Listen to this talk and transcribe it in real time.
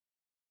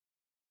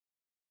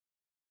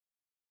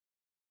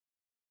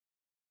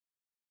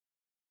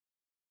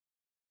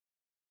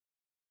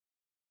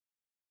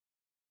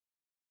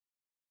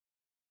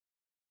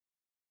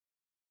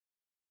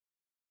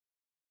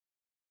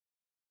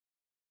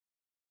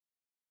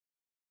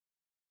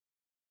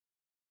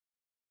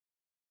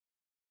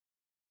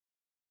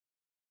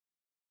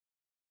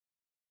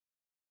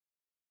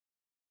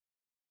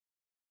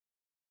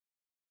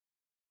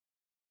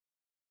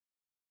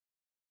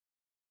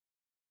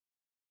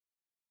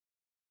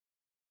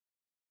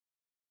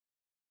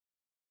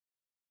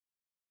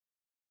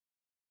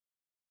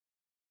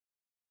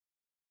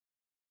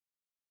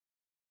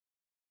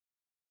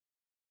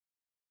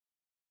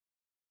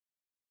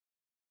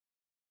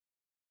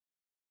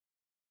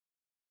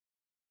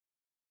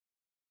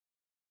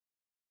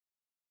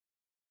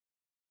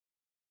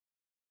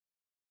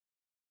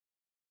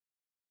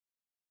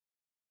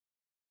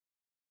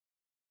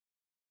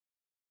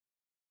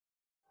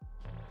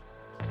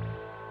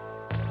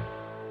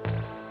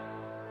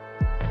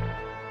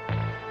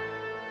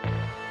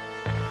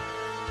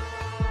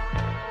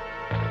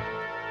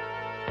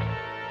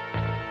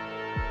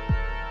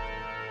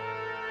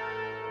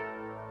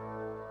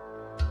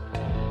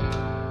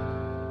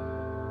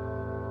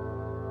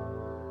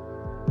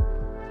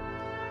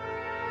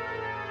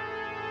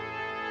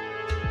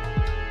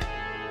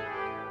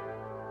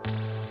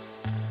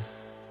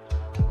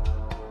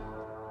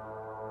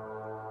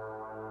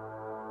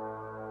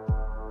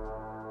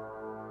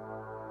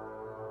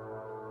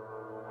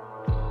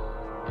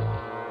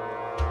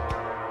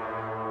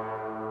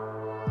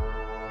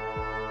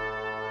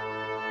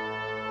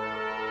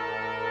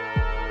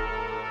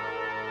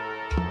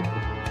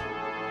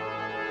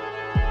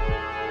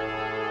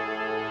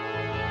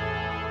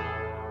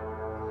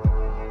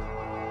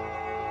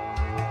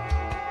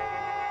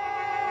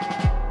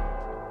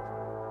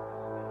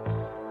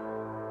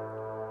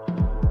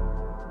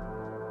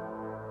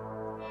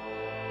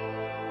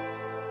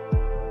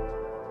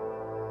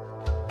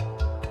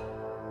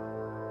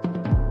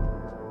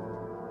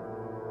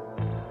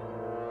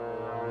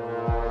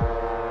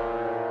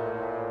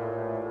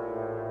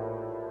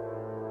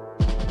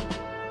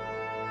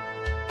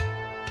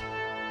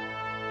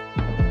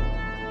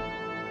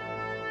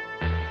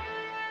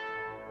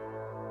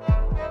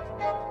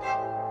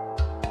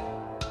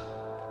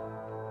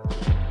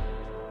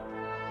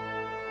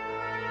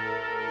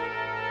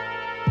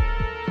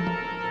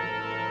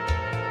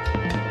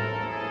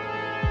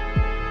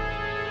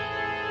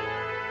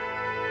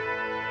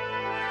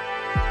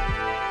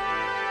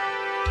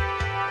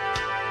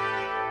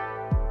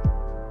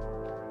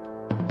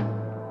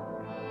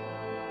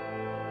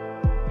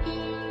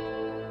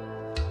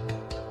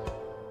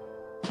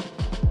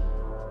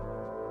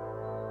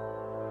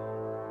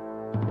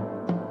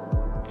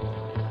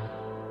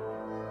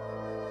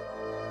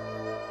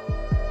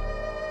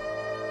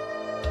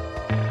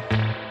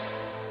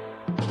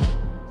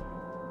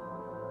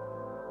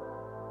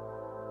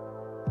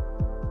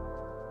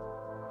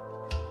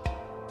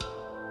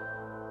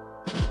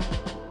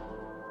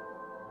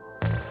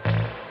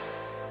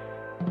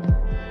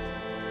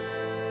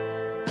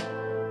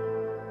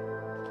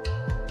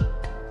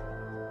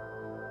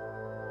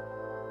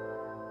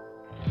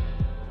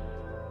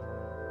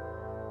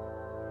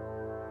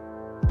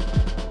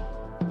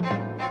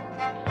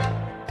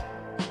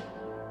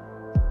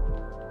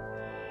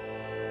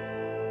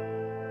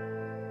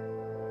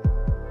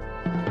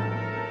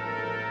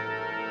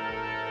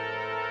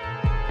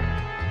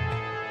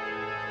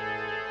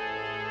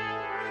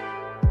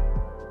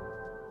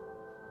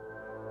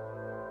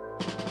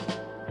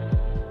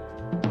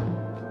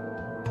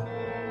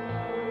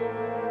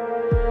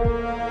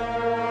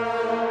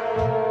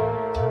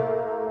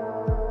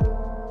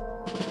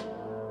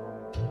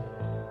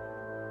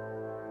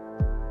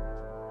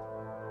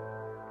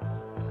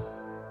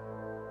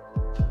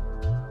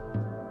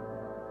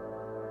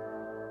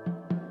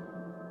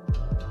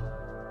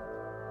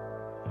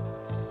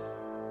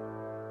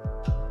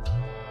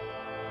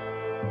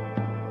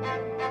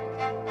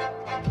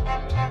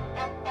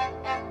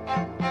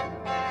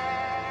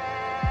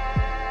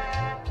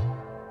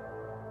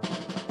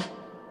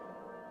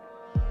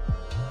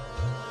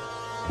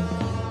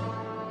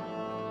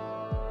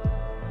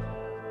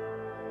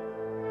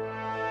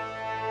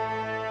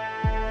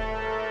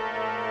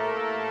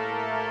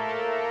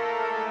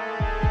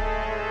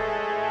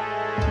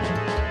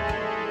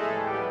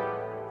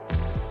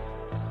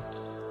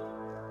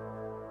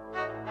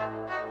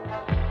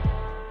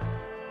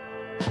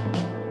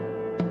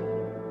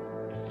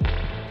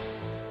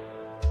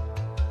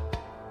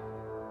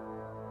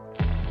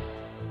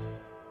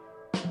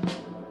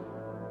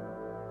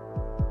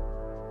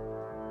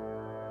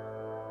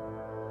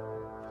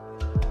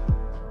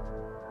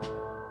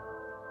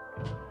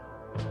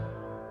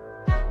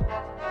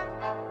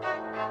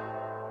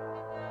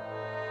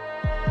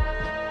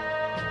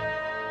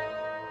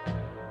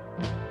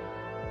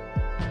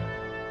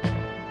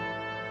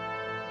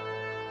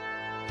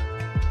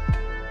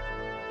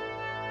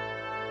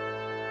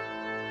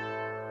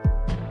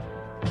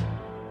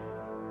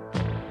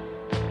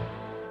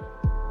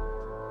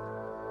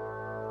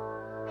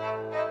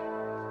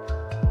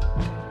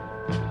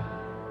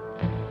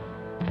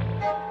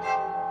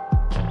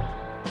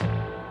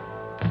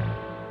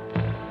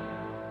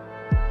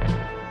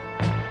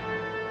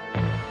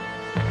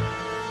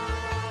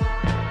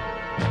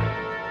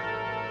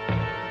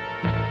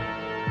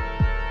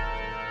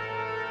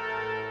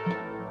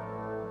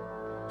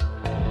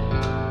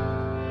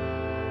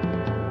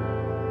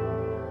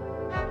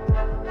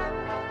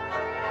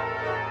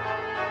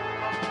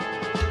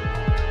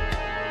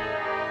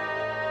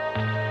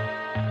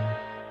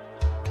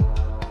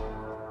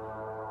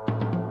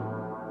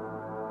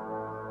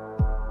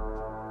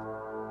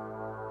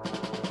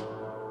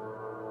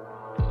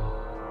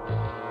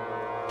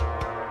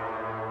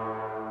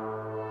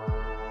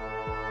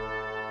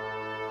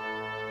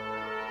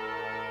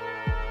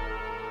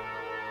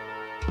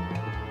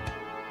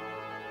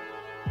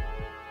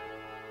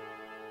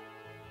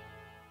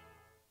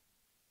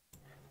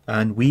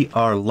And we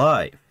are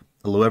live.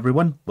 Hello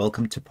everyone,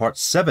 welcome to part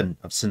 7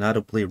 of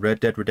Sonadow Play Red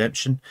Dead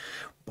Redemption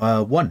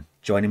 1.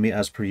 Joining me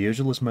as per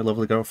usual is my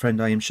lovely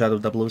girlfriend, I am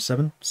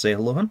Shadow007. Say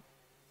hello, hon.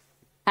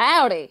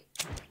 Howdy.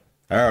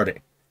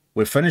 Howdy.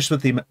 We're finished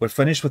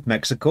with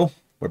Mexico.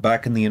 We're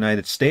back in the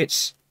United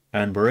States,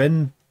 and we're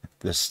in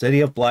the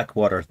city of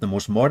Blackwater, the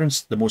most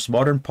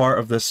modern part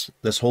of this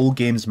whole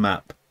game's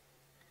map.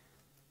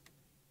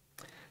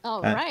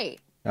 All right.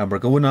 And we're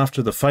going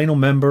after the final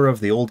member of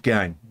the old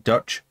gang,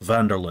 Dutch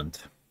van der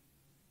Linde.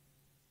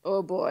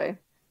 Oh boy.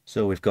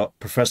 So we've got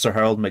Professor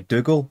Harold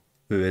McDougal,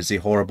 who is a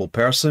horrible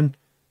person,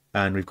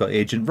 and we've got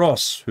Agent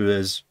Ross, who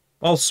is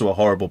also a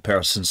horrible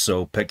person,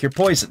 so pick your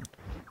poison.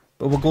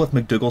 But we'll go with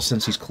McDougal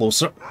since he's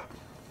closer.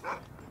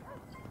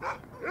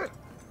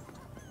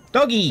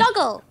 Doggy!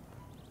 Doggle!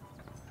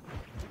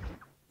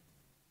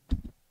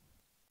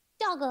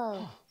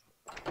 Doggle!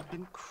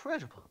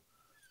 Incredible.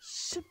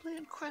 Simply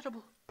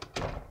incredible.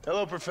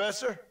 Hello,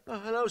 Professor.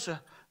 Hello, sir.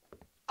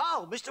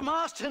 Oh, Mr.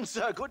 Marston,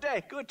 sir. Good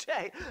day, good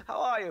day.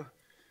 How are you?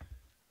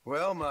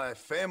 Well, my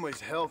family's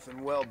health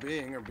and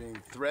well-being are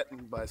being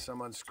threatened by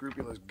some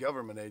unscrupulous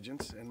government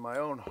agents, and my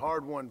own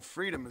hard-won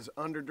freedom is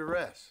under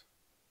duress.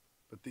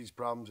 But these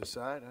problems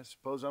aside, I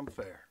suppose I'm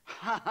fair.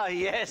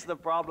 Yes, the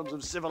problems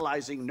of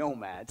civilizing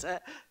nomads.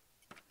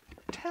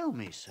 Tell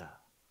me, sir,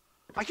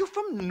 are you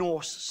from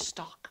Norse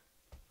stock?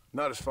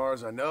 Not as far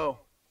as I know.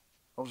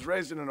 I was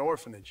raised in an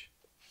orphanage.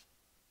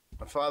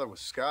 My father was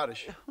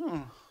Scottish.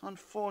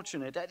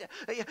 Unfortunate.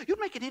 You'd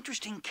make an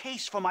interesting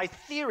case for my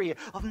theory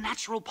of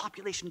natural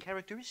population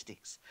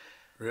characteristics.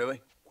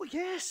 Really? Well,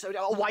 yes,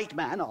 a white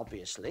man,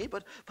 obviously,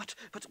 but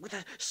with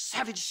a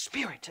savage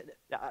spirit.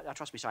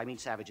 Trust me, sir, I mean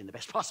savage in the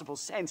best possible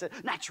sense.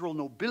 Natural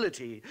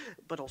nobility,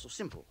 but also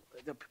simple,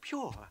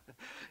 pure.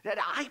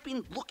 I've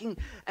been looking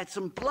at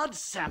some blood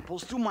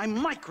samples through my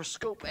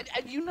microscope,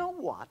 and you know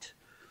what?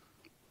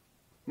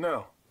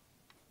 No.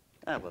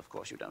 Well, of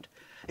course you don't.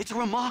 It's a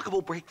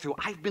remarkable breakthrough.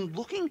 I've been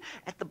looking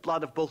at the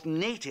blood of both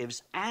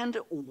natives and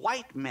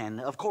white men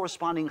of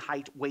corresponding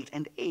height, weight,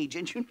 and age,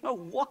 and you know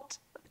what?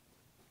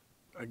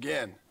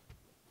 Again,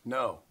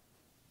 no.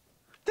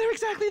 They're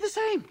exactly the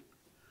same.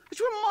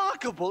 It's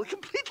remarkable. It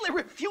completely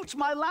refutes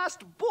my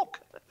last book.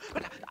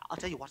 But I'll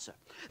tell you what, sir.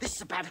 This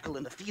sabbatical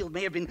in the field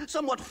may have been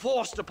somewhat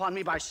forced upon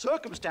me by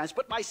circumstance,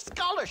 but my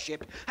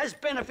scholarship has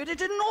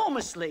benefited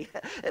enormously.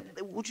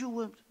 Would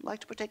you like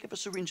to partake of a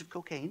syringe of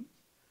cocaine?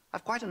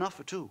 I've quite enough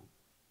for two.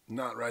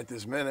 Not right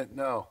this minute,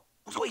 no.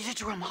 So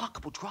it's a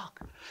remarkable drug.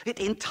 It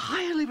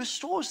entirely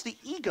restores the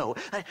ego.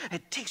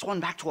 It takes one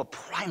back to a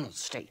primal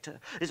state.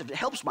 It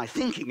helps my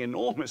thinking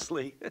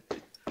enormously.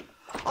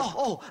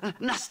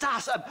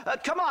 Nastas,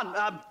 come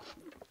on.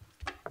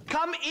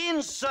 Come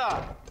in,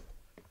 sir.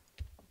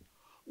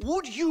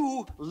 Would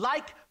you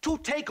like to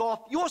take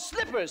off your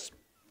slippers?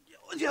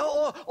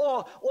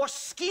 Or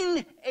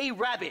skin a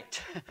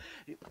rabbit?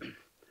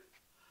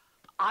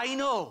 I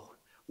know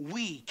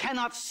we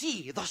cannot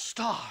see the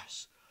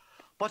stars,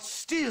 but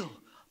still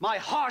my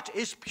heart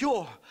is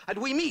pure, and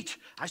we meet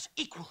as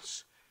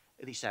equals.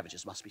 These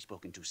savages must be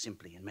spoken to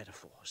simply in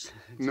metaphors.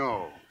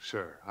 No,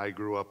 sir. I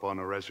grew up on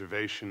a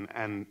reservation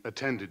and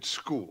attended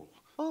school.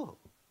 Oh,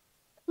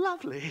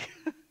 lovely.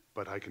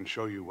 But I can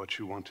show you what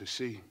you want to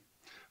see.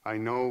 I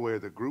know where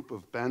the group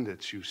of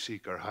bandits you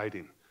seek are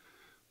hiding.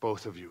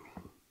 Both of you.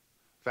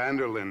 Van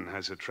der Linde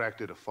has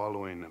attracted a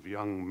following of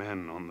young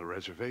men on the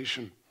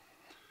reservation.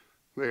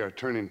 They are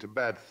turning to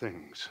bad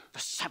things. The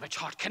savage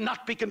heart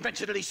cannot be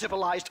conventionally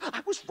civilized.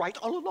 I was right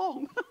all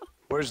along.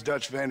 Where's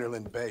Dutch van der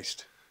Linde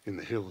based? In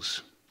the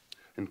hills,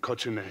 in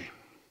Cochene.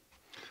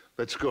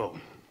 Let's go.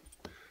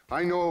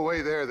 I know a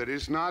way there that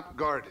is not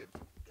guarded.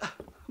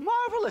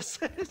 Marvelous.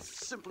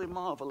 It's simply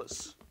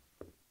marvelous.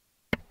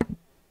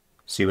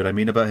 See what I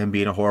mean about him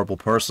being a horrible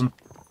person?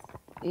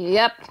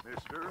 Yep.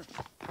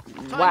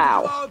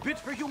 Wow.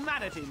 For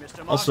humanity,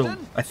 Mr. Also,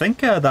 I think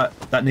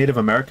that Native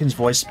American's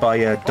voiced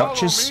by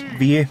Dutch's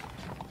VA,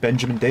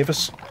 Benjamin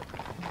Davis.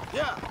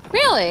 Yeah.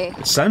 Really?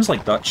 It sounds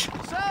like Dutch.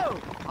 So,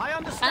 I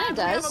understand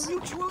we have does. a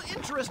mutual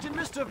interest in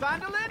Mr. van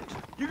der Linde.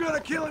 You gonna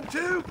kill him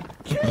too?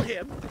 Kill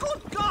him?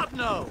 Good God,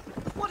 no!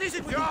 What is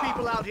it with you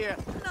people out here?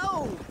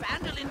 No,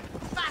 van der Linde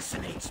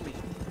fascinates me.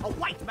 A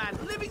white man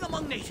living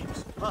among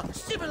natives. A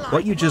civilized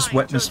What you just mind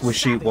witnessed, turned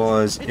Wishy, savage.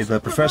 was It's the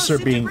professor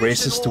reverse being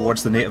integration racist or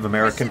towards the Native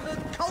American.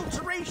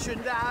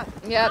 Acculturation,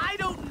 Yep. I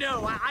don't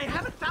know. I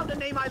haven't found a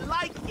name I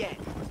like yet.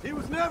 He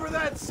was never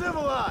that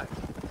civilized.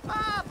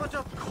 But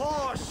of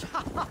course.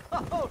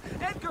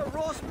 Edgar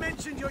Ross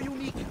mentioned your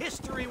unique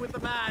history with the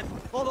man.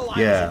 Although I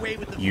Yeah, was away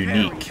with the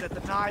unique. fairies at the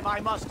time, I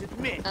must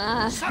admit.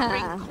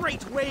 Suffering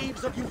great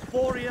waves of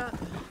euphoria.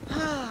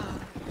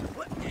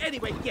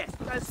 Anyway, yes.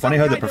 Funny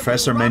how the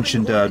professor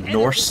mentioned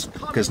Norse,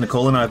 because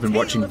Nicole and I have been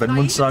watching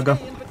Vinland Saga.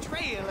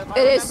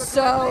 It is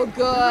so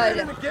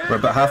good. We're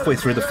about halfway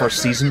through the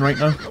first season right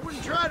now. I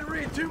wouldn't try to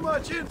read too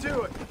much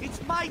into it.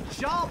 It's my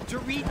job to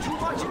read too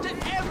much into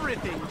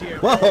everything, dear.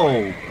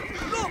 Whoa!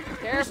 Look,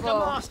 Careful.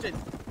 Mr. Marston,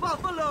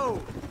 buffalo!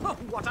 Oh,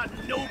 what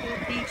a noble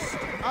beast!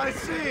 I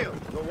seal.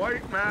 The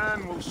white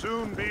man will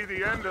soon be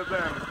the end of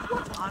them.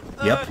 What on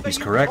Yep, earth he's are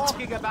you correct.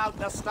 talking about,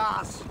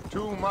 Nastas?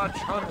 Too much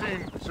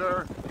hunting,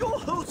 sir. Your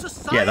whole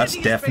society Yeah, that's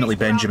is definitely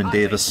based around Benjamin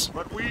hunting. Davis.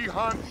 But we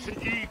hunt to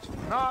eat,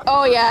 not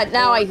Oh, for yeah,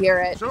 now I sport. hear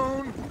it.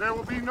 Soon there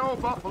will be no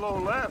buffalo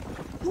left.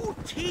 Who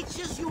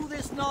teaches you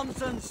this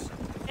nonsense?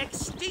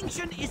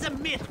 Extinction is a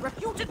myth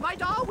refuted by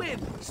Darwin.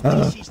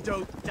 Species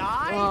don't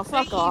die, Oh, they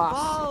fuck off.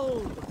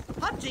 evolve.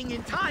 Hunting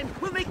in time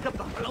will make the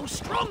buffalo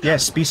stronger. Yeah,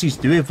 species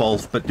do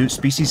evolve, but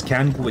species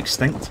can go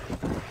extinct.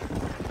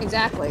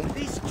 Exactly.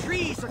 These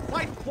trees are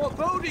quite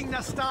foreboding,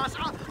 Nastas.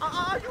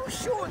 Are you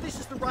sure this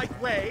is the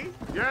right way?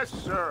 Yes,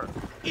 sir.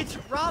 It's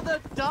rather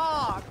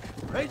dark.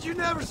 Ain't you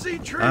never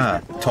seen trees Ah,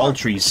 before? tall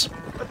trees.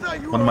 I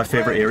thought you One of were my a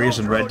favorite brave areas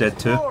in Red cultural Dead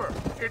 2. explorer.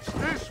 It's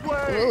this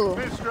way, Ooh.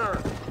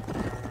 mister.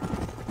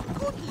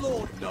 Good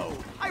Lord, no.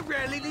 I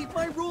rarely leave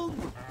my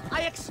room.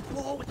 I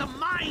explore with the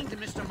mind,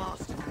 Mr.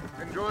 Marston.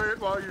 Enjoy it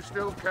while you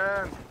still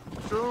can.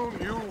 Soon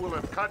you will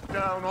have cut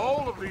down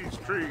all of these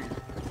trees.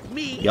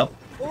 Me? Yup.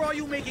 Or are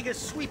you making a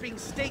sweeping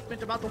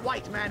statement about the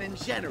white man in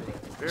general?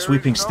 There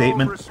Sweeping is no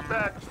statement.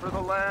 respect for the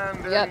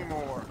land Yep.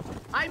 anymore.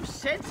 I'm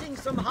sensing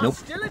some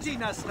hostility,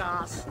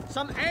 Nastas.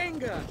 Some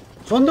anger.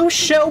 Oh no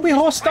shit, it'll be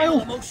Primal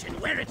hostile! emotion,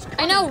 where it's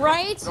I know,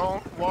 right?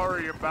 Don't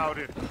worry about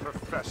it,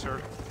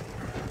 Professor.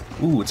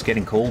 Ooh, it's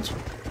getting cold.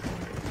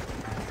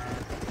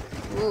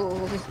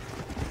 Ooh.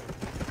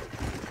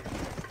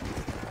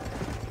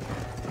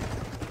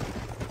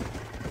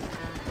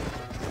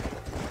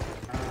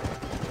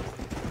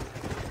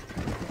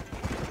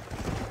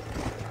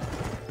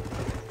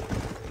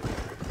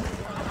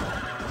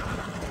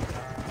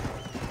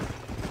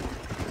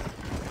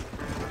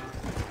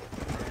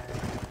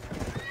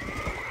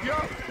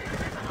 Yup.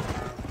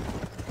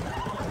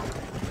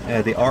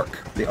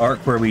 The arc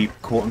where we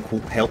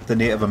quote-unquote helped the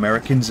Native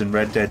Americans in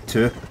Red Dead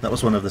 2, that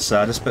was one of the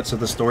saddest bits of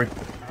the story.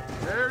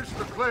 There's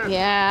the cliff.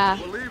 Yeah.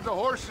 We'll leave the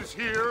horses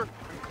here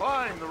and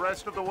climb the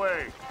rest of the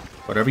way.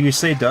 Whatever you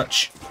say,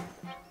 Dutch.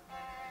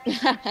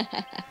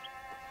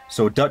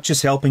 So Dutch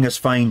is helping us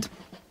find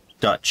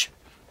Dutch.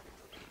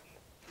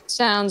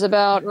 Sounds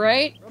about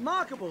right.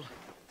 remarkable.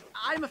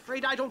 I'm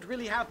afraid I don't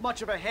really have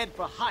much of a head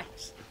for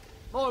heights.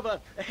 More of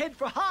a head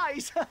for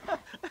highs.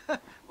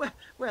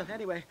 well,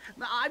 anyway,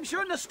 I'm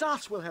sure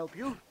Nastas will help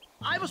you.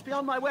 I must be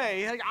on my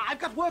way. I've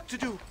got work to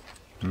do.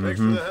 Thanks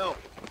for the help.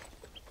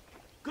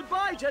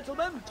 Goodbye,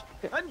 gentlemen.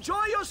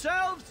 Enjoy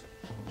yourselves.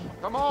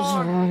 Come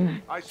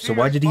on. I see So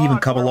why a did he even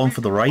spot come where along we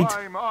for the can ride?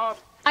 climb up.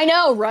 I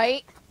know,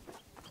 right?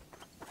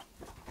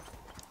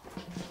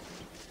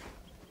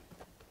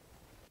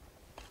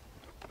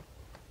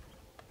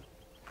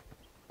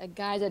 That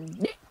guy's a...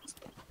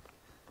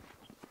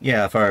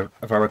 Yeah, if I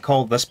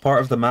recall, this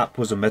part of the map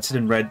was omitted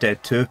in Red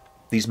Dead 2.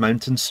 These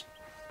mountains.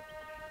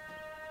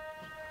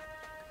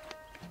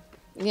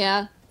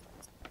 Yeah.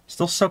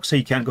 Still sucks how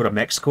you can't go to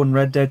Mexico in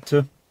Red Dead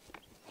 2.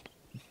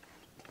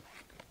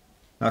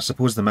 I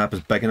suppose the map is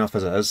big enough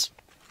as it is.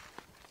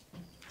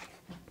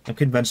 I'm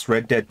convinced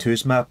Red Dead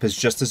 2's map is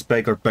just as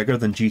big or bigger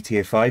than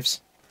GTA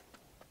 5's.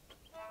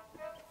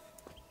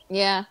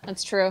 Yeah,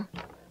 that's true.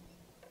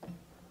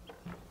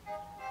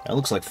 That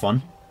looks like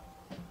fun.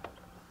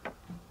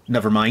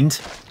 Never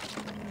mind.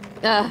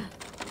 Ugh.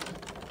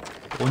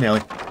 Oh,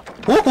 Nelly.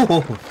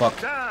 Oh, fuck.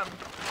 Damn.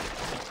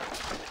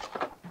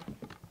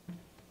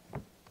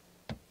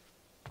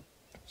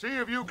 See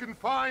if you can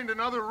find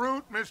another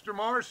route, Mr.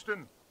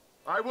 Marston.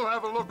 I will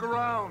have a look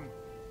around.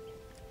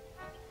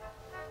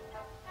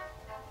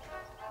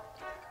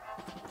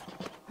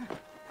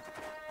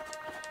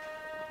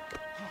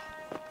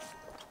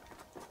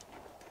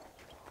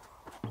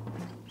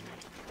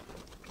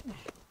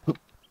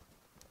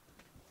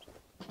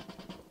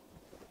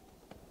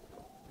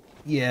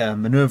 Yeah,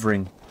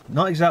 maneuvering.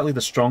 Not exactly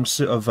the strong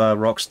suit of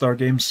Rockstar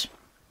games.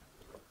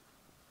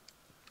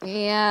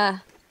 Yeah.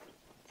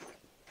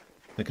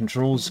 The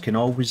controls can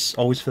always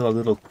feel a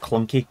little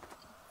clunky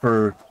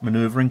for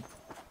maneuvering.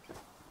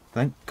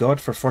 Thank God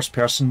for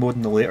first-person mode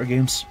in the later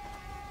games.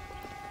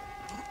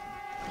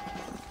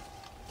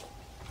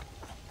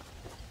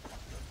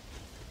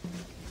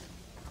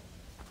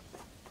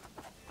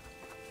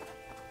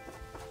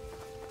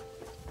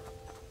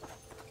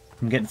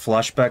 I'm getting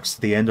flashbacks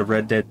to the end of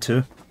Red Dead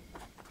 2.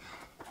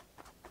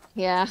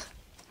 Yeah.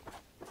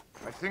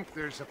 I think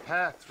there's a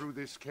path through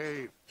this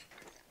cave.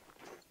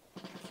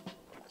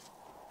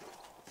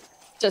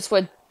 Just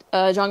what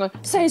John goes,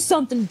 say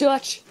something,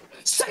 Dutch!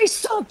 Say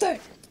something!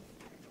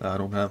 I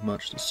don't have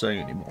much to say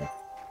anymore.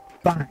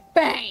 Bang!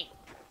 Bang!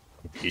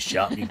 You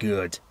shot me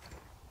good.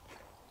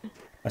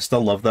 I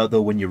still love that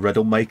though, when you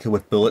riddle Micah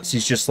with bullets,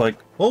 he's just like,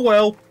 oh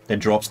well, then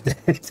drops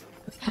dead.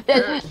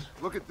 Yes,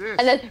 look at this.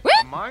 And then,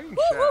 A mine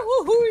shaft.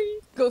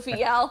 Goofy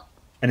yell.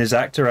 And his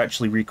actor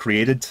actually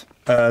recreated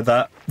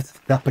that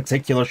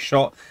particular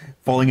shot,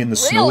 falling in the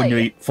snow in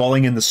Really?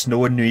 falling in the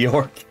snow in New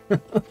York.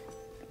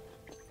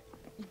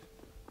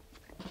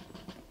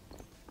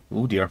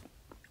 Oh dear.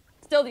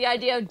 Still, the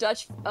idea of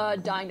Dutch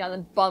dying down the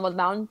bottom of the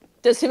mountain,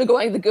 just him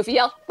going the Goofy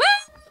yell.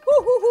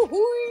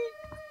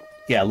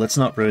 Yeah, let's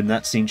not ruin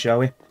that scene, shall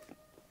we?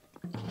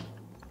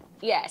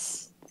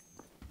 Yes.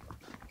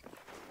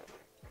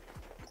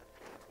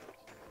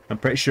 I'm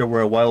pretty sure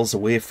we're a whiles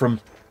away from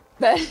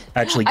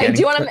actually I getting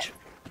do want to. touch.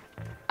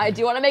 I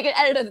do want to make an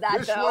edit of that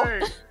This though.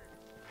 way.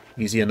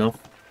 Easy enough.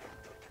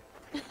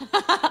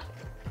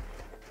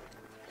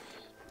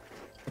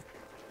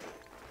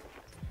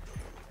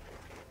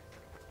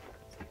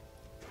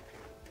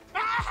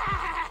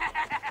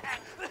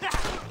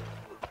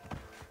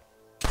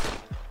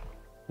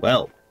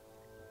 Well.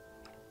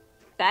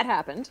 That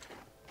happened.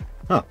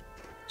 Huh.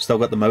 Still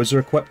got the Mauser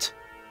equipped.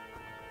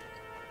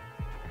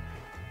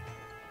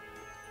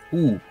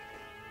 Ooh.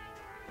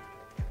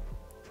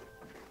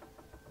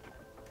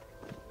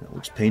 That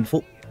looks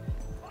painful.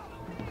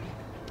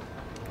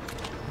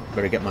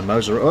 Better get my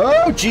Mauser.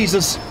 Oh,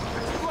 Jesus!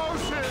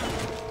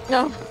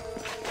 No.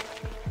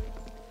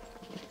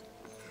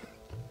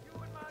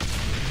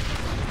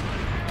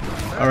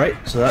 Alright,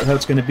 so that's how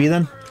it's going to be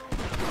then.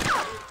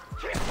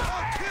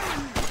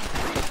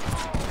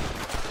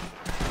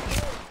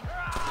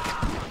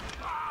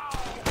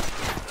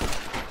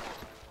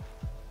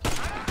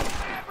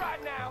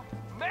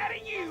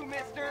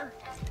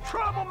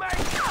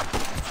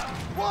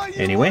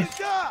 Anyway.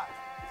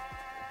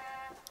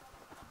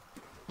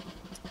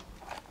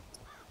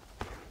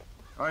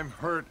 I'm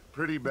hurt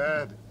pretty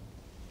bad.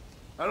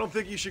 I don't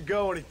think you should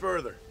go any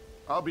further.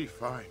 I'll be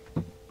fine.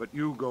 But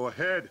you go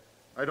ahead.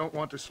 I don't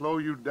want to slow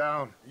you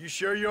down. You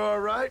sure you're all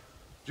right?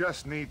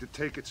 Just need to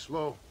take it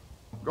slow.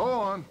 Go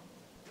on.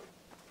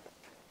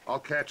 I'll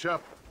catch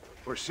up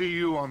or see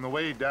you on the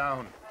way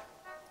down.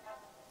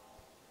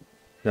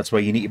 That's why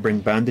you need to bring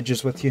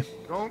bandages with you.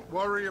 Don't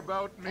worry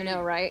about me. I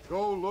know, right?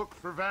 Go look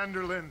for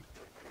Vanderlinde.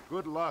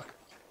 Good luck.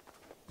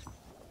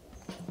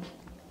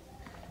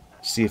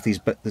 See if these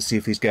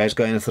guys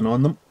got anything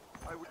on them.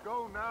 I would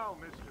go now,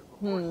 mister,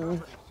 before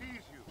somebody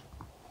sees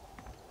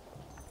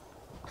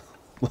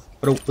you.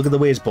 Look at the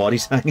way his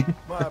body's hanging.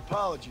 My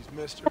apologies,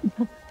 mister.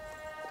 Go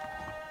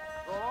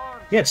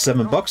on. He had $7 Don't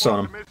on want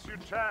him. to miss your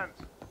chance.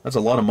 That's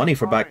a lot of money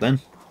for back then.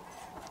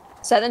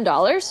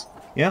 $7?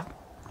 Yeah.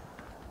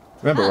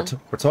 Remember, Huh.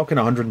 we're talking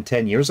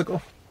 110 years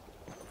ago.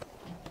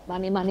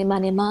 Money, money,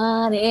 money,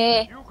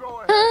 money. You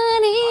go ahead.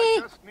 Honey. I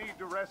just need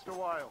to rest a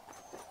while.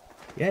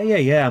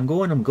 Yeah, I'm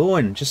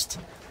going. Just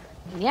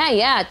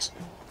Yeah.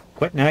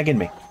 quit nagging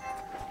me.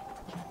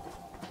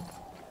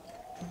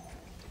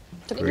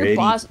 To get Pretty. your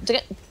boss,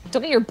 to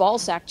get your ball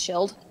sack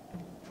chilled.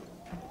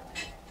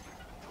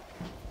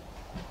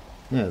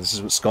 Yeah, this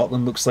is what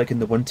Scotland looks like in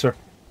the winter.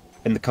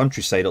 In the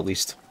countryside, at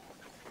least.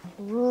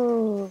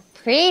 Ooh,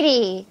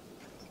 pretty.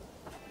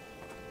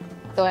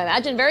 So I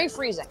imagine very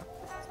freezing.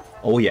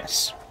 Oh,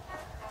 yes.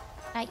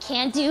 I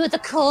can't do the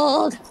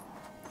cold.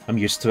 I'm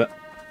used to it.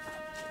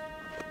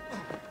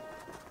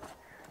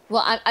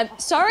 Well, I'm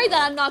sorry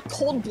that I'm not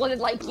cold-blooded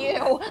like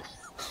you.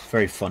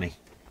 Very funny.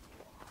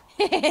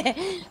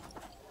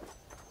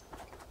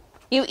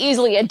 You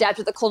easily adapt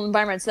to the cold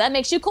environment, so that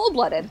makes you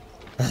cold-blooded.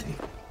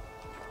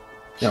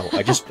 No,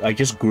 I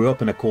just grew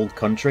up in a cold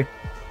country.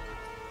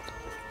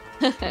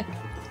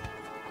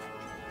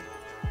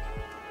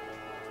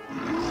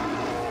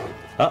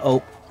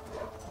 Uh-oh.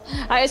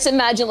 I just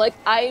imagine, like,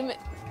 I'm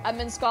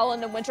in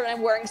Scotland in winter and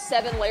I'm wearing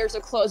 7 layers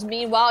of clothes.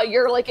 Meanwhile,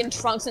 you're, like, in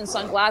trunks and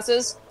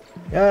sunglasses.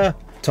 Yeah,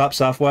 top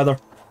soft weather.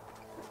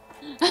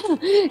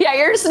 Yeah,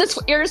 you're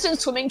just in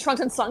swimming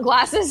trunks and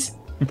sunglasses.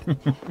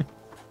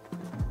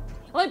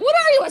 Like, what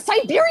are you, a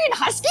Siberian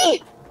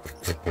husky?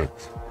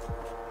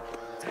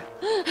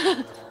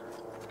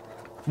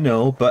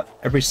 No, but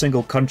every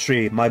single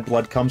country my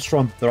blood comes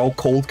from, they're all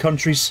cold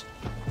countries.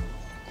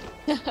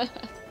 Huh.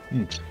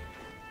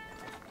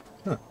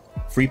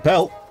 Free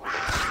pelt.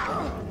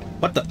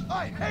 What the?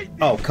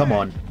 Oh, come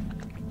on.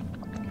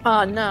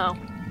 Oh, no.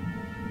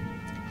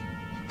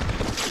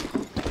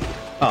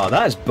 Oh,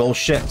 that is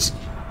bullshit.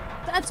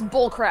 That's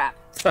bullcrap.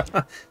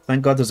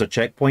 Thank God there's a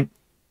checkpoint.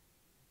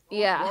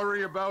 Yeah.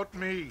 Worry about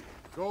me.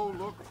 Go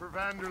look for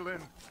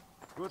Vanderlinde.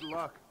 Good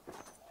luck.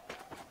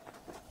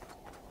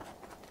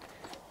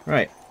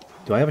 Right.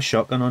 Do I have a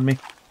shotgun on me?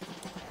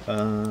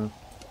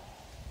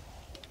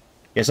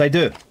 Yes, I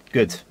do.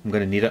 Good. I'm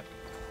gonna need it.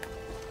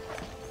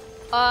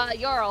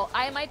 Jarl,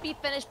 I might be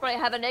finished, but I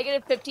have a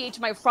negative 50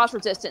 to my frost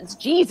resistance.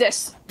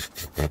 Jesus!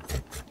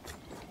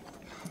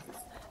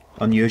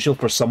 Unusual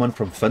for someone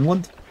from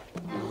Finland?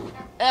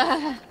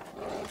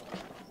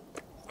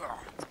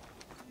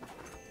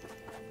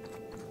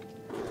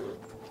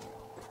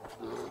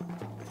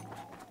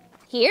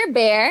 Here,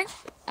 bear.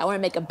 I want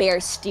to make a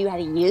bear stew out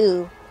of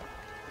you.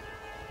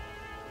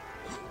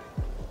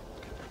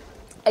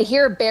 I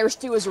hear bear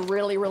stew is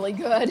really, really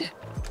good.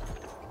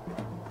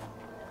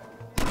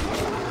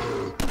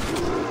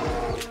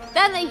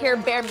 Then I hear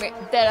bear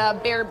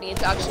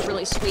meat's actually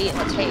really sweet in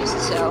the taste,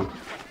 so...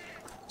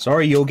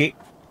 Sorry, Yogi.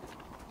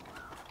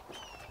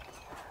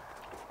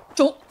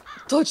 Don't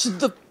touch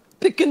the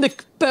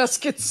picnic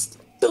baskets.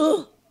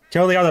 Ugh.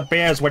 Tell the other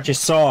bears what you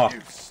saw.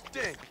 You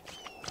stink.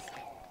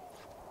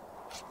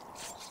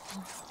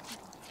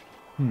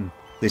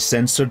 They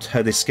censored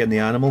how they skin the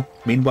animal.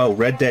 Meanwhile,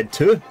 Red Dead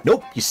 2,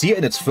 nope, you see it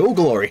in its full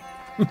glory.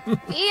 Yep.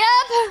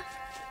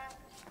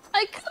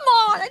 Like, come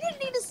on, I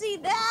didn't need to see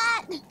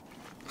that.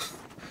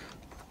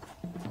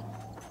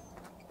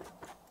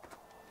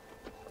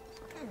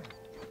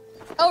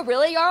 Oh,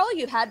 really, Jarl?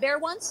 You had bear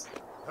once?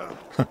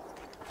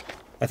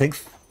 I think,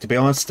 to be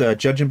honest,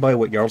 judging by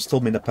what Jarl's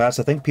told me in the past,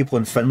 I think people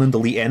in Finland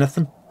will eat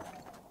anything.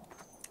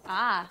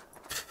 Ah.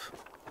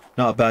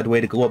 Not a bad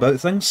way to go about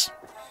things.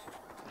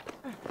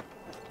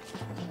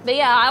 But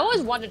yeah, I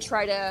always want to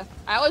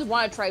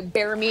try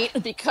bear meat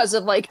because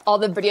of like all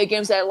the video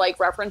games that like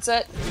reference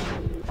it.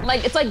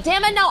 Like, it's like,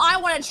 damn it, no, I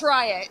want to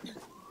try it.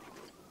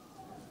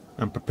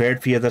 I'm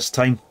prepared for you this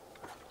time.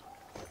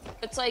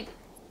 It's like,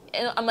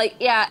 and I'm like,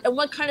 yeah, and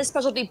what kind of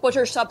specialty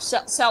butcher shop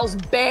sells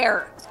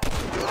bear?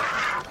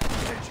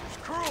 Nature's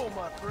cruel,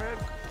 my friend.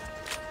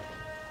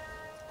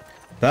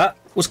 That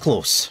was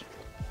close.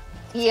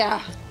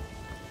 Yeah.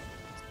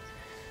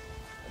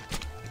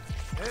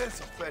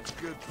 This'll fetch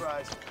good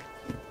price.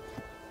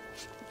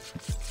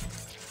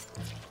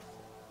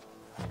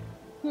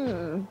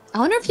 I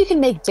wonder if you can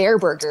make bear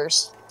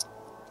burgers.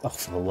 Oh,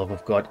 for the love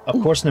of God.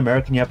 Of course, in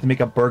American, you have to make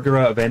a burger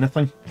out of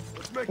anything.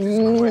 Let's make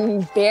this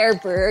quick. Bear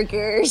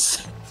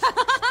burgers.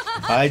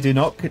 I do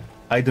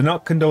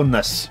not condone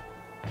this.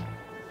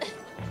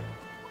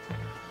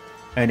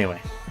 Anyway.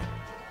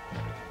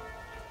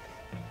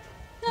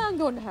 No, I'm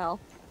going to hell.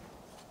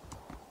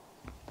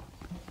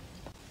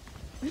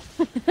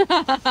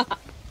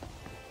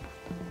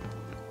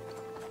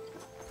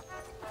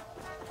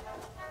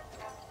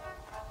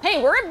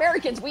 Hey, we're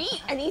Americans. We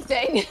eat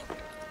anything.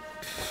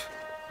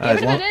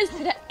 Even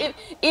if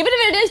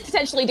it is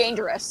potentially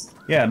dangerous.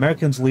 Yeah,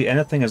 Americans will eat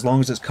anything as long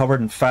as it's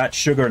covered in fat,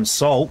 sugar, and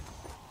salt.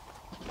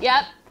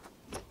 Yep.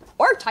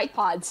 Or Tide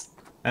Pods.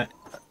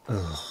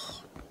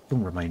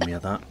 Don't remind me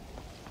of that.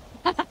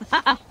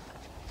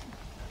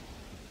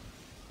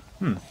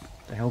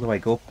 The hell do I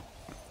go?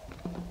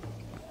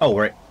 Oh,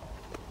 right.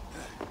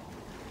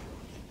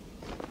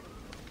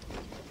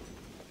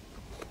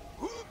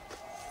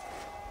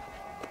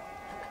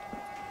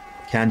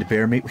 Canned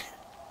bear meat.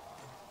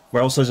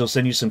 Where else they'll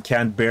send you some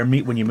canned bear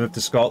meat when you move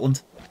to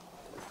Scotland?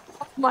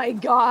 Oh my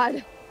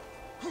god.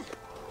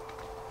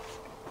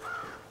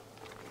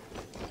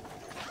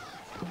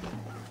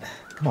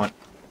 Come on.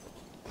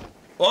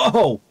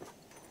 Whoa!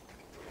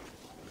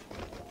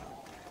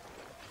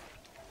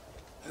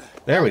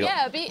 There we go.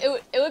 Yeah,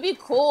 it would be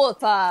cool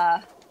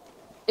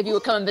if you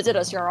would come and visit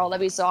us, Jarl. That'd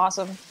be so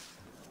awesome.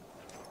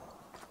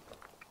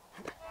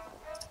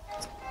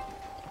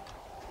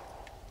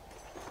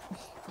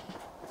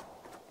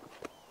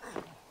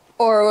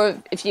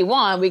 Or if you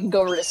want, we can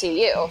go over to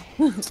see you.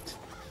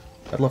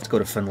 I'd love to go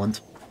to Finland.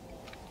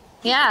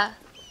 Yeah.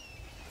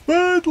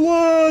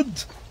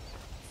 Finland!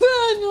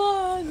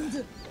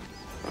 Finland!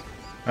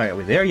 Alright, are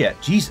we there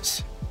yet?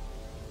 Jesus.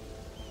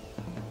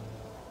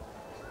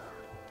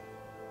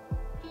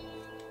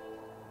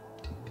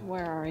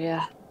 Where are you?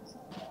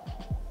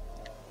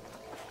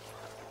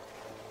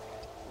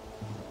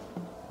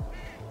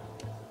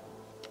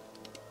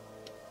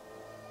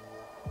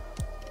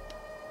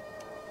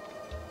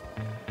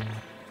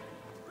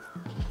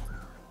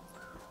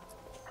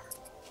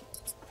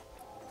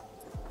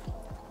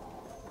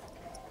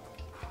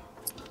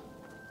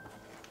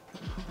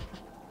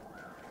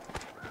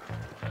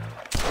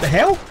 The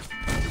hell?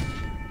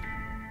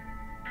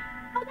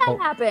 How'd that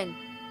happen?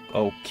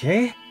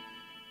 Okay.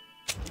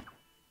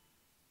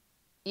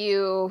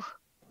 You...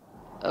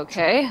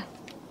 Okay.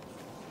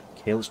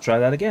 Okay, let's try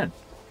that again.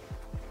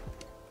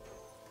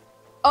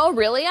 Oh,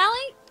 really,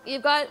 Allie?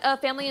 You've got a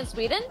family in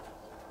Sweden?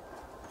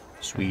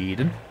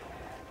 Sweden.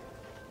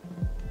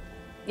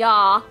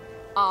 Yeah,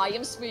 I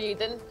am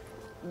Sweden.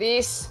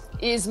 This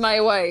is my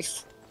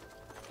wife.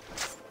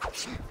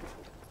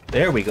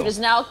 There we go.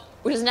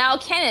 Which is now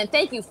canon.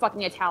 Thank you,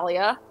 fucking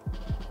Italia.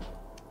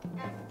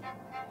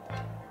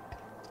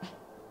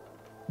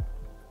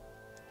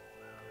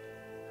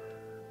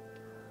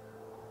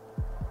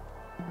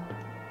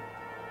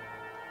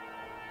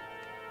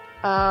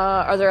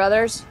 Are there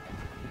others?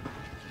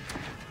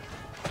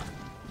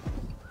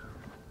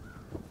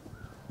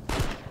 I'll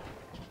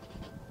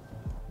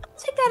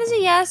take that as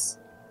a yes.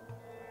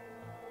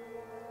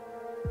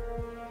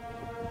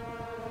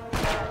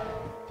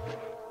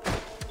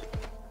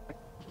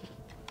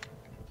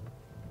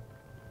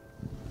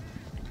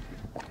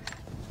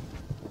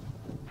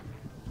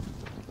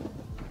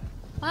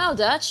 Wow,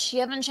 Dutch, you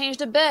haven't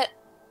changed a bit.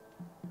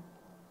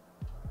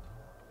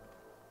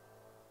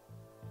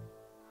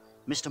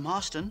 Mr.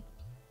 Marston?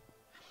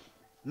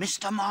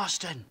 Mr.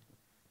 Marston!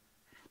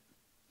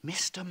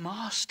 Mr.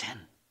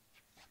 Marston!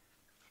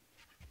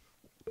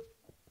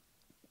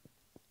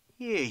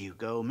 Here you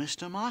go,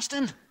 Mr.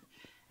 Marston.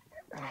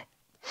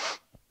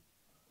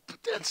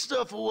 Put that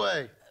stuff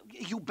away.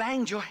 You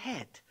banged your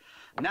head.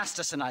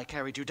 Nastas and I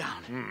carried you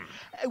down.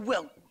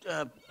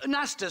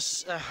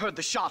 Nastas heard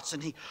the shots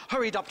and he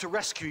hurried up to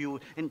rescue you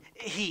and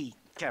he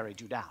carried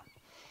you down.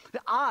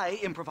 I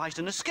improvised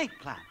an escape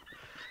plan.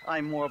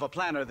 I'm more of a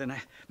planner than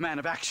a man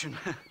of action.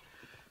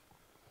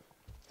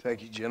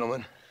 Thank you,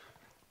 gentlemen.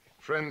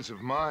 Friends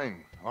of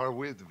mine are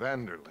with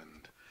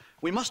Vanderland.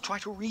 We must try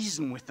to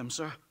reason with them,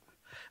 sir.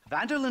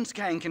 Vanderland's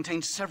gang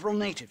contains several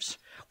natives.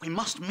 We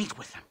must meet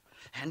with them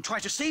and try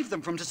to save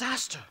them from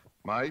disaster.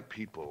 My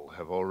people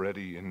have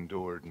already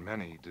endured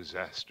many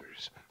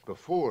disasters.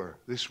 Before,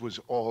 this was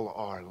all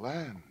our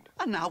land.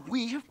 And now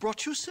we have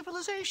brought you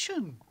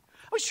civilization.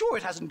 I'm sure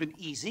it hasn't been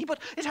easy,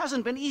 but it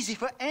hasn't been easy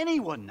for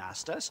anyone,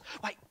 Nastas.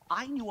 Why,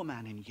 I knew a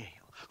man in Yale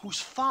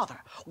whose father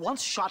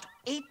once shot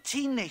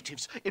 18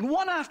 natives in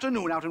one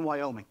afternoon out in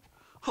Wyoming.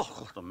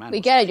 Oh, the man We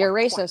was get it, you're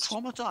quite racist.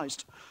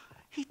 traumatized.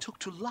 He took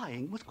to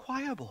lying with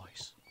choir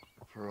boys.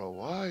 For a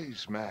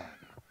wise man,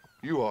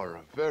 you are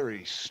a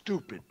very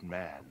stupid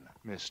man,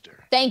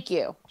 mister. Thank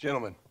you.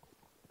 Gentlemen,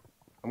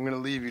 I'm gonna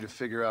leave you to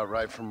figure out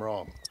right from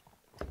wrong.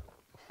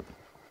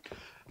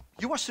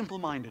 You are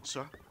simple-minded,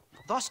 sir.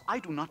 Thus, I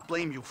do not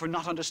blame you for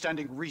not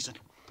understanding reason.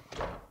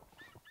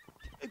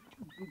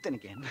 Then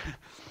again...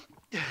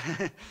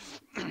 Can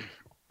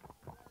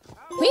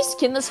we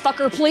skin this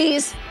fucker,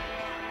 please?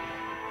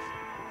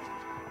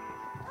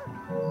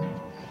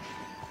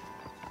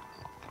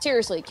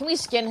 Seriously, can we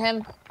skin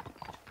him?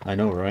 I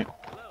know, right?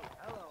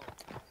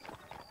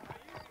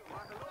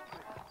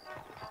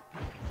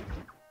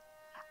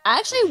 I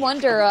actually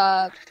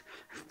wonder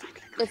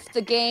if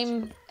the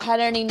game had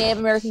any Native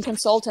American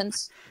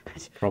consultants.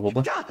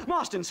 Probably.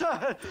 Marston,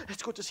 sir!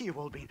 It's good to see you,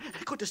 Old Bean.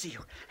 Good to see you.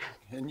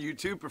 And you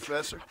too,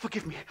 Professor.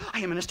 Forgive me, I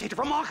am in a state of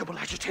remarkable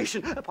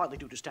agitation, partly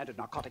due to standard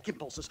narcotic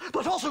impulses,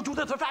 but also due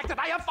to the fact that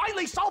I have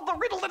finally solved the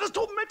riddle that has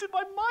tormented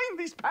my mind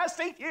these past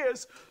 8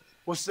 years.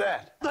 What's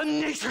that? The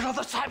nature of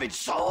the savage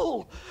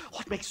soul!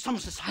 What makes some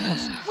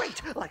societies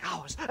great, like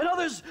ours, and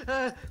others,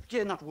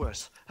 not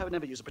worse. I would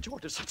never use a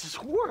pejorative such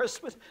as worse,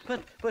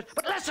 but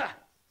lesser!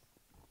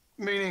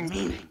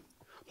 Meaning?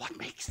 What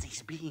makes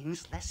these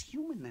beings less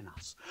human than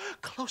us?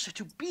 Closer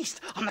to beast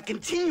on the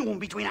continuum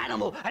between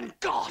animal and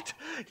God.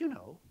 You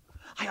know,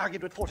 I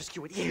argued with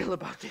Fortescue at Yale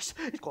about this.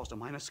 It caused a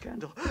minor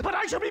scandal. But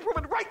I shall be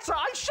proven right, sir.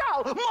 I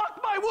shall.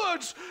 Mark my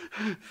words.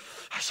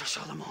 I shall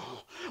show them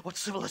all what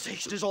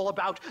civilization is all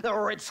about. The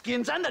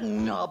redskins and the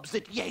nubs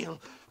at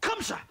Yale.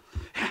 Come, sir.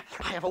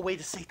 I have a way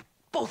to sate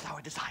both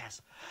our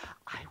desires.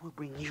 I will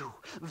bring you,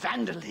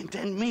 Vanderland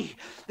and me,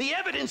 the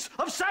evidence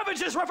of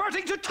savages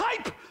reverting to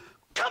type.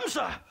 Come,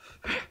 sir.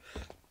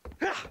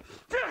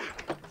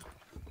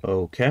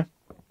 Okay.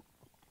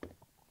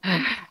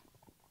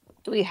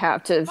 Do we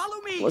have to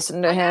Follow me.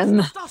 listen to I asked him?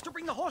 the staff to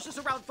bring the horses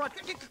around front.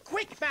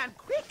 Quick, man,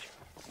 quick!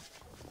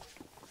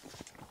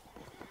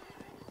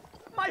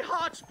 My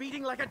heart's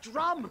beating like a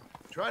drum.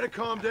 Try to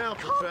calm down,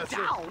 Calm Professor.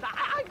 down.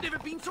 I've never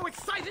been so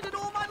excited in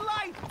all my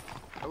life.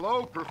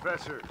 Hello,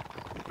 Professor.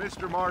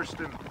 Mr.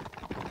 Marston.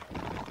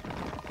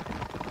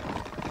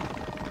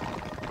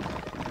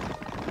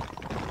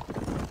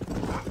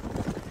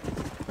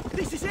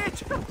 This is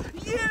it.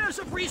 Years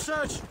of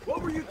research.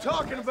 What were you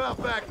talking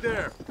about back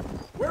there?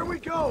 Where are we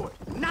going?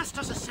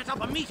 Nastas has set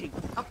up a meeting.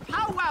 A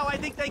powwow, I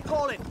think they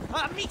call it.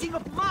 A meeting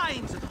of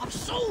minds, of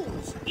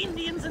souls.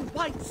 Indians and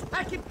whites,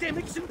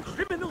 academics and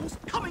criminals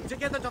coming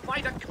together to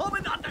find a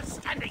common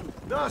understanding.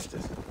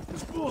 Nostus,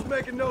 this fool's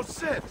making no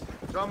sense.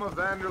 Some of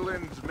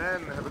Vanderland's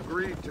men have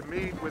agreed to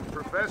meet with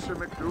Professor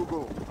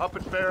McDougal up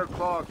at Bear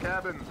Claw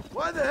Cabin.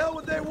 Why the hell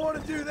would they want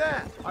to do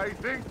that? I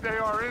think they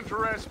are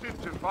interested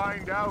to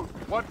find out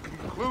what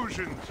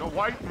conclusions a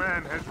white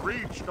man has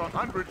reached on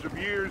hundreds of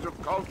years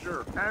of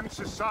culture and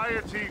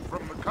society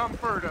from the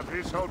comfort of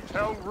his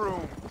hotel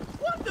room.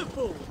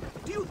 Wonderful!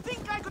 Do you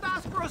think I could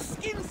ask for a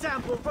skin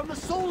sample from the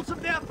soles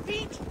of their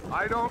feet?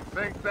 I don't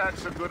think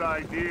that's a good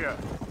idea.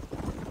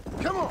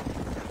 Come on.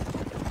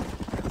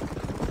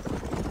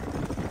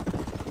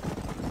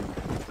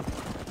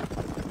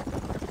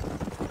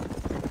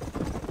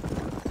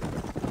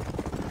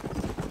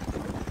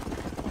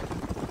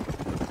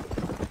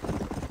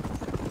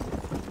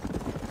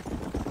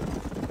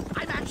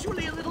 I'm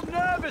actually a little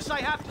nervous,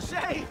 I have to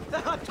say.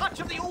 A touch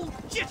of the old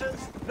jitters.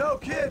 No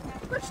kidding.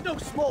 It's no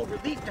small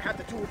relief to have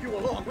the two of you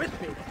along with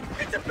me.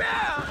 It's a bear!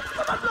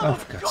 For the love Oh,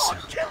 of for God's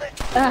God, sake. kill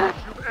it!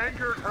 You've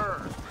angered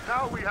her.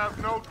 Now we have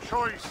no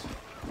choice.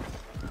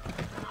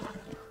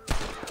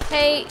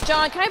 Hey,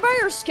 John, can I borrow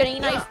your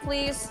skinning knife,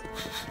 please?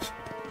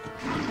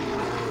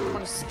 I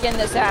want to skin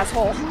this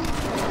asshole.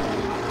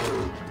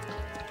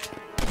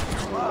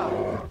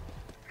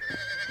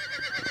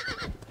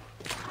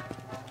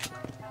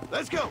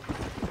 Let's go.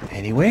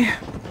 Anyway.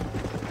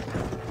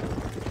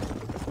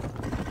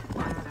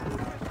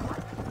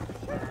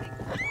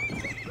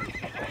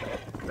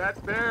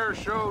 That bear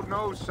showed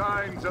no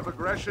signs of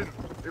aggression.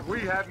 If we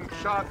hadn't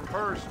shot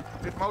first,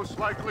 it most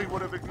likely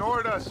would have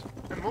ignored us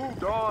and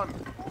moved on.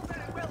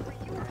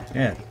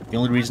 Yeah, the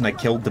only reason I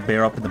killed the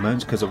bear up in the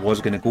mountains because it was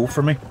going to go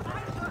for me.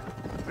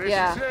 This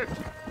Yeah. is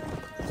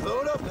it.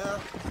 Load up now.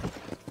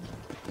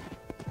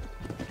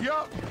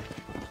 Yup.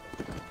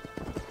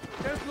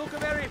 Don't look a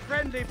very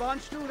friendly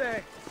bunch, do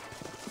they?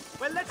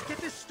 Well, let's get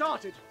this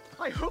started.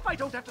 I hope I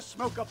don't have to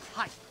smoke a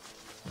pipe.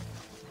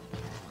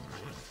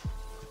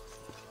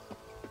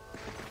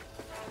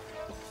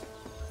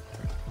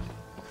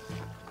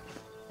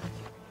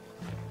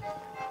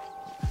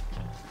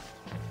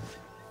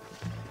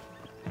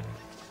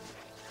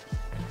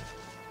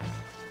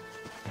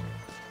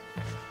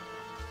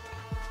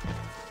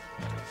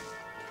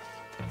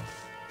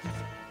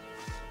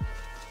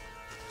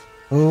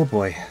 Oh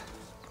boy.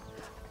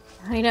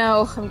 I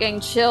know, I'm getting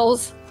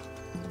chills.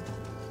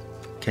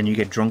 Can you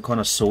get drunk on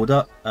a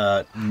soda?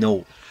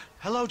 No.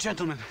 Hello,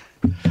 gentlemen.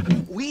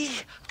 We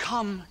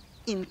come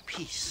in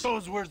peace.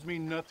 Those words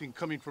mean nothing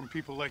coming from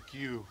people like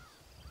you.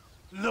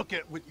 Look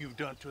at what you've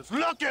done to us.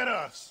 Look at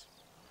us!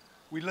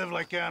 We live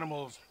like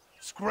animals,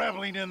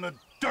 scrabbling in the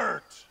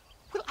dirt.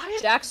 Well,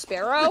 Jack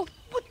Sparrow?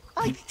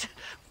 Violence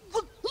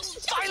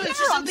Sparrow,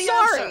 isn't I'm the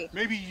sorry. answer.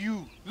 Maybe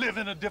you live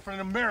in a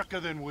different America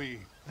than we.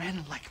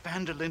 Men like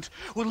Vanderlinde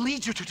will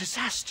lead you to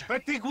disaster. I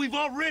think we've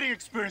already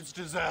experienced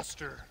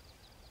disaster.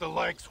 The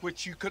likes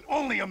which you could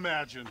only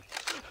imagine.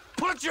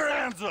 Put your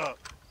hands up!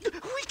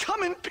 We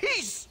come in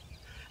peace.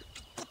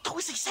 Do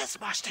as he says,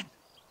 Marston.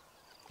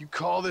 You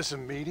call this a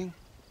meeting?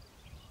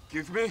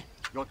 Give me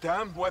your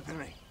damn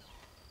weaponry.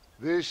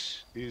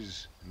 This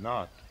is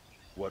not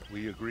what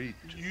we agreed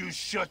to. You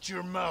shut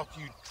your mouth,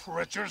 you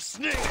treacherous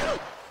snake!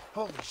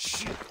 Holy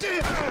shit!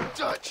 Damn,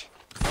 Dutch!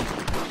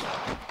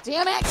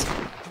 Damn it!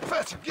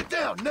 Professor, get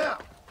down now!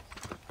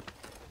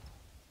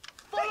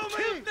 Follow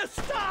me! The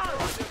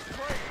stars!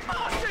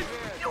 Marston,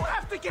 you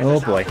have to get Oh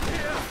us boy. out of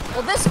here.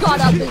 Well, this got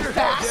ugly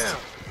fast.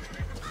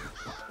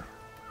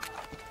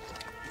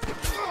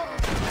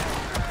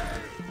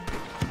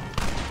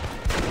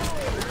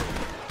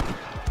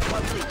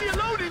 Leave me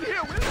alone in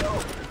here, will you?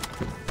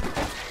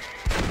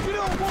 You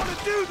don't want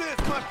to do this,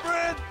 my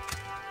friend.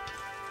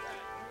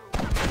 I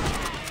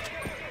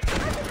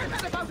think I've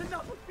had about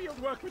enough of field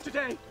work for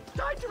today.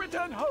 Time to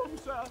return home,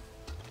 sir.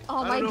 Oh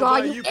I my don't know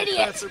god, about you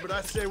Professor, idiot! but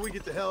I say we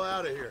get the hell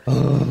out of here.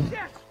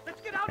 Yes,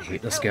 let's get out of I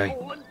hate this this guy.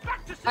 hellhole and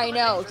back to I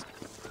know. civilization.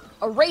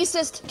 A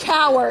racist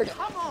coward.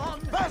 Come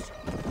on, Professor!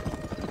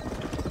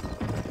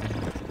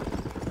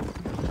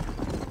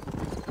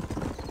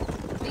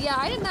 But yeah,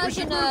 I'd We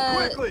should imagine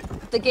move quickly.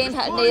 the game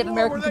had There's Native plenty more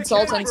American where they came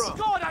consultants. from.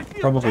 God, I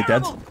feel Probably dead.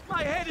 terrible.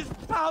 My head is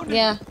pounding.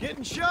 Yeah.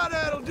 Getting shot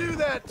at'll do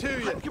that to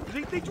you. I'm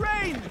completely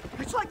drained.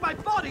 It's like my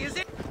body is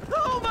in.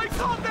 Oh my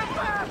God, they're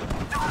back!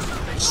 Do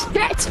something.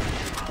 Shit!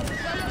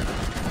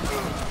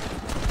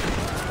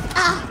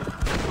 Ah!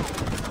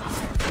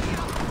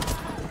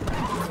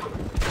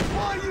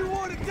 Why you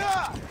want to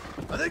die?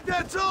 I think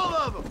that's all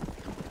of them.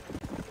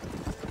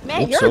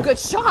 Man, Hope you're so. a good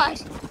shot.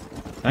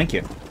 Thank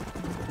you.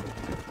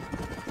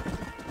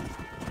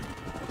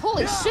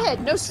 Holy shit!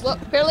 No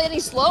barely any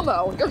slow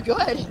mo. You're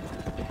good.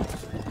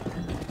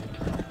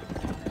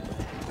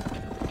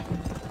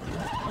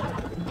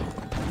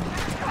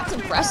 That's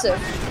impressive.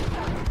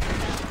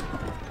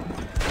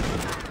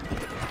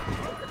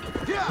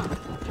 Yeah.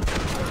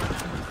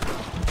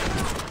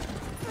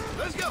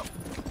 Let's go.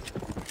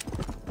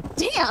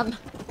 Damn.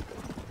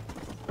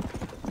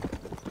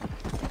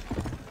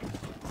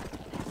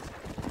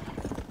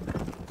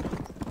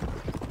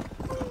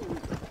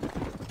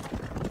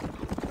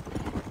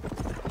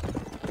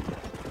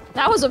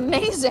 That was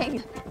amazing.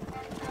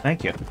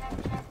 Thank you.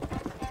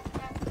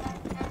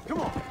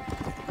 Come on.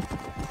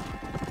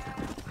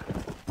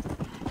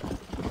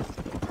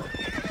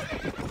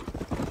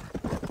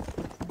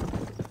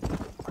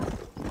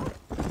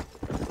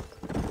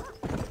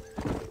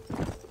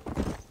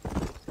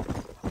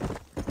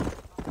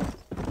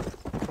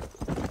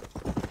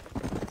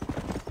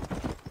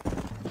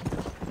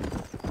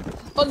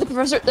 Oh, the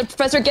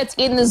professor gets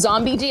in the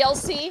zombie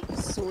DLC.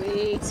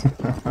 Sweet.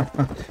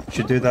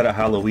 Should do that at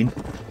Halloween.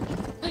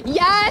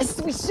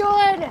 Yes, we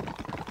should.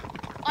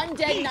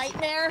 Undead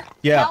Nightmare.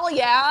 Yeah. Hell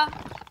yeah.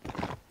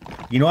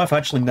 You know, I've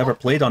actually never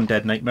played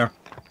Undead Nightmare.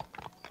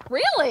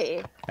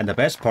 Really? And the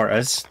best part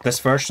is, this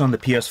version on the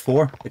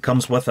PS4, it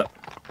comes with it.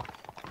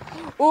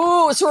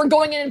 Ooh, so we're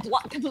going in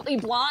completely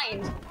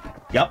blind.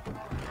 Yep.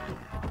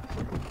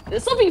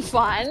 This will be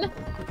fun.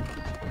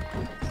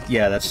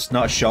 Yeah, that's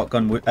not a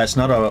shotgun. It's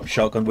not a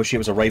shotgun. Wish it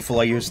was a rifle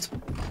I used.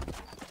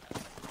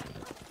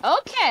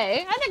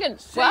 Okay, I think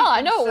it. Well,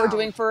 I know what we're sound.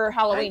 doing for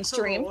Halloween Thank the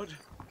stream. Lord.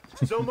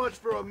 So much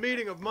for a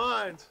meeting of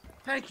minds.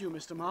 Thank you,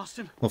 Mr.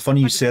 Marston. Well,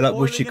 funny you I could say be that,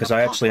 boiling Wishy, in because a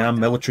I pot actually right am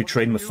now. military What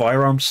trained do with you-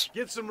 firearms.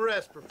 Get some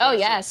rest, Professor. Oh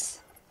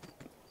yes.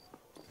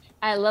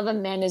 I love a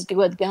man who's good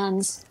with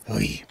guns.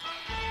 Oy.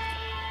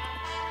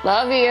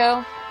 Love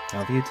you.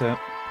 Love you too.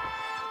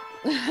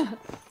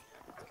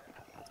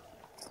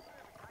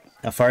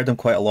 I fired them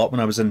quite a lot when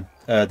I was in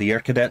the Air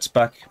Cadets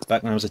back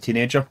when I was a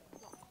teenager.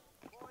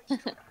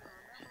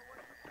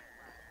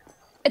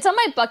 It's on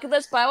my bucket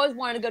list, but I always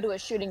wanted to go to a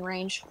shooting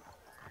range.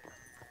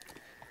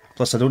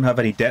 Plus, I don't have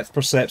any depth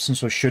perception,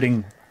 so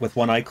shooting with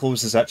one eye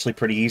closed is actually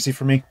pretty easy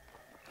for me.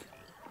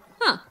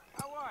 Huh.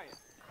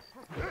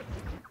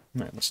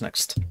 Right, what's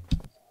next?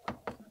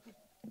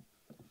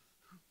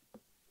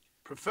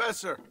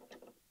 Professor.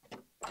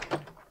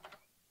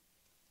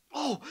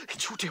 Oh,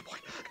 it's you, dear boy.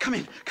 Come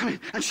in,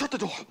 and shut the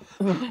door.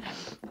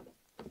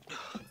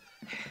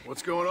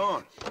 What's going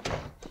on?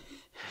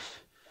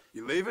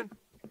 You leaving?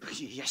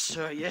 Yes,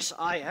 sir. Yes,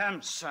 I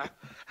am, sir.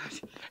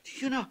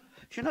 You know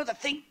the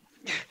thing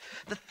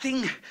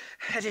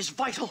that is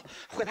vital,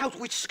 without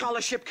which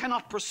scholarship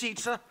cannot proceed,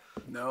 sir.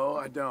 No,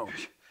 I don't.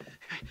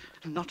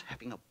 not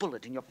having a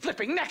bullet in your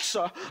flipping neck,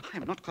 sir. I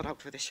am not cut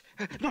out for this.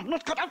 No, I'm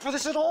not cut out for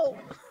this at all.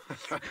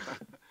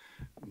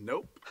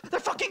 Nope. They're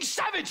fucking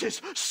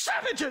savages!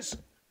 Savages!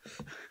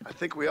 I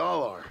think we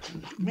all are.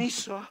 Not me,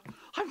 sir.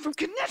 I'm from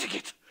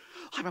Connecticut.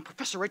 I'm a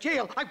professor at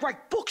Yale. I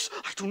write books.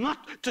 I do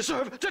not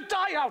deserve to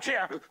die out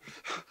here.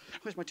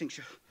 Where's my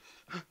tincture?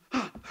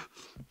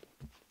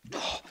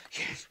 Oh,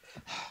 yes.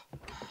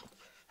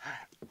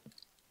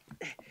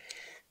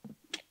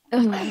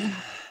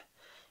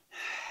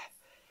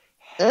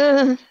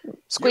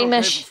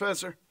 Squeamish. You okay,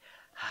 Professor?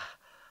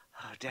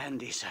 Oh,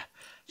 dandy, sir.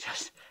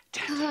 Just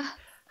dandy.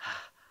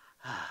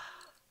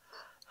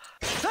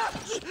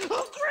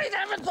 Oh, great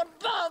heavens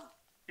above!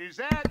 Is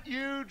that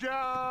you,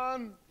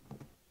 John?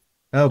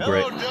 Oh,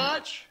 great. Hello,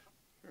 Dutch.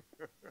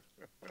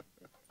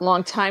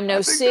 Long time no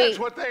I think see. that's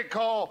what they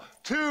call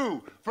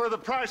two for the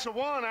price of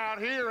one out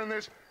here in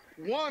this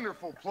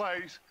wonderful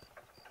place.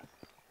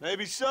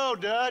 Maybe so,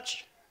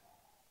 Dutch.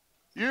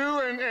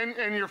 You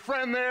and your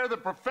friend there, the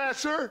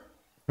professor,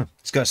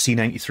 He's got a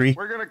C93.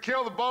 we're gonna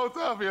kill the both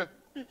of you.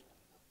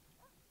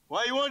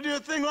 Why you want to do a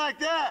thing like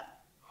that?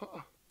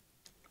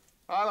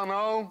 I don't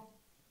know.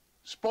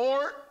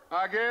 Sport,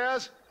 I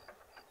guess.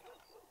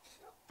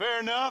 Fair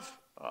enough.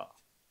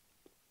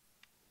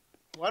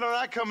 Why don't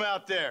I come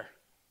out there?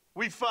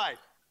 We fight.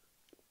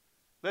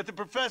 Let the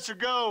professor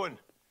go and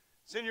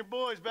send your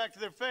boys back to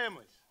their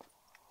families.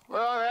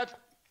 Well,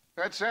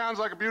 that sounds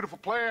like a beautiful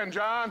plan,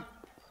 John.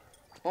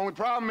 Only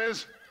problem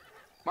is,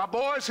 my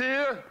boys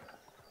here,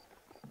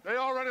 they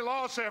already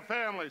lost their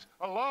families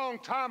a long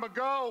time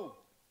ago.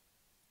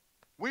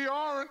 We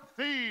aren't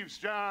thieves,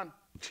 John.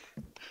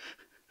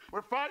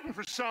 We're fighting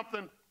for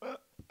something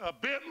a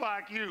bit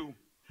like you.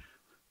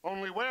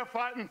 Only we're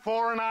fighting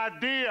for an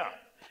idea,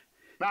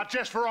 not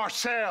just for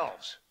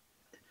ourselves.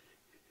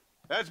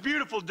 That's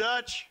beautiful,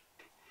 Dutch.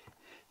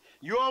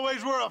 You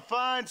always were a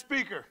fine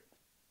speaker.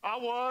 I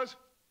was.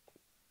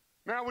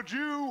 Now, would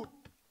you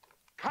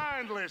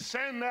kindly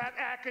send that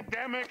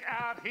academic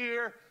out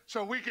here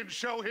so we can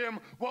show him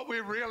what we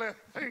really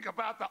think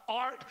about the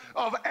art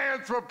of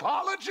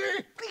anthropology?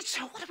 Please,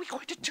 sir, what are we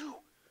going to do?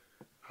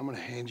 I'm gonna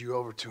hand you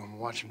over to him and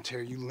watch him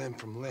tear you limb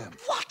from limb.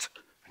 What?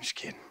 I'm just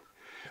kidding.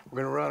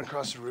 We're gonna run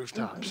across the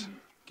rooftops.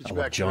 Get you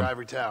love back to your John.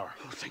 ivory tower.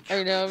 Oh, thank you.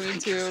 I know, me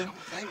too.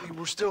 Thank me,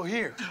 we're still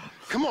here.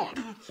 Come on.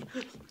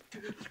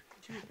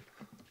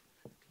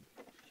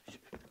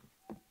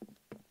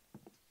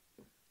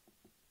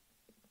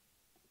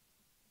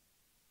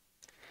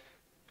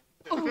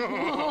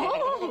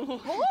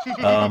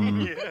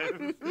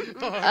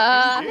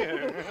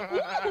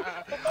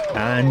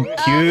 And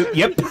cue.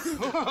 Yep.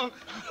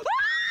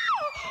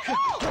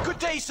 Good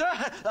day, sir.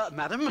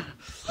 Madam.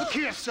 Look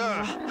here,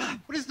 sir.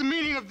 What is the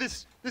meaning of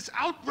this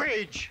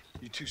outrage?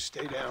 You two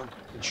stay down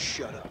and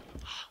shut up.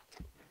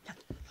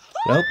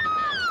 Well,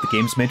 the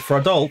game's made for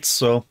adults,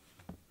 so.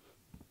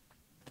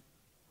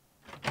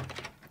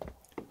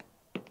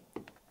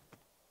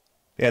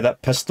 Yeah,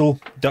 that pistol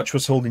Dutch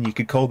was holding, you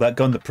could call that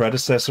gun the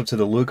predecessor to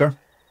the Luger.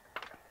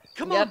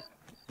 Come Yep. on.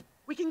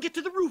 We can get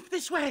to the roof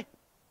this way.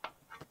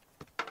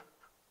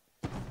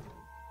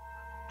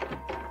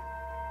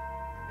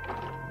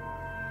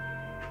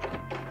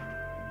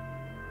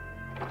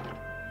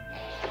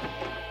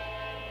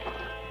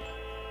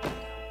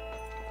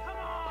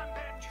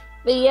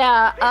 But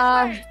yeah,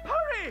 Hurry!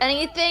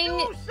 anything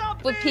Do with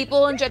something!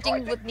 people He's injecting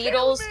going to with kill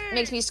needles me!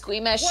 makes me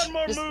squeamish. One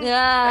more Just, move,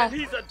 ah. and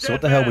he's a So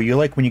what dead the hell man. were you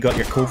like when you got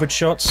your COVID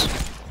shots?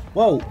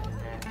 Whoa.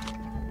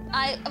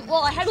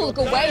 Well, I had to look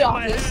away,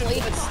 obviously,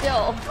 but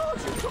still.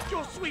 You took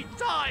your sweet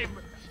time.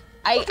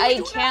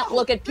 I can't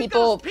look at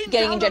people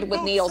getting injected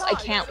with needles. I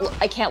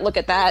can't look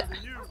at that.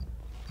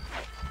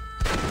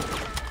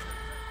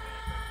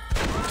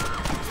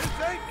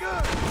 This ain't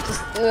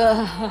good.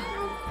 Ugh.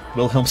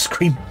 Wilhelm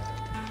scream.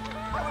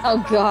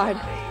 Oh god.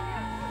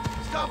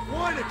 Stop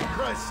whining, for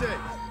Christ's sake.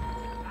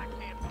 I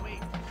can't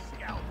wait to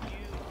scalp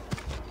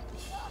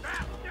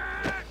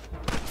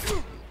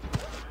you.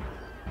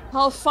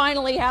 Oh,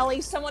 finally,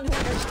 Allie, someone who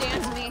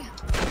understands me.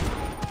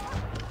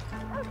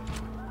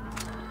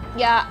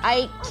 Yeah,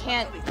 I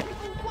can't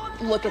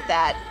look at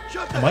that.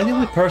 Am I the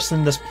only person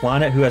on this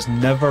planet who has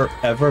never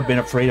ever been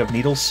afraid of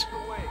needles?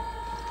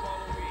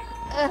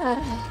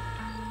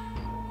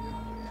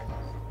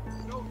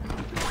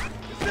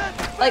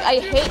 Like, I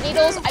hate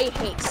needles, I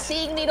hate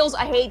seeing needles,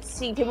 I hate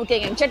seeing people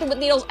getting injected with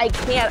needles. I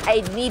can't,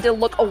 I need to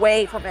look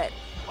away from it.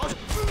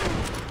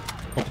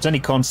 If it's any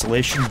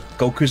consolation,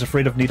 Goku's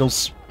afraid of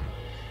needles.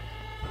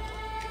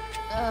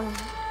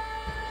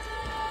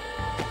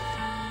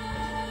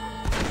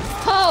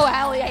 Oh,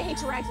 Allie, I hate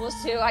tarantulas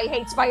too. I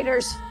hate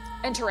spiders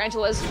and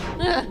tarantulas.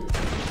 I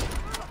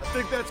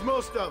think that's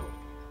most of them.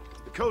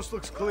 The coast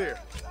looks clear.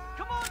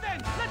 Come on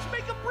then, let's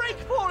make a break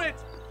for it.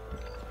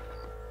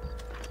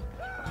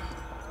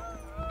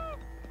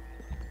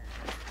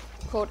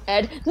 Quote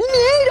Ed.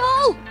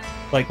 Needle!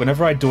 Like,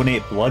 whenever I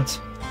donate blood,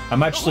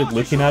 I'm actually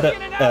looking at it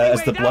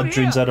as the blood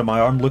drains out of my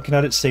arm, looking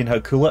at it, saying how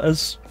cool it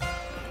is.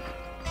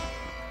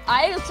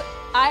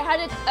 I had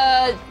it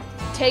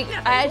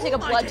I had to take a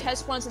blood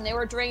test once, and they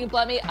were draining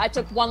blood me. I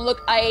took one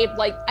look. I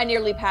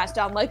nearly passed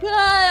out. I'm like,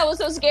 that was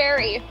so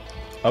scary.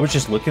 I was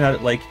just looking at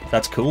it like,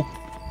 that's cool.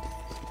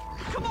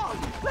 Come on,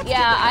 Yeah,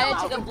 I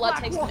had to take a blood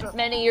test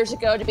many years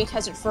ago to be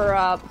tested for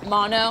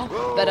mono,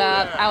 but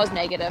I was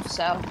negative,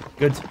 so.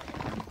 Good.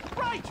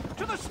 Right,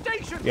 to the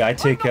station. Yeah, I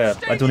take,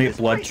 I donate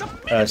blood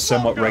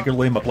somewhat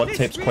regularly. My blood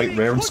type's quite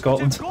rare in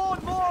Scotland.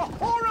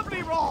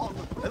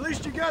 At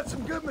least you got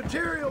some good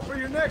material for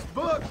your next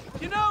book.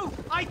 You know,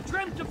 I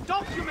dreamt of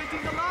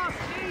documenting the last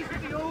days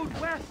of the Old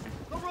West.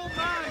 The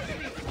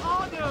romance, the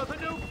honor, the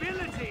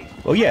nobility.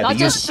 Well, yeah, Not they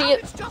just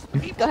use,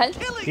 Go ahead.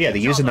 yeah, they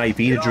use an IV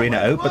to drain it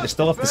out, but they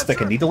still have to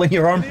stick a needle in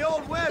your arm. The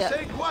Old West Yeah.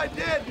 ain't quite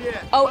dead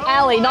yet. Oh,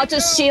 Allie, not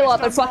just Sheila,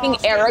 but fucking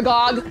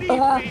Aragog. Believe me,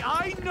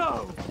 I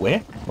know. Where?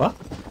 What?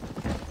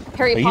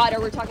 Harry Are you- Potter,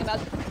 we're talking about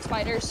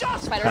spiders,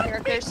 spider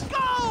characters.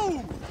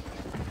 Go!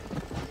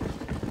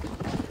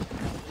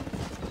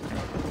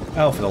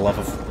 Oh, for the love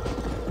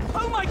of...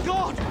 Oh my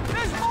God!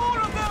 There's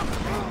more of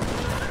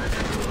them!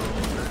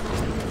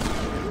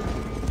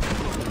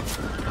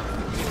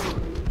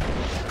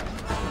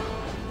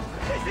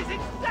 This is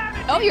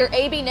insanity! Oh, you're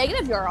AB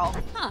negative, girl.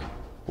 Huh.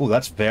 Oh,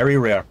 that's very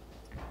rare.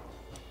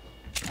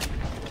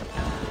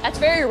 That's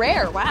very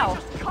rare. Wow.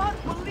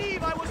 Can't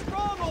believe I was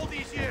wrong all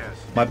these years.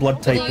 My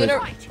blood type you is...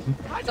 know-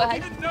 I Go don't ahead.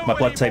 even know My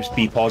blood type's anymore.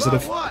 B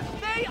positive. What?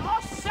 They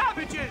are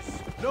savages.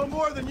 No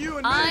more than you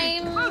and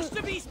me. Most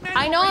of these men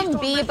I know were I'm raised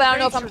on B, but I don't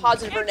know if I'm reservations,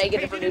 positive or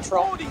negative or educated in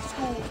neutral. boarding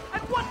school.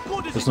 And what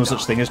good has There's it no such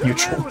done? thing as That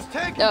neutral. man was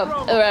taken No, from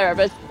whatever.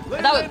 But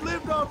that They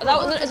lived on was for that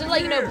was hundreds isn't of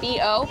like years.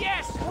 BO,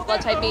 Yes. Well,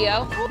 blood type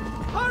BO.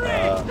 Hurry!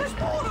 There's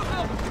more of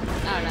them.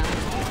 I don't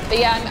know. But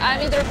yeah,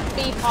 I'm either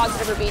B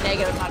positive or B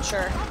negative. I'm not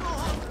sure.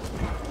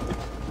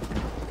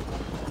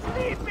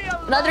 Leave me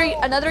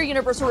alone. Another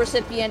universal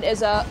recipient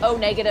is O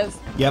negative.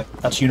 Yep,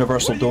 that's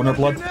universal What are you donor gonna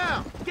blood. do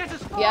now? Get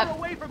as far Yep.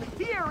 away from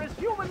here as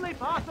humanly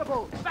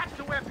possible. Back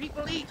to where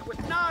people eat with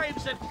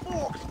knives and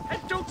forks and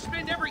don't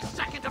spend every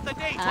second of the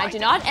day And I trying do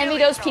to not kill envy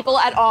each those other. people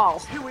at all.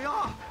 Here we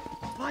are,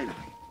 finally.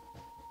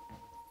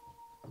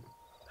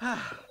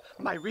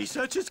 My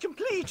research is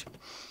complete.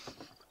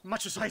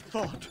 Much as I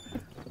thought.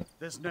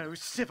 There's no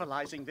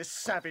civilizing this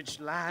savage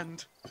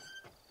land.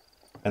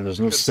 And there's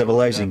no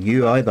civilizing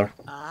you either.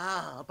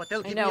 Ah, but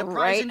they'll give know, me a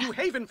prize in right? New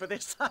Haven for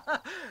this.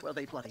 Well,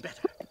 they bloody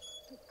better.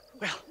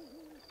 Well,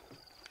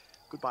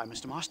 goodbye,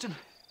 Mr. Marston.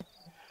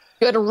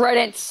 Good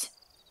riddance.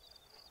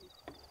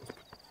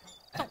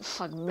 Don't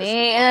hug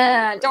me.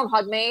 Don't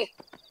hug me.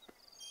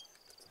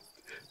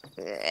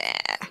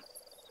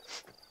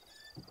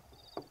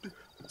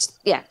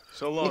 Yeah.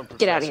 So long,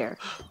 Get out of Professor.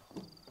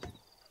 here.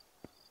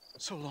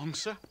 So long,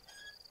 sir.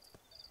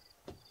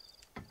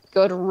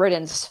 Good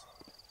riddance.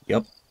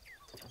 Yep.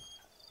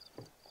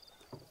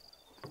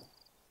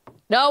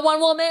 No one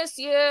will miss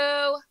you.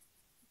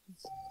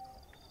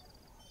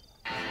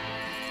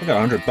 I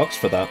got $100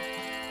 for that.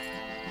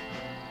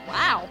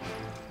 Wow.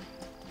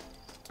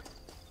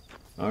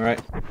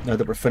 Alright, now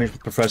that we're finished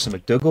with Professor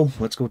McDougal,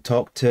 let's go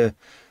talk to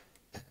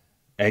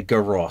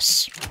Edgar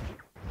Ross.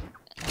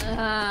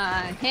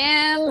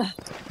 Him.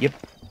 Yep.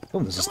 Oh,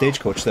 there's a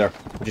stagecoach there.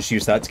 We'll just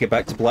use that to get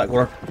back to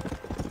Blackwater.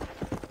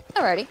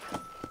 Alrighty.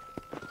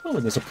 Oh,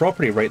 and there's a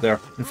property right there.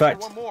 In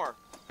fact, One more.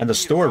 and a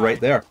store right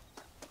there.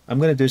 I'm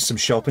gonna do some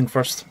shopping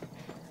first.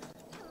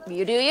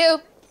 You do you.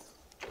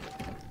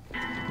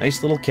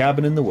 Nice little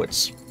cabin in the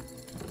woods.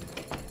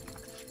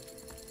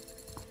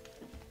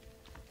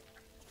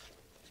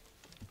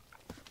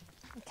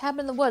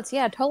 Cabin in the woods.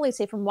 Yeah, totally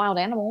safe from wild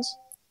animals.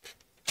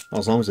 Well,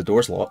 as long as the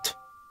door's locked.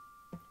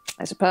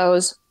 I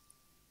suppose.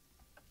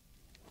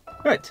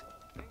 Right.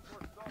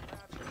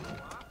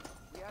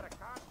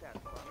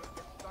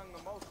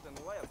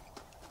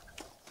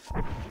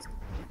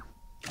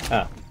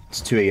 Ah,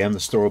 it's 2 AM, the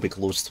store will be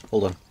closed.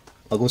 Hold on.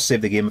 I'll go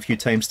save the game a few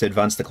times to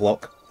advance the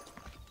clock.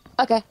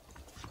 Okay.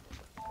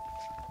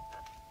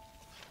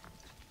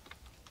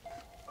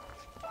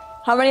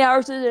 How many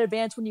hours did it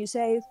advance when you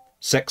save?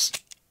 6.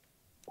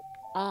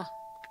 Ah.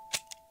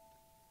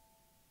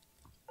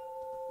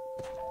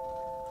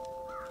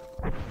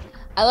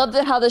 I love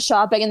how the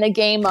shopping in the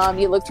game,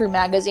 you look through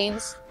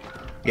magazines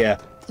Yeah.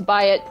 to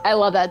buy it. I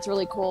love that. It's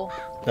really cool.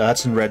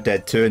 That's in Red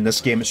Dead 2. In this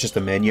game, it's just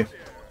a menu.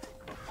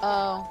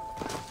 Oh.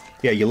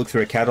 Yeah, you look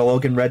through a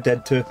catalog in Red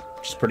Dead 2,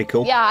 which is pretty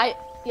cool. Yeah,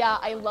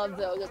 I love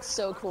those. It's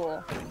so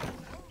cool.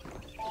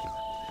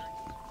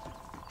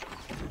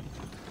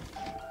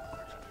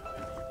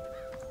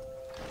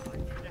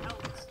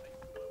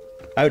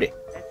 Howdy.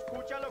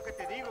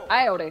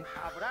 I already.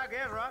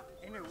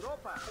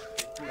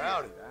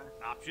 Howdy.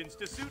 Options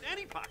to suit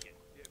any pocket.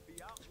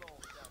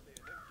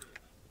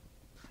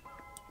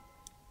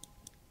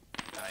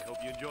 I hope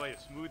you enjoy a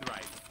smooth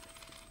ride.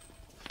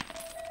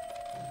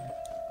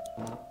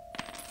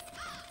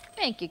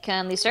 Thank you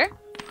kindly, sir.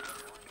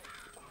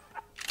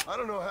 I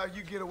don't know how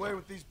you get away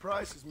with these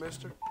prices,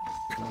 mister.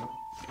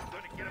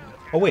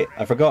 Oh wait,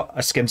 I forgot.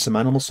 I skinned some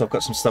animals, so I've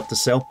got some stuff to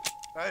sell.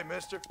 Hey,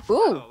 mister. Ooh.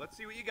 Oh, let's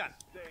see what you got.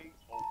 Stay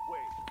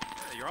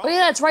away. You're all Oh yeah,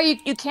 that's right.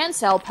 You can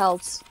sell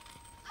pelts.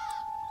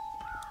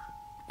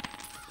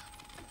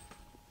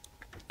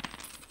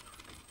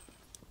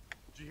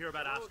 hear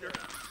about Oscar?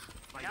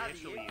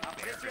 Financially,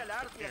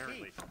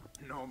 apparently.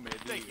 No me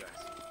digas.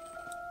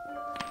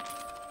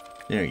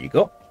 There you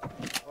go.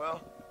 Well,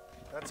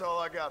 that's all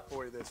I got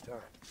for you this time.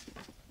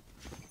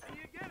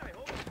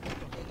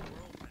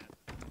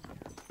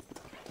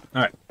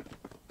 All right.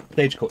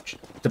 Stagecoach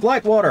to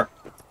Blackwater.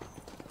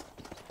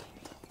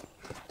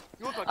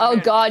 Oh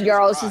God,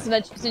 Jarl,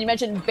 since you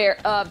mentioned bear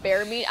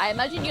meat, I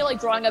imagine you like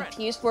drawing a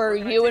piece where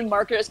you and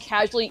Mark are just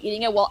casually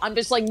eating it while I'm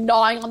just like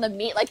gnawing on the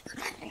meat, like.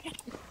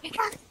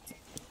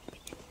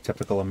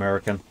 Typical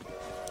American.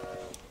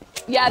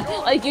 Yeah,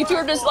 like you two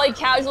are just like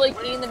casually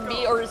eating the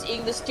meat or just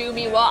eating the stew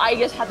meat while I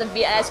just have the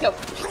meat and I just go.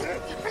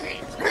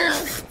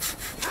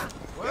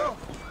 Well,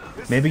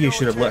 Maybe you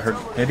should have let her.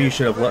 Maybe you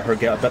should have let her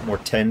get a bit more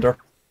tender.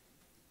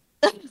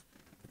 It's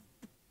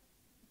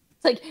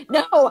like,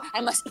 no,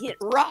 I must eat it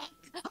raw.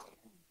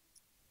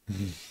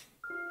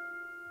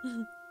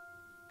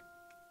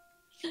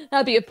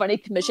 That'd be a funny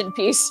commission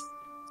piece.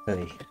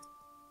 Hey.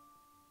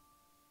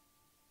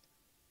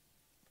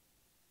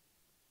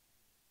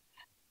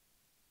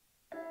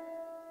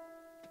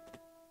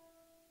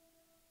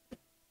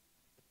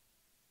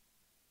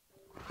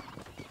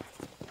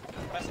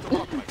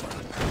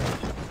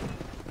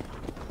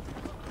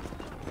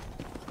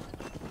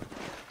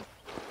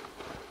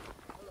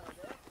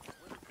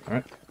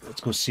 Alright,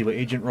 let's go see what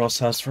Agent Ross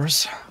has for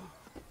us.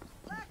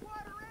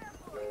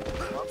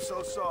 I'm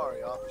so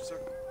sorry, officer.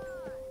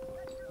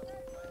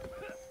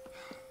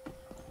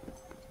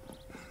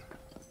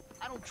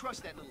 I don't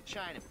trust that little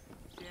Chinaman.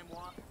 Damn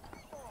what?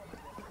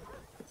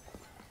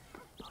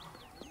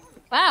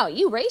 Wow,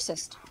 you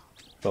racist.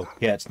 Oh,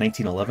 yeah, it's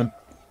 1911.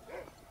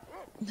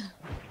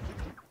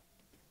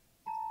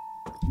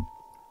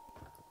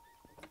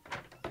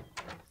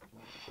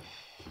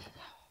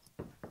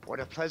 What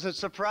a pleasant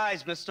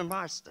surprise, Mr.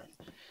 Marston.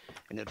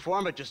 An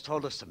informant just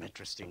told us some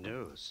interesting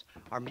news.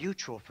 Our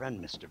mutual friend,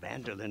 Mr.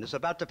 Vanderlyn, is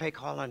about to pay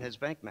call on his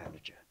bank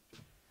manager.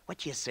 What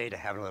do you say to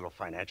having a little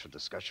financial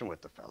discussion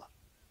with the fella?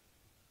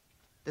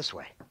 This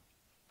way.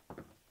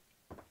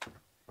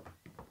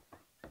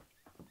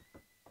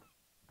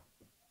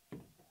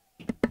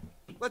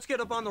 Let's get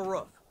up on the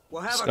roof.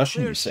 We'll have a Discussion,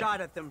 clear you say? shot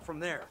at them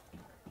from there.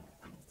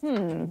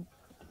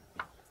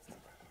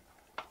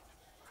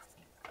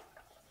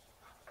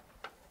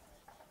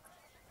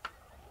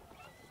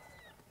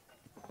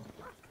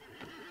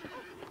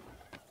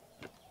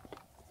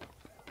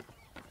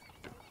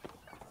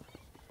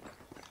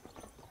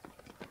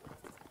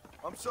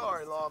 I'm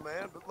sorry,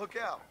 lawman, but look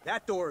out.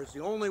 That door is the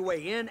only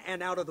way in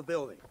and out of the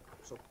building,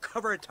 so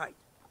cover it tight.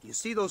 Do you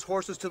see those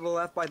horses to the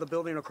left by the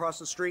building across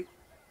the street?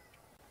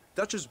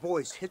 Dutch's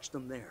boys hitched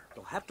them there.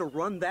 They'll have to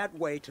run that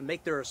way to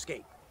make their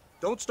escape.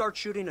 Don't start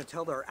shooting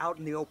until they're out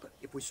in the open.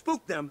 If we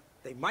spook them,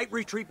 they might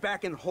retreat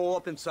back and hole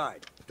up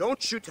inside.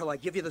 Don't shoot till I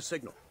give you the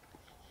signal.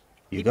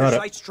 You Keep got your it.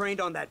 sights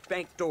trained on that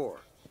bank door.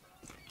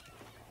 Boy,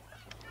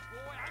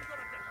 I'm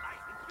gonna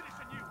delight in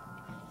finishing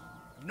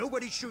you.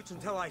 Nobody shoots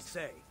until I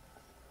say.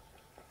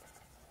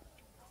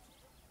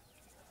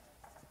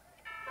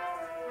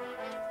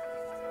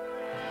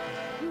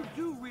 You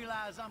do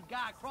realize I'm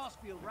Guy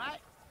Crossfield,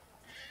 right?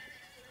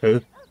 Who?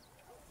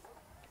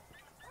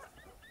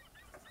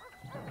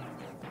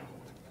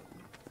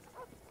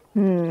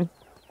 You're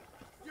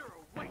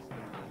a waste of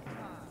my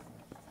time.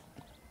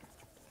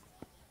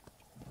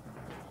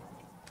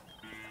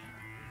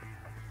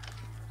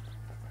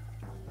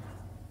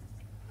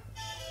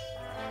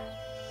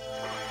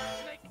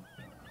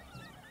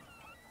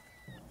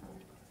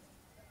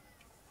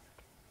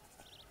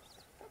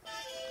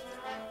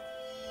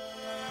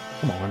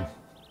 Come on.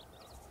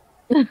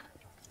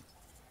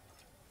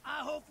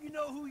 I hope you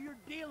know who you're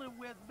dealing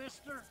with,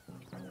 mister.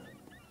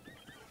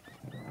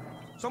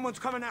 Someone's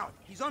coming out.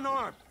 He's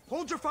unarmed.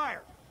 Hold your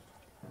fire.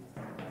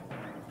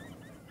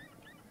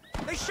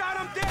 They shot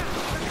him dead.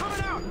 They're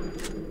coming out.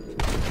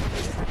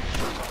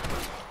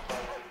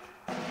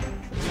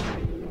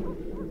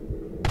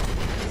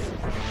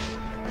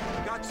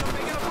 Got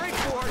something in a break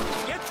board.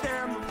 Get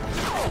them.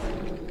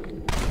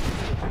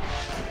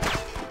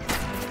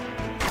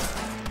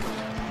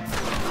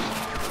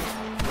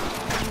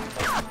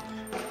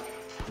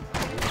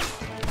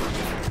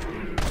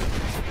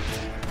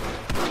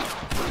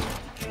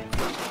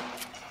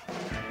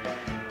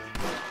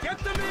 Get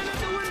them in at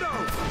the window.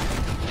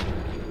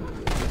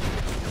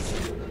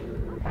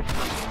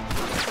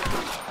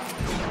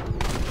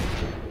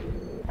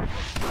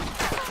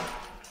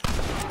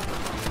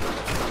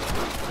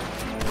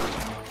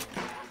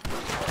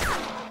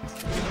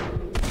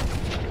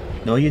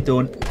 No, you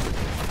don't.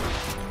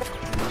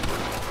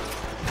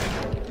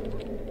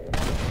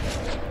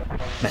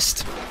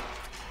 Missed.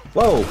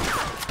 Whoa!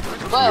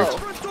 Whoa.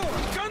 Front door.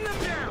 Gun them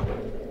down.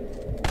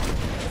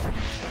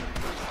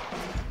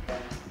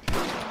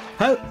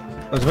 How?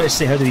 I was about to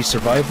say, how did he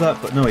survive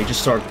that? But no, he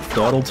just started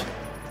dawdled.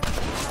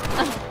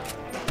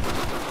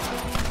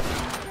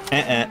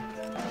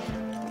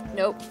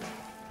 Nope.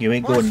 You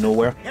ain't going Marston,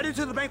 nowhere. Headed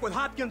to the bank with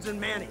Hopkins and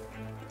Manning.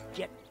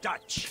 Get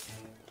Dutch.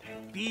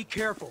 Be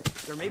careful.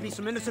 There may be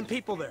some innocent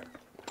people there.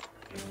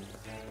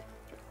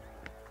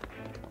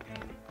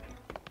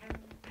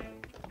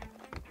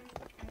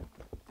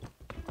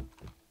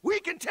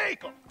 can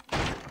take them.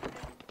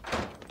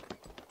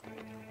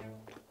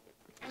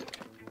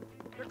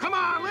 Come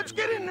on, let's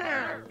get in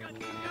there.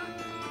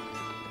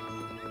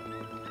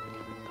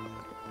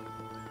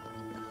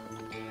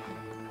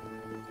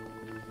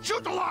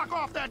 Shoot the lock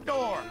off that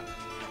door.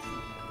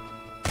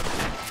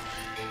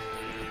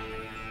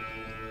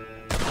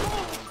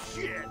 Oh,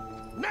 shit.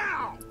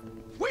 Now,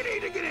 we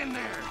need to get in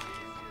there.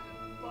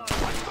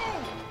 Let's go.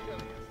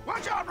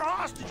 Watch out for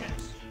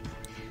hostages.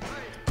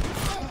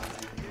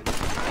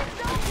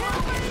 Don't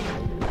kill me.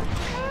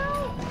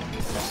 Help.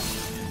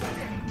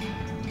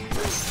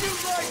 You shoot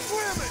like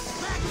women.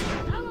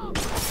 Hello.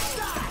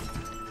 Stop.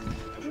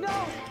 No,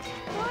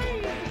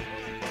 please.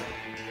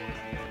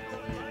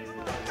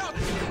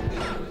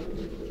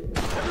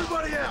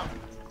 Everybody out.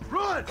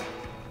 Run.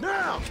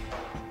 Now.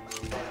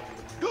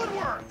 Good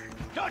work.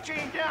 Dutch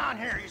ain't down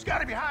here. He's got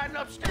to be hiding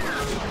upstairs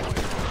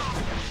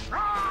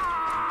somewhere.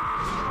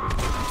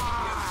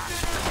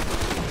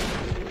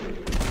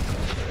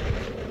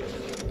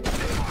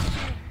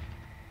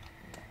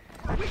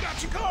 We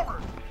got you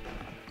covered.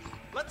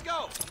 Let's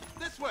go.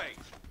 This way.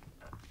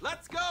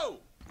 Let's go.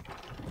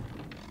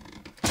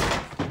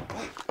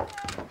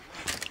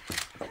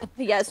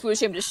 Yeah,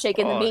 swoosh him, just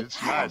shaking the meat.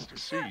 It's nice to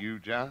see you,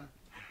 John.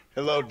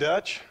 Hello,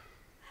 Dutch.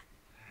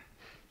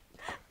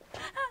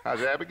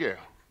 How's Abigail?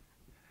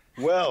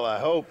 Well, I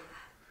hope.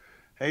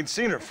 Ain't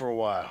seen her for a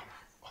while.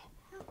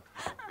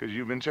 'Cause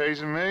you've been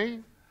chasing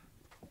me?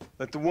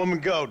 Let the woman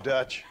go,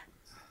 Dutch.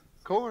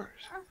 Of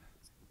course.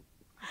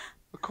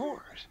 Of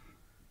course.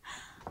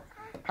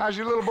 How's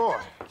your little boy?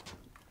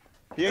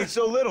 He ain't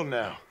so little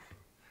now.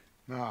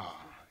 No,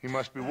 he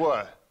must be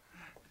what?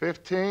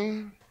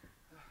 15?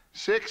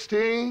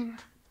 16?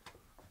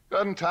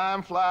 Doesn't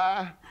time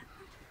fly?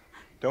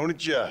 Don't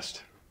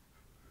adjust.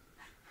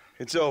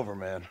 It's over,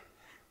 man.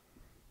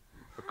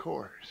 Of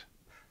course.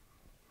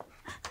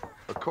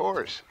 Of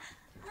course.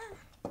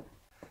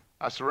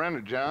 I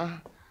surrendered,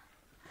 John.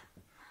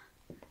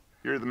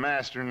 You're the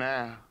master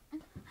now.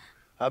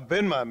 I've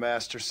been my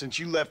master since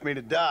you left me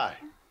to die.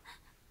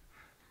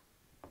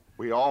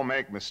 We all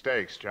make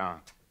mistakes,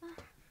 John.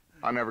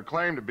 I never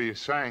claimed to be a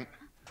saint,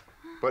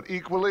 but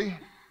equally,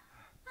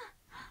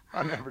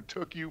 I never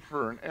took you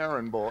for an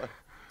errand boy.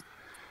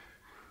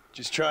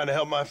 Just trying to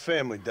help my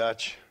family,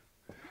 Dutch.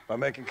 By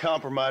making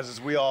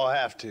compromises we all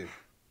have to.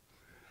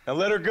 Now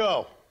let her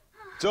go.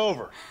 It's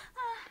over.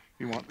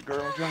 You want the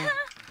girl, John?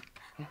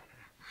 Huh?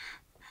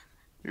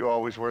 You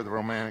always were the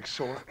romantic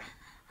sort.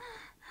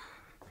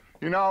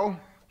 You know,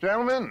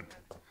 gentlemen,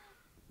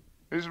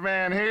 this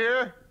man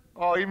here,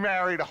 oh, he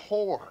married a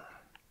whore.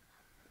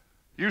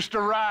 Used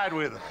to ride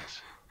with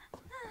us.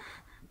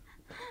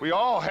 We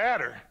all had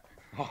her.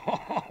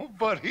 Oh,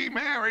 but he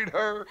married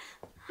her.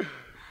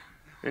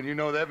 And you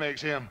know that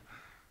makes him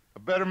a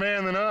better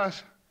man than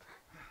us.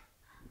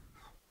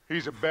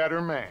 He's a better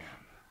man.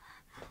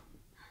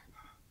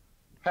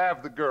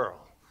 Have the girl,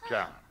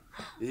 John.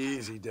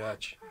 Easy,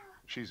 Dutch.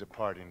 She's a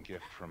parting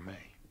gift from me.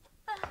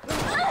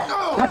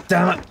 God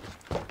damn it.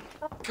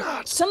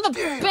 God, Son of a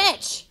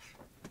bitch!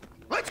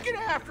 let's get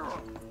after him.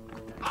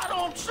 I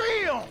don't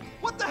see him.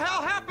 What the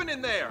hell happened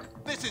in there?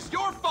 This is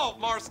your fault,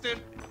 Marston.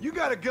 You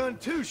got a gun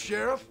too,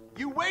 Sheriff.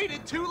 You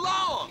waited too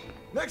long.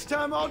 Next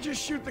time I'll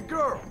just shoot the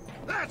girl.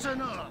 That's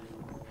enough.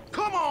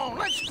 Come on,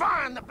 let's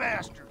find the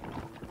bastard.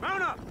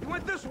 Mount up! He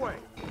went this way!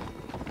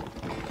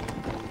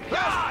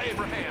 Ah,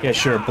 Abraham. Yeah,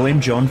 sure.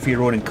 Blame John for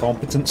your own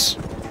incompetence.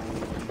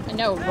 I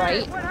know,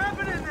 right? Hey, what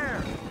happened in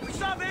there? We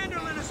saw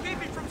Vanderlyn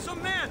escaping from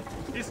some men.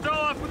 He stole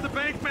off with the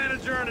bank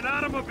manager in an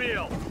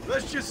automobile.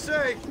 Let's just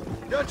say,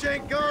 Dutch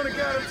ain't gone and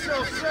got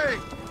himself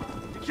saved.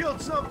 He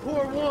killed some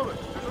poor woman.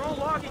 There's an old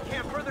logging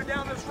camp further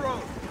down this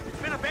road. It's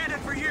been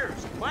abandoned for years.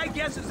 My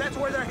guess is that's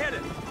where they're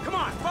headed. Come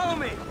on, follow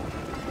me.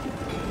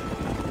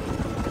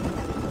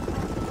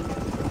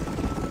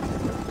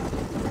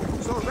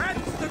 So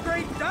that's the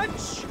great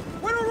Dutch?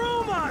 What a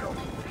role model!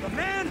 The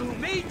man who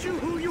made you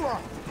who you are.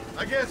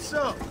 I guess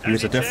so. He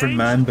was a different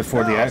man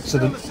before the No,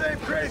 accident. still the same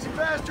crazy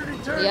bastard he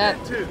turned Yep.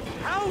 into.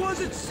 How was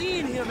it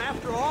seeing him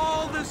after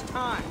all this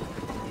time?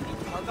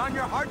 Tug on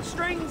your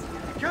heartstrings?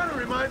 He kind of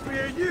reminds me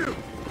of you.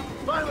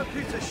 Violent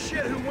piece of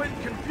shit who went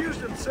and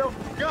confused himself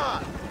with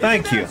God.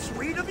 Thank Isn't you. that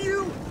sweet of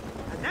you?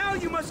 And now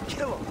you must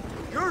kill him.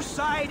 Your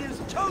side is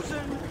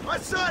chosen. My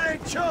side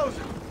ain't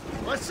chosen.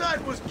 My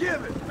side was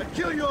given. I'd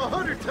kill you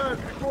 100 times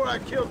before I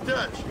killed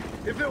Dutch,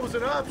 if it was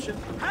an option.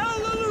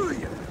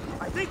 Hallelujah!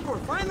 I think we're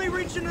finally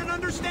reaching an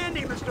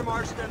understanding, Mr.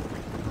 Marston.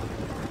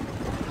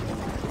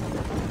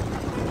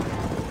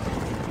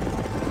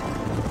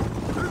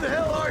 Who the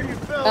hell are you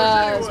fellas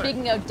anyway?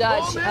 Speaking of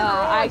Dutch, All men are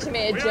I all- actually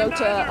made a joke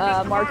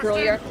to Mark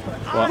earlier.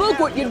 What? Look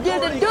what you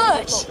did to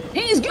Dutch!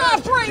 He's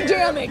got brain Can't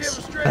damage! Give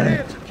a straight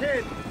answer, can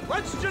you?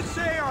 Let's just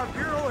say our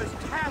bureau is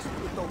tasked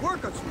with the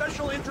work of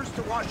special interest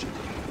to Washington.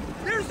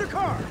 There's the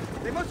car.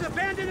 They must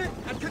abandon it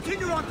and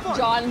continue on foot.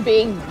 John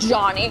being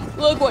Johnny.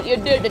 Look what you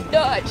did to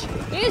Dutch!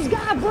 He's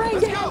got brain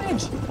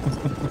damage! You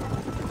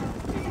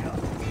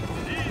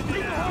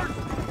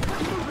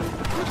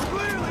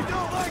clearly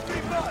don't like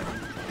me much.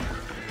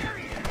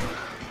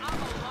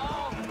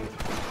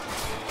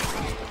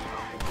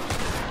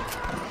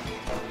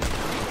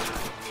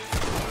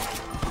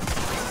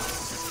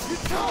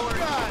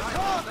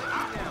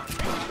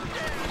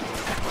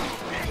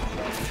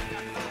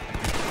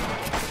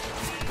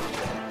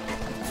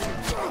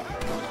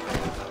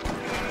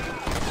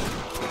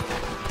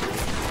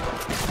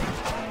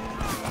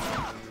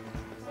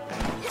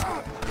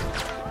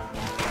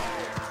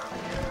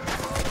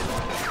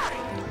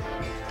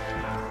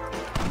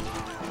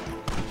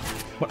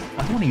 What?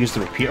 I don't want to use the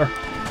repeater.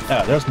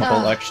 Ah, there's my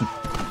bolt action.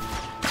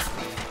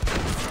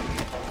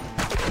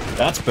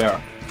 That's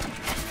better.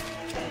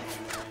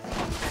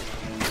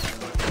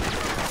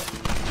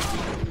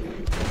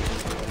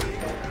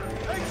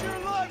 Makes your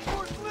life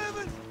worth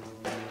living.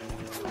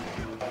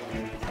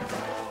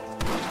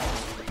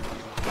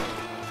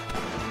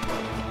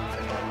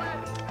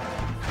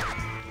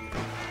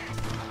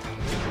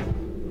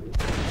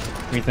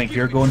 Where do you think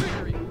you're going?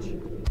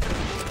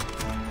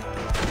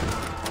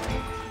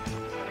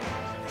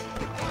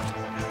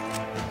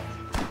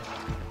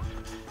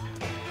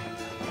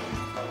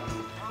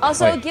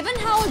 Also, Wait. given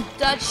how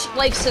Dutch,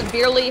 like,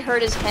 severely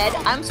hurt his head,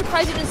 I'm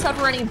surprised he didn't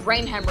suffer any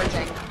brain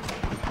hemorrhaging.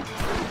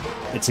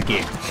 It's a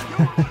game.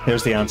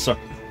 There's the answer.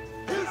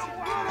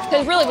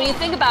 Because really, when you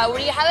think about it,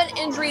 when you have an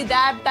injury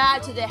that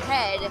bad to the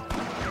head,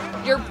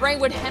 your brain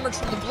would hemorrhage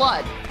from the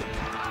blood.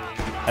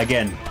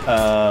 Again,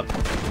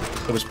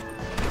 it was...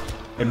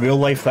 In real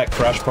life, that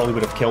crash probably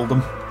would have killed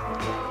him.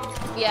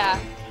 Yeah.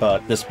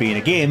 But this being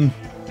a game,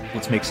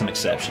 let's make some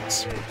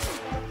exceptions.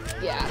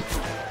 Yeah.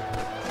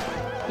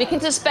 We can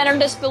suspend our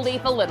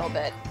disbelief a little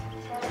bit.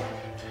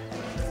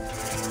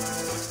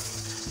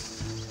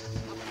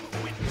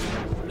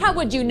 How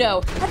would you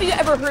know? Have you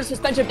ever heard of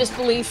suspension of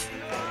disbelief?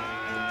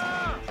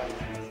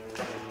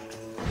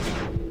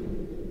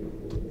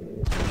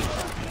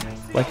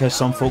 Like how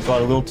some folk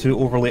got a little too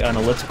overly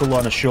analytical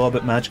on a show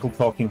about magical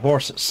talking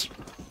horses.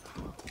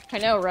 I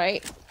know,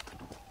 right?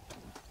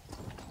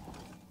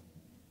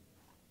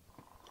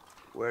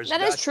 Where's That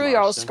is Dutch, true,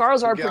 y'all. Marston?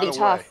 Scars are He got pretty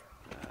away. tough.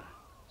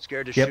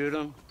 Scared to Yep. shoot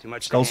him? Too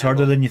much Skull's to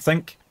handle? harder than you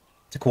think,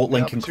 to quote The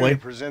Lincoln opportunity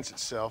Clay. presents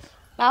itself.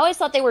 I always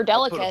thought they were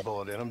I'll put a delicate.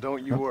 bullet in him,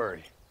 don't you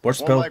worry. Worst,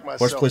 Won't pill, like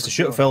worst myself place for to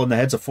shoot a doing fell it, in the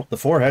head's the but I'll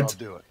forehead.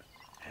 do it.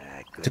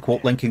 To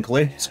quote Lincoln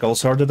Clay,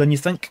 skull's harder than you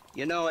think.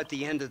 You know, at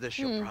the end of this,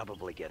 you'll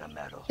probably get a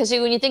medal. Because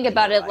when you think I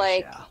about know it, I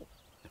like, shall.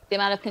 the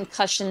amount of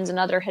concussions and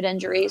other head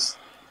injuries.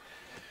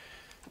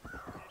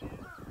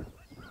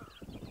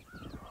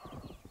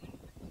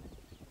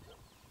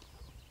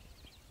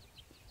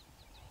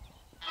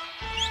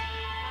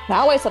 I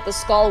always thought the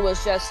skull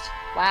was just,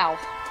 wow,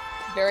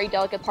 very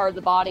delicate part of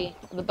the body,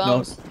 of the No,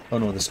 bones. oh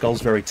no, the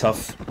skull's very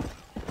tough.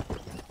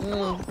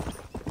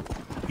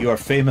 You are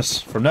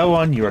famous. From now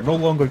on, you no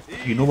longer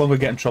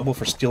get in trouble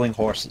for stealing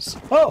horses.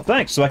 Oh,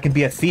 thanks. So I can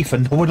be a thief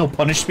and no one will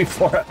punish me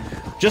for it.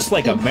 Just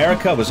like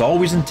America was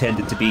always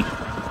intended to be.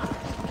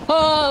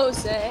 Oh,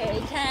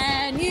 say,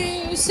 can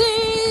you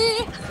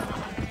see?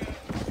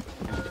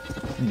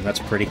 That's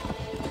pretty.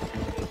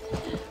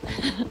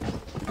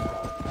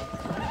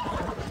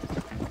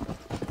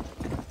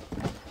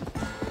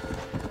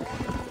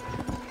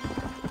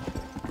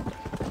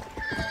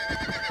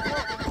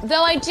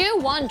 Though I do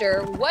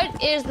wonder,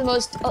 what is the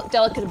most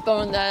delicate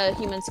bone in the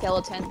human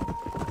skeleton?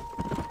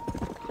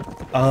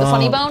 The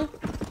funny bone?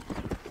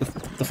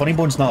 The funny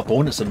bone's not a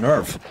bone; it's a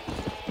nerve.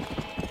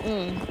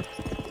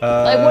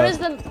 Like,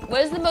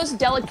 what is the most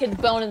delicate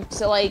bone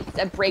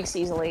that breaks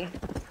easily?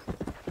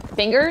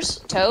 Fingers?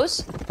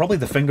 Toes? Probably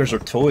the fingers or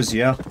toes.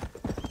 Yeah.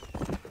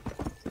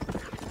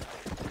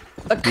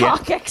 The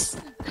coccyx?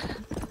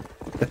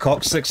 The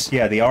coccyx.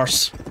 Yeah, the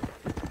arse.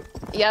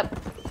 Yep.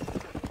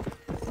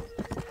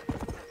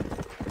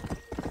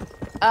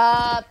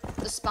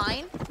 The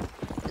spine?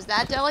 Is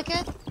that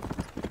delicate?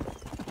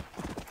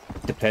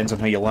 Depends on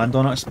how you land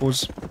on it, I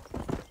suppose.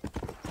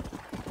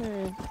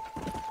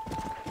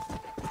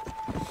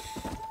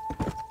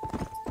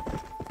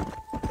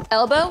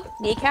 Elbow?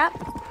 Kneecap?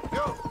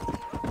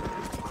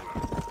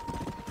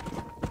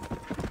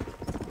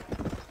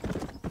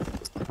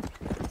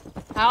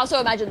 I also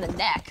imagine the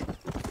neck.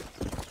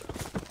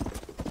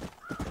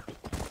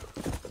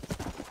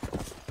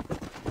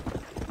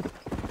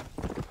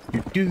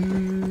 Do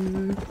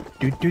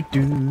do do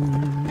do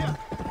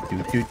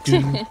do do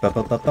do ba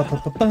ba ba ba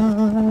ba ba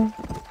ba.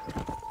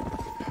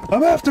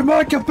 I'm after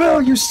Micah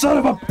Bell, you son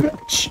of a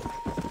bitch!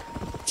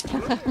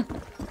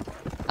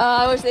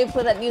 I wish they'd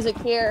play that music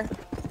here.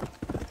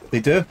 They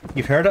do.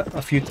 You've heard it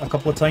a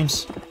couple of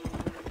times.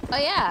 Oh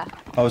yeah.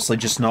 Obviously,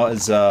 just not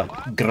as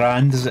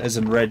grand as it is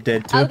in Red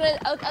Dead 2. I was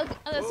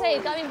gonna say,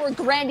 it got me more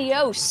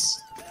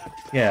grandiose.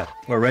 Yeah,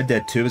 where Red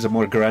Dead 2 is a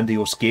more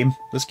grandiose game.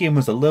 This game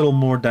was a little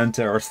more down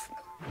to earth.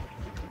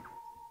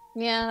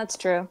 Yeah, that's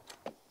true.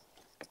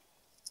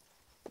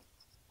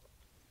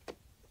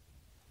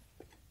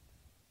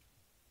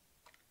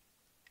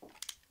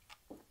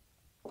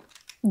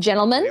 What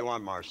Gentlemen? do you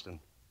want, Marston?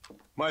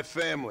 My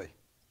family.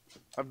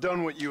 I've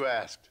done what you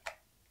asked.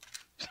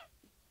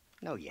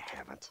 No, you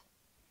haven't.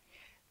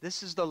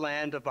 This is the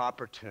land of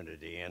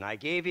opportunity, and I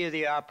gave you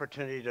the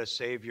opportunity to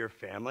save your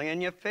family,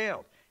 and you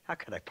failed. How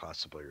could I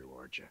possibly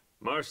reward you?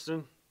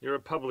 Marston, you're a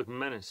public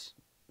menace.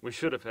 We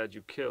should have had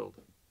you killed.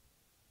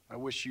 I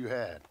wish you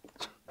had.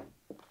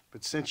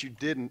 But since you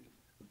didn't,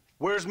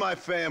 where's my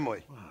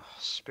family? Oh,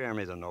 spare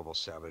me the noble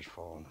savage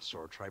fall on the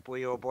sword tripe, will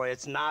you, old boy?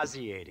 It's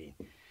nauseating.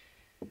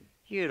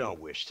 You don't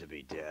wish to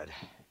be dead.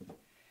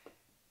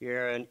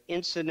 You're an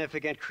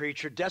insignificant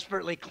creature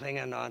desperately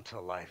clinging on to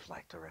life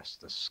like the rest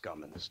of the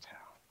scum in this town.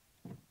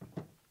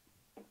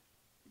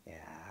 Yeah,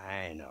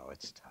 I know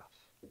it's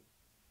tough.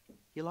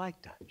 You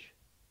like Dutch.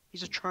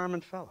 He's a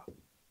charming fellow.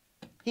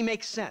 He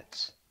makes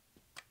sense.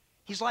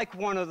 He's like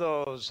one of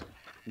those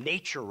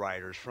nature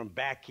writers from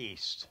back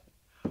east.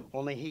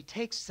 Only he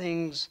takes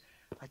things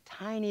a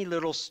tiny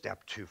little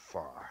step too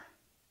far.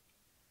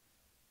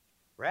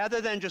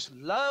 Rather than just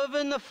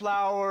loving the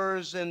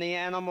flowers and the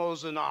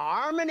animals and the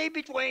harmony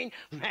between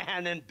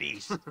man and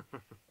beast,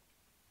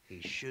 he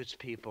shoots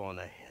people in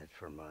the head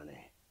for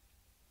money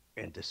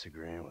and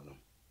disagreeing with them.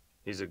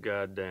 He's a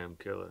goddamn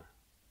killer.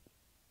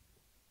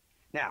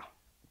 Now,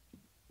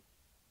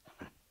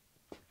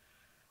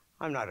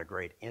 I'm not a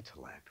great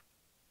intellect,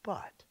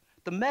 but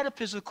the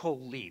metaphysical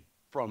leap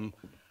from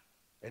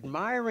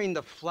admiring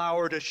the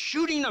flower to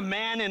shooting a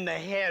man in the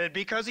head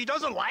because he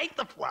doesn't like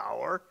the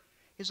flower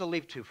is a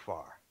leap too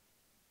far.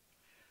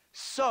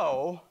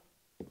 So,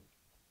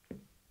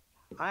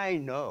 I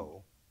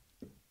know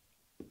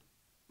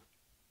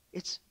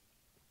it's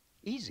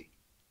easy.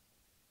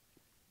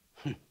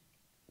 You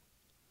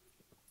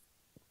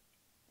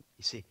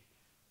see,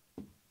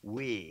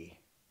 me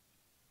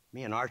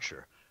and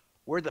Archer,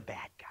 we're the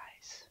bad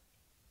guys.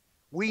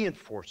 We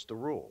enforce the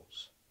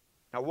rules.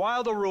 Now,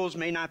 while the rules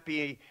may not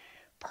be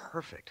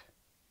perfect,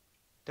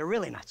 they're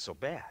really not so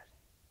bad.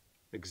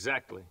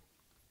 Exactly.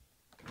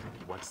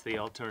 What's the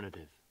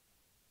alternative?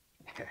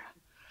 Yeah.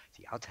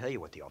 See, I'll tell you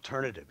what the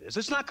alternative is.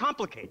 It's not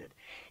complicated.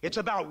 It's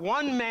about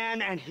one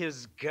man and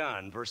his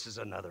gun versus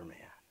another man.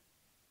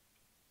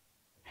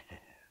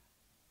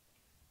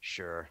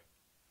 Sure,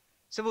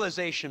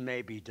 civilization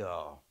may be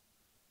dull,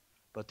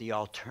 but the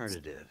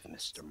alternative,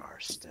 Mr.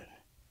 Marston,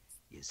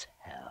 is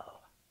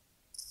hell.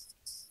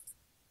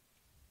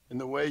 And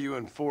the way you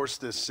enforce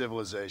this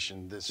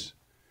civilization, this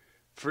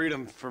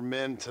freedom for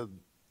men to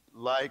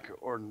like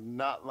or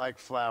not like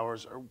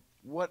flowers, or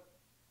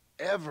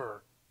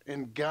whatever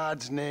in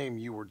God's name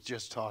you were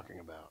just talking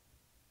about,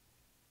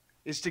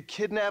 is to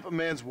kidnap a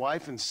man's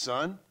wife and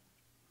son?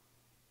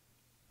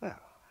 Well,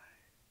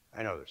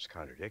 I know there's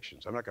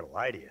contradictions. I'm not going to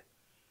lie to you.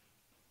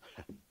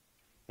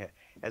 Yeah,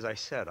 as I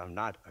said, I'm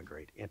not a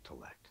great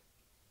intellect.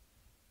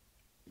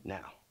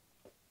 Now,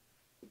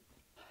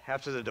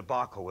 after the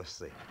debacle with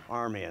the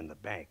army and the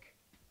bank,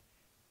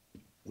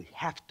 we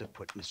have to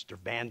put Mr.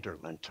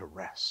 Vanderlyn to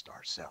rest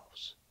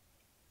ourselves.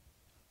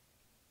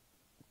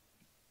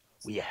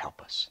 Will you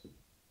help us?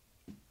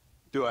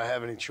 Do I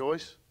have any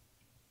choice?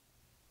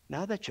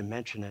 Now that you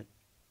mention it,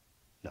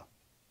 no.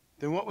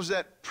 Then what was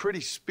that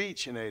pretty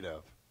speech in aid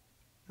of?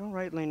 I don't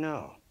rightly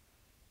know,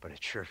 but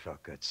it sure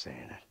felt good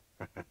saying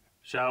it.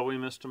 Shall we,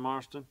 Mr.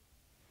 Marston?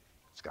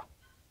 Let's go.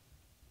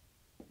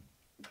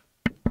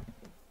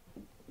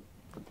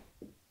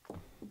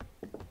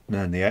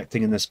 Man, the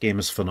acting in this game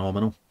is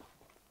phenomenal.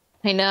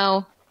 I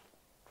know.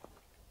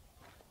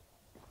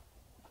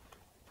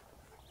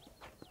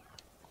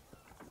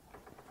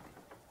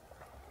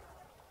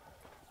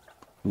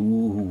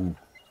 Ooh.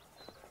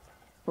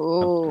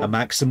 Ooh. A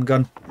Maxim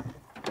gun.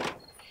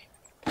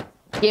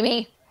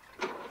 Gimme.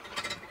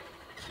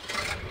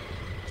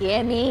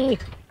 Gimme.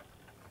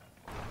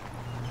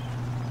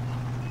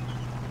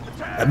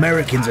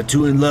 Americans are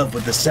too in love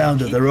with the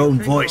sound of their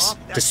own voice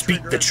to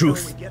speak the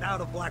truth.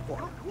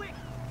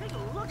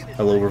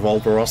 Hello,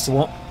 Revolver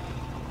Ocelot.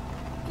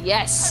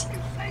 Yes.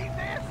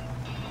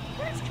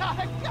 He's got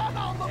a gun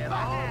on the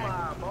back. Oh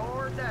my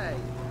born day.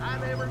 I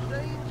never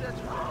seen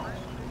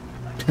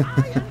such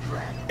a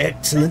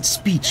Excellent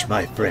speech,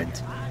 my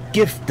friend.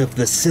 Gift of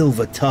the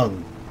silver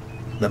tongue.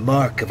 The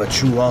mark of a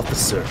true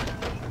officer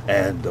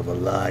and of a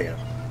liar.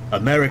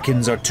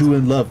 Americans are too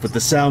in love with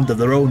the sound of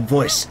their own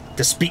voice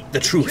to speak the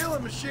truth.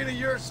 Killing machine of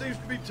yours seems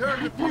to be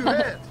turning a few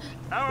heads.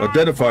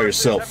 Identify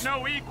yourself.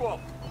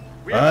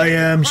 I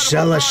am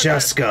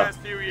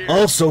Shalashaska,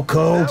 also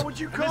called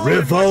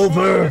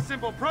Revolver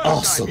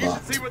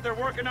Ocelot.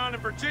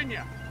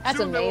 That's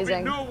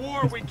amazing. No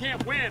war we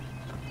can't win.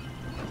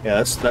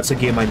 Yeah, that's a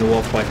game I know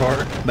off by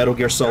heart. Metal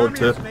Gear Solid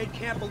 2. Made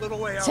camp a little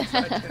way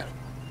outside town.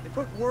 They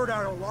put word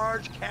out a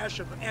large cache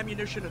of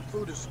ammunition and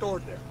food is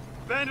stored there.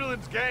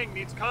 Vanderlyn's gang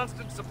needs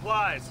constant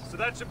supplies, so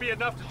that should be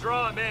enough to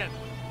draw him in.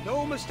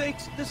 No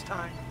mistakes this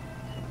time.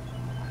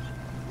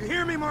 You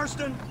hear me,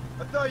 Marston?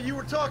 I thought you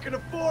were talking to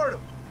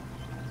Fordham.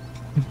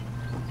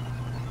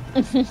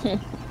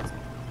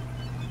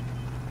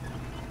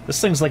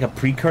 This thing's like a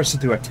precursor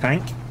to a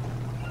tank.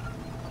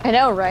 I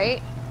know,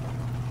 right?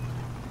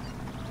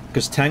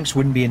 Because tanks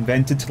wouldn't be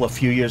invented till a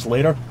few years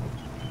later.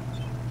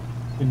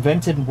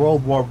 Invented in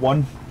World War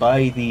I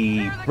by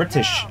the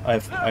British,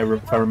 if I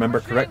remember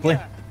correctly.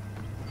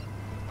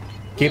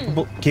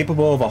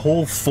 Capable of a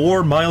whole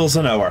 4 miles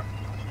an hour.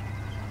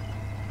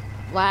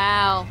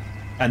 Wow.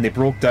 And they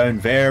broke down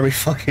very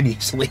fucking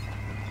easily.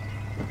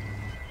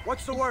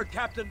 What's the word,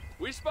 Captain?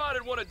 We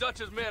spotted one of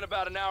Dutch's men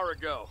about an hour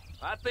ago.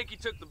 I think he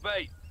took the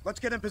bait.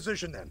 Let's get in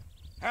position then.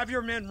 Have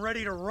your men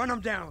ready to run them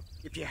down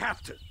if you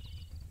have to.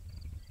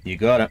 You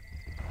got it.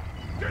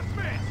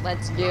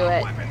 Let's do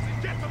it.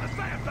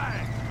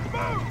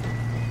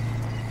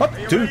 Up, Are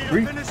you 2, ready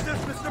 3. to finish this,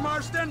 Mr.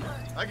 Marston?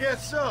 I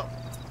guess so.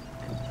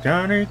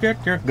 Johnny,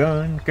 get your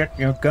gun, get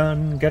your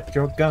gun, get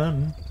your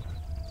gun.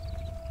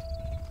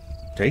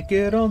 Take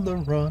it on the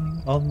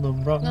run, on the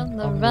run, On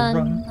the on run, the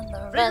run. on the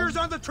run. Fingers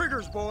on the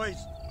triggers, boys.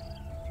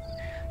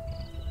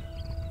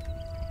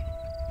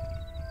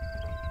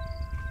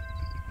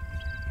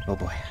 Oh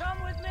boy.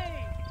 Come with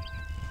me.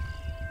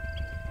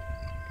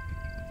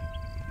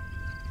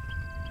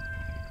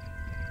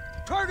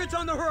 Targets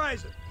on the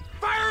horizon.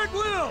 Fire at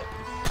will.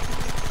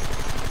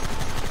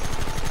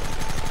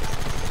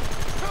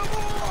 Come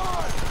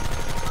on!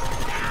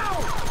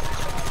 Ow!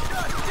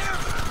 God damn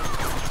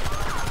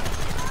it!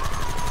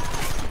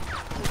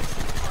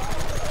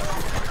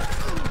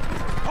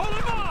 Hold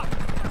him off!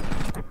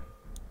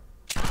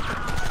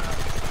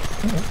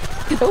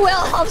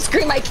 Well, I'll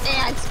scream, I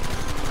can't.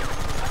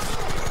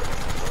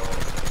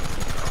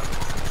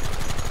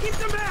 Keep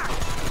them back.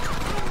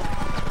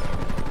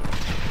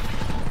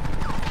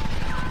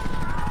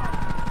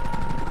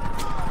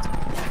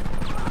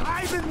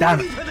 I've been Damn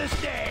waiting it. for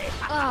this day.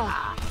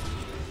 Oh.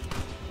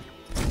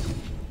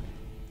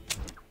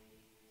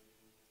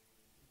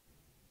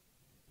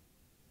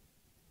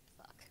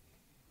 Fuck.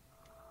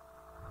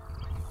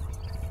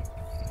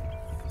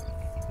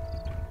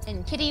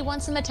 And Kitty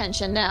wants some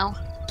attention now.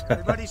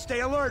 Everybody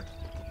stay alert.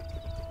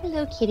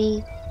 Hello,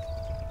 Kitty.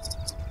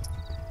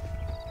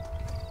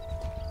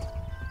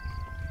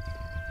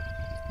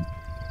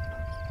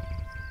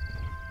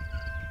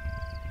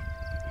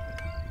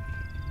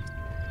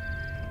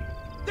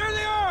 There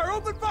they are.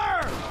 Open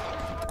fire.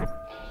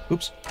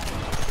 Oops.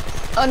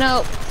 Oh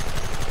no.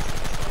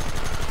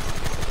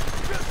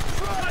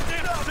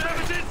 Goddamn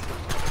savages!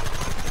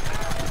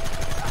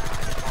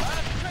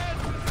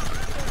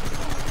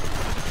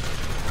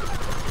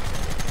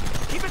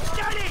 Keep it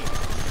steady.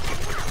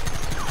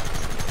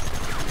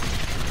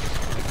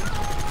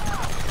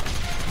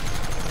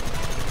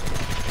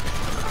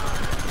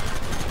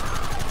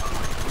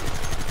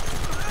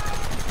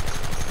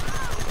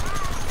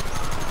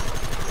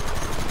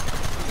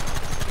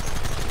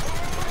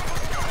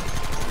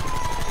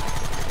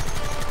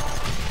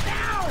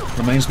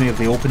 Reminds me of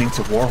the opening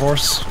to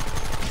Warhorse,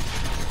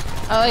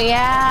 Oh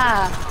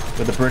yeah.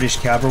 with the British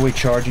cavalry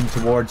charging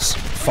towards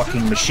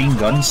fucking machine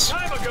guns.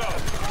 Time ago!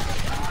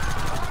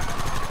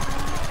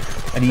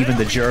 And even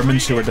the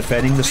Germans who are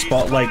defending the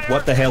spot like,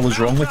 what the hell is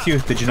wrong with you?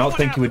 Did you not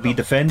think you would be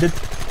defended?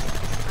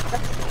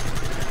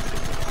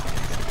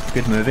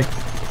 Good movie.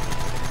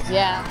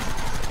 Yeah.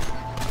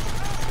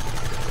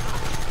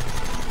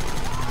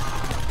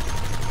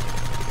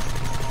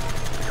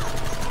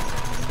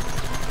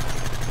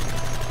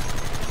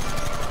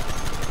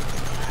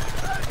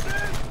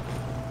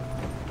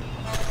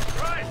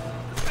 Christ!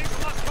 This thing's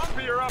a lot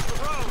bumpier off the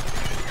road!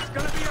 It's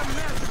gonna be a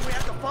mess if we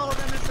have to follow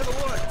them into the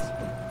woods.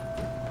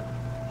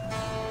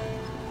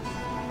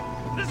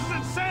 This is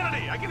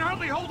insanity! I can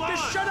hardly hold on!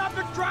 Just shut up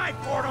and drive,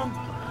 Fordham.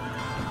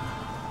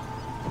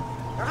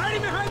 They're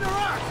hiding behind the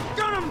rocks.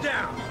 Gun them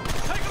down.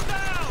 Take them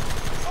down!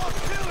 I'll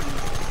kill you.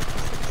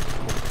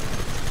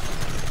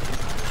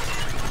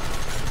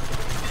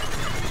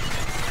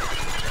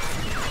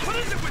 What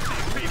is it with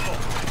these people?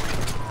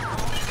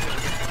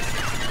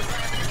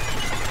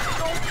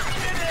 Don't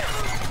get it.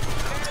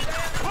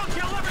 We'll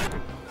kill every...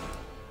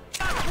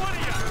 Not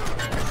 20 of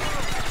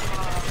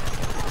you!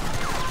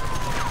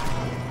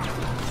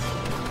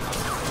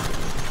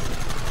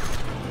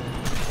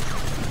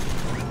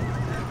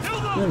 Kill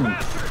those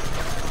bastards!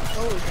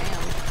 Oh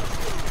damn.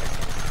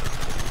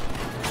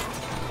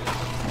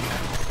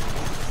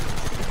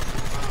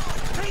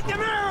 Take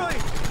them early.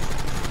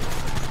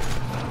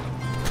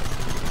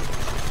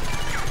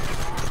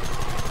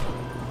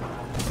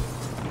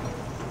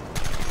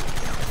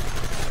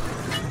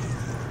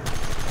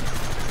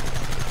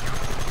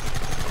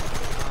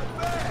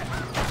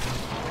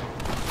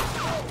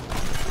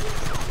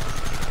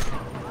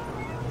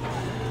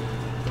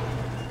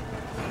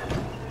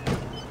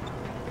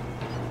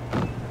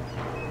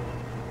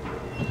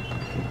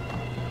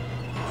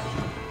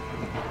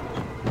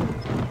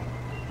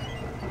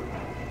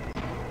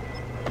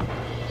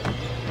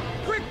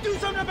 Quick, do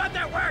something about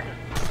that wagon.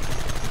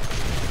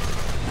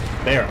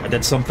 There, I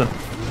did something.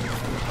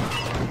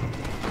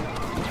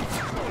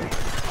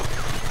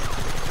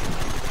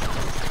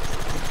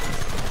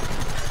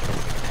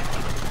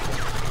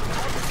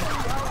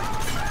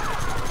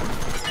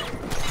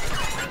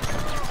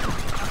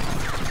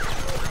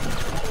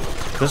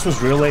 This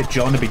was really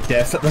John to be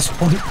deaf at this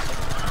point.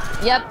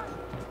 Yep.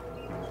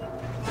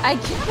 I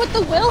can't with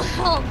the will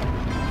help.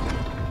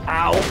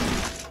 Ow!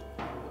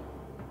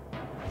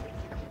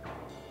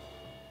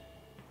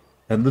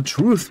 And the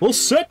truth will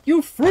set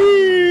you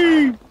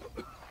free!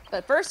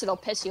 But first it'll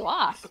piss you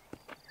off.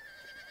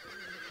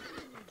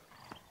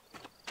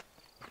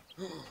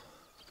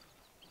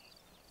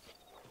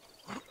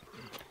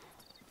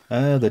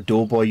 Ah, the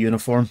doughboy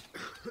uniform.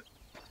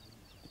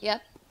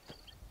 Yep.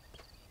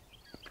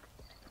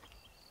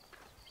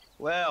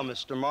 Well,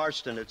 Mr.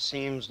 Marston, it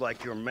seems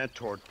like your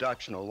mentor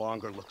Dutch no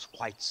longer looks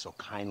quite so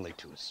kindly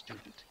to his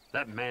student.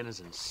 That man is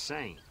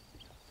insane.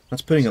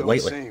 That's putting it So it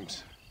lightly.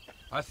 seems.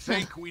 I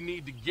think we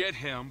need to get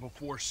him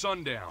before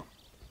sundown.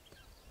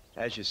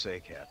 As you say,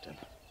 Captain.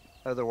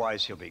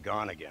 Otherwise, he'll be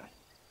gone again.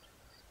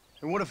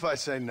 And what if I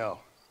say no?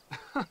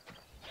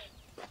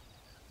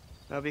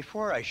 Now,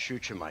 before I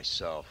shoot you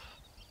myself,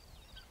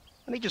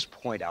 let me just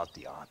point out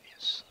the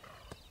obvious.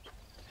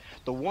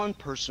 The one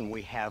person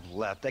we have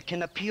left that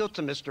can appeal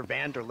to Mr.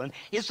 Van der Linde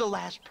is the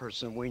last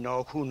person we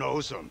know who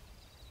knows him.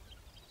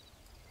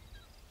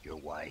 Your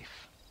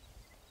wife.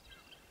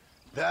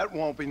 That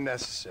won't be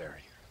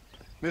necessary.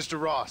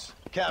 Mr. Ross,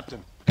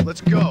 Captain,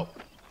 let's go.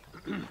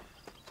 Mount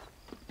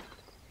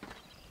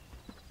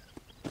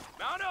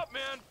up,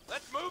 man.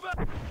 Let's move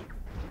up.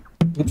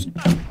 Oops.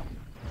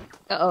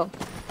 Uh-oh.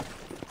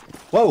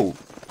 Whoa!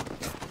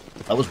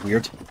 That was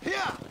weird.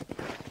 Yeah.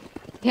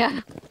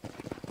 Yeah.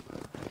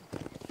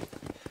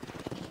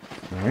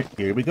 Alright,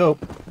 here we go.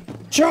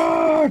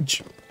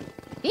 Charge!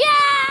 Yeah!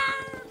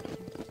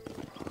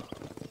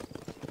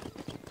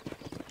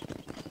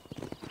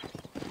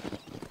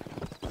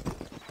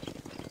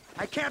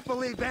 I can't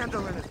believe Van der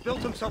Linde has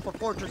built himself a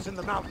fortress in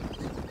the mountains.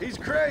 He's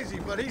crazy,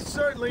 but he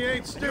certainly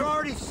ain't stupid. You've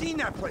already seen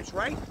that place,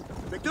 right?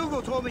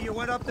 McDougal told me you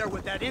went up there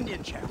with that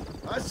Indian chap.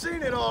 I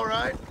seen it all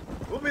right.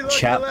 We'll be lucky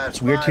Chap. the last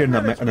It's weird 5 hearing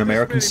minutes an with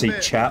American this say many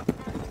men. chap.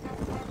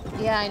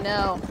 Yeah, I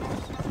know.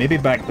 Maybe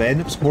back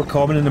then it was more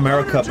common in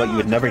America, but you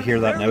would never hear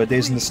that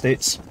nowadays in the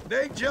States.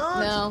 Nate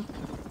Johns? No.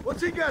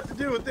 What's he got to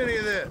do with any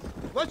of this?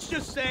 Let's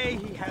just say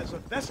he has a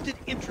vested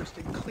interest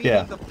in cleaning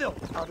Yeah. the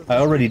filth out of the I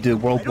already streets. do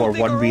World I don't War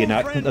think I our old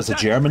reenactment friend as a Zach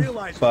German,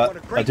 realizes but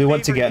what a I great do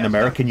want to favor get he an has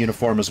American done,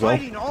 uniform as well.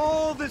 fighting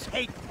all this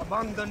hate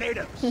among the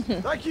natives.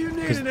 Like you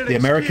Because needed an the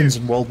Americans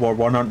excuse. in World War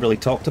I aren't really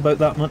talked about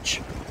that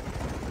much.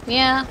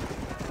 Yeah.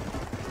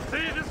 See,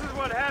 this is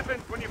what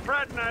happens when you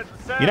fraternize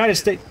with savages. United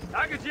States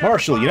How could you ever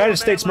Marshal, follow a United man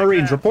States like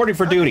Marines that? reporting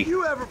for How could duty.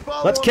 you ever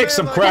follow Let's a kick man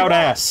some like crowd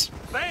that? ass.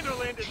 Van der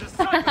Linde is a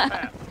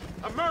psychopath,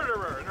 a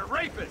murderer, and a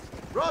rapist.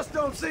 Ross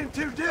don't seem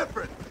too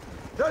different.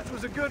 Dutch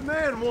was a good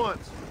man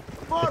once.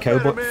 Far The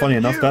cowboy. better man Funny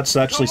than enough, you. that's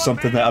actually So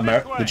what something made that it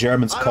this the way?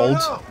 Germans I don't called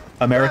know.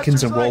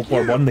 Americans in Bastards World like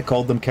War you. One. They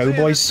called them Seeing that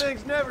cowboys.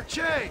 things never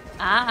change.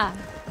 Ah.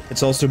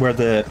 It's also where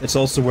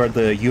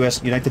the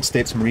United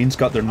States Marines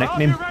got their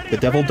nickname, the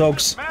Devil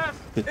Dogs.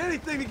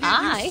 Anything to get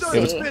Ah, you I son see.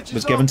 of It bitches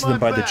was given off to them my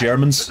by the back.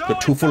 Germans, the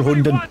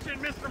Teufelhunden.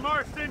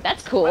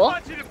 That's I cool.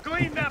 thought you'd have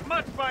gleaned that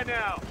much by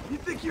now. You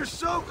think you're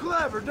so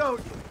clever, don't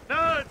you?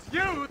 No, it's you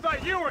who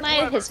thought you were My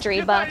clever. history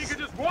You thought you buffs.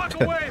 could just walk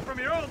away from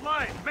your old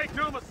life, make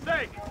no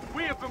mistake.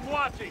 We have been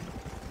watching.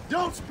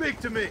 Don't speak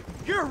to me.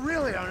 You're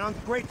really an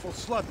ungrateful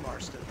slut,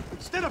 Marston.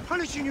 Instead of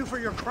punishing you for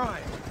your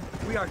crime,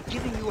 we are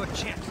giving you a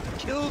chance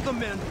to kill the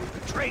men who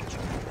betrayed you.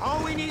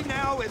 All we need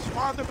now is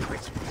Father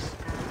Christmas.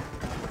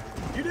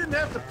 You didn't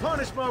have to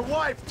punish my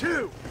wife,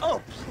 too.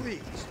 Oh,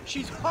 please.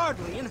 She's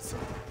hardly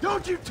innocent.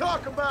 Don't you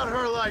talk about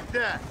her like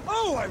that.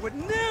 Oh, I would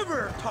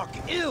never talk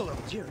ill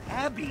of dear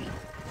Abby.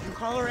 You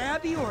call her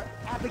Abby or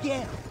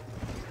Abigail?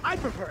 I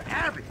prefer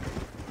Abby.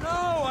 No,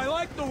 I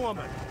like the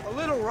woman. A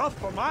little rough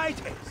for my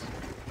taste,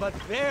 but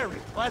very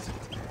pleasant.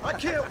 I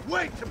can't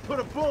wait to put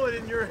a bullet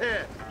in your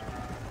head.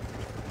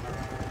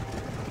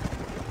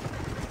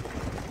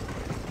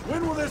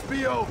 When will this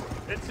be over?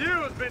 It's you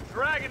who's been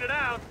dragging it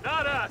out,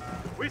 not us.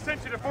 We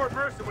sent you to Fort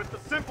Mercer with the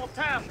simple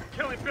task of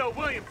killing Bill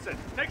Williamson.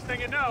 Next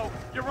thing you know,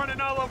 you're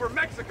running all over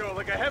Mexico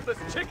like a headless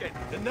chicken.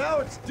 And now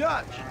it's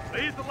Dutch.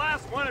 He's the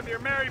last one of your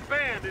merry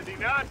band, is he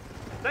not?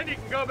 Then you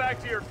can go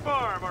back to your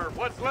farm, or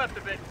what's left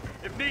of it.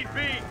 If need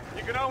be,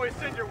 you can always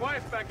send your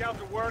wife back out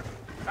to work.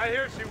 I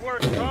hear she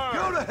works hard.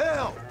 Go to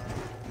hell.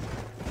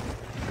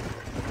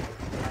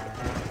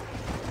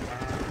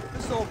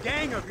 This old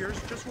gang of yours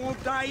just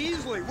won't die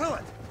easily, will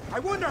it? I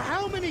wonder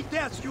how many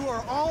deaths you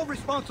are all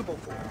responsible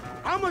for.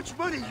 How much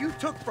money you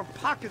took from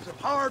pockets of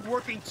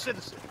hard-working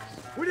citizens.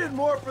 We did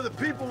more for the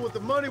people with the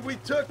money we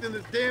took than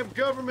the damn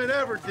government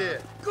ever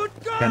did. Good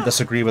God! Can't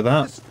disagree with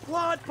that. This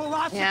flawed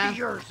philosophy Yeah. of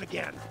yours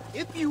again.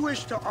 If you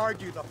wish to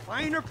argue the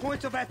finer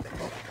points of ethics,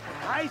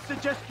 I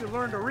suggest you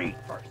learn to read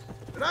first.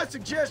 And I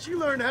suggest you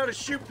learn how to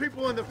shoot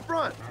people in the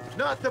front,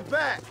 not the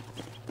back.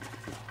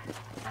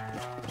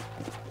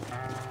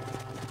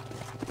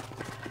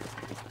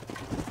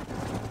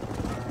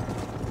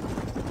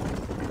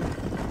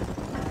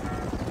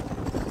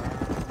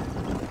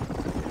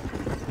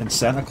 And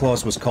Santa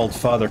Claus was called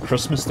Father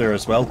Christmas there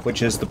as well,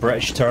 which is the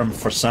British term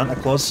for Santa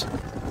Claus.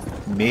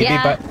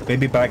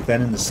 Maybe back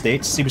then in the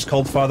States he was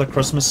called Father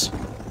Christmas.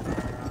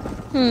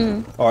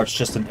 Or it's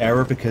just an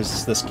error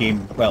because this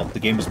game, well, the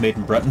game was made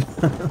in Britain.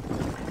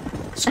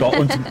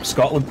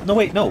 Scotland. No,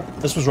 wait, no.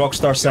 This was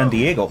Rockstar San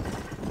Diego.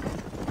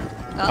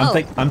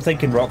 Oh. I'm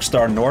thinking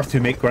Rockstar North, who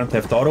make Grand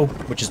Theft Auto,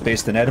 which is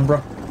based in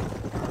Edinburgh.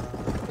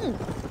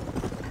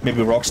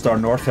 Maybe Rockstar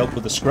North helped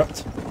with the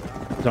script.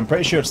 But I'm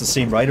pretty sure it's the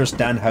same writers,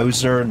 Dan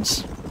Houser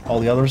and all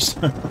the others.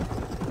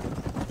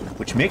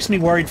 Which makes me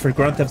worried for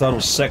Grand Theft Auto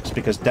 6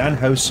 because Dan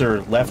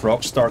Houser left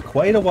Rockstar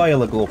quite a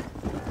while ago.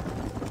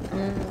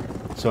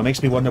 So it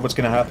makes me wonder what's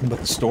going to happen with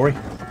the story.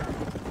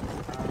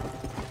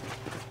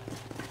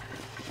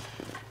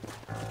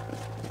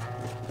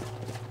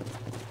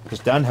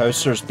 Because Dan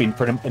Houser's been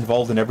pretty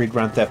involved in every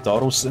Grand Theft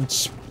Auto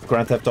since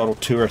Grand Theft Auto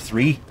 2 or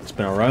 3. It's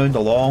been around a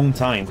long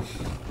time.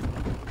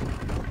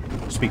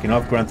 Speaking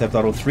of Grand Theft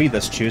Auto 3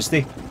 this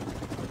Tuesday,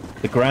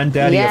 the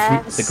granddaddy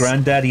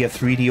of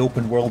 3D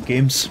open world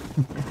games.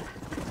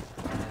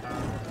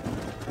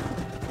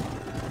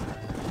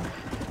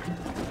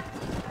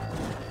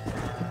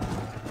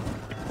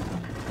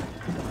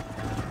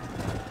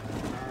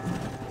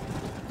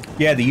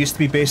 Yeah, they used to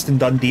be based in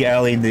Dundee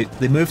Alley, and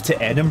they moved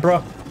to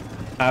Edinburgh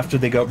after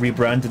they got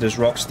rebranded as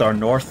Rockstar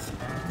North,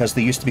 because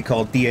they used to be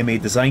called DMA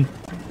Design.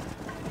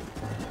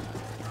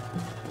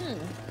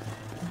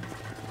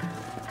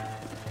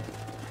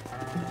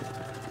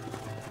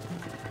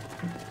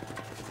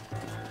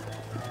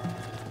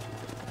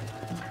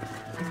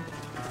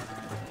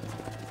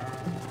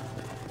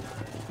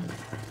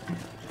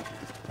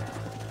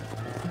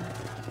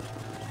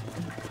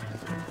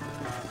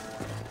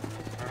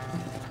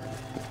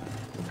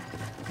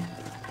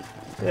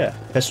 Yeah,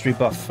 history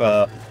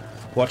buff.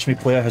 Watch me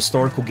play a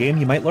historical game,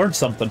 you might learn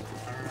something.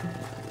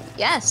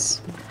 Yes.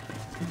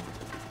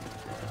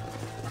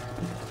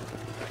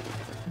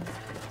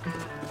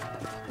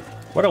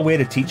 What a way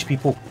to teach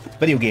people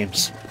video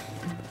games.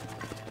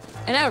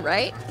 I know,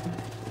 right?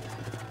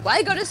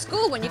 Why go to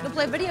school when you can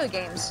play video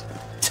games?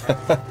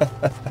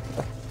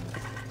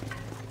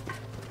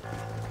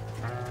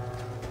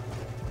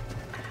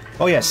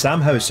 Oh yeah, Sam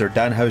Houser,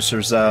 Dan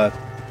Houser's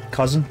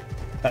cousin,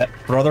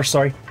 brother,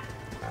 sorry.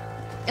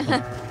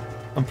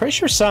 I'm pretty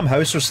sure Sam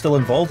Houser's still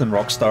involved in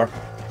Rockstar.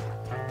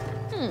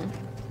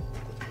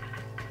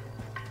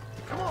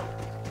 Come on.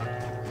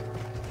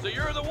 So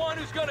you're the one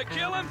who's gonna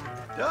kill him?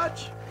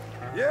 Dutch?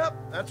 Yep,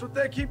 that's what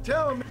they keep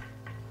telling me.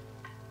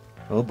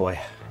 Oh boy.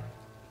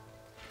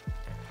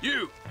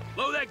 You,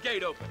 blow that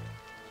gate open.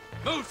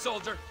 Move,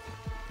 soldier.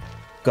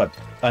 God,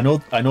 I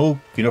know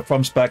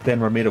uniforms back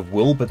then were made of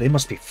wool, but they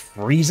must be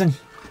freezing.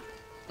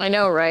 I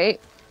know, right?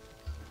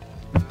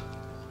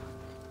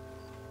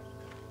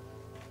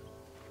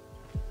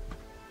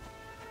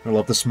 I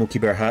love the Smokey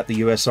Bear hat the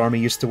US Army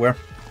used to wear.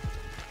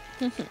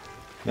 Now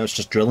it's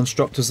just drill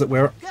instructors that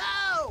wear it.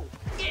 Go!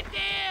 Get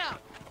down!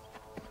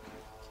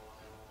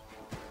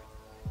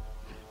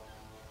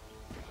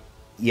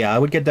 Yeah, I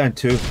would get down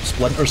too.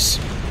 Splinters.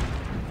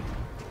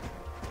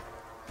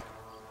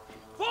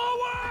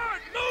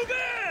 Forward! Move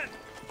in!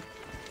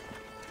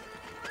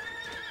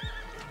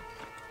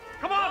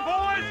 Come on,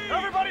 boys!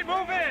 Everybody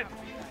move in!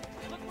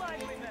 Look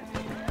lively, men.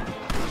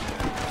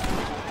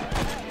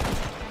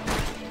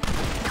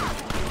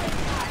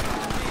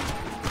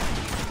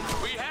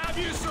 We have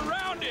you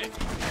surrounded!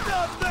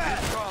 Stop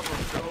that!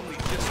 Problems are only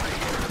just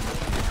beginning.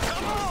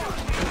 Come on!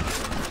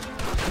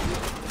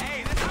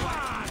 Hey, come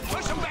on!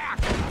 Push him back!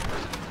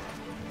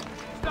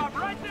 Stop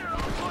right there!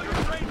 I'll blow your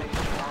brains!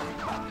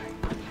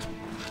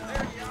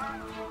 There you are!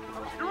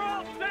 You're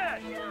all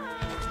dead!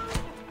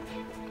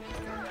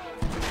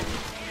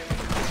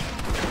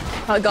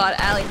 Oh god,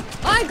 Allie.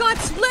 I got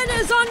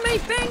splinters on my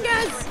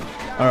fingers!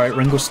 Alright,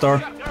 Ringo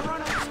Starr.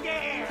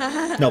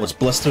 No, it's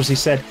blisters, he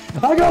said.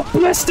 I got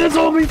blisters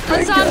on my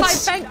fingers!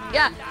 It's on my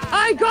yeah,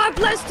 I got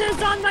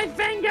blisters on my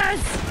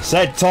fingers!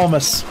 Said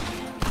Thomas.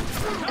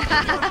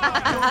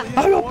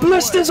 I got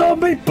blisters on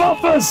me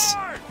buffers!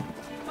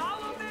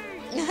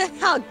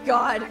 Oh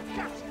god.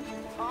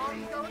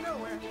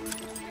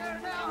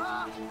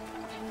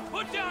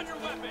 Put down your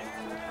weapon!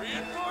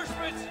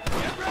 Reinforcements!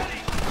 Get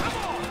ready! Come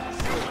on!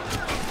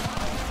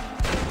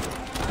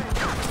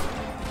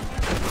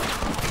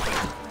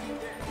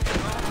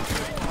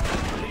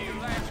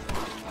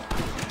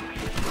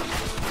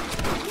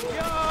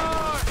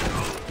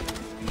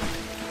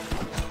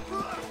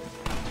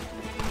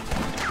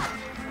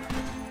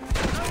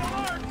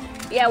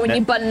 Yeah, when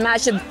you button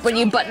mash a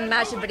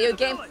video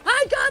game,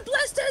 I got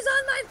blisters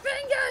on my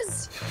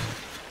fingers.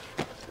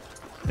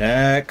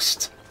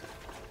 Next.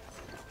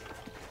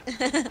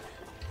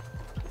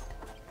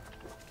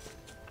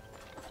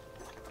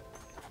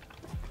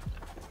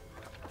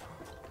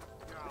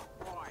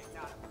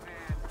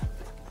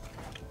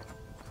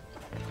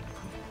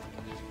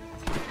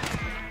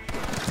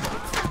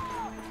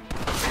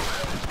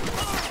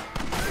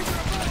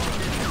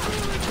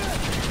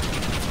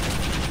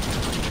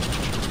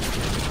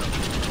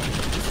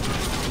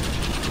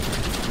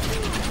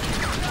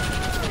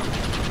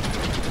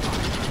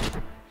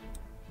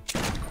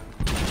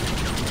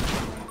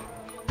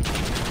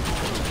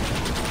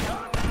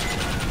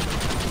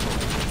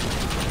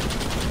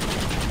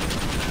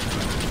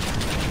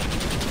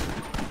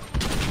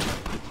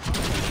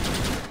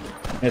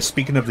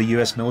 Speaking of the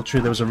US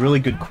military, there was a really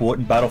good quote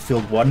in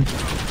Battlefield 1.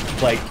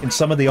 Like, in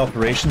some of the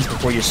operations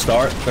before you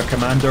start, the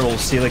commander will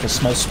say like a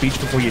small speech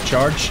before you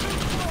charge.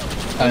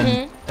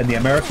 And the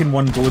American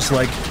one goes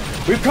like,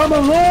 "We've come a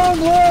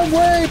long, long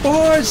way,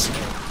 boys!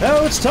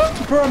 Now it's time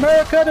for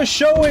America to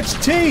show its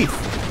teeth!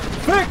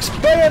 Fix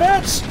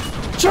bayonets!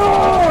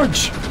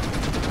 Charge!"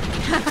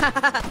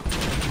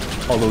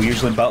 Although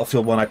usually in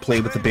Battlefield 1 I play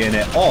with the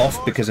bayonet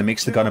off because it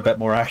makes the gun a bit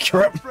more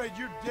accurate.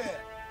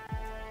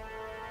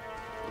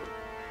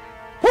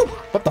 Woo!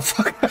 What the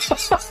fuck?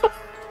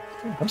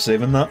 I'm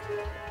saving that.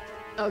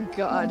 Oh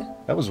god.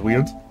 That was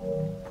weird.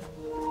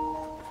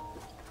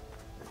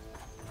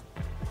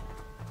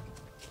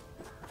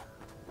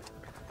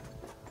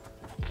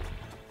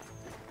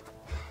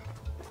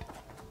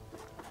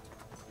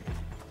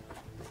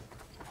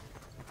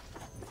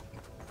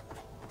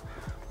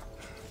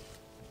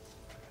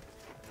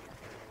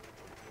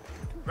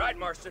 Right,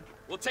 Marston.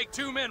 We'll take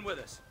 2 men with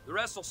us. The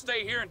rest will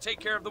stay here and take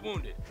care of the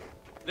wounded.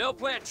 They'll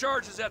plant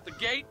charges at the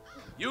gate.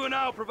 You and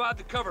I'll provide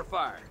the cover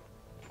fire.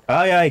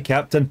 Aye, aye,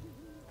 Captain.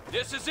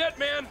 This is it,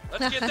 man.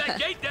 Let's get that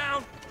gate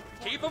down.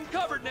 Keep them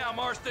covered now,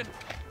 Marston.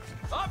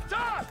 Up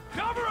top!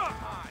 Cover up!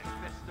 Hi,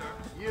 mister.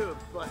 You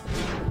but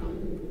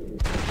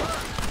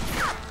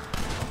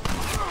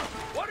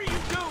What are you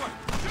doing?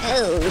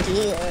 Oh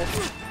dear.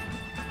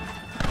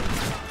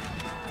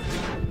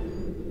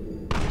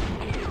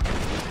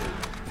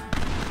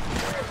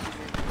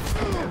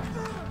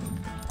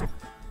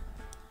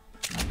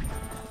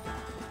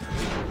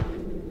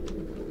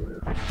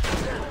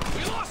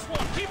 We lost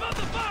one! Keep up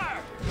the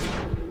fire!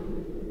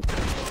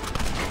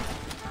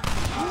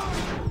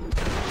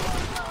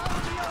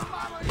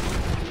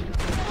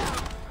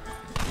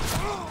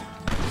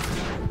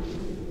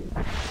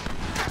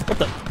 What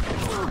the?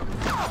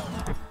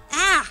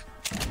 Ah!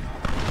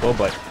 Oh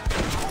boy.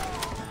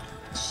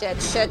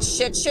 Shit, shit,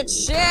 shit, shit,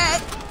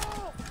 shit!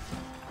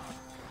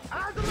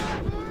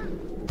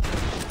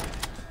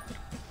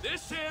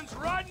 This ends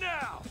right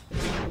now!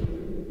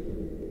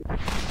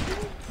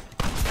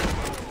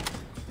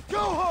 go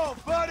home,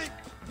 buddy.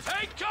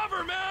 Take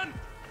cover, men!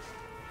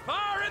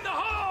 Fire in the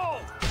hole!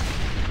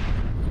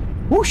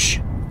 Whoosh!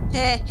 You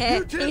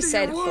tend He to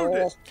said your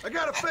wounded. hole. I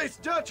gotta face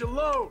Dutch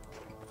alone.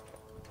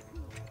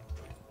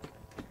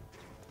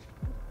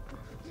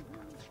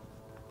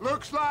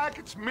 Looks like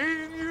it's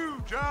me and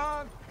you,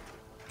 John.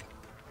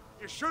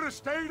 You should have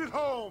stayed at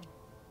home.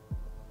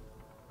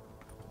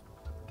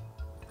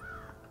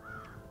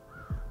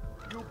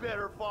 You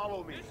better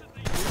follow me.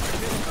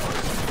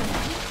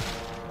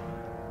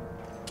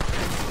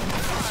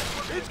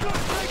 It's gonna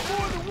take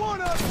more than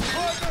one of us,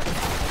 partner.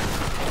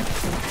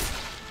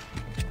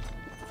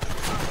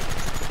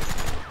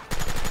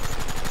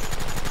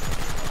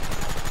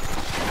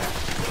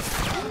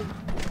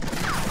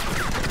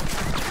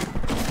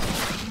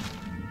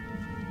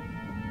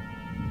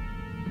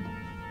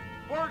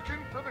 Working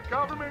for the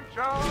government,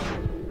 John?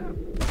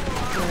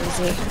 Where is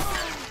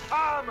he?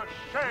 I'm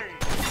ashamed.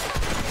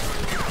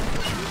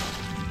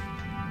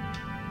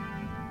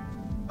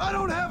 I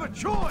don't have a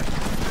choice.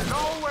 There's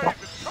always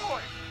a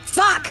choice.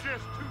 Fuck! You're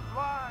just too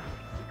blind.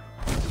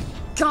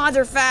 God,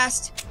 they're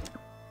fast.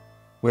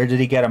 Where did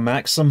he get a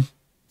Maxim?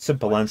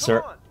 Simple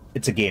answer.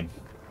 It's a game.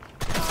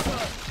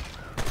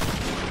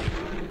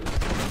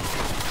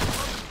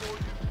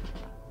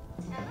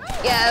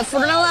 Yeah, if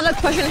we're not allowed to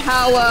question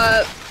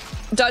how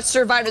Dutch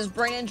survived his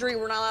brain injury,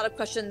 we're not allowed to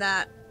question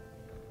that.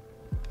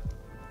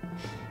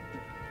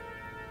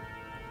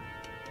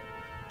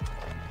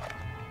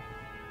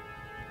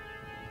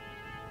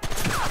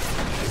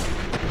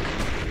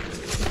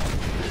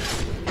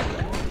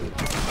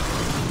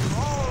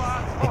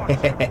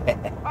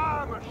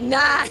 I'm a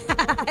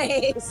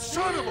Nice!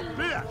 son of a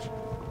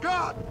bitch.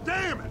 God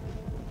damn it.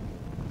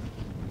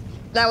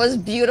 That was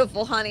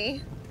beautiful,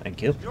 honey.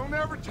 Thank you. You'll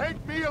never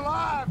take me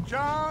alive,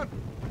 John.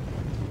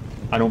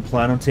 I don't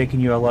plan on taking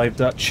you alive,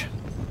 Dutch.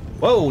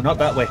 Whoa, not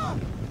that way.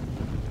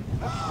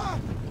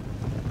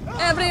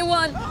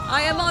 Everyone,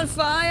 I am on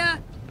fire!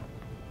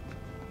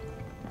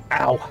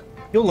 Ow.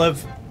 You'll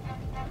live.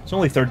 It's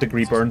only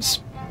 3rd-degree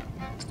burns.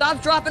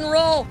 Stop, drop, and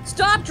roll!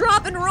 Stop,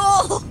 drop, and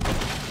roll!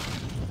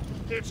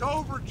 It's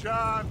over,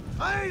 John.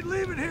 I ain't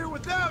leaving here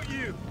without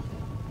you.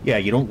 Yeah,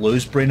 you don't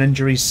lose brain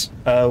injuries.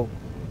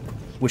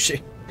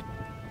 Wishy.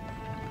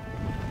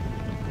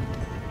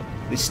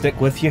 They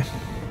stick with you.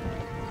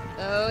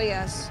 Oh,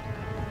 yes.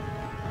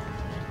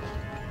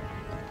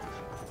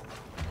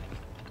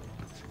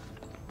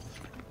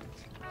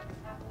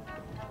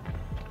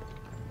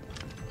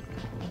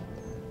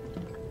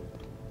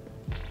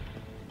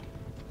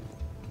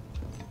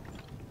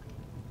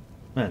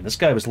 Man, this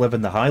guy was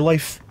living the high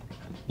life.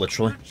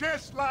 Literally. You're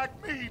just like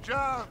me,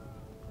 John.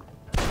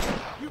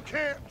 You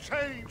can't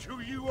change who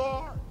you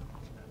are.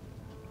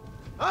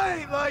 I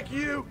ain't like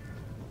you.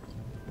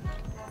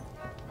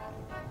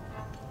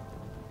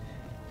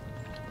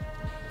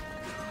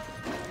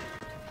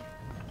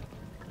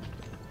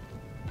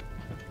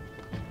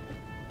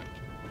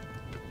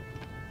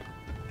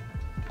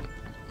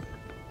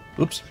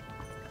 Oops.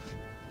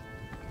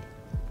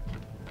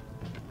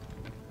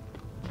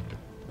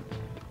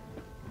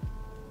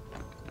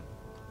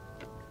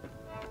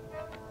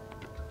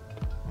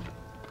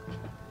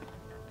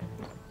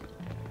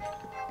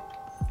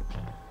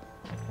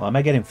 Well, am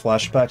I getting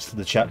flashbacks to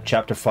the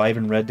chapter 5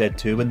 in Red Dead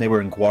 2 when they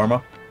were in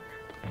Guarma?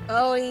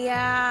 Oh,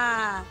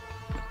 yeah.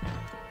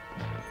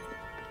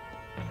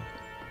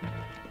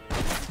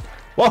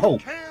 Whoa!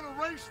 Can't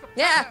erase the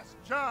Yeah. past,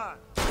 John.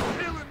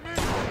 Killing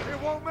me, it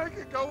won't make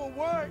it go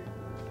away.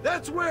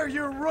 That's where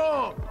you're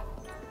wrong.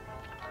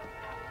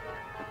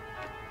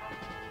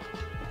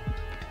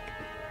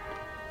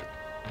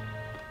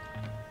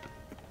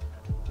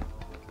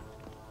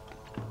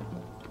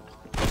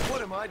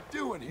 What am I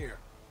doing here?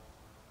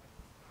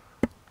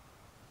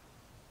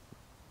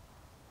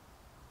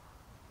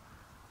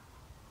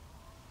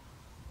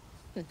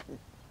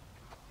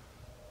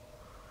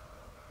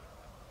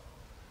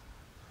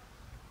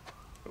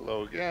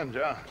 Hello again,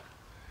 John.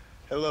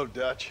 Hello,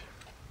 Dutch.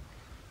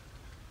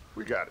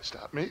 We gotta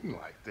stop meeting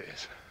like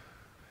this.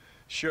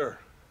 Sure.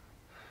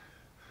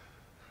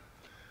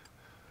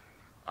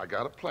 I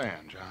got a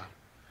plan, John.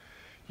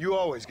 You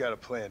always got a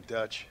plan,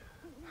 Dutch.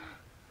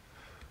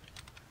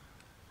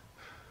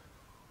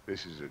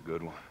 This is a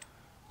good one.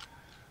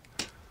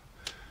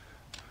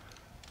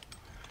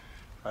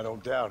 I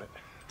don't doubt it.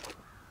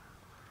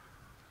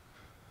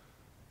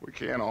 We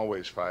can't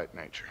always fight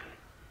nature,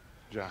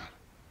 John.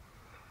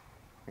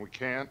 We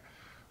can't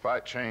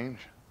fight change.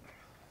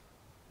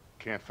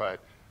 Can't fight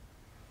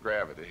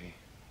gravity.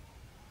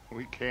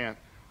 We can't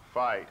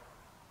fight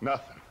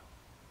nothing.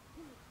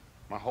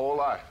 My whole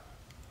life,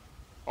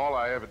 all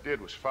I ever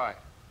did was fight.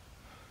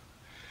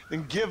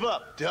 Then give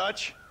up,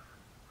 Dutch.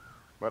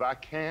 But I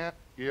can't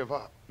give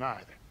up,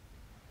 neither.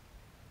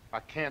 I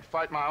can't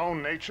fight my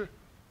own nature.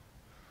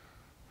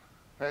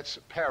 That's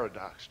a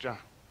paradox, John.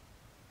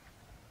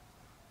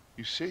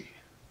 You see?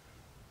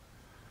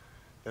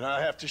 Then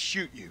I have to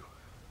shoot you.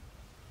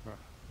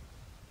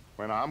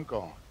 When I'm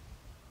gone,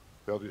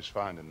 they'll just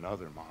find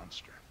another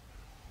monster.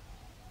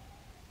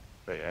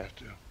 They have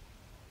to.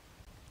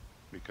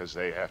 Because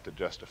they have to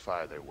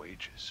justify their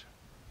wages.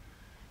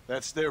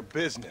 That's their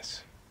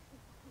business.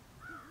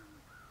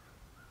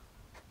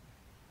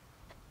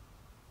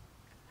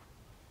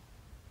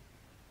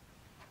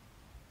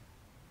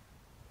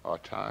 Our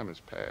time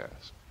has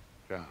passed,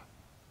 John.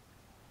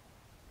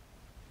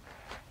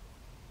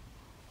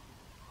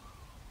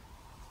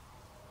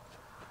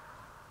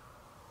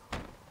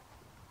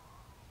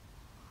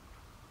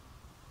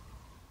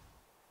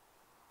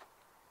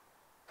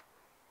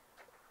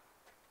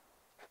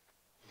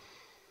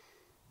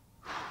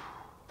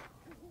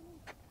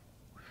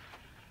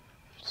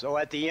 So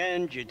at the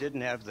end, you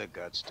didn't have the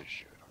guts to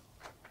shoot him.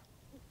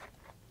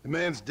 The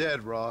man's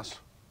dead,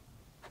 Ross.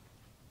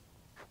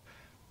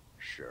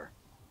 Sure.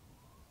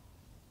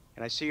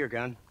 Can I see your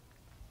gun?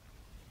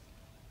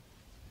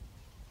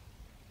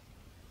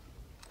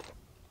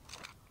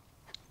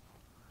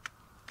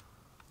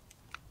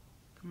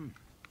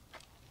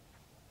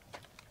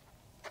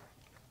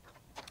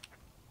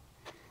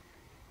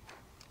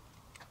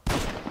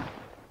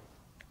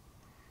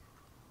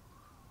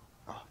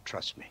 Oh,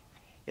 trust me.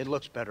 It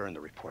looks better in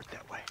the report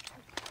that way.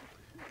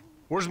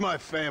 Where's my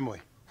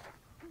family?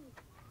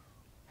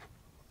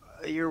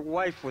 Your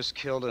wife was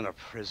killed in a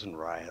prison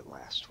riot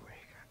last week.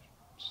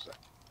 So,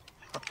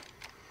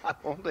 I'm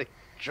only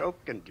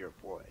joking, dear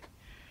boy.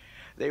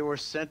 They were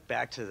sent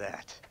back to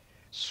that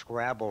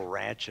Scrabble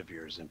ranch of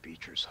yours in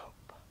Beecher's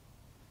Hope.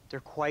 They're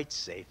quite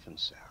safe and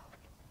sound.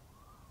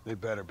 They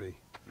better be.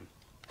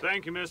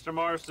 Thank you, Mr.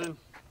 Marston,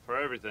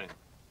 for everything.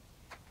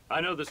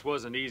 I know this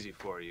wasn't easy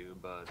for you,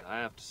 but I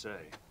have to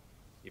say,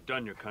 you've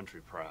done your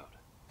country proud.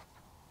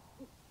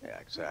 Yeah,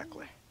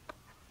 exactly.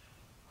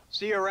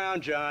 See you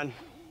around, John.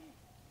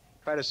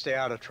 Try to stay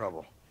out of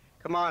trouble.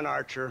 Come on,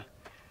 Archer.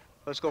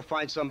 Let's go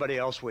find somebody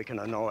else we can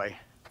annoy.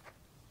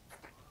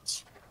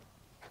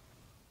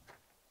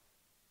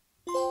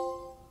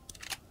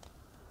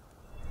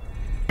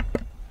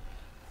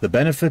 The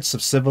benefits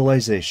of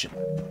civilization.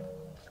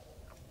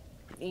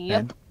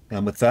 Yep.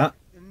 And with that,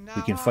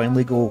 we can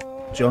finally go.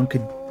 John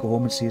can go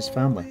home and see his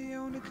family.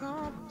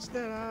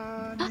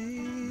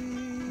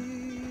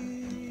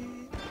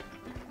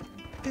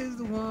 Is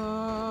the one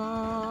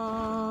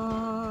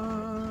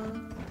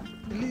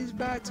that leads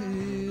back to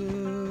you,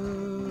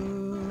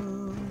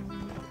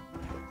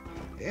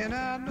 and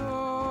I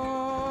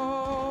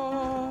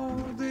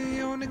know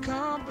the only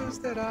compass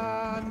that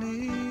I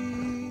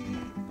need,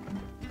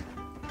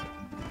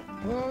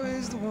 oh,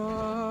 is the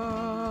one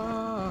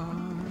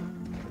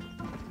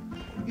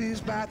that leads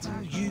back to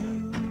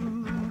you.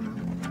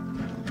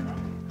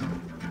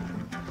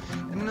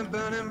 And the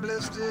burning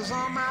blisters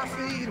on my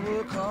feet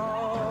will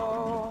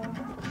call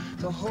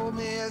to hold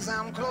me as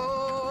I'm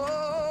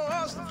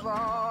close to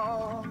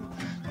fall.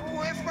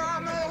 Away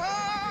from the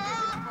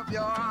warmth of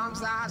your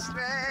arms I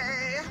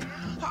stray,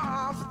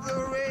 off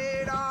the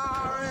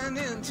radar and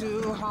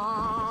into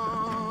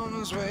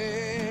harm's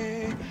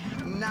way.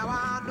 Now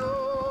I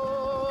know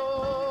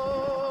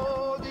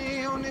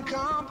the only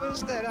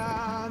compass that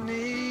I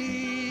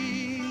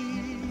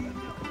need,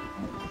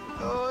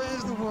 oh,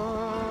 is the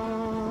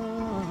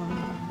one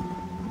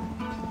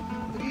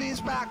that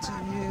leads back to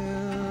you.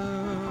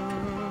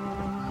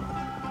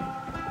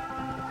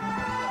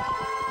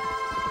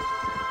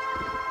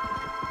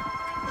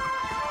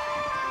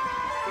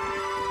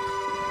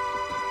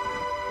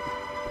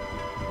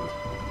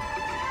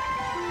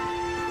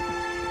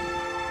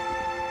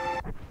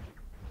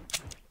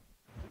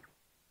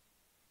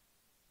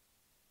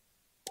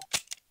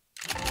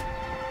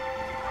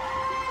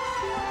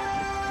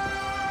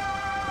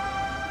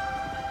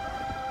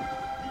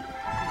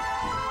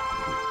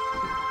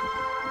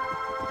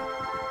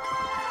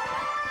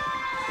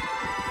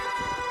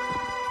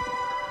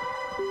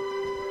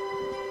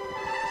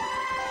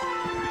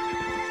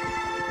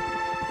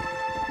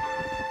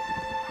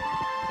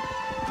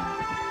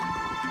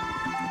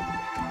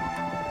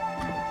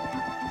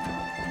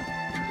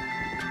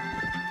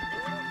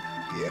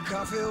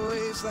 Coffee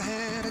waves the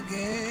hand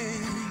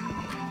again,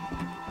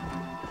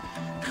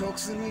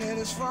 coaxing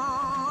letters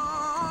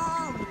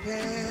from the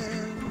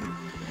pen,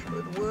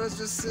 but words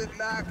just sit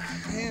like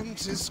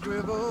empty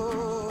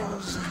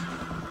scribbles,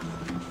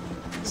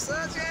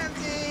 such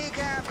empty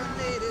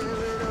caffeinated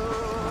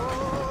riddles.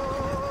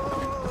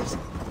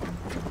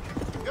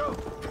 Go!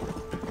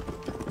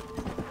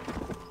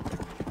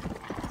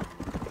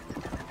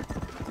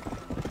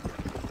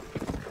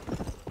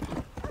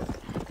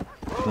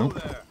 Nope.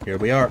 Here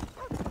we are.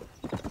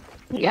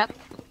 Yep.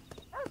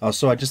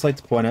 Also, I'd just like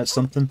to point out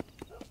something.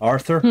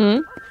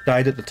 Arthur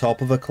died at the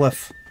top of a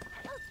cliff.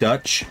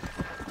 Dutch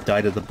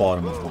died at the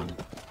bottom of one.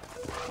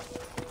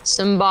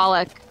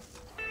 Symbolic.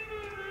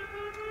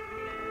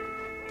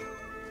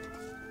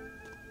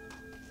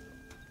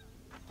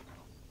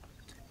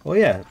 Oh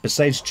yeah,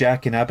 besides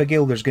Jack and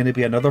Abigail, there's going to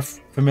be another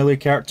familiar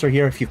character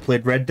here if you've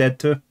played Red Dead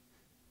 2.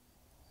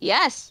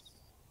 Yes.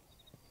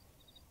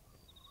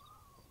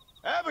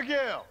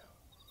 Abigail!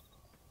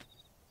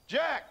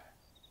 Jack!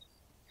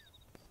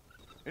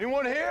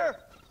 Anyone here?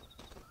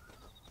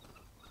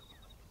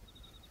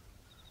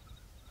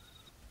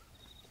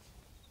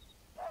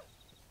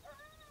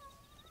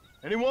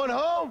 Anyone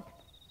home?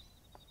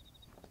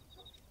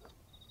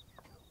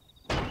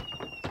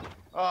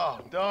 Oh,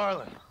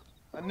 darling.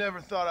 I never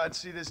thought I'd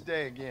see this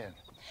day again.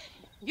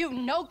 You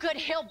no good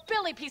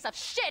hillbilly piece of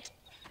shit!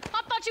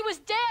 I thought you was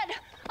dead!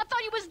 I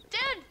thought you was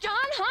dead, John,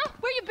 huh?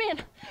 Where you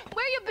been?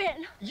 Where you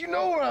been? You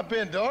know where I've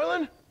been,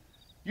 darling.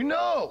 You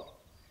know.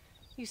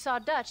 You saw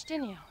Dutch,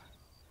 didn't you?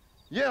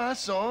 Yeah, I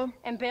saw him.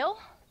 And Bill?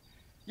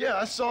 Yeah,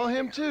 I saw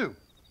him too.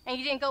 And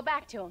you didn't go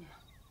back to him?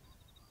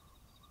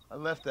 I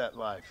left that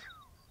life.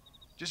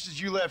 Just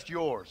as you left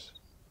yours.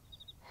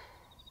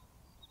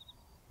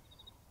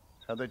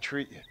 How'd they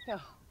treat you?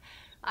 Oh,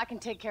 I can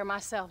take care of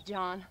myself,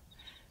 John.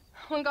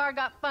 One guard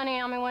got funny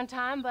on me one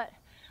time, but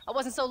I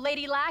wasn't so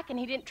ladylike and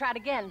he didn't try it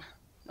again.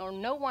 Nor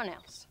no one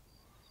else.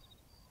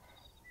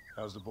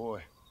 How's the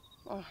boy?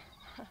 Oh,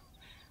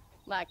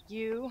 like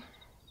you.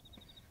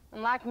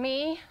 And like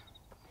me.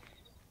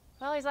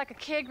 Well, he's like a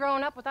kid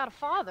growing up without a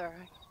father.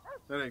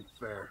 That ain't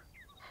fair.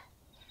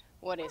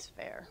 What is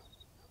fair?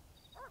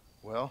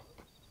 Well,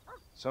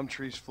 some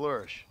trees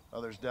flourish,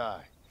 others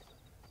die.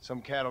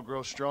 Some cattle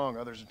grow strong,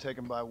 others are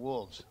taken by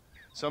wolves.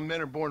 Some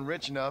men are born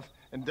rich enough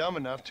and dumb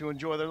enough to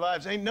enjoy their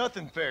lives. Ain't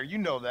nothing fair, you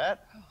know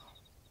that.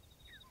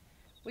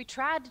 We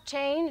tried to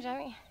change. I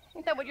mean,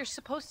 ain't that what you're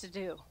supposed to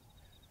do?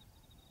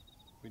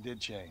 We did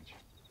change.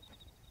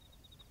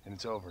 And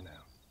it's over now.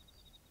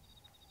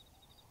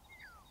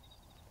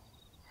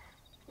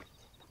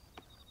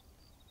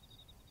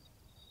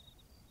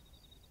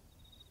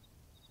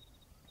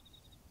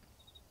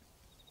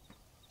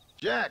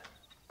 Jack!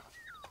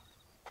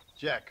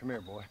 Jack, come here,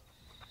 boy.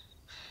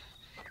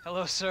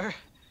 Hello, sir.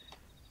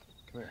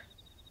 Come here.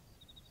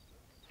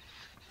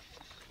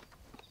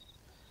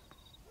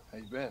 How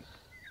you been?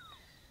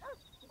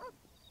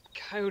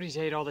 Coyotes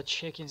ate all the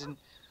chickens and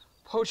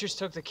poachers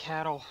took the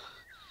cattle.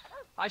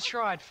 I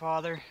tried,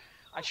 Father.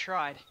 I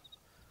tried.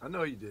 I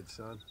know you did,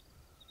 son.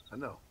 I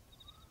know.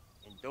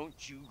 And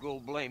don't you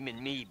go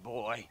blaming me,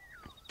 boy.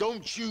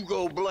 Don't you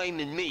go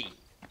blaming me.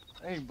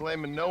 I ain't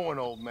blaming no one,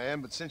 old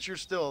man, but since you're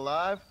still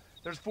alive,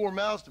 there's 4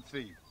 mouths to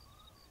feed.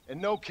 And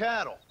no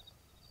cattle.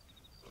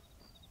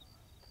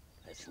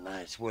 That's a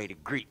nice way to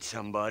greet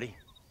somebody.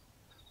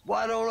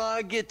 Why don't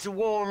I get a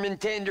warm and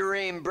tender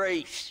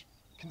embrace?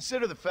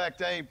 Consider the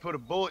fact I ain't put a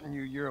bullet in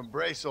your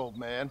embrace, old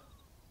man.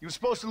 You were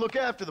supposed to look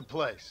after the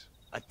place.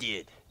 I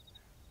did.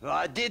 Well,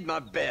 I did my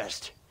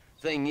best.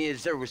 Thing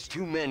is, there was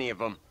too many of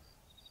them.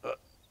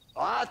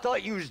 I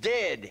thought you was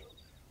dead.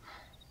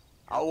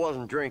 I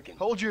wasn't drinking.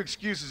 Hold your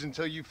excuses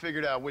until you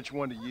figured out which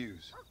one to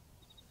use.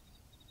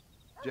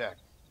 Jack,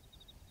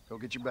 go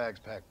get your bags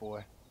packed,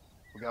 boy.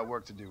 We got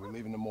work to do. We're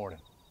leaving in the morning.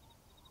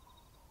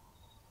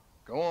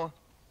 Go on.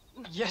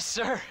 Yes,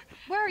 sir.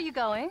 Where are you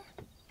going?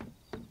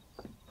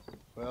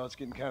 Well, it's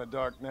getting kind of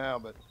dark now,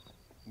 but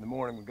in the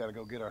morning we've got to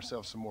go get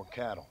ourselves some more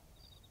cattle.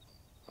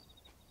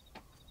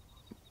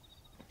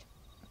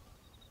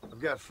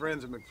 I've got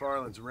friends at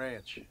McFarland's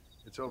ranch.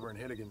 It's over in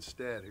Hennigan's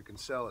stead who can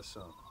sell us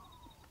some.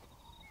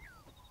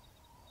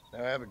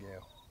 Now,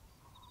 Abigail,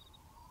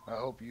 I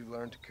hope you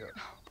learn to cook.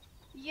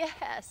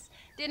 Yes.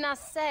 Didn't I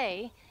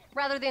say,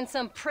 rather than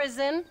some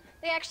prison,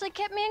 they actually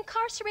kept me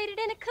incarcerated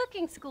in a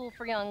cooking school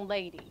for young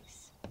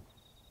ladies.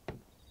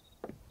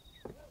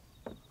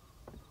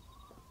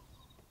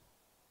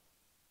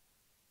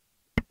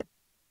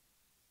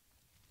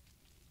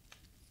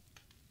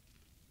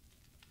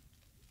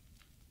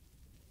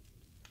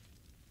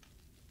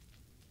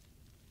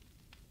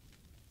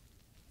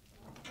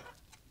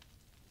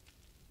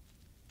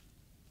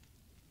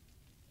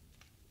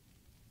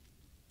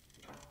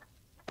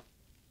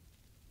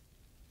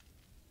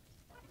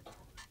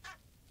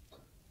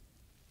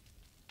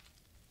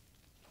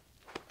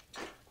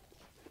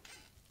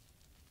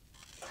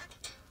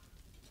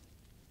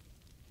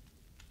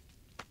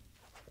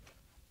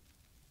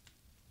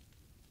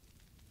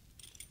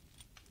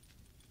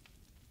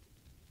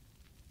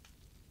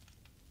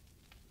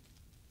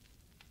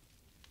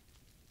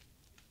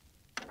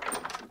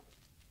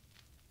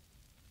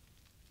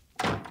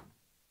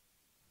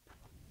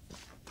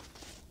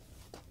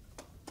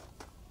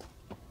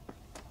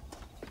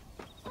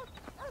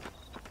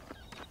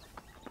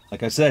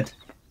 Like I said,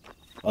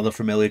 other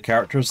familiar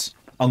characters.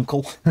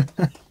 Uncle.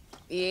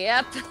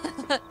 Yep.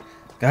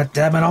 God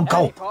damn it,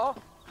 Uncle! Hey, Paul.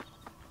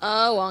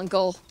 Oh,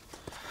 Uncle.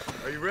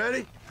 Are you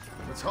ready?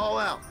 Let's haul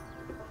out.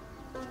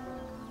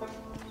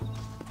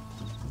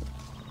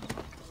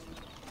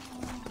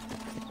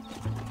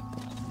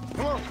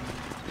 Come on.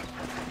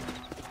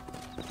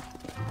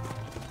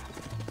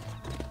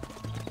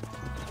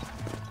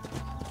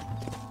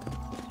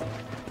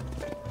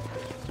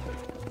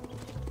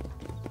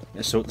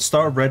 Yeah, so at the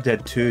start of Red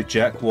Dead 2,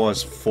 Jack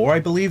was 4, I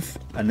believe,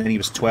 and then he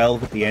was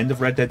 12 at the end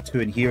of Red Dead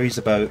 2, and here he's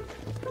about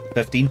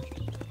 15.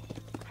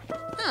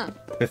 Huh.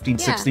 15,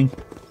 Yeah. 16.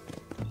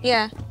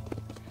 Yeah.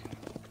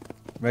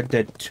 Red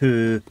Dead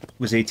 2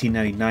 was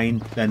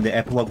 1899, then the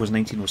epilogue was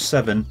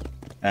 1907,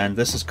 and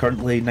this is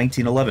currently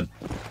 1911.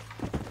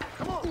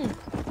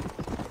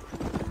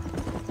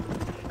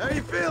 How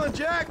you feeling,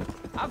 Jack?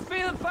 I'm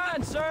feeling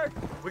fine, sir.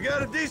 We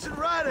got a decent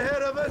ride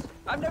ahead of us.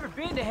 I've never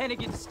been to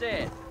Hennigan's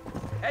Stead.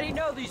 How do you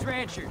know these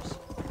ranchers?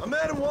 I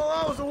met them while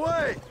I was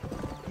away.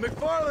 The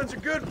McFarlands are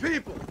good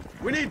people.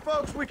 We need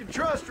folks we can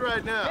trust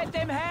right now. Met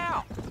them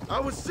how? I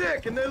was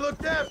sick and they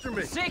looked after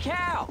me. Sick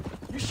how?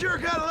 You sure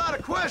got a lot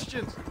of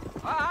questions.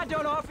 I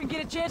don't often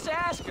get a chance to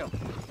ask them.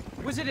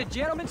 Was it a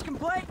gentleman's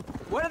complaint?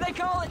 What do they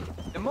call it?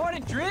 The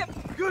morning drip?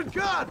 Good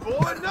God,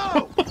 boy,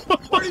 no!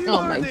 Where do you Oh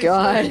learn my these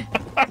God. things?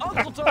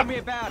 Uncle told me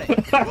about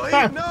it.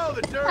 Well, you know,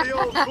 the dirty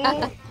old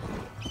fool.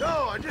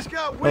 No, I just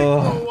got weak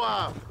for a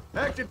while.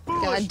 Acted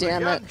foolishly,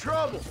 damn got it. in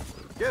trouble.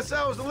 Guess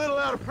I was a little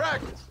out of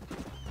practice.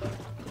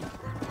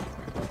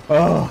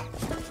 Oh.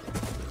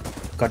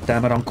 God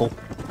damn it, Uncle.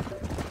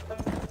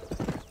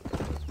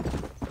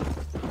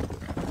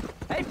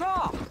 Hey,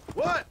 Paul!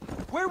 What?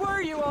 Where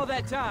were you all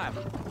that time?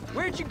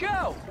 Where'd you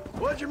go?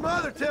 What'd your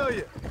mother tell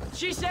you?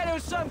 She said it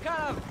was some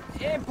kind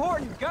of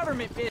important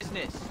government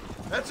business.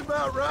 That's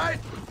about right.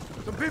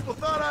 Some people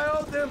thought I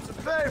owed them some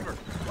favor.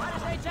 Why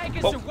did they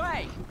take us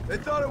away? They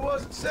thought it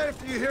wasn't safe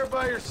for you here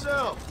by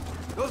yourself.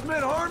 Those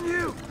men harm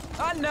you?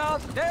 No,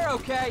 they're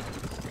okay.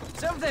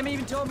 Some of them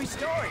even told me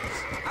stories.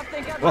 I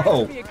think I'd Whoa.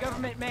 like to be a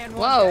government man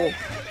one Whoa. day.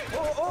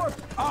 Or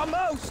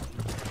almost.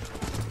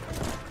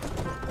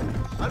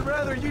 I'd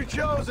rather you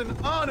chose an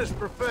honest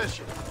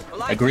profession.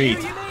 Like Agreed.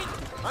 You mean?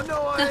 I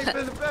know I ain't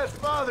been the best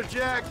father,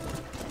 Jack.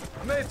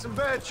 I made some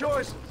bad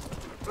choices.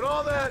 But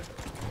all that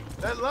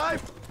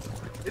life,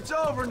 it's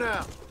over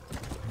now.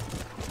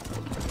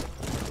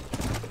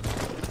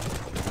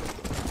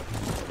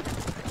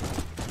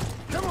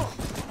 Come on.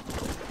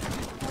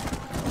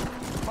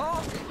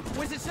 Paul,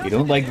 was it You something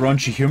don't to like do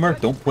raunchy humor?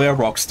 Don't play a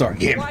Rockstar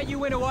game. why you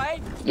went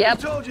away?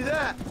 Yep. Who told you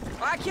that?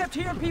 I kept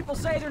hearing people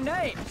say their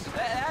names.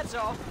 That's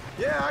all.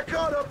 Yeah, I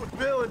caught up with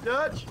Bill and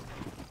Dutch.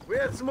 We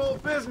had some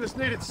old business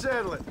needed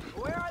settling.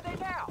 Where are they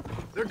now?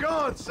 They're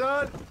gone,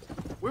 son.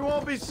 We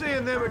won't be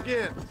seeing them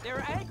again. They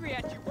were angry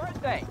at you,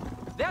 weren't they?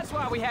 That's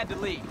why we had to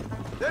leave.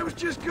 They was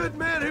just good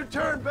men who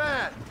turned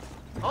bad.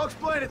 I'll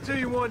explain it to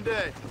you one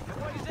day.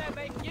 What does that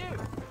make you?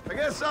 I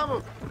guess I'm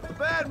a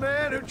bad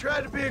man who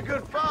tried to be a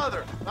good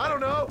father. I don't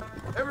know.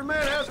 Every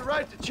man has a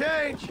right to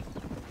change.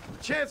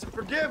 A chance of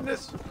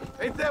forgiveness.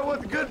 Ain't that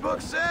what the good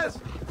book says?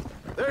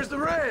 There's the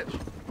ranch.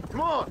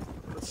 Come on.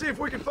 Let's see if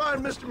we can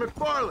find Mr.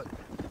 McFarland.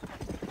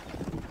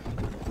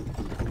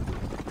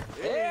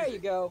 There you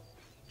go.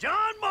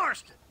 John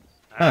Marston.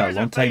 Ah, There's a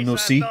long time face no I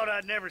see. thought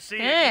I'd never see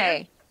again.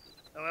 Hey.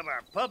 Some of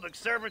our public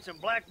servants in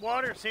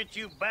Blackwater sent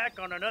you back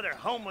on another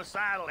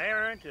homicidal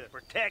errand to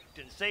protect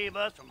and save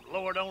us from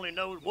Lord only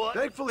knows what.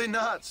 Thankfully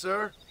not,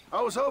 sir.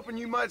 I was hoping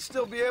you might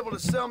still be able to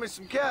sell me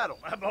some cattle.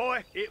 My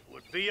boy, it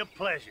would be a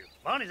pleasure.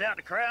 Bonnie's out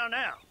to corral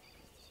now.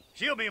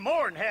 She'll be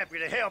more than happy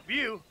to help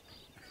you.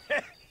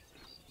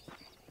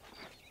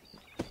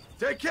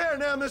 Take care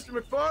now, Mr.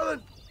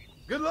 McFarland.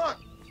 Good luck.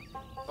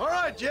 All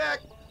right, Jack.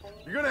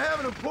 You're gonna have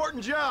an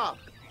important job.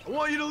 I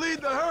want you to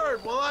lead the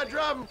herd while I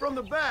drive them from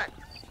the back.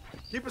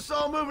 Keep us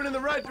all moving in the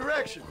right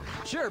direction.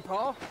 Sure,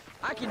 Paul.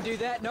 I can do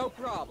that, no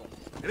problem.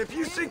 And if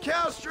you see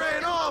cows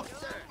straying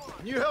off,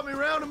 can you help me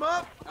round them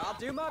up? I'll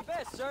do my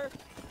best, sir.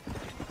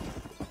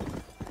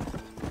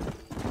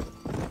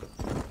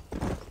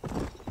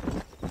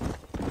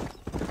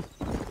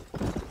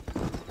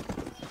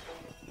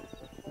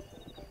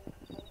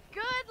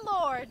 Good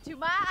Lord, do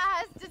my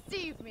eyes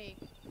deceive me?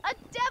 A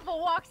devil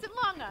walks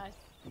among us.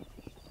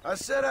 I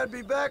said I'd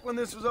be back when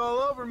this was all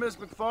over, Miss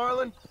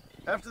McFarland.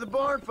 After the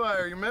barn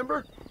fire, you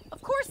remember?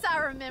 Of course I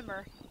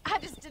remember. I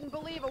just didn't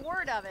believe a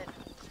word of it.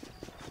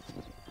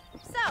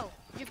 So,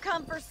 you've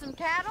come for some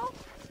cattle?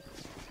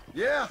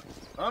 Yeah,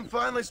 I'm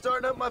finally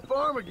starting up my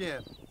farm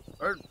again.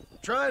 Or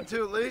trying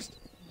to, at least.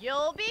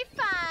 You'll be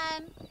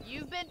fine.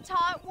 You've been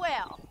taught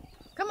well.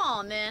 Come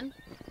on, then.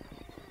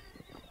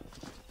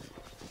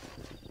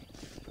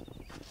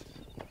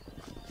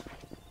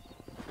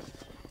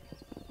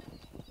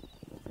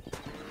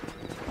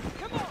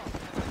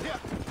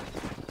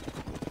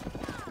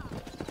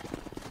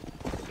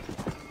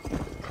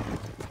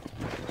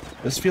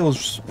 This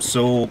feels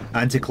so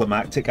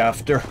anticlimactic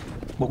after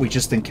what we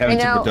just encountered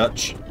with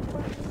Dutch.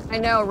 I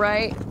know,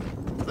 right?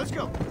 Let's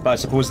go. But I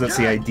suppose that's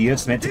the idea.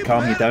 It's meant to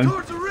calm you down.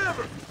 Towards the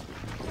river.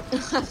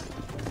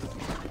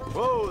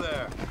 Whoa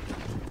there.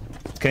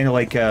 It's kind of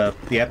like the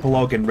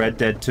epilogue in Red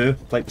Dead 2.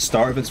 Like the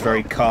start of it's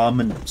very calm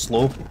and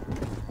slow.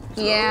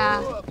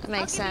 Yeah, that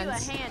makes I'll give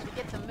sense. you a hand to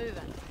get them moving.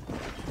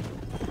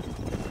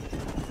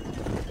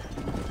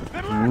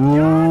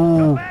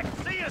 Ooh.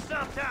 See you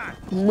sometime.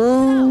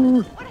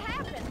 Moo. What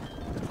happened?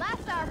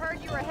 Last I heard,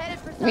 you were headed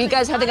for some Were you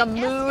guys having a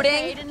exotic mooting?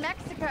 escapade in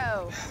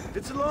Mexico.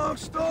 It's a long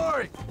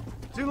story.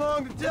 Too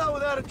long to tell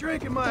without a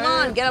drink in my Come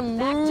hand. on, get a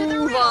Back to the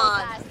move riddles,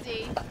 on. I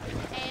see.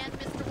 And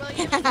Mr.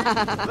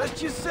 Williams.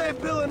 Let's just say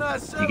Bill and I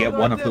settled get our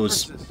one of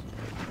those. differences.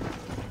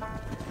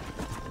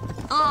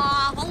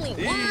 Aw, only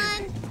Easy.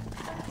 one.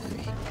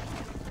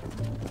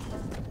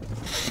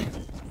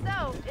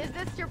 So, is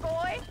this your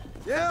boy?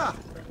 Yeah.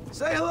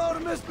 Say hello to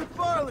Miss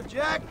McFarland,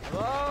 Jack.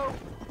 Hello.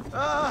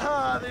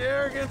 Ah, the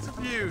arrogance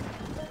of youth.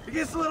 He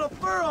gets a little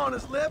fur on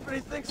his lip and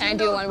he thinks Can I he's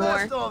do the one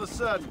best more? all of a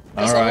sudden.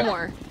 Just All one right.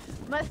 more.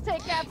 Must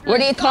take after What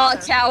do you his call a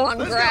father. cow on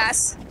Let's go.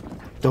 grass?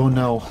 Don't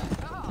know.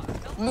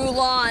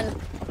 Mulan.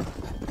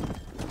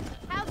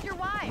 How's your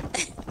wife?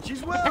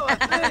 She's well, I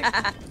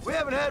think. We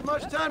haven't had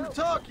much time to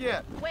talk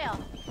yet. Well,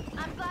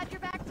 I'm glad you're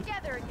back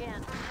together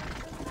again.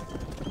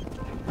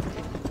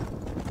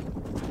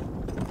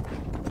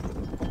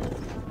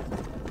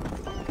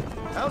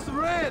 How's the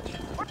ranch?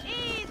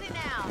 Easy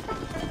now.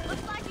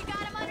 Looks like you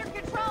got him under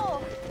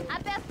control. I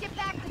best get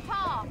back to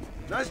Pa.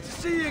 Nice to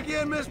see you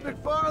again, Miss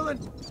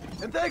McFarland.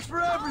 And thanks for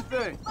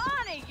everything.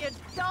 Bonnie, you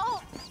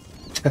dolt.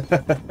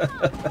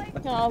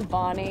 Oh,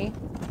 Bonnie.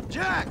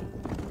 Jack,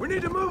 we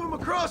need to move him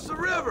across the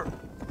river.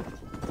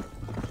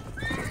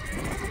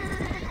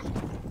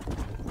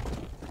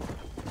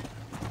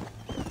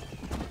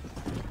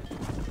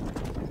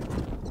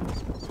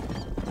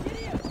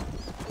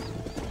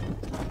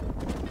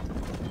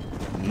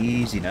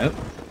 Easy now.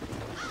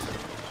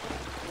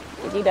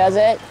 He does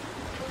it.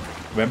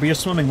 Remember your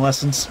swimming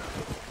lessons.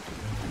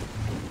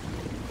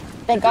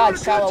 Thank You're God,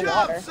 doing a shallow good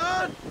job, water.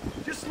 son.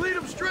 Just lead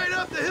him straight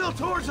up the hill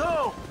towards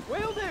home.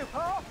 Will do,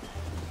 Pa.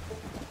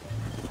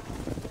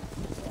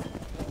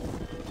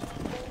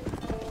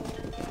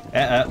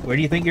 Where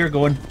do you think you're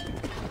going?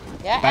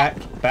 Yeah.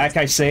 Back,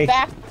 I say.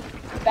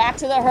 Back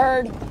to the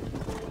herd.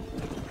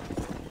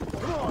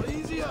 Come on,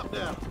 easy up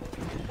now.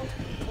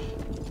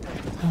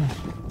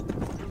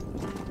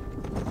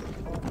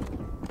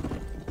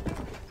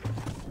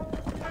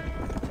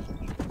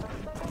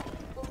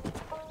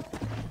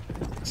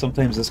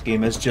 Sometimes this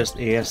game is just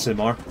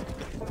ASMR.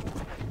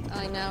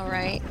 I know,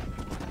 right?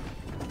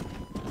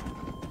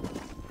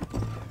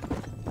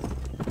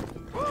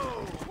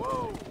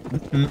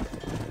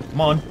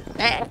 Come on.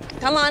 Hey,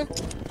 come on.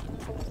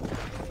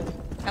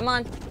 Come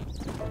on.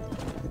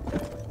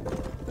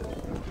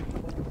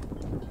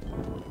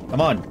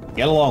 Come on.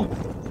 Get along.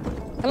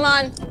 Come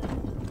on.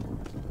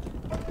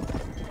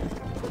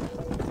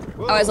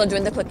 I always love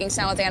doing the clicking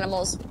sound with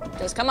animals.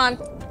 Just come on.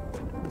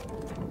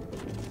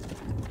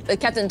 The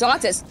Captain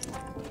Dot is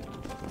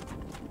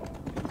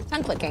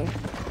tongue clicking.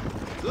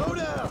 Slow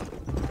down.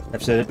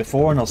 I've said it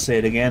before and I'll say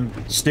it again.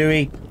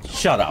 Stewie,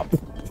 shut up.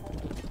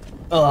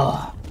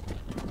 Ugh.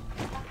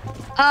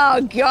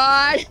 Oh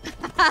God.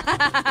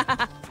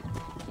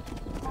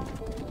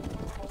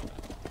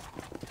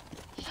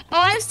 Oh,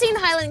 I've seen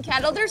Highland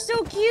cattle. They're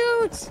so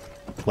cute.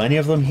 Plenty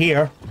of them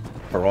here,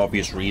 for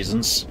obvious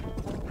reasons.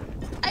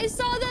 I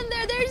saw them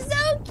there. They're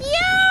so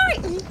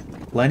cute.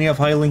 Plenty of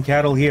Highland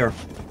cattle here.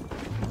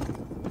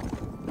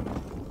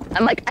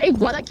 I'm like, I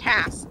want a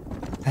calf.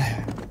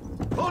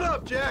 Hold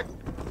up, Jack.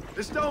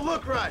 This don't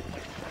look right.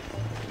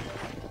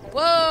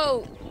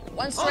 Whoa.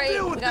 One I'll straight.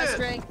 deal We with got a this.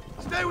 string.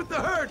 Stay with the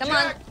herd, Come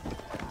Jack. on.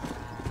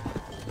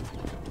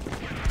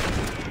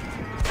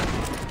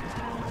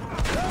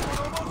 That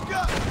one almost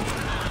got me.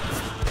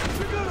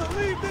 We're gonna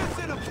leave this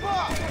in a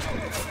box.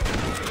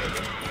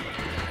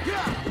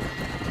 Yeah.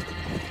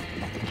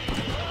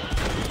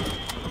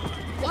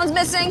 One's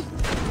missing.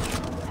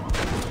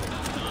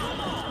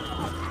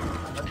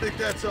 I think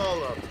that's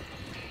all of them.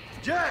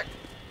 Jack,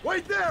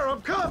 wait there.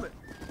 I'm coming.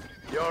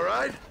 You all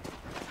right?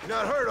 You're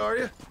not hurt, are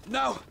you?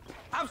 No,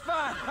 I'm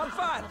fine. I'm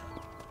fine.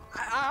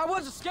 I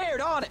wasn't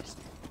scared, honest.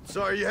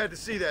 Sorry you had to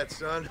see that,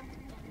 son.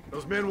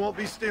 Those men won't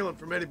be stealing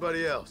from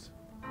anybody else.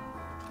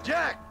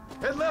 Jack,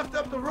 head left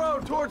up the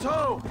road towards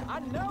home. I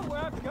know where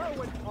I'm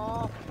going,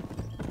 Pa.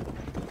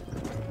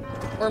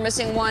 We're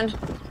missing one.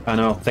 I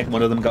know, I think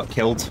one of them got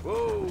killed.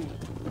 Whoa.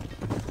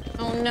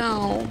 Oh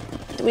no.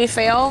 Did we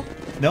fail?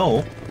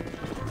 No.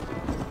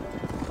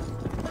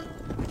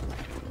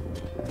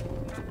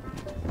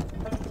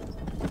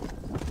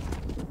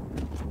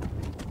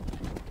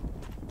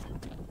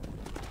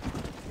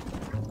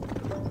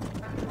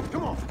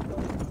 Come on.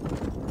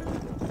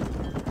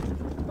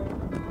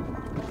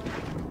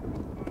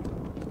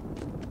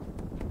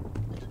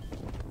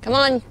 Come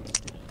on.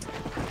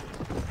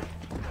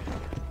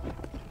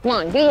 Come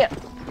on, get it.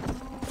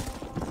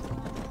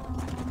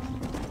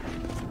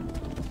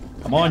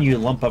 Come on, you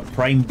lump of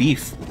prime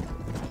beef.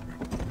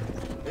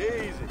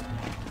 Easy.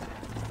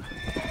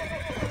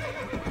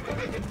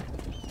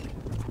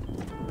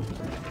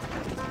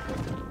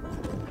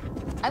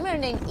 I'm gonna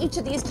name each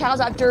of these cows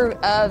after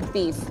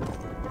beef.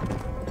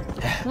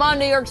 Come on,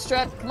 New York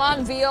strip. Come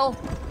on, veal.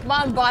 Come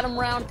on, bottom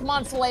round. Come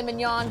on, filet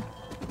mignon.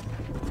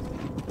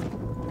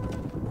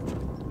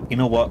 You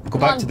know what? Go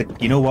back to the.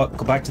 You know what?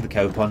 Go back to the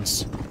cow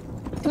puns.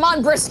 Come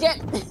on,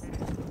 brisket.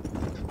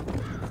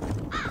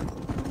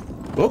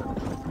 Oh.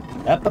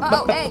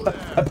 Oh, hey.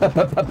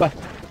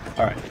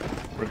 All right,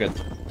 we're good.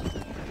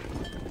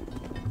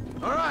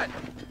 All right,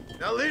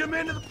 now lead them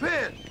into the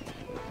pen.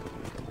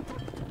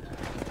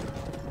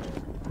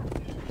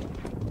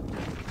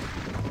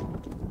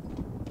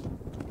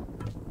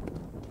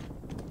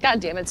 God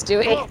damn it,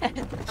 Stewie.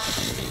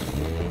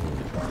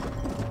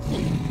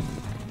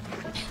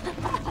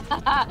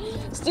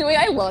 Stewie,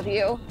 I love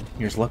you.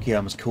 You're as lucky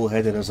I'm as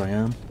cool-headed as I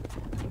am.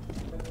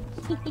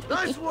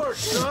 Nice work,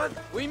 son.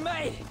 We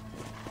made it.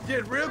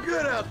 Did real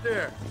good out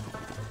there.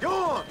 Go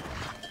on.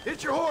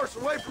 Hit your horse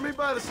and wait for me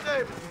by the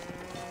stable.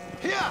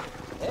 Yeah.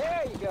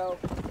 There you go.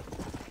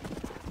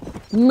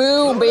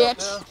 Moo,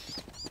 bitch.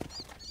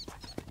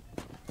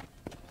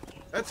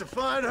 That's a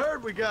fine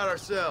herd we got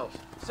ourselves.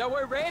 So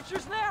we're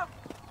ranchers now?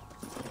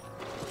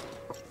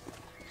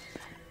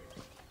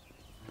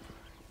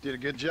 Did a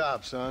good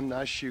job, son.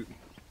 Nice shooting.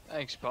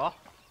 Thanks, Pa.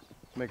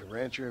 Make a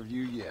rancher of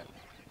you yet.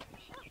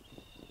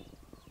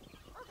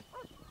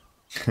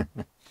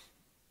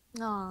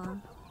 Aw.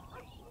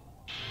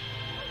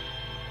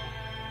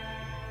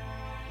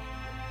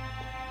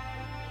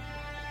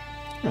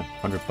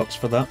 $100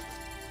 for that.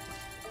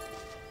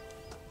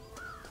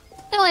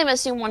 I only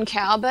missing one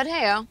cow, but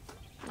hey,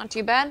 not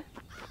too bad.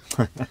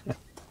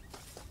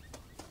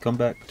 Come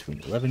back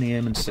between 11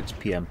 AM and 6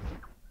 PM.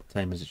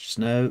 Time is it just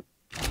now?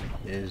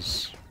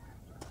 Is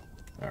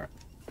alright.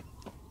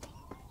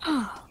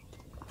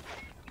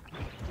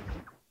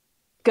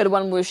 Good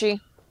one,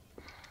 Wooshi.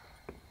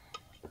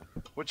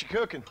 What you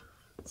cooking?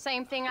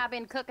 Same thing I've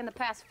been cooking the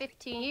past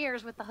 15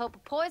 years with the hope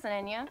of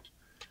poisoning you.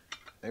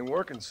 Ain't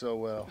working so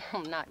well.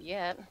 Not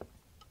yet.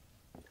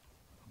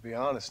 I'll be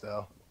honest,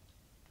 though.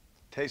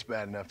 Tastes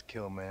bad enough to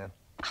kill a man.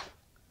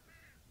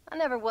 I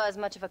never was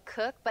much of a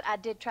cook, but I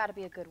did try to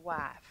be a good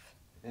wife.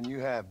 And you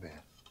have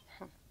been.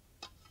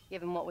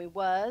 Given what we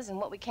was and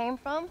what we came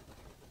from,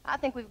 I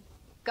think we've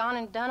gone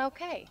and done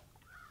okay.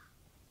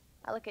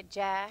 I look at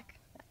Jack.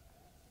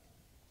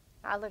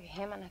 I look at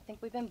him and I think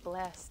we've been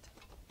blessed.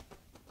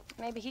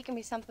 Maybe he can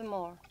be something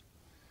more.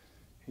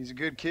 He's a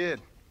good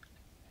kid.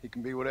 He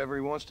can be whatever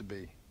he wants to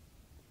be.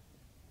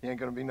 He ain't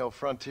gonna be no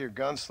frontier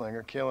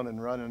gunslinger killing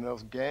and running no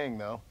gang,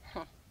 though.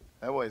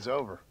 That way's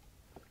over.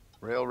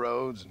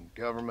 Railroads and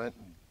government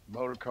and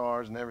motor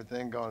cars and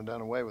everything gone and done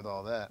away with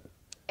all that.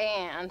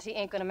 And he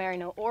ain't gonna marry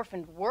no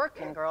orphaned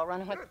working girl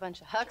running with a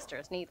bunch of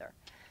hucksters, neither.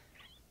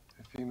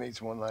 If he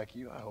meets one like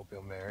you, I hope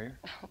he'll marry her.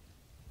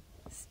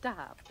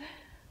 Stop.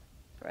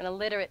 For an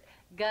illiterate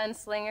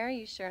gunslinger,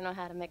 you sure know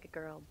how to make a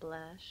girl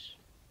blush.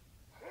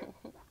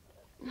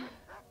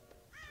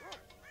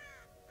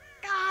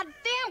 God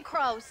damn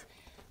crows!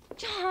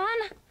 John!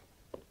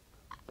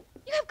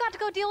 You have got to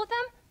go deal with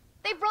them.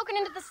 They've broken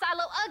into the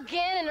silo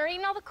again and are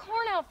eating all the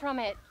corn out from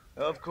it.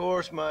 Of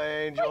course, my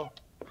angel.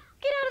 Wait,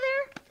 get out of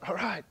there. All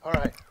right, all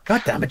right.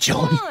 God damn it,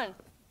 John. Come on.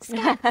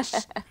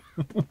 Scott.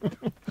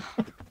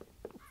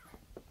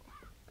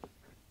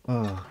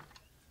 Oh.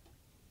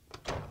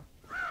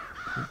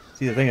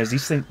 See, the thing is,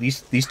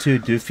 these two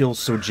do feel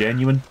so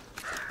genuine.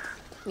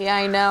 Yeah,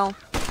 I know.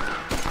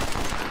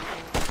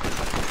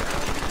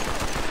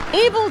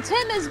 Evil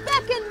Tim is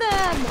beckoning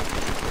them!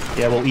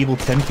 Yeah, well, Evil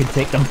Tim can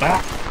take them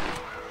back.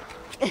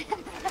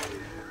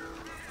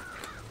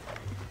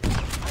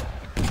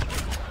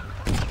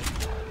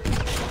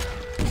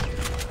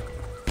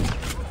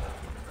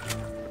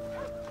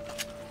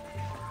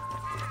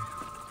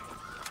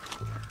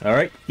 All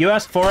right, you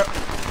asked for it.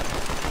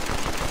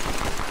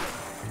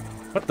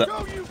 What the?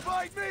 Go, you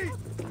fight me!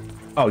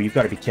 Oh, you've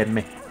got to be kidding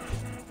me.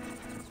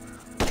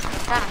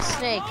 Ah,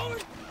 snake.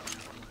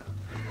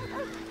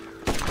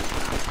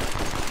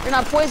 You're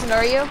not poisoned,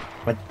 are you?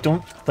 I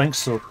don't think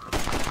so.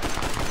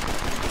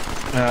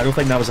 I don't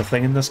think that was a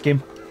thing in this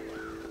game.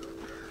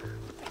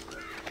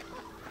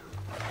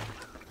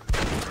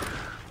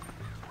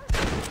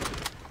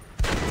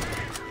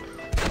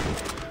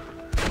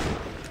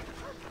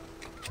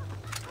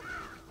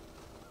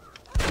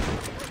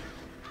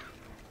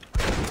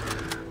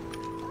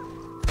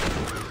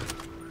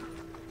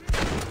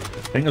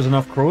 Think there's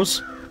enough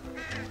crows?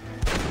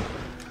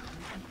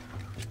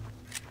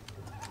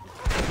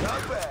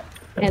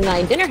 And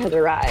my dinner has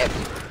arrived.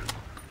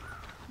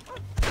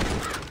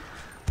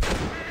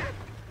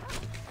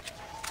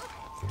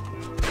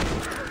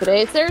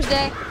 Today's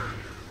Thursday.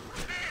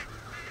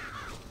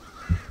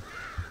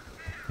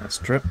 That's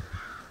trip.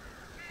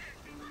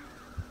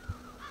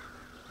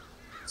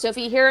 So if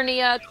you hear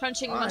any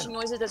crunching, munching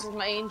noises, this is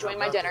me enjoying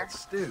my dinner.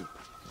 Stew.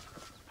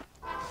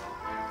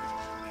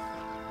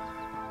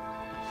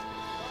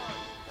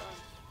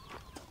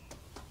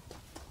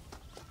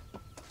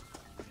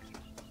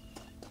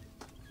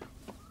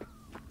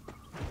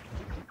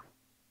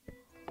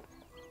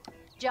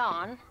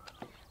 John,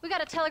 we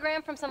got a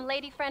telegram from some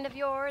lady friend of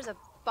yours, a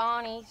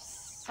Bonnie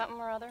something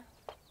or other.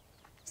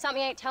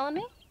 Something you ain't telling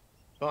me?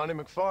 Bonnie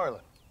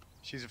McFarland.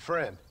 She's a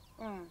friend.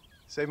 Mm.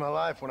 Saved my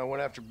life when I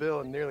went after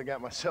Bill and nearly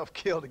got myself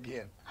killed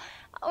again.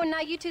 Oh, and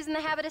now you two's in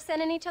the habit of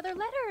sending each other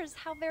letters.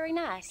 How very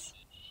nice.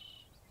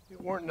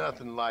 It weren't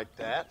nothing like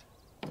that.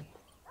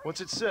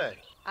 What's it say?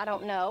 I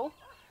don't know.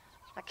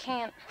 I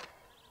can't...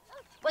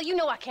 Well, you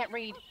know I can't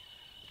read.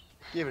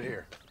 Give it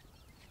here.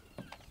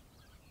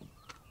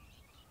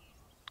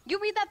 You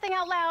read that thing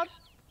out loud?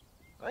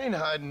 I ain't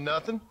hiding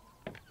nothing.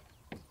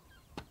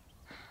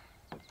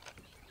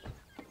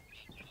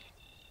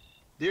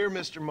 Dear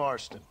Mr.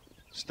 Marston,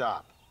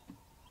 stop.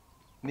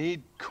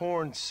 Need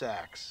corn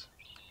sacks.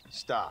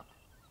 Stop.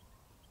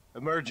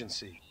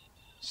 Emergency.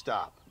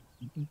 Stop.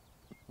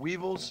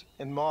 Weevils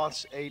and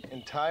moths ate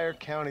entire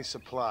county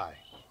supply.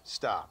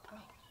 Stop.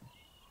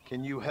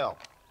 Can you help?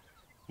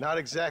 Not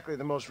exactly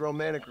the most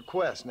romantic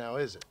request, now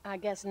is it? I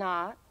guess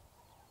not.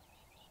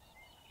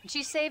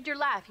 She saved your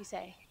life, you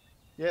say?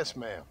 Yes,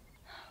 ma'am.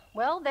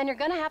 Well, then you're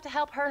gonna have to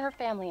help her and her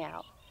family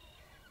out.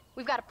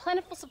 We've got a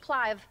plentiful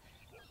supply of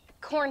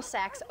corn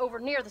sacks over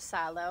near the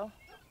silo.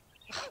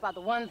 About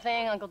the one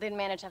thing Uncle didn't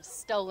manage to have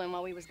stolen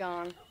while we was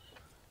gone.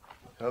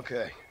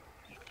 Okay.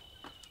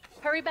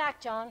 Hurry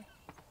back, John.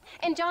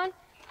 And John,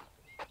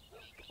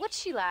 what's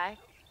she like?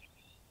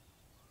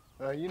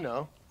 You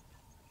know.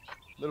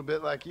 A little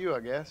bit like you, I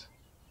guess.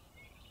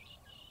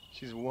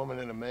 She's a woman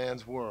in a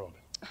man's world.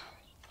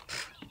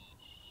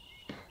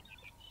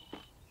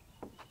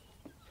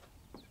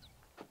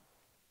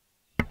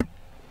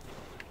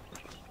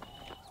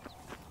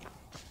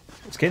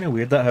 It's kind of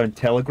weird that how in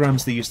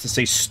telegrams they used to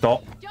say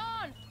stop.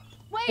 John,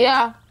 wait!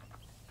 Yeah.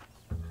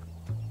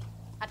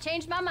 I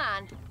changed my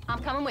mind. I'm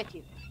coming with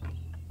you.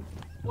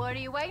 What are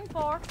you waiting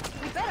for?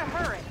 We better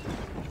hurry.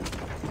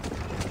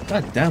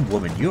 God damn,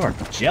 woman, you are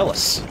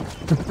jealous.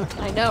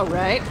 I know,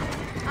 right?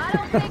 I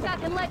don't think I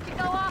can let you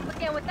go off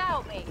again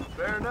without me.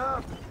 Fair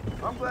enough.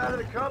 I'm glad of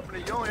the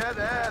company. You only had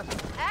to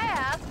ask.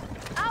 Ask?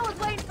 I was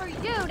waiting for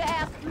you to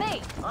ask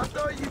me. I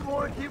thought you'd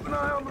want to keep an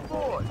eye on the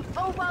boy.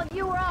 Oh, while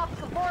you were off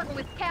cavorting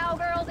with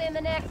cowgirls in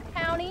the next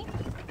county?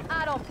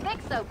 I don't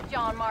think so,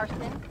 John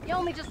Marston. You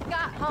only just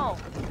got home.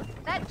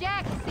 That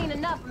Jack has seen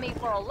enough of me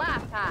for a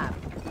lifetime.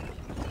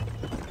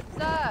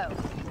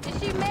 So, is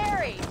she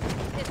married?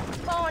 This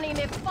Bonnie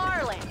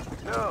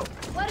McFarland? No.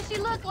 What does she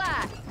look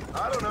like?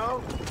 I don't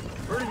know.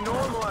 Pretty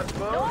normal, I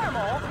suppose.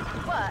 Normal?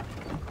 What?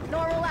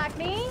 Normal like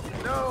me?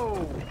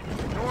 No.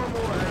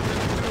 Normal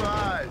as in 2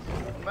 eyes,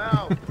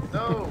 mouth,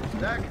 nose,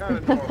 that kind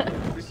of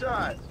normal.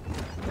 Besides,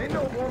 ain't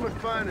no woman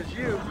fine as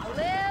you. A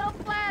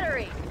little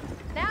flattery.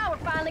 Now we're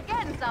finally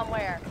getting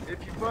somewhere.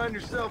 If you find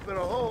yourself in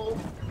a hole,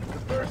 the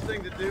first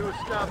thing to do is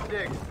stop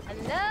digging.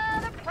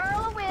 Another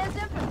pearl of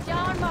wisdom from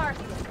John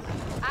Marston.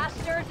 I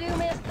sure do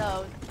miss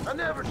those. I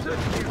never took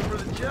you for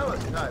the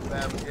jealous type,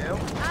 Abigail.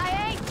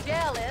 I ain't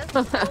jealous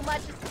so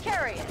much as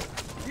curious.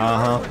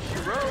 Uh-huh. She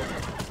wrote.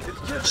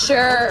 It's just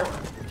Sure.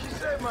 She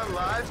saved my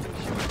life and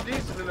she was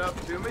decent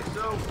enough to me,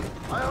 so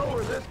I owe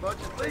her this much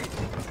at least.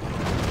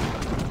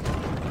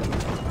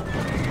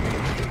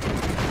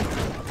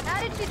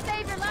 How did she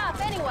save your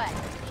life anyway?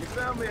 She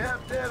found me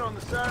half dead on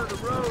the side of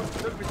the road and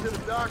took me to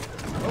the doctor.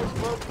 Most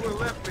folks would have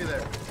left me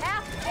there.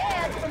 Half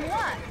dead from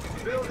what?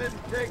 Bill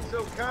didn't take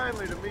so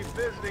kindly to me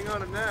visiting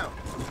unannounced.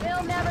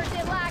 Bill never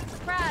did like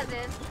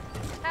surprises.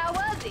 How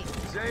was he?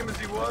 Same as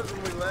he was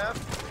when we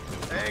left.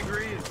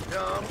 Angry and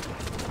dumb.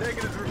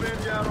 Taking his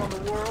revenge out on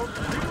the world.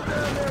 People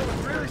down there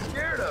was really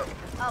scared of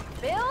him.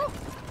 Of Bill?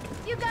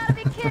 You gotta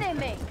be kidding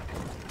me.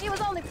 He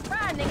was only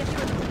frightening if he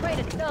was afraid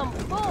of dumb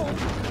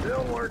fools.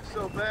 Bill weren't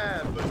so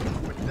bad, but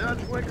when Dutch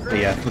went But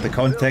crazy... yeah, for the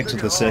context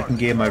of the second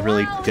game, I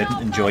really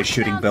didn't enjoy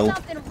shooting Bill.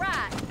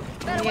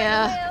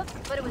 Yeah.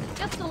 But it was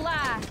just a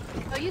lie.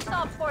 So you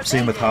saw before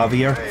Same with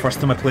Javier. First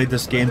time I played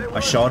this game, I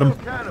shot him.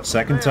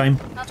 Second time,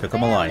 took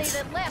him alive.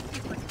 that left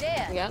you for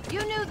dead. Yep.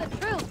 You knew the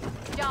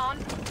truth, John,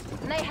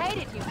 and they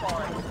hated you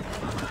for it.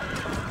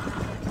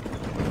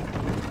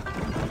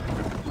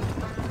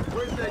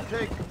 Where did they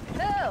take you?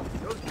 Who?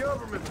 Those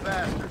government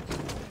bastards.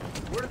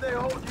 Where did they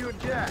hold you and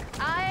Jack?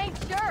 I ain't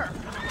sure.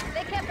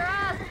 They kept their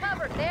eyes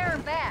covered there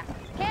and back.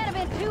 Can't have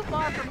been too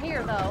far from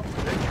here, though.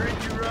 They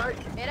treat you right?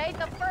 It ain't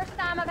the first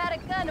time I've had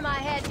a gun to my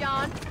head,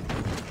 John.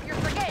 You're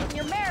forgetting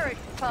your marriage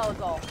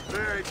proposal.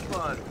 Very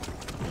fun.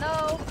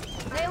 No,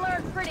 they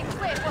learned pretty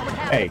quick what would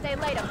happen Hey, if they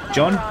laid a finger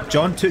John on me.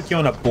 John took you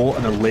on a boat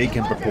on a lake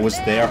and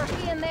proposed there. Or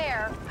being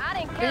there. I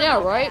didn't care Yeah,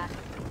 about right? that.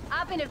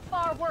 I've been in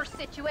far worse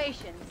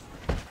situations.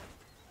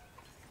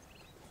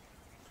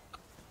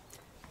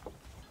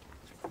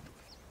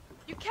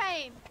 You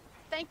came.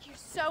 Thank you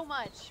so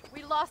much.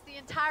 We lost the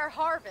entire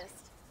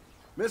harvest.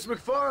 Miss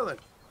McFarland,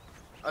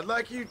 I'd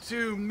like you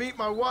to meet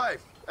my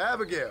wife,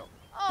 Abigail.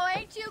 Oh,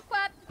 ain't you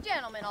quite the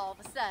gentleman all of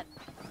a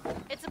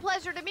sudden? It's a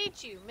pleasure to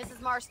meet you,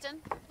 Mrs. Marston.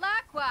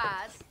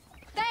 Likewise.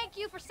 Thank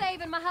you for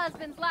saving my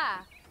husband's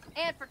life.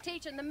 And for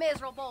teaching the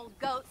miserable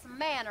goat some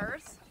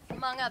manners,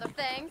 among other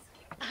things.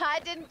 I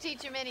didn't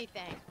teach him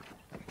anything.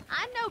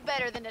 I know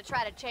better than to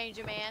try to change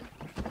a man.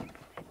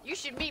 You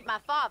should meet my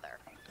father.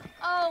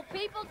 Oh,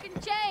 people can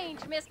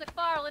change, Miss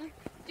McFarland.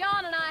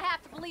 John and I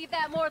have to believe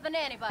that more than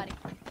anybody.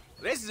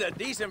 This is a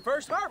decent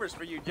first harvest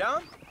for you,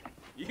 John.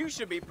 You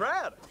should be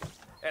proud.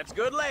 That's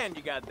good land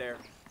you got there.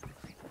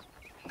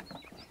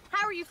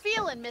 How are you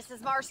feeling,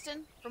 Mrs.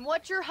 Marston? From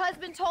what your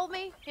husband told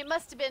me, it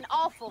must have been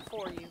awful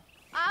for you.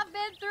 I've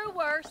been through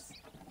worse,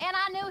 and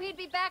I knew he'd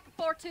be back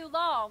before too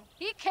long.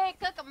 He can't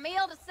cook a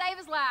meal to save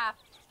his life.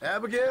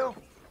 Abigail,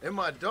 in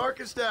my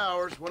darkest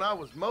hours, when I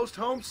was most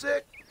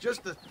homesick,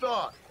 just the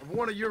thought of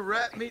one of your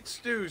rat meat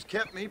stews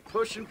kept me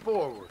pushing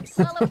forward.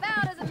 Well,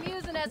 about as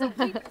amusing as a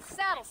weeping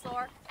saddle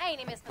sore, ain't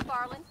he, Miss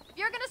McFarland? If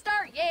you're gonna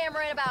start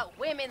yammering about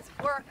women's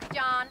work,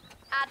 John,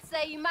 I'd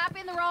say you might be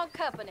in the wrong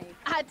company.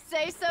 I'd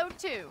say so,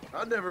 too.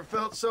 I never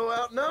felt so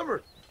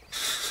outnumbered.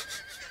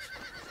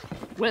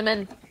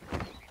 Women.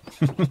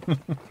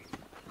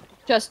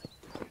 Just...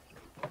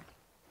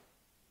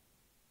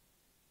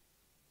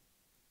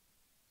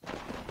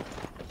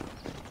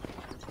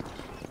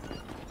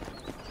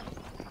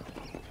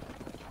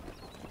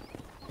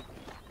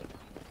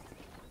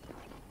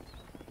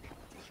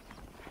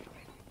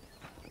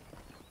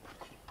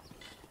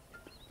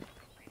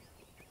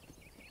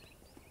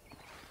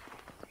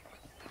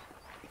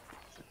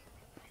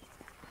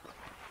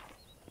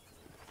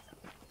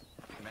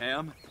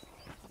 Ma'am?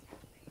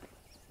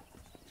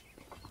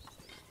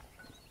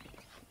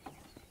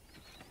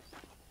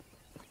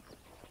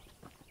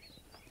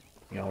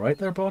 You alright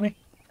there, Bonnie?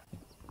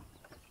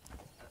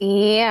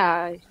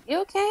 Yeah.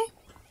 You okay?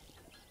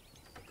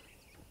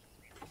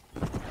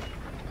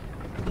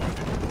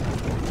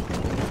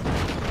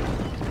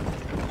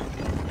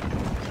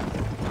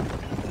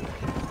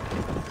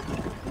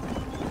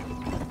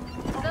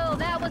 So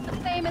that was the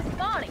famous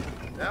Bonnie.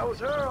 That was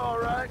her, all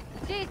right.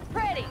 She's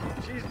pretty.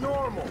 She's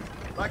normal,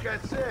 like I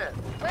said.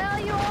 Well,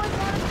 you always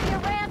wanted to be a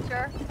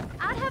rancher.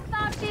 I'd have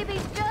thought she'd be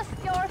just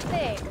your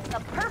thing.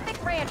 The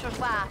perfect rancher's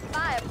wife, if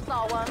I ever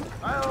saw one.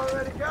 I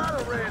already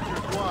got a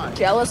rancher's wife.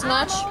 Jealous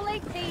much? I'm only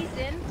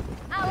teasing.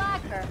 I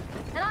like her,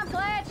 and I'm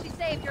glad she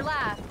saved your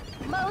life.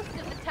 Most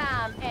of the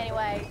time,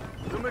 anyway.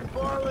 The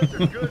McFarlands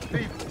are good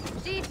people.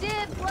 She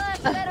did blush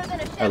better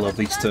than a I love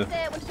these two.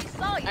 sunset when she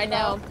saw you. I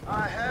know.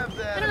 I have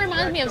that. Kind of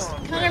reminds me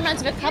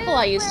of a couple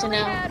I used to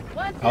know.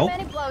 One too Oh?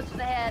 many blows to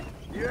the head.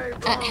 You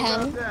ain't At wrong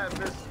him. about that,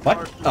 Miss What?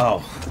 Marston.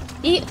 Oh.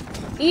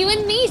 You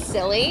and me,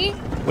 silly.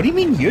 What do you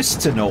mean used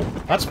to know?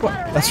 That's why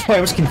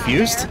I was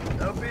confused.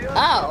 That'll be us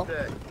Oh.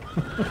 someday.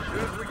 As soon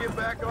as we get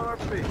back on our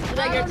feet.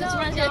 Like, it just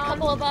reminds me of a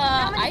couple of,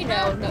 I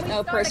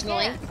know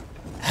personally.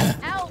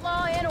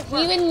 Outlaw in a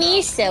You and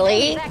me,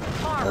 silly.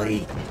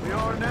 Really? We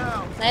are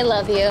now. I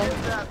love you.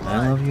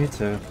 I love you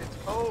too.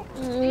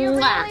 Do you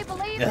really Mwah.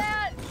 believe Yeah.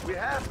 that? We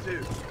have to.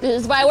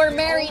 This is why we're The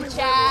married, only way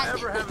Chad.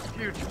 we'll ever have a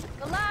future.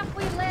 The life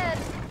we led,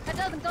 that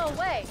doesn't go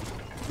away.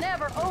 It's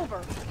never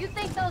over. You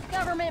think those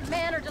government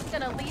men are just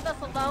gonna leave us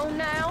alone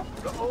now?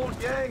 The old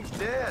gang's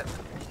dead.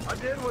 I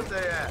did what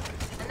they asked.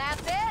 And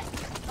that's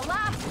it? The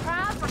life's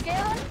crime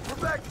forgiven?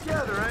 We're back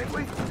together, ain't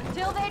we?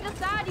 Until they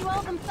decide you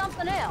owe them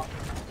something else.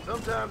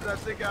 Sometimes I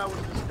think I was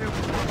the stupid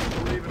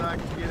one believing I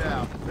could get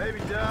out. Maybe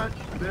Dutch,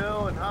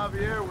 Bill, and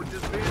Javier were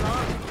just being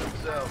honest with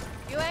themselves.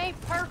 You ain't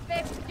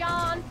perfect,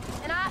 John,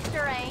 and I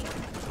sure ain't.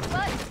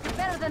 But you're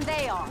better than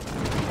they are.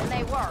 And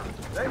they were.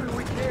 Maybe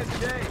we can't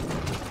change.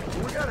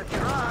 But we gotta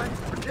try,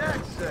 for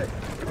Jack's sake.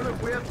 Even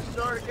if we have to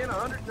start again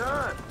 100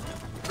 times.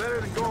 It's better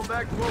than going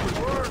back to what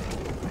we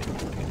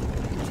were.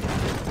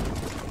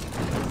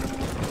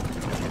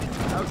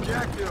 How's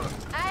Jack doing?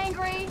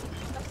 Angry,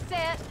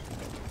 upset.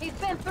 He's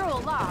been through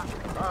a lot.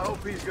 I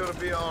hope he's gonna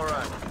be all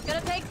right. It's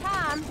gonna take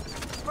time.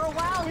 For a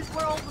while, his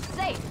world was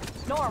safe.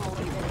 Normal,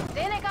 even.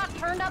 Then it got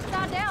turned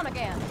upside down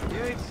again. You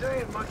ain't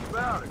saying much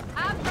about it.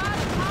 I've tried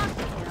to talk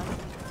to him.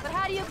 But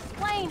how do you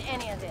explain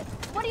any of this?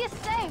 What do you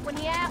say when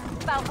he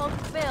asks about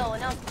Uncle Bill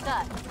and Uncle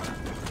Dutch?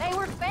 They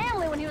were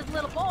family when he was a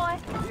little boy.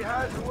 He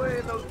hides away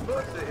in those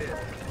books of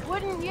his.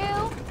 Wouldn't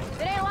you?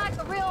 It ain't like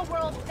the real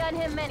world's done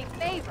him many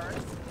favors.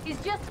 He's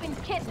just been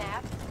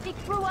kidnapped. He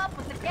grew up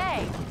with the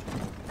gang.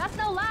 That's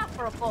no life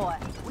for a boy.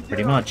 We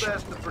Pretty did our much.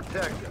 best to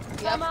protect him.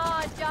 Come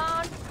on,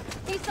 John.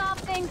 He saw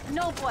things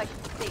no boy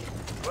should see.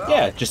 Well,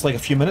 Yeah, just like a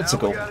few minutes now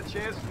ago. we got a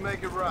chance to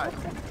make it right.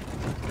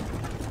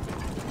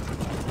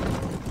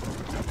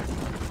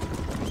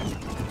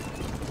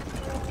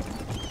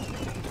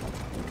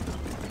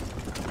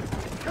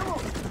 Come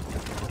on.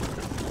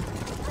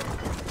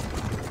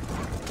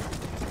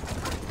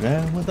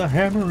 Down with a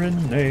hammer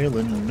and nail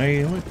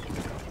it.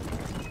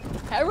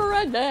 Hammer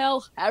and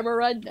nail,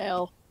 hammer and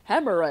nail,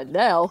 hammer and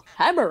nail,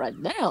 hammer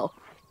and nail.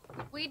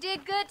 We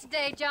did good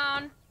today,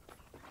 John.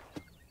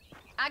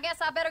 I guess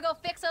I better go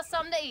fix us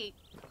something to eat.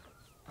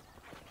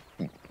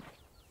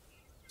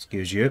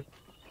 Excuse you.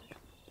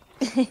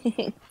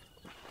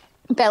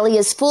 Belly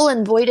is full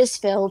and void is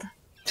filled.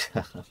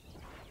 Try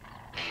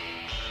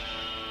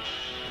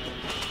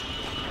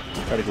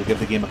to go give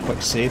the game a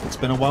quick save. It's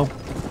been a while.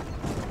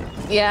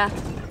 Yeah.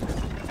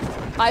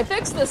 I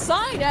fixed the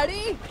sign,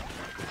 Eddie!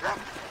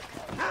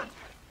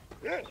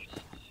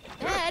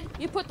 Dad,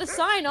 you put the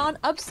sign on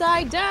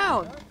upside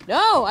down.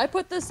 No, I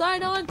put the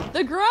sign on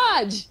the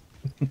garage.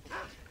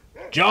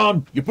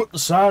 John, you put the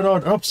sign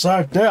on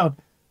upside down.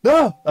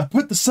 No, I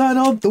put the sign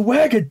on the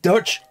wagon,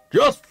 Dutch.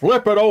 Just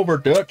flip it over,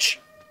 Dutch.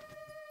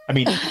 I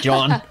mean,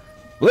 John.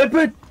 Flip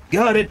it.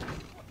 Got it.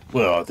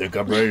 Well, I think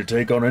I'm ready to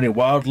take on any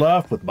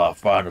wildlife with my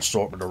fine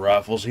assortment of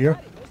rifles here.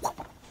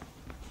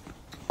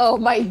 Oh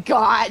my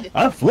god.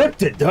 I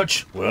flipped it,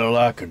 Dutch. Well,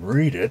 I can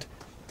read it.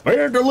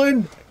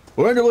 Vanderlyn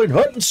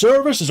Hunting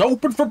Service is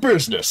open for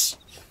business.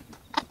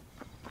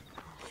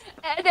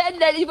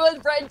 And then you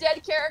both Red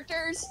Dead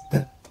characters.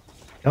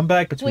 Come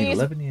back between Please.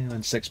 11 a.m.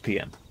 and 6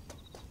 p.m.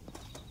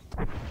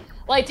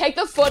 Like, take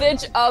the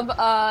footage of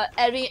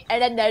Eddie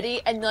and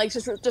Nettie and like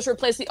just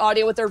replace the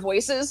audio with their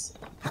voices.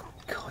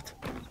 God.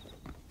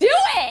 Do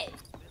it!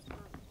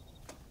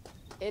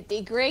 It'd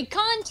be great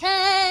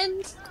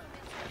content.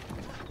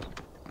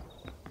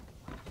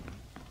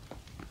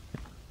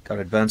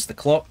 Gotta advance the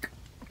clock.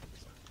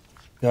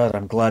 God,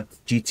 I'm glad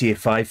GTA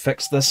 5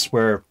 fixed this,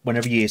 where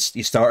whenever you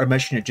start a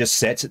mission, it just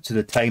sets it to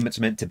the time it's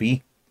meant to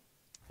be.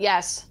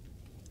 Yes.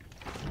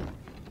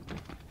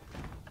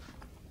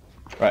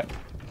 Right.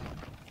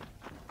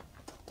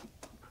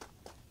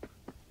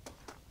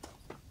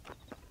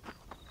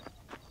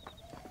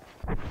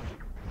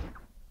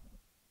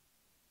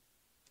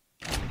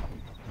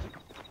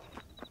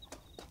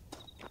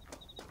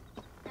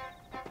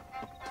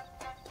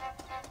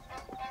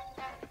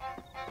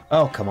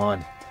 Oh, come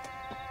on.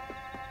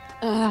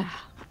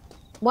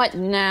 What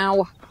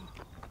now?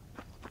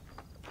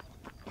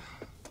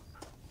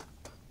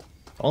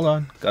 Hold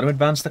on. Gotta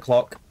advance the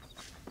clock.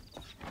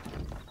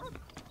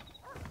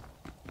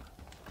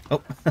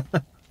 Oh.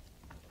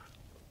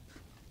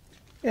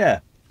 Yeah.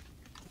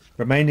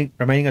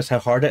 Reminding us how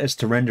hard it is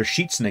to render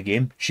sheets in a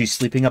game. She's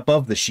sleeping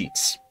above the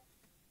sheets.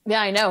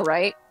 Yeah, I know,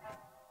 right?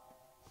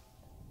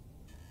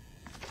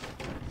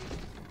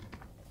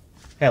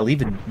 Hell,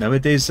 even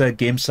nowadays,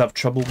 games have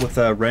trouble with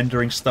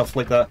rendering stuff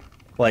like that.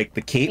 Like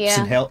the capes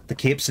Yeah. and the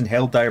capes in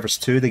Helldivers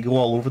 2, they go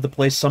all over the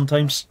place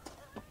sometimes.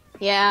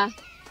 Yeah.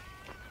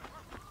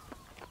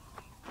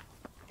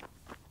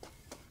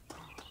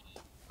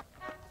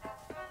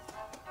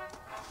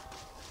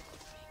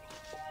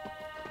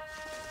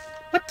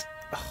 What?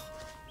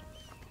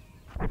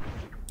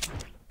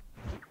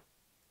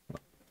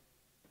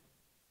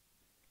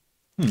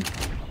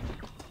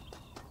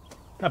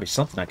 That'd be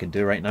something I can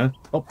do right now.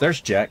 Oh, there's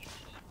Jack.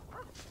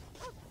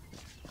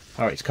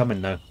 Alright, he's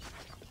coming now.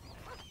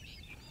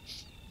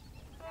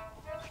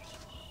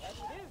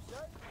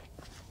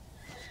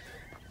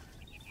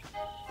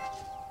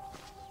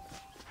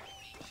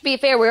 To be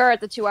fair, we are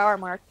at the 2-hour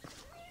mark.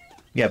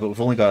 Yeah, but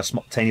we've only got a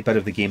tiny bit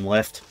of the game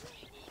left.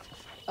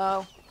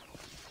 Oh.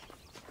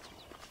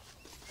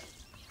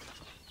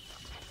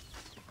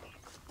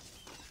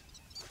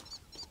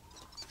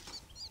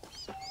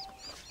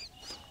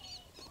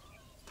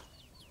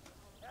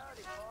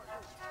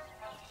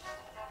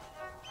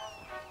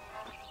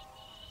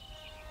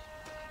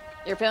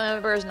 Your family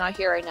member is not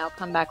here right now.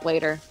 Come back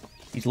later.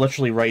 He's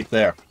literally right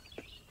there.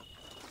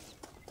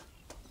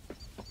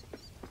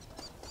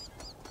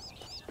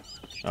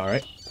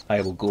 Alright,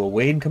 I will go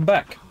away and come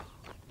back.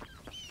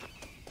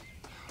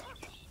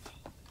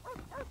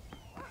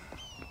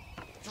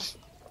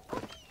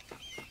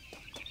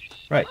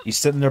 Right, he's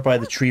sitting there by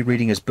the tree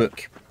reading his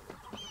book.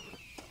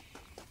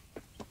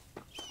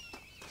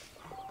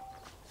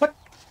 What?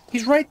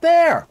 He's right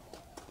there!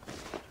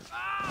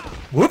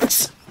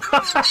 Whoops!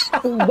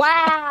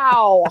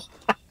 Wow!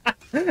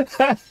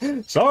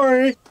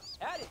 Sorry!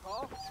 Howdy,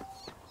 Paul.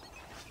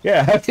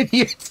 Yeah, how did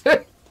you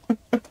do?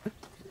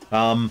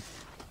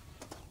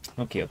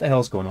 Okay, what the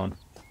hell's going on?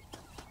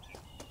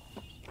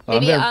 Oh,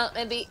 Maybe,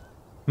 gonna...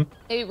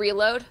 maybe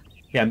reload?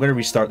 Yeah, I'm gonna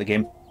restart the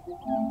game.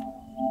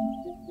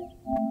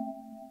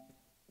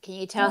 Can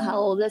you tell how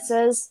old this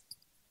is?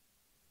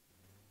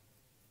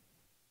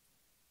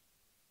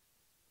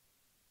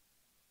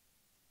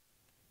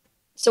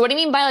 So what do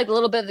you mean by like a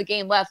little bit of the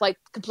game left? Like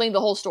completing the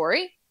whole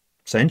story?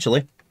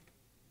 Essentially.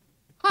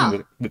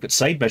 Huh. We've got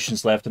side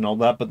missions left and all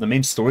that, but the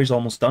main story's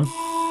almost done.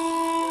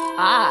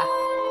 Ah.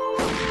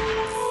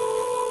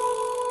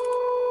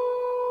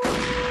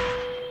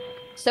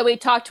 So we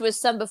talked to his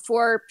son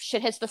before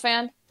shit hits the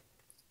fan?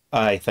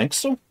 I think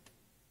so.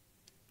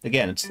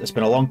 Again, it's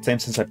been a long time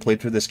since I played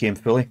through this game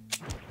fully.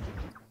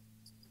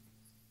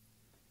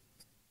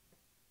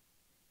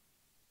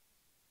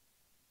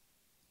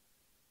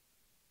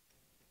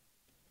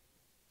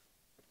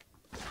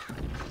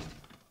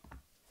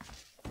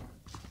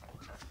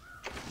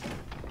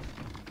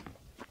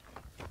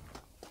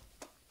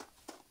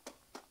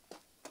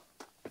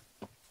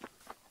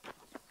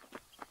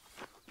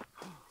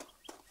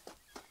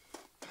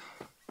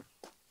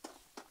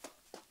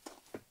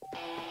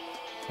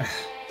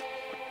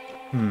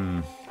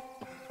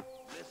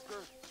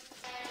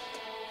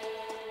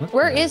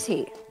 Where is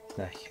he?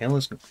 The hell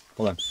is...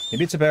 Hold on.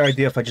 Maybe it's a better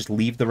idea if I just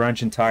leave the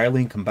ranch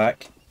entirely and come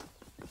back.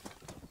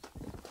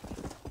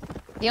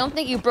 You don't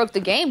think you broke the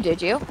game,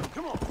 did you?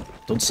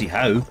 Don't see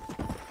how.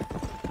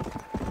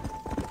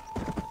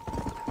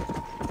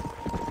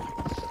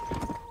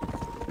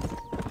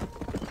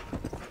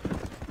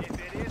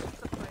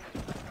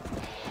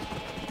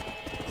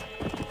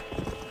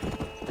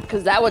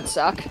 because that would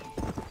suck.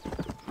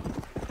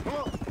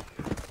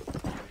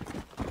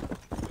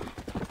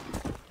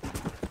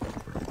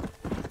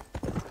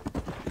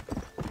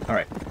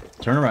 Alright,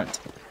 turn around.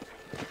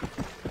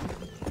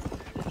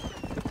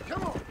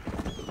 Come on.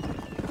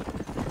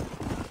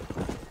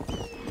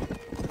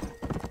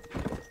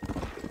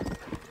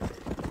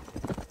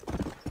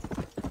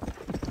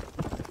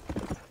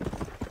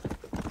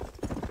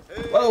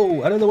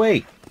 Whoa, out of the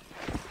way!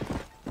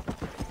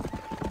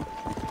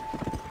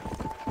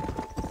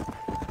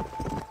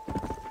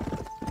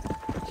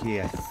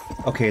 Yeah.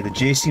 Okay, the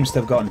J seems to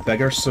have gotten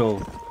bigger, so...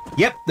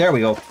 Yep, there we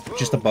go.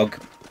 Just a bug.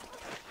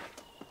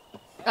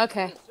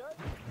 Okay.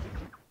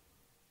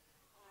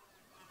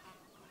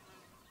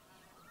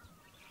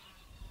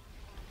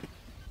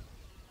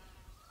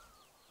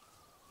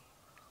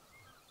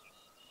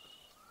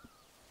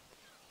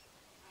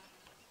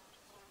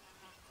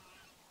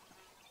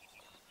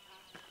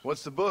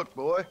 What's the book,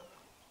 boy?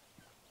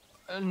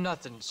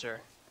 Nothing,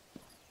 sir.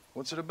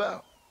 What's it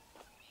about?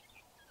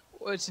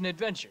 Well, it's an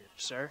adventure,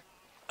 sir.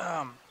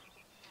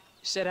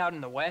 Set out in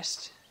the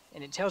West,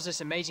 and it tells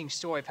this amazing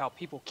story of how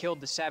people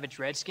killed the savage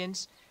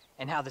Redskins,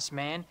 and how this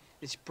man,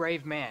 this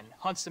brave man,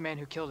 hunts the man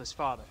who killed his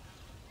father.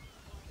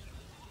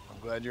 I'm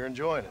glad you're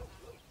enjoying it.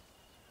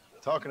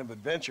 Talking of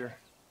adventure,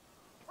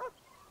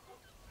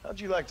 how'd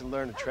you like to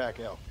learn to track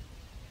elk?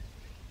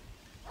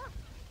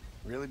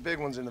 Really big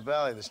ones in the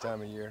valley this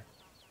time of year.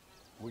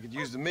 We could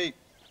use the meat.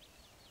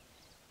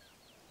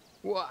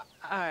 Well,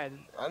 I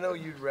know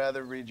you'd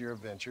rather read your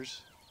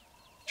adventures.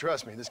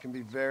 Trust me, this can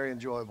be very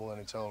enjoyable in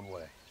its own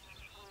way.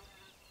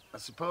 I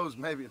suppose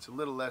maybe it's a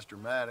little less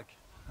dramatic.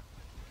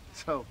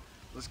 So,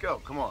 let's go,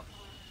 come on.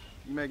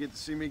 You may get to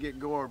see me get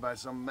gored by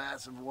some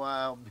massive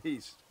wild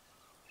beast.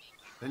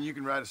 Then you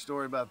can write a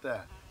story about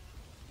that.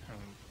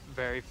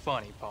 Very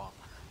funny, Paul.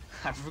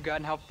 I've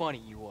forgotten how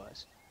funny you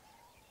was.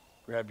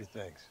 Grab your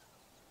things.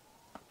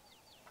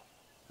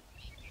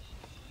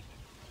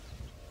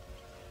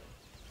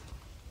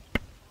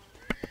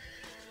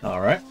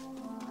 Alright.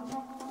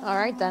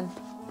 Alright then.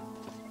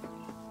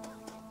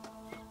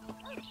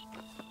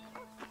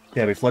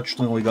 Yeah, we've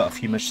literally only got a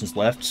few missions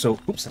left, so...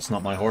 Oops, that's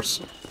not my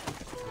horse.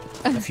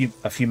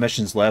 a few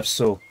missions left,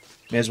 so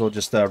may as well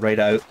just write it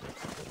out.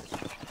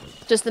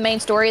 Just the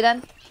main story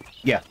then?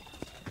 Yeah.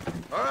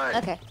 Alright.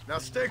 Okay. Now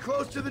stay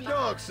close to the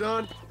dog,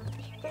 son.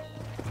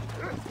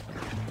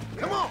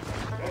 Come on!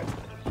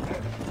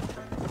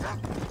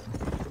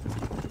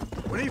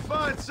 When he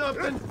finds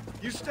something,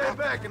 you stay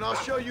back and I'll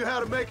show you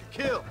how to make a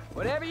kill.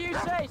 Whatever you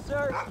say,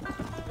 sir.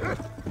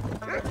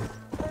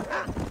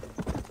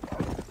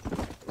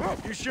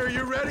 You sure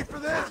you're ready for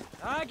this?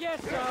 I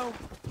guess so.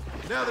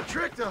 Now the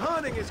trick to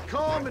hunting is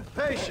calm and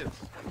patience.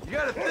 You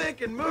gotta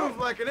think and move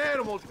like an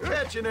animal to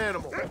catch an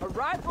animal. A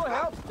rifle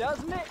helps,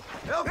 doesn't it?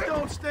 Elk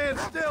don't stand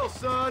still,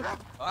 son.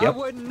 I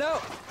wouldn't know.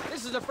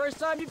 This is the first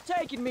time you've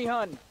taken me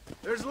hunting.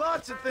 There's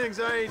lots of things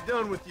I ain't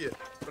done with you,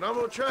 but I'm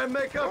gonna try and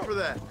make up for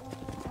that.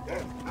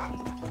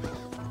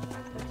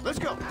 Let's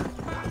go.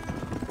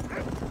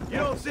 You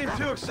don't seem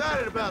too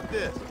excited about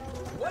this.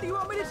 What do you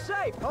want me to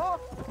say, Paul?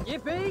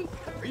 Yippee?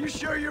 Are you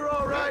sure you're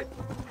all right?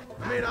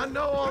 I mean, I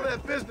know all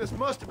that business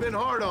must have been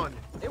hard on you.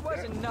 It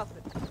wasn't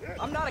nothing.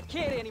 I'm not a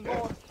kid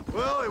anymore.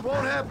 Well, it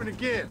won't happen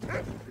again.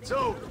 It's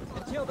over.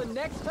 Until the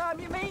next time,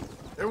 you mean?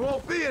 There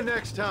won't be a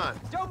next time.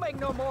 Don't make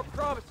no more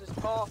promises,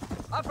 Paul.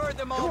 I've heard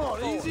them all Come on,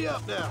 before. easy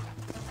up now.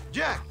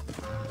 Jack,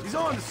 he's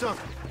on to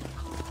something.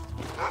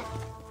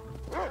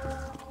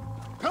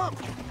 Come.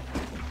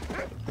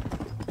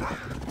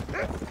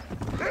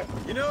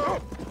 You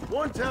know,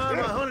 one time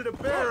I hunted a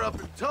bear up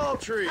in tall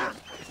trees.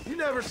 You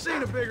never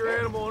seen a bigger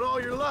animal in all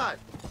your life.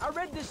 I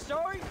read this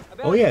story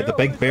about Oh yeah, the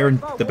big bear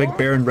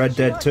in Red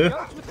Dead 2.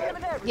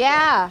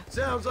 Yeah.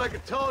 Sounds like a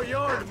tall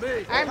yarn to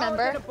me. I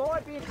remember. A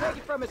boy being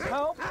taken from his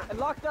home and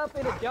locked up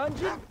in a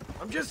dungeon?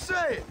 I'm just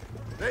saying.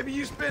 Maybe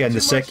you spend Yeah, and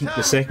too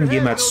the second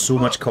game adds so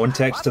much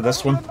context to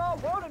this one.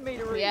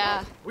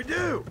 Yeah. We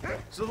do.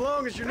 So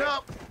long as you're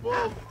not,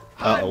 well,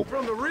 hiding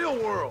from the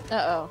real world.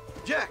 Uh-oh.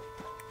 Jack,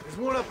 there's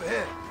one up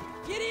ahead.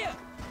 Get here.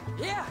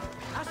 Yeah,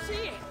 I see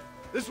it.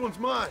 This one's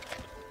mine.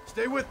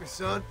 Stay with me,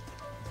 son.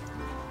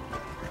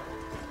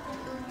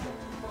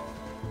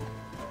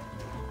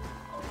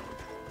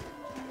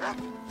 There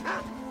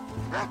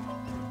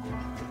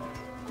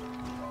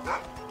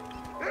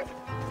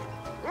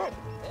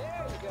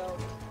you go.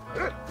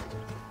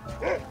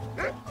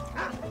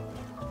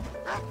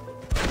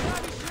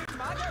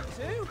 My gun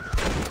too?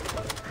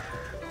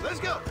 Let's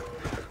go.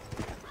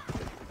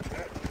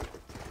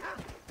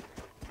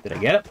 Did I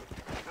get it?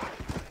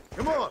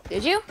 Come on.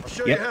 Did you? I'll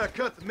show Yep. you how to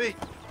cut the meat.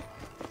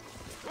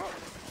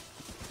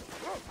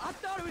 I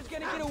thought it was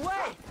gonna get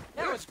away.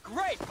 That was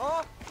great,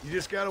 Paul. You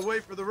just gotta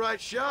wait for the right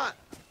shot,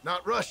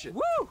 not rush it.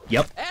 Woo!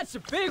 Yep. That's a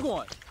big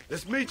one.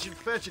 This meat should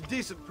fetch a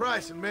decent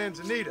price in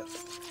Manzanita.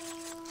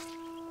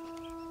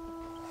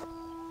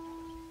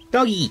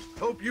 Doggy!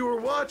 Hope you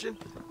were watching.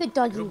 The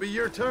doggy. It'll be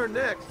your turn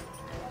next.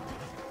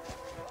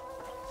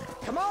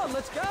 Come on,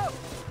 let's go.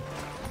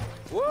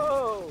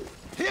 Whoa.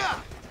 Yeah.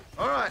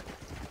 All right.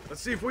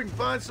 Let's see if we can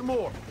find some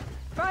more.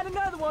 Find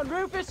another one,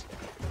 Rufus.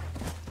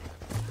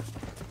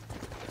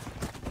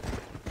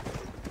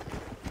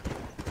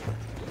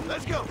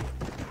 Let's go.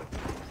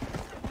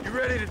 You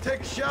ready to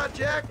take a shot,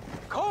 Jack?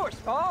 Of course,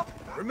 Pa.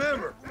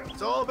 Remember,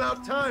 it's all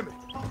about timing.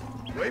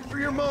 Wait for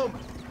your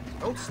moment.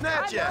 Don't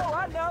snatch at it.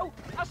 I know.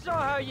 I saw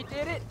how you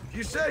did it. If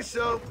you say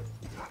so.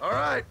 All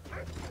right.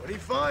 When he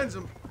finds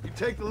them, you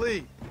take the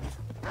lead.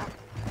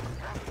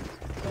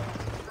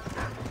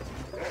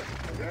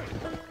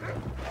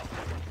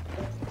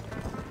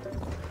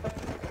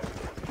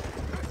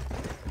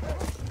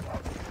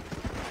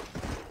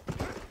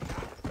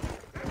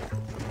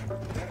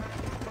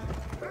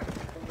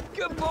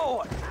 Good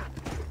boy.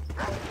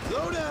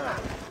 Slow down.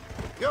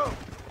 Go.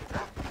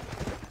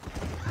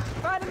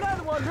 Find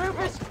another one,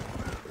 Rufus.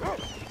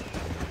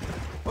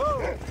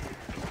 Whoa.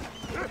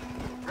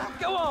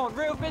 Go on,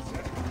 Rufus.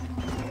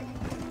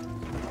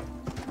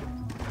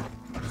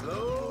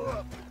 Slow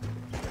up.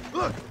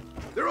 Look,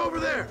 they're over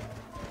there.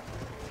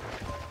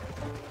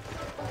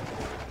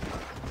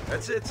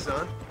 That's it,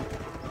 son.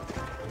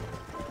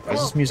 Does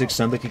this music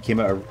sound like it came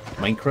out of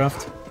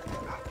Minecraft?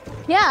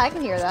 Yeah, I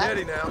can hear that.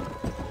 Steady now.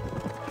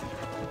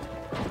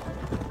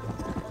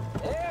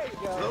 There you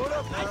go. Slow it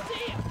up now.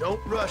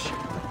 Don't rush it.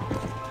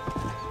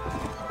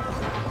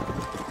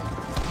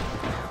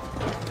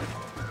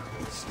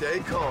 Stay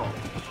calm.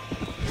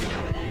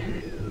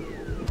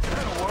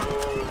 That'll work.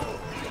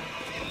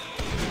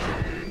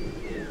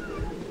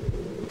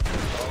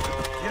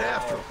 Get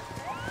after him.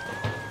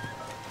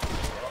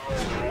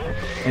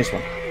 Nice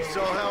one. You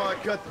saw how I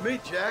cut the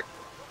meat, Jack.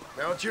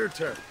 Now it's your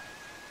turn.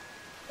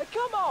 Hey,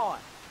 come on.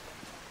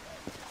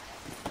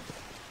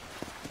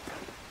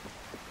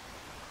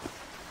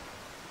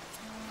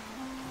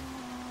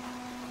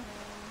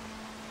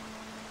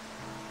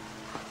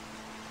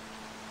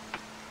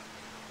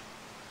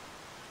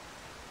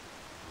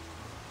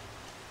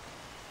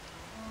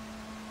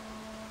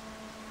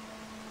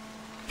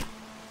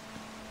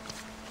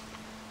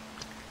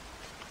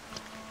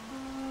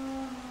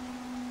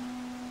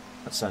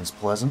 That sounds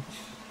pleasant.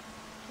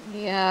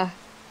 Yeah.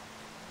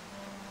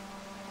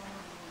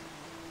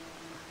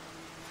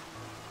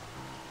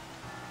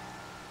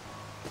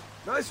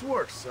 Nice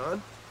work,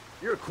 son.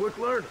 You're a quick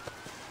learner.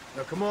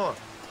 Now come on.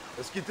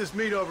 Let's get this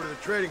meat over to the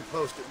trading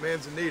post at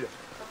Manzanita.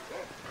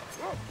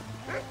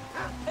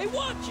 Hey,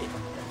 watch it.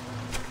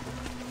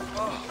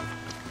 Oh,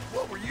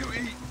 what were you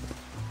eating?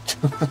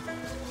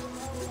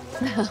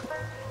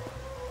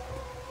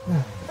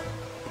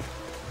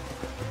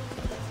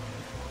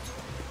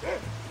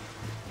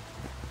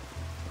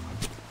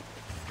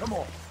 Come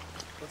on.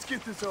 Let's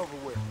get this over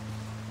with.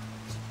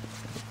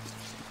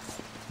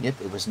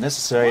 Yep, it was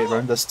necessary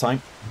around this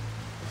time.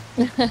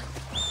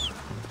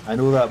 I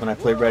know that when I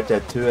play Red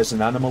Dead 2 as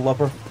an animal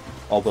lover,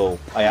 although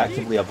I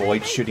actively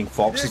avoid shooting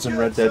foxes in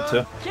Red Dead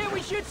 2. Can't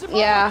we shoot some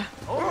Yeah.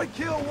 Only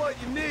kill what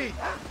you need.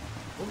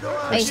 We'll go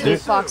out I and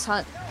hate fox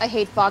hunt. I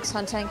hate fox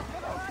hunting.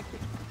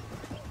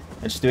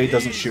 And Stewie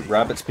doesn't shoot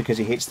rabbits because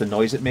he hates the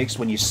noise it makes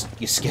when you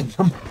skin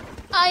them.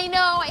 I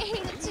know. I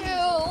hate it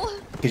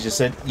too.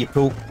 Because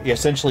you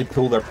essentially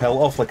pull their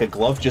pelt off like a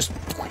glove, just.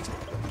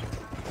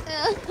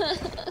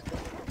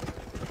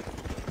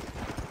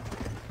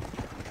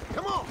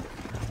 Come on.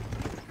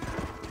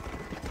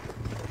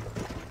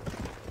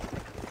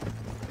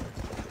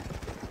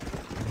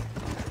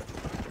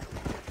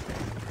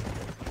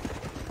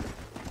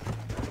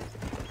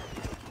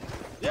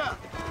 Yeah.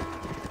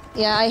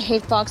 Yeah, I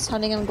hate fox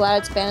hunting. I'm glad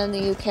it's banned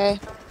in the UK.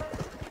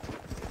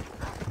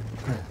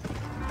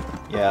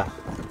 Yeah.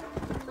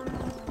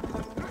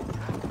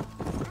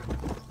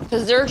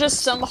 Because there are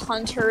just some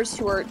hunters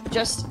who are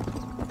just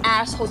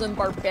assholes and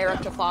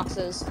barbaric to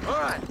foxes.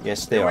 All right.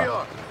 Yes, they Here we are.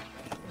 are.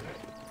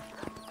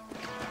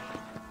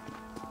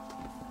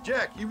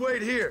 Jack, you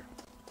wait here.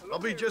 I'll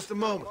be just a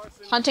moment.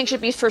 Hunting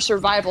should be for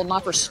survival,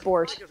 not for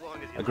sport.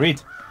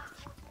 Agreed.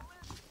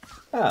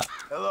 Ah,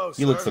 Hello,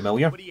 you look sir.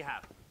 familiar. What do you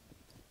have?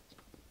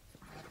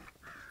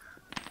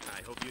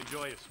 I hope you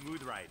enjoy a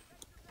smooth ride.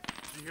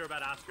 Did you hear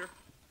about Oscar?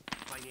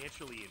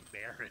 Financially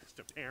embarrassed,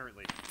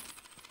 apparently.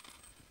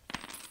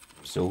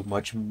 So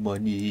much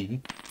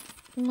money.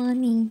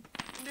 Money.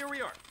 And there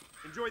we are.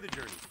 Enjoy the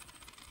journey.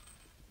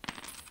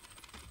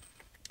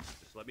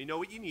 Just let me know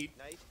what you need.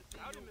 Nice to see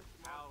you.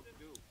 I'll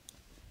do.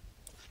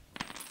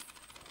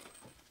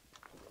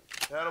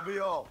 That'll be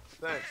all.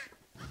 Thanks.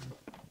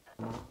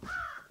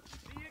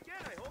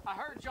 I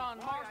heard John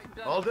Marston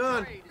does All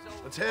done. trade his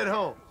old Let's head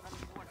home.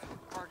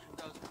 person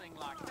does a thing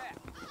like that.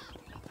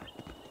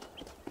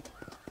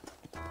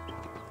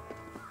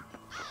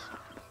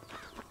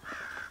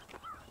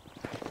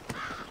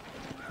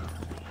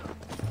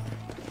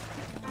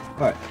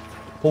 Alright,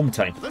 home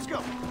time. Let's go.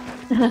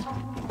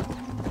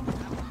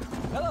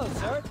 Hello,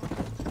 sir.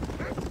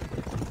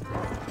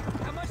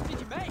 How much did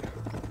you make?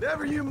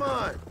 Never you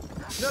mind.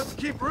 Enough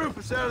to keep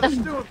Rufus out of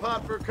the stewing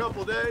pot for a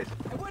couple days.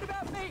 And what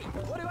about me?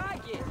 What do I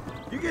get?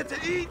 You get to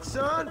eat,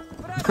 son.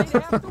 But I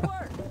didn't have to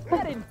work.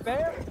 That isn't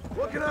fair.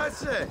 What can I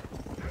say?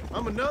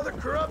 I'm another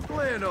corrupt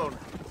landowner.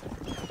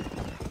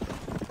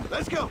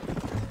 Let's go.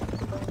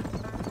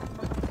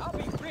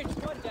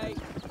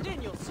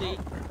 see.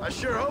 I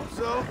sure hope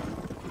so.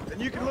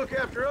 And you can look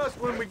after us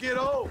when we get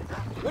old.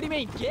 What do you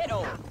mean, get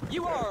old?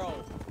 You are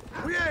old.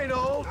 We ain't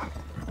old.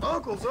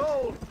 Uncle's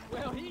old.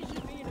 Well, he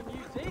should be in a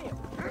museum.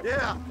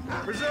 Yeah,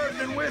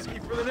 preserved in whiskey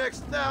for the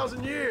next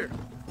 1,000 years.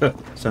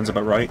 Sounds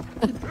about right.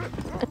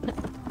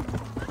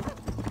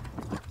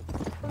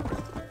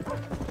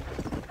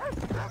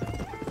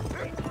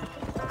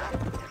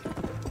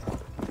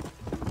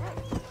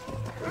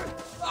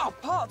 Oh,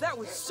 Paul, that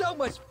was so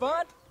much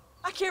fun.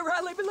 I can't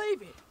rightly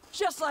believe it.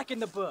 Just like in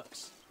the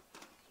books.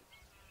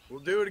 We'll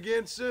do it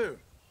again soon.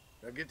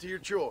 Now get to your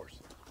chores.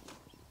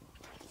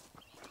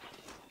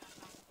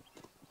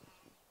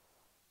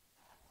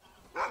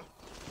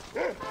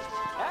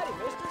 Howdy,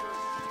 mister.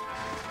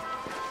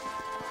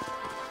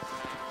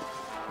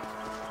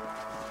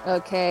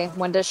 Okay,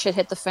 when does shit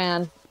hit the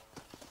fan?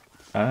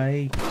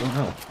 I don't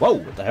know. Whoa,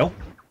 what the hell?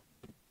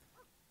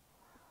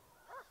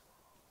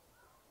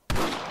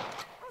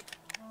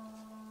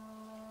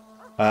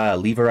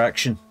 Lever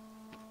action.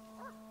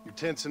 You're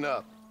tensing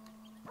up.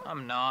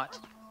 I'm not.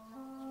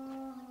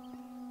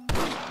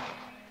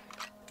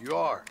 You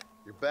are.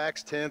 Your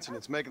back's tense and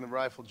it's making the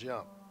rifle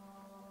jump.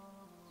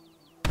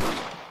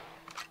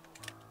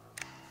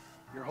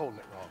 You're holding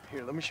it wrong.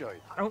 Here, let me show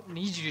you. I don't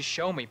need you to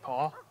show me,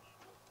 Paul.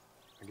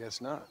 I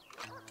guess not.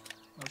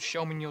 Don't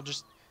show me and you'll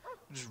just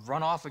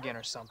run off again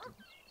or something.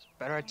 It's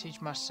better I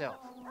teach myself.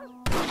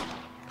 I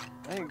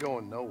ain't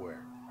going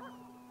nowhere.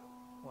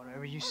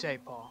 Whatever you say,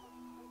 Paul.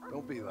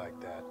 Don't be like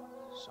that.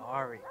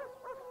 Sorry.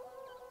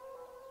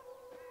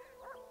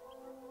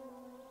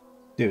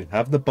 Dude,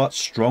 have the butt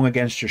strong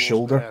against your Wolf's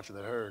shoulder. been after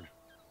the herd.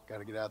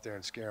 Gotta get out there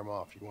and scare them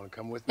off. You want to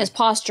come with me? His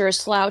posture is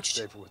slouched.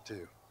 Stay for what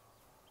too.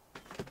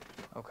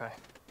 Okay.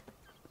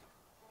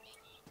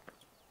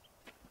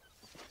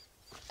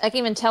 I can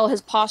even tell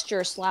his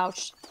posture is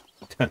slouched.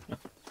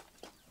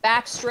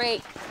 Back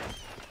straight.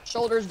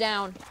 Shoulders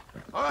down.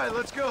 All right,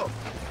 let's go.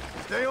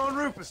 Stay on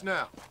Rufus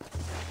now.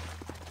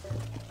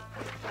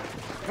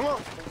 Come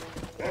on.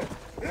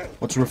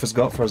 What's Rufus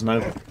got for us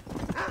now?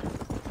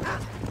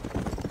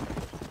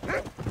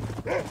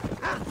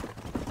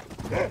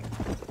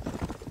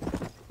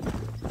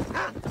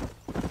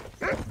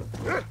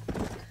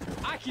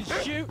 I can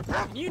shoot,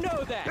 and you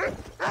know that.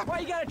 Why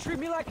you gotta treat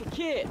me like a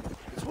kid?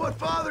 It's what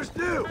fathers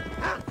do.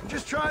 I'm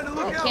just trying to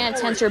look You out can't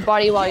for tense you. your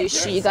body while you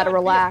shoot. You gotta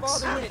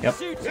relax. Yep.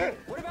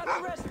 What about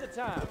the rest of the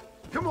time?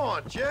 Come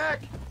on,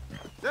 Jack.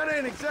 That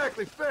ain't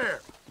exactly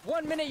fair.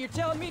 One minute you're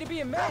telling me to be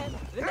a man,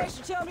 the next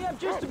you're telling me I'm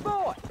just a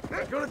boy.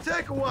 It's gonna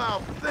take a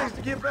while for things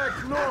to get back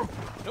to normal.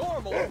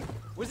 Normal?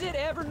 Was it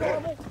ever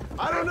normal?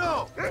 I don't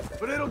know,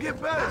 but it'll get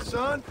better,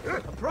 son. I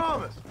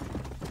promise.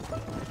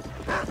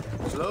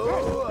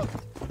 Slow up.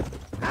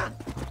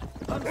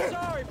 I'm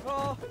sorry,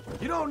 Paul.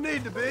 You don't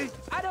need to be.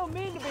 I don't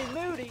mean to be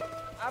moody.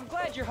 I'm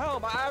glad you're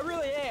home. I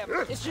really am.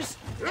 It's just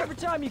every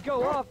time you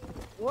go off,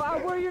 well, I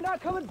worry you're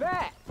not coming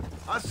back.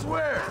 I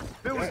swear,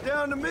 if it was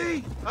down to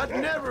me, I'd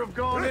never have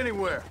gone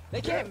anywhere.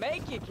 They can't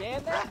make you,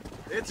 can they?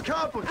 It's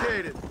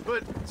complicated,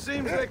 but it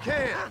seems they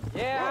can.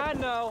 Yeah, I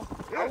know.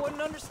 I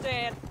wouldn't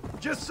understand.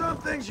 Just some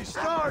things you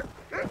start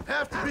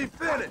have to be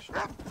finished.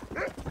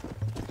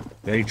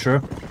 Very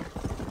true.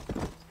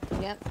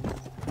 Yep.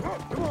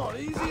 Come on,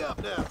 easy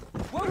up now.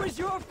 What was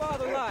your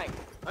father like?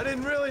 I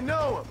didn't really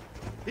know him.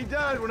 He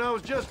died when I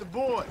was just a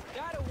boy.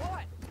 Died of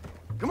what?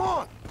 Come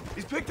on,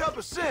 he's picked up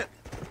a scent.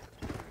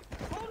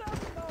 Hold on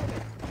a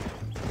moment.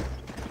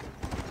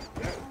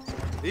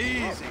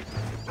 Easy.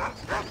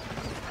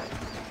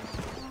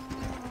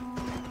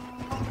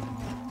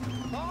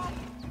 Mom,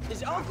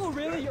 is Uncle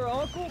really your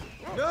uncle?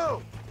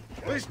 No,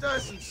 at least I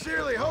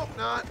sincerely hope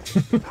not.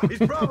 He's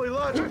probably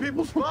lots of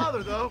people's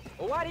father, though.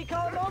 Well, why do you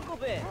call him Uncle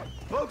then?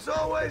 Folks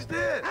always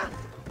did.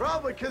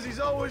 Probably because he's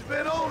always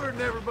been older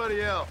than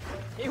everybody else.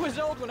 He was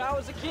old when I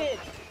was a kid.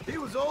 He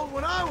was old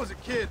when I was a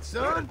kid,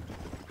 son.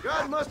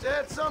 God must have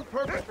had some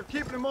purpose for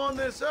keeping him on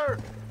this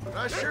earth. But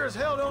I sure as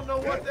hell don't know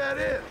what that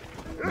is.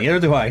 Neither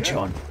do I,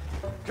 John.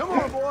 Come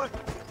on, boy.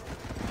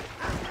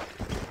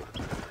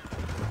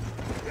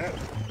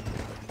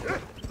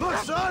 Look,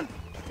 son.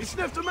 He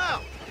sniffed him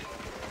out.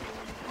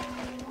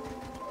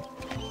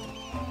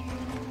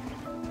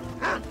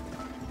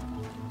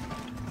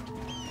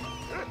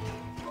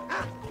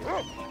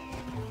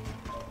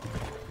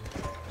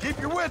 Keep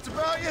your wits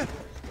about you.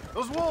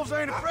 Those wolves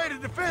ain't afraid to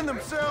defend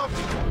themselves.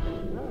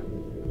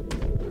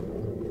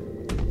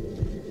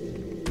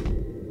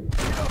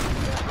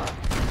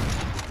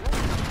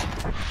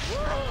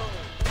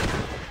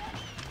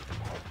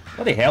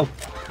 What the hell?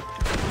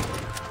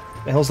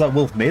 The hell's that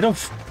wolf made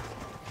of?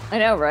 I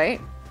know, right?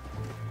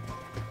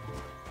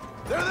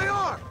 There they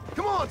are.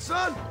 Come on,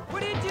 son.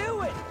 What are you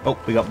doing? Oh,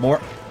 we got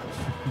more.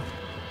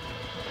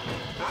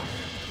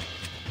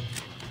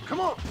 Come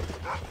on.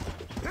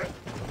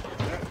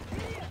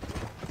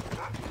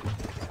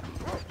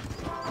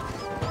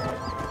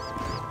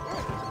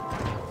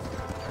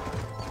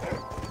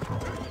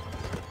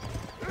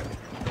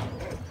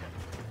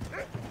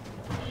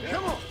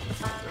 Come on.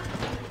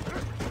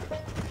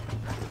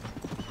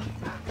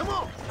 Come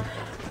on.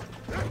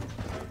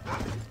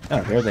 Ah,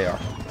 there they are.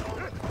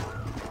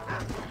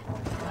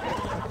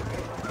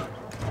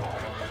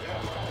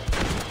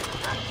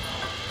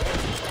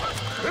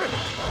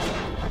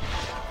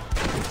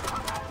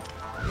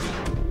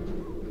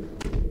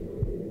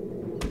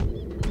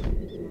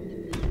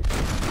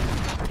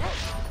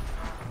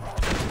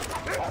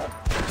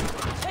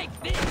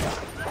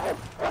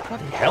 What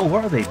the hell?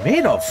 What are they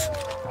made of?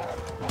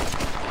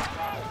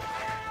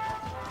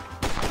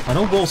 I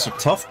know wolves are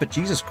tough, but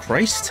Jesus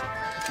Christ.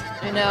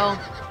 I know.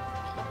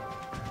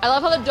 I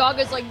love how the dog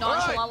is like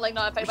nonchalant, like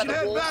not affected by the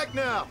head wolves. back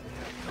now.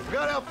 We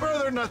got out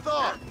further than I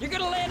thought. You're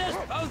gonna land us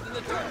both in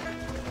the dirt.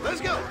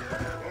 Let's go.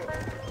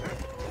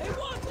 Hey,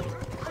 watch it.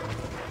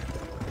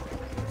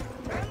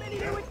 How many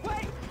do we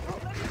wait?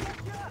 Let me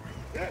catch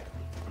up.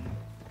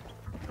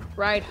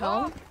 Ride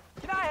home?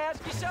 Can I ask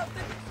you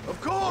something?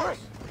 Of course.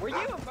 Were you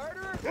a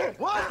murderer?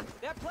 What?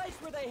 That place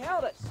where they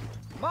held us.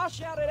 Ma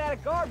shouted at a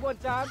guard one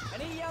time,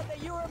 and he yelled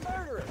that you were a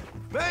murderer.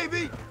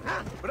 Maybe,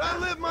 but I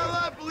live my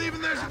life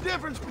believing there's a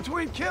difference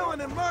between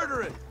killing and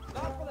murdering.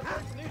 Not for the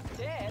person who's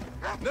dead.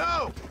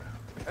 No,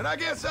 and I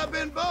guess I've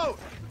been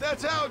both.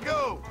 That's how it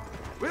goes.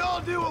 We all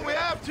do what we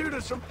have to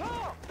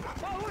Paul!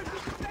 Paul, where's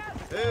Mr.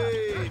 Bassett?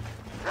 Hey!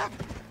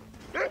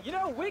 You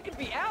know, we could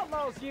be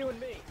outlaws, you and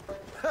me.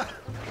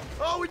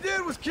 All we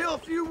did was kill a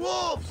few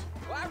wolves.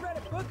 Well, I read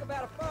a book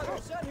about a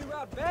father-son who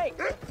robbed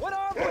banks. One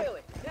arm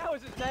Willie. That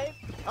was his name.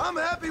 I'm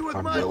happy with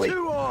Arm my Willie.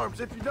 2 arms,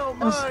 if you don't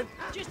mind.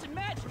 Just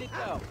imagine it,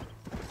 though.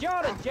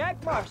 John and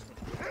Jack Marston,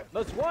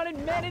 most wanted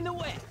men in the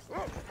West.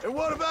 And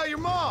what about your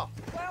mom?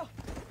 Well,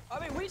 I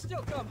mean, we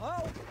still come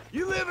home.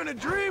 You live in a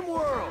dream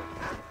world.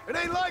 It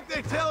ain't like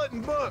they tell it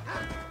in books.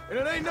 And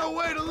it ain't no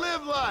way to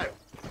live life.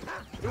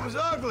 It was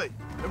ugly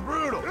and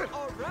brutal.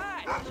 All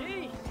right,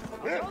 gee.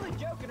 I was only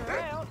joking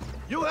around.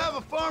 You'll have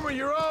a farm of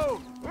your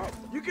own.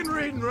 You can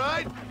read and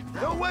write.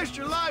 Don't waste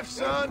your life,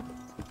 son.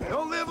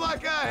 Don't live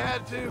like I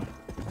had to.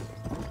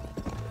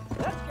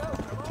 Let's go,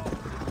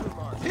 come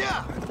on.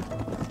 Yeah!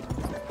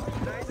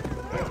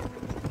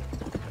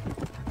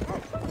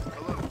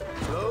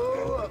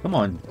 Come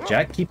on,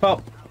 Jack, keep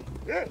up.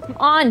 Come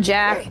on,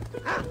 Jack.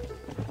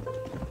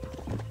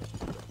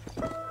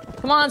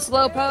 Come on,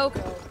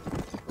 Slowpoke.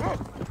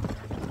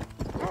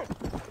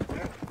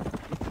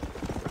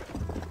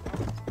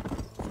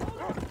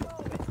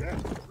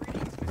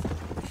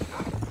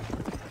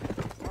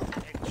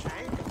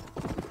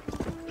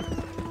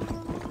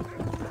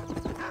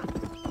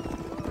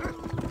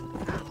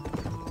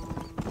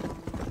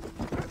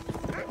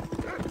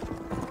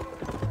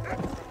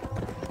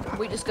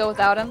 We just go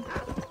without him?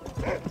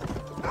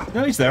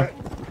 No, he's there.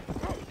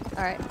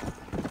 Alright.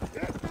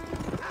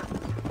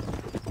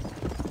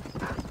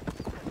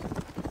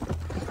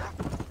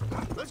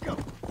 Let's go.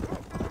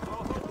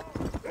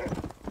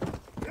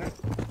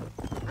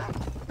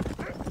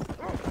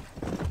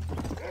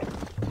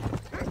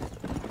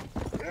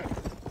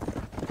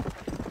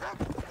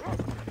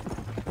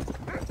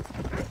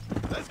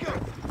 Let's go.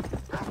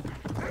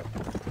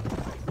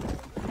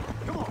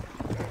 Come on.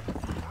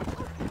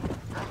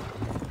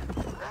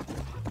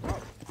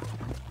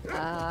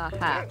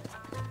 Aha.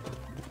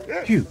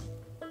 Phew.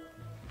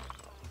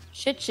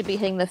 Shit should be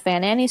hitting the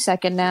fan any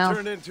second now.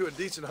 Turned into a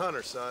decent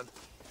hunter, son.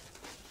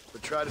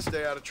 But try to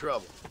stay out of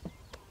trouble.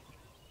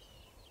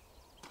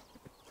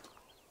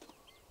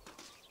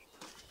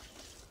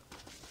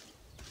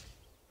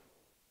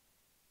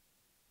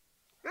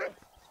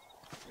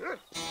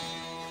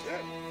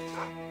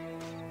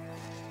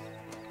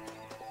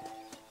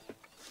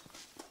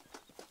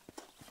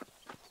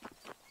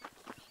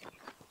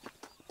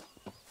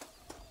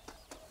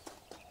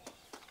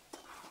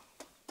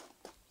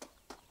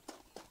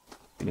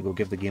 Gonna go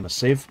give the game a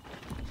save.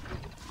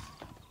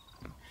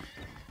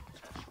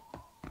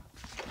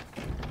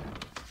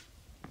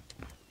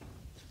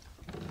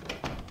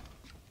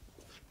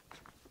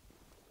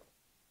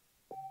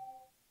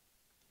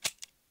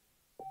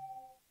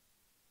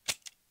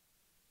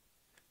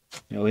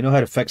 You know, we know how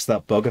to fix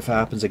that bug if it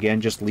happens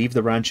again. Just leave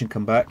the ranch and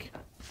come back.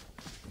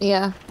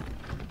 Yeah.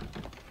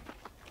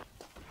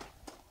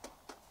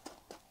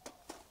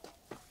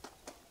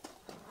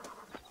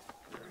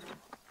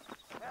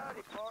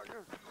 Howdy,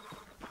 partner.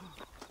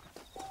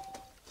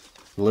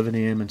 11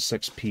 AM and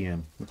 6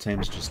 PM. What time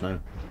is it just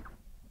now?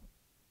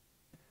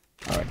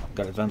 Alright,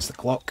 gotta advance the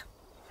clock.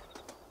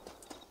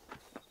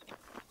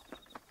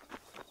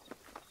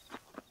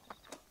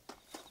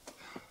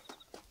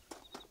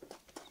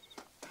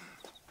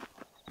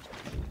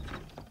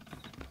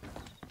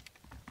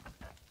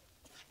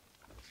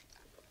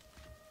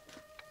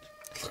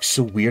 It looks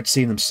so weird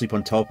seeing them sleep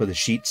on top of the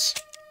sheets.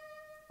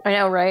 I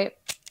know, right?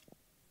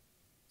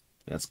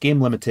 That's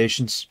game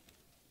limitations.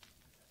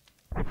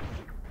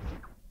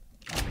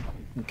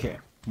 Okay,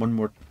 one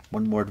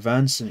more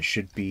advance, and we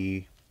should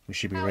be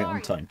right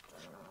on time.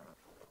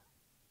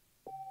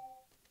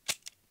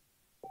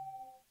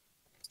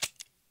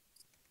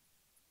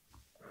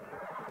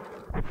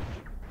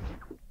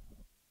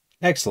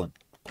 Excellent.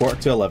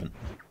 11:15.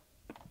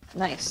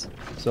 Nice.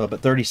 So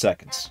about 30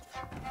 seconds.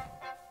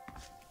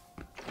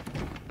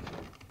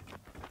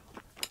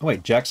 Oh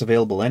wait, Jack's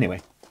available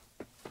anyway.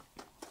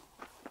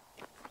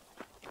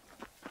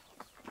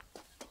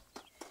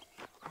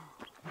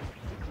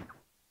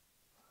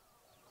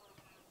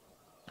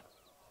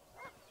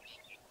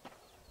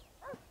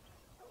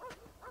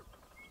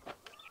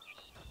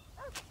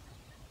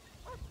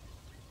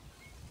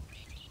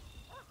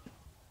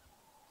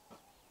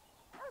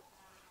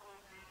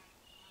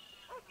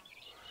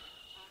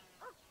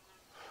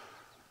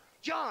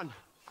 John!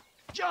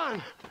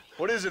 John!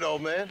 What is it,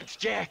 old man? It's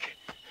Jack.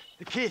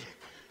 The kid.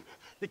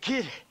 The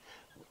kid.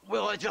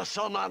 Well, I just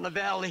saw him out in the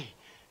valley.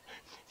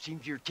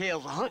 Seems your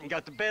tales of hunting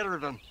got the better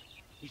of him.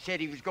 He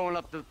said he was going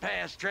up to the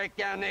pass, track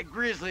down that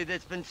grizzly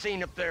that's been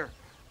seen up there.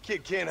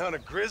 Kid can't hunt a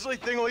grizzly.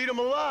 Thing will eat him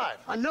alive.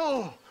 I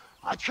know.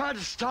 I tried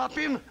to stop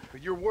him.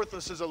 But you're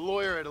worthless as a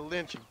lawyer at a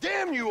lynching.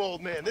 Damn you,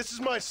 old man. This is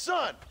my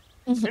son.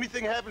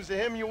 Anything happens to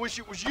him, you'll wish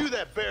it was you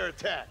that bear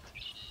attacked.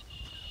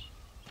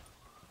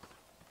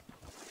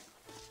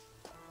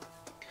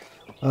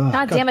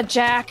 God damn it,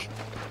 Jack.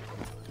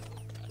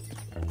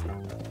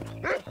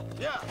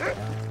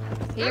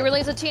 He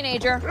really is a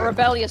teenager, a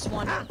rebellious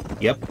one.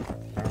 Yep.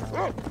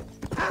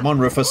 Come on,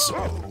 Rufus.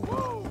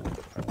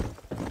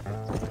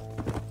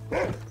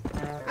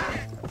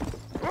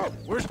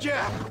 Where's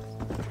Jack?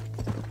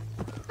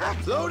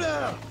 Slow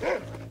down.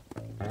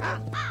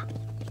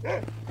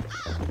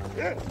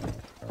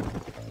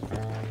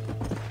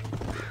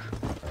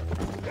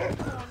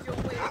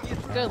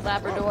 Good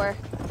Labrador.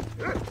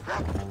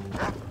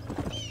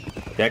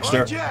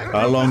 Dexter,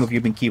 how long have you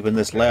been keeping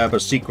this lab a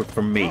secret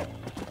from me?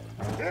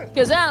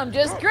 Cause I'm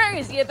just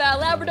crazy about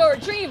Labrador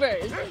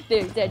Retrievers.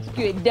 They're such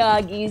good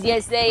doggies,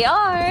 yes they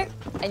are.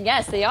 And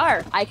yes, they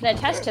are. I can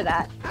attest to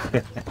that.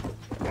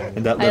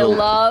 And that little,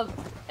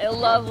 I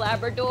love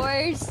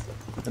Labradors.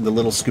 And the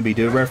little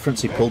Scooby-Doo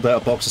reference, he pulled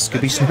out a box of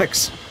Scooby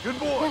Snacks. Good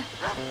boy.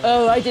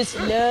 Oh, I just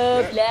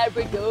love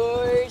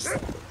Labradors.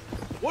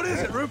 What is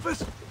it,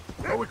 Rufus?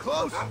 Are we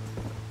close?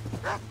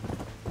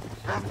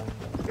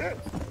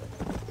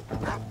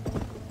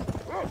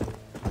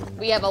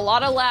 We have a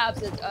lot of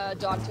labs at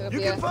Dogtopia. You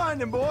can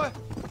find him, boy.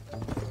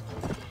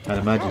 I'd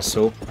imagine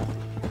so.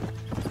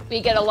 We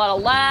get a lot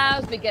of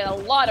labs, we get a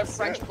lot of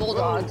French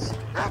bulldogs.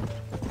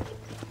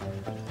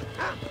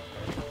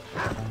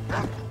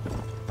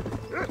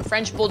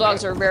 French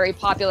bulldogs are very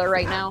popular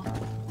right now.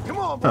 Come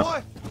on,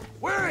 boy.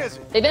 Where is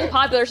it? They've been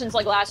popular since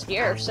like last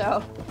year,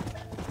 so.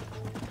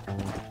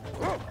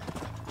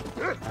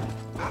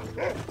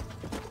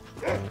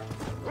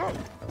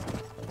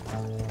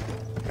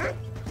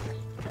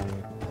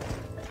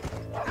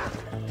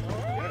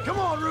 Come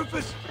on,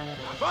 Rufus.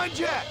 Find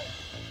Jack.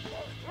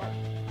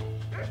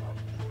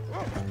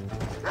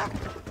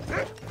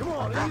 Come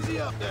on, easy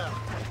up now.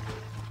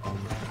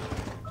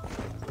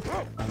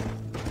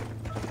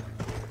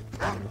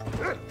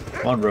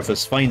 Come on,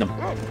 Rufus, find him.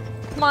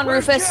 Come on,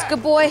 Rufus. Jack?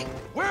 Good boy.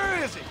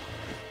 Where is he?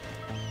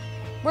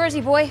 Where is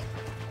he, boy?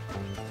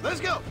 Let's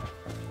go.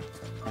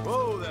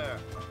 Whoa there.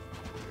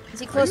 Is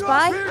he close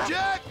are you by? Up here,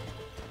 Jack?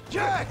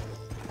 Jack,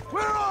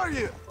 where are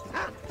you?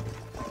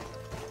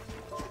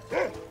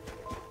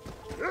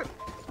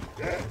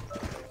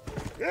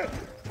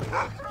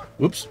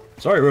 Oops.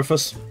 Sorry,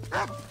 Rufus.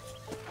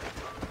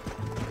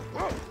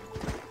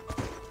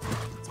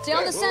 Stay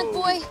on the scent,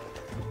 boy.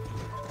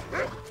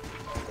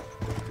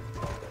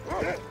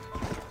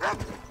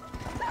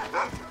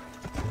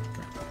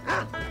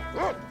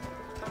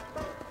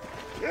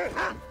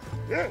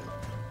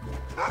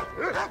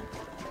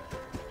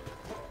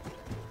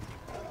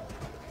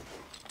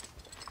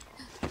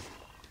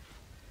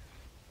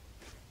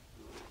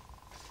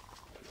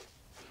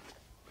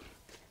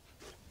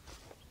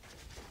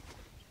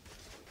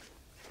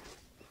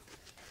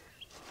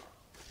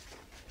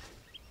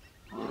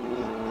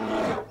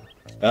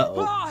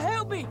 Uh-oh. Oh,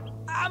 help me!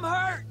 I'm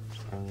hurt!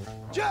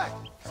 Jack,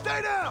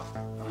 stay down!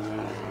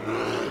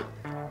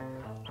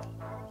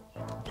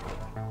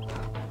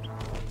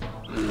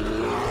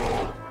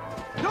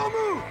 Don't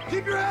move!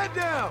 Keep your head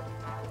down!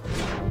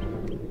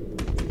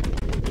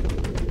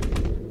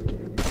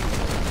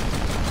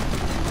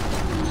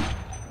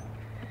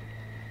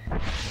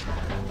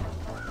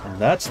 And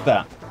that's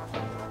that.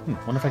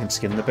 Wonder if I can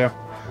skin the bear.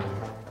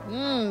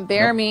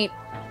 Bear meat.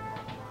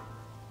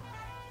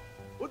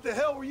 What the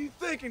hell were you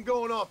thinking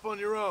going off on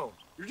your own?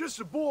 You're just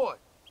a boy.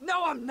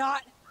 No, I'm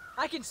not!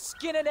 I can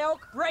skin an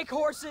elk, break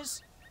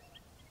horses.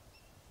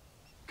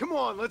 Come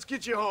on, let's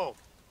get you home.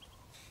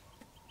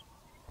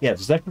 Yeah,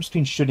 there's a difference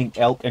between shooting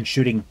elk and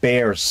shooting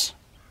bears.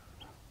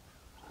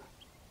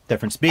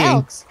 Difference being,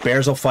 Elks.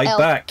 bears will fight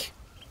back.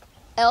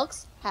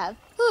 Elks have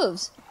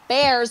hooves.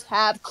 Bears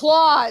have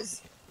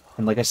claws.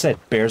 And like I said,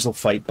 bears will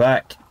fight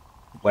back.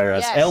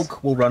 Whereas Yes.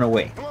 elk will run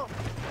away. Come on,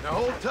 now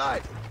hold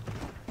tight.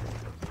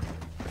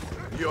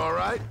 You all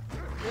right?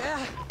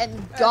 Yeah.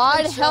 And God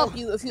think so. help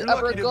you if you You're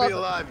ever lucky to go be up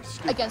alive, you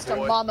stupid against a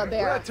boy. mama What did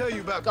I bear. tell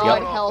you about God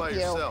going off help by you.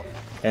 yourself?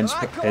 Hence,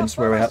 I come hence up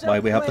by why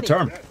myself we have the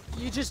plenty. term.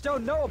 You just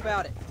don't know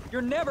about it.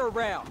 You're never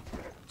around.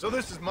 So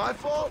this is my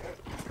fault?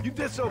 You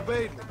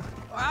disobeyed me.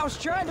 I was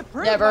trying to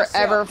prove Never myself.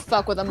 ever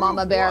fuck with a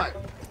mama bear.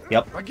 What?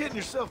 Yep. By getting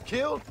yourself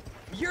killed?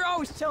 You're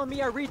always telling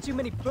me I read too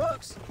many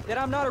books, that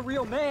I'm not a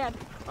real man.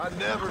 I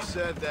never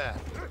said that.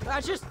 I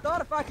just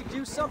thought if I could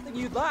do something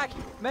you'd like,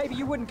 maybe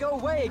you wouldn't go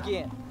away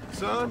again.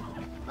 Son,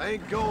 I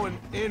ain't going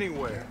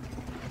anywhere.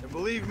 And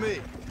believe me,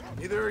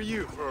 neither are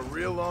you for a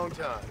real long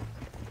time.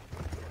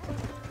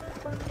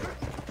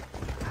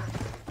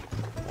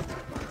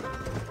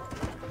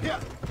 Yeah.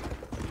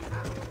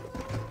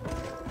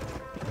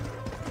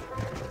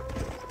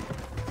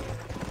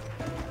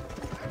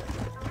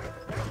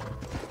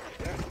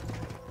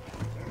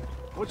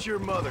 What's your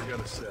mother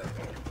gonna say?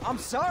 I'm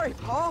sorry,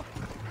 Paul.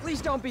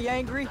 Please don't be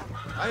angry.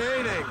 I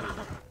ain't angry.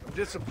 I'm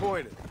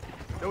disappointed.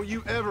 Don't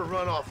you ever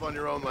run off on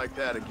your own like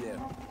that again.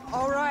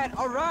 All right.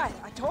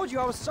 I told you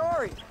I was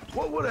sorry.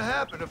 What would have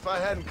happened if I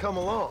hadn't come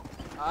along?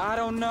 I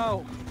don't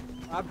know.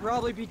 I'd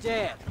probably be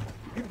dead.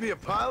 You'd be a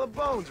pile of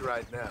bones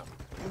right now.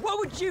 What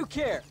would you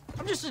care?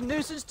 I'm just a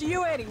nuisance to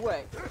you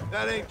anyway.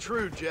 That ain't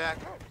true, Jack.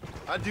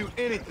 I'd do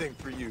anything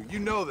for you. You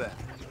know that.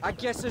 I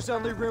guess there's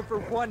only room for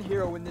one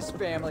hero in this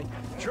family.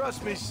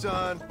 Trust me,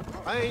 son.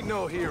 I ain't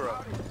no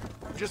hero.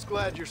 I'm just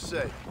glad you're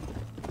safe.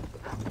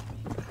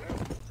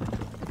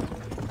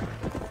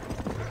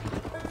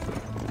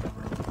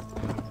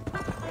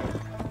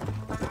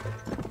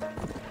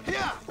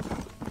 Yeah!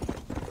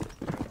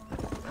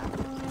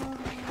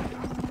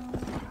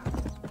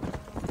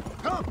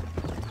 Come!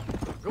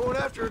 Going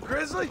after a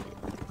grizzly?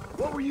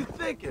 What were you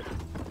thinking?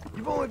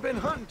 You've only been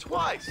hunting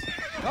twice.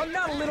 I'm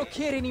not a little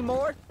kid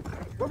anymore.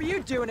 What were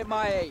you doing at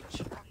my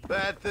age?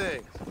 Bad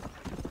things.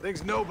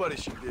 Things nobody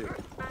should do.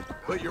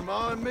 But your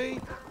ma and me,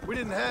 we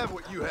didn't have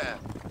what you have.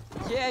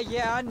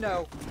 Yeah, I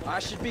know. I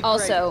should be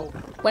Also,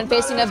 grateful. when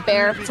facing a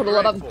bear, for the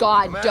love of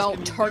God,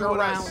 don't turn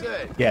around.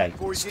 Yeah,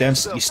 you stand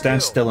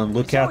still and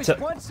look at it.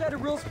 One set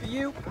of rules for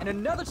you and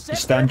another set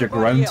You stand for your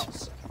ground.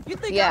 else. You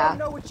think I Yeah. don't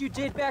know what you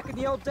did back in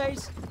the old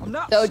days? I'm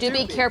not So do be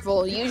stupid.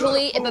 careful.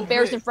 Usually, if a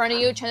bear's in front of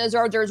you, chances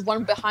are there's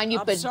one behind you,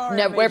 I'm but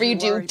sorry I made whatever you you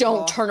do, worry, don't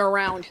Paul. turn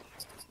around.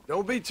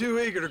 Don't be too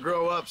eager to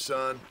grow up,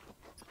 son.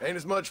 Ain't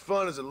as much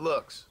fun as it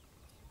looks.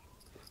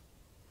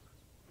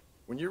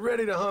 When you're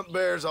ready to hunt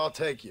bears, I'll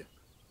take you.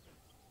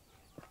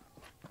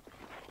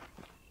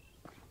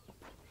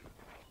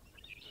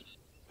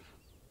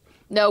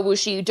 No,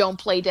 Wushi, you don't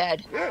play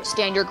dead.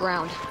 Stand your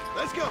ground.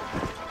 Let's go.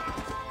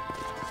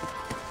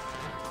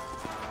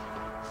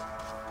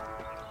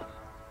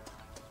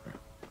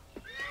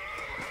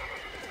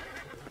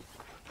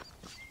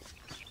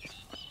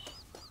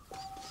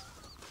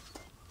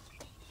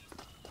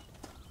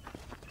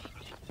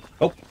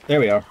 Oh, there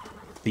we are.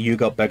 The U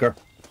got bigger.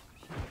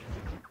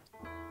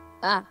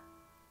 Ah.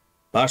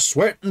 By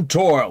sweat and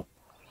toil.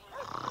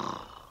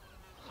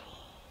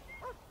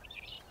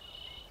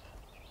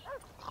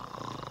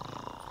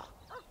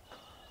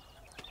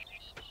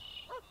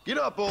 Get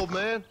up, old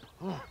man.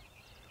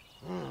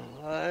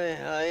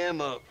 I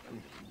am up.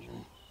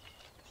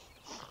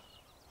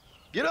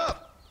 Get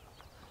up.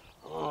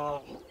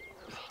 Oh.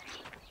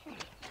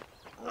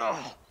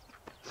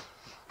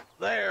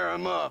 There,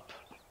 I'm up.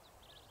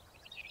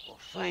 Well,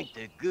 thank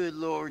the good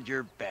Lord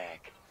you're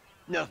back.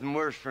 Nothing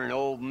worse for an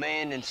old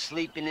man than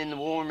sleeping in the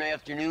warm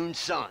afternoon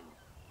sun.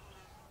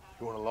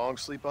 You want a long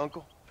sleep,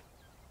 Uncle?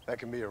 That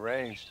can be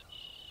arranged.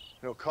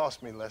 It'll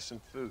cost me less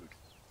than food.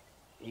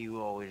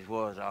 You always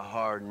was a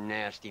hard and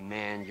nasty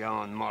man,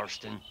 John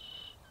Marston.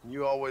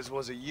 You always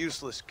was a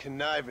useless,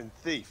 conniving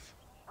thief.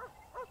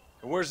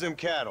 And where's them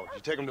cattle? Did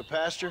you take them to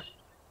pasture?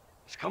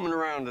 It's coming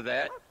around to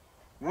that.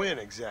 When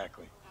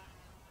exactly?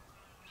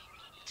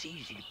 It's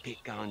easy to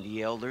pick on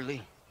the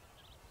elderly.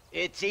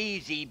 It's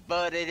easy,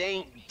 but it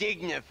ain't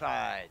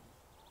dignified.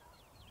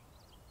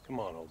 Come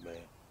on, old man.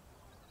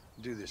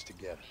 Do this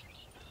together.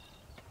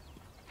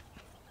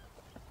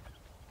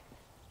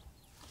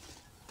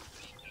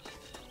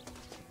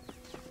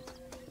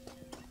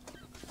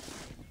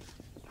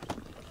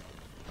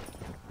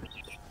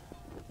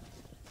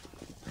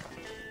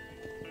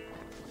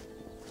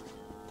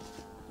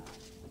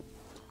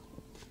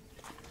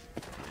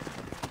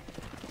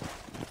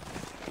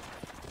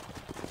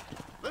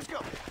 Let's go.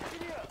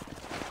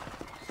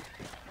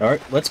 All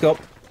right, let's go.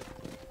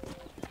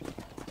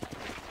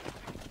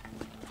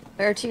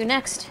 Where to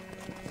next?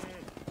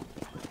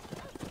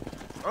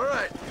 All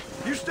right,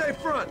 you stay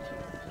front.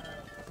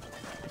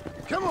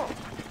 Come on.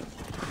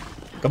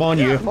 Come on,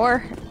 you.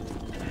 More.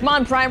 Come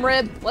on, Prime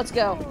Rib. Let's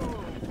go.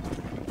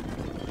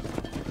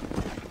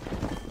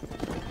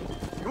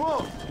 Come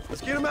on.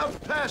 Let's get him out to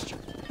pasture.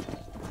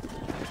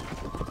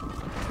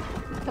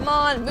 Come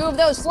on, move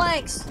those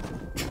flanks.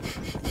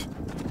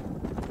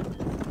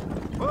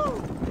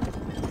 Whoa.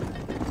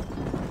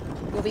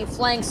 You'll be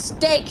flank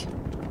steak.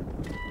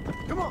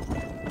 Come on.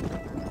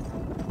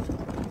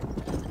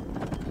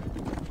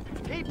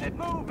 Keep it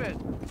moving.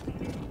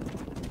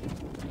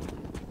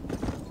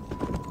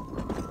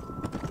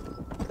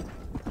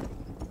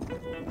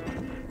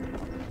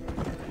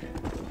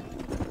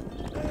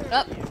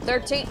 Up,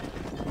 13.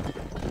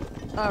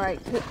 All right,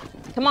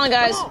 come on,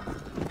 guys. Come on.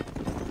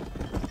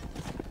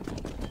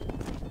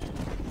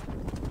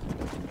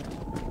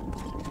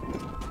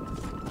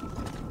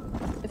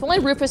 If only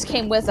Rufus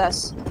came with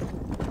us.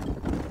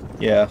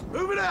 Yeah.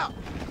 Move it out!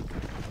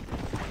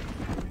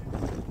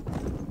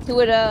 Who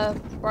would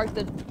bark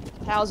the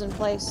cows in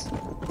place?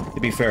 To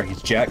be fair,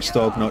 he's Jack's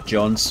dog, not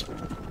John's.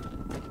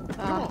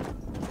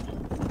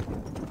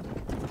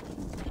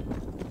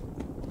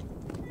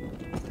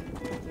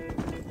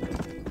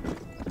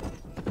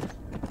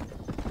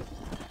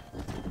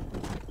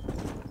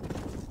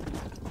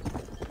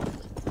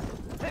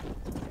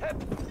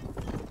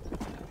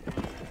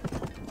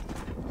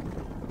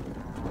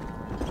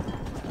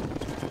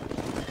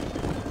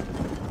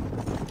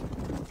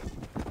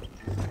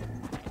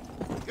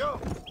 Go!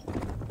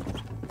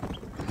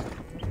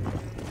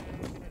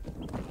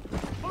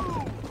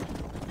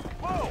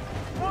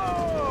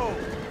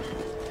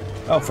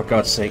 Oh, for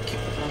God's sake.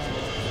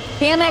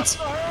 Damn it!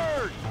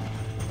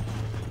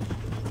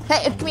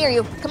 Hey, come here,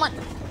 you. Come on.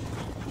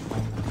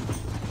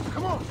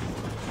 Come on!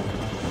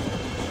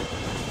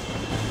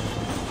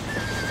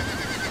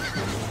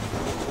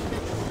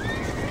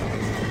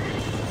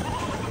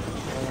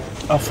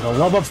 Oh, for the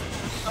love of...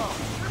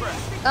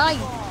 Ah,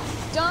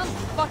 you dumb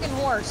fucking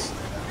horse.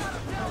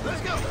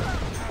 Let's go!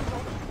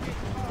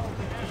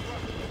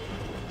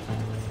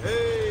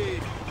 Hey!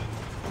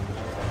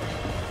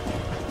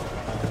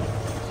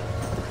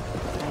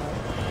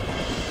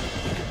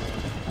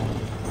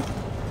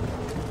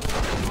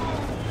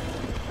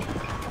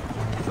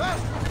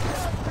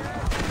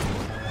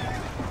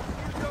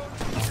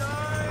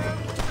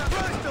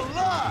 Christ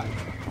alive!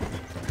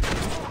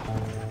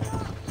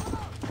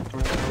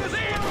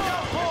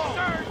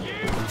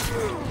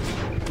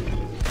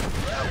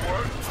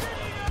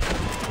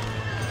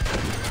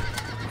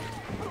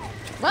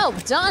 Well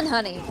done,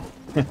 honey.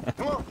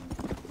 Come on!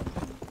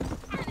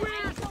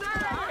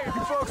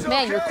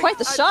 Man, you're quite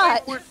the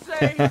shot. We're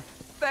safe.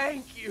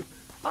 Thank you.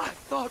 I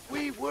thought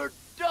we were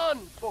done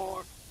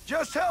for.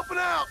 Just helping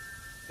out.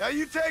 Now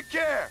you take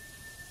care.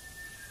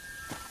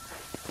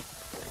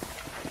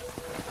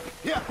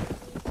 Yeah.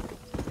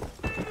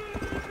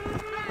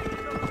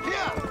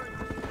 Yeah.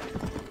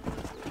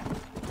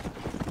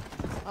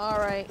 All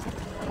right.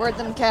 Where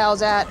them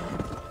cows at?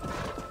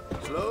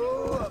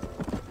 Slow up.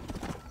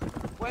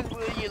 When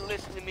will you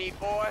listen to me,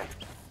 boy?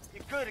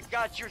 You could have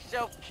got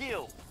yourself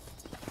killed.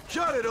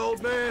 Shut it,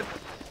 old man.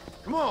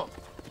 Come on.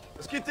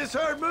 Let's get this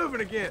herd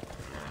moving again.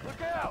 Look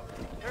out!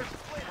 There's a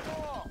split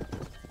wall.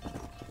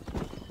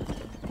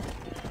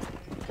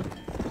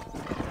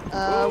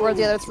 Where are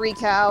the other 3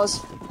 cows?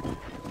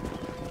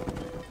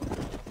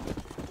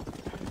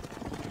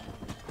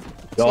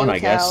 Gone, 2 I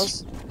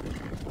guess. cows.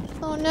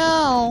 Oh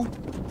no.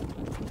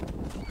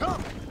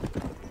 Come.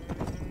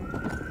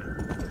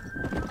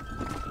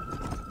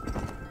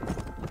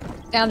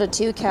 Down to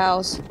 2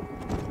 cows.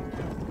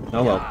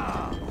 Oh well.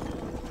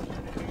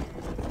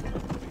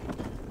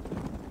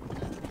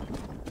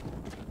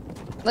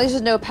 At least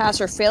there's no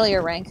pass or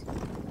failure rank.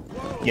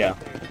 Yeah.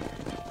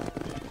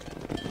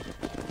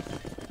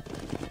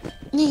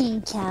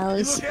 You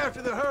Cows. look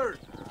after the herd.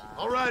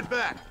 I'll ride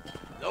back.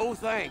 No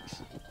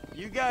thanks.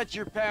 You got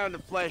your pound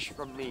of flesh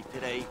from me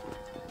today.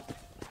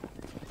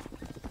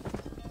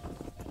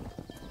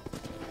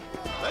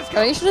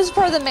 Are you sure this is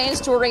part of the main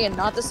story and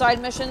not the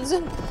side missions?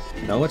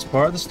 No, it's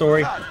part of the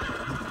story.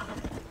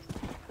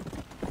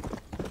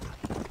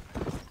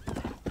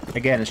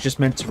 Again, it's just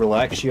meant to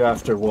relax you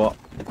after what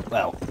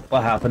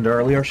happened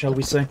earlier, shall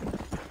we say?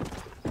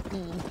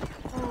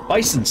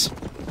 Bisons!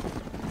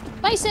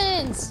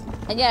 Bisons!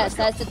 And yes,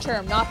 that's the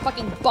term, not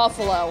fucking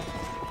buffalo.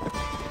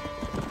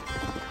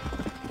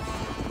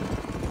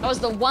 That was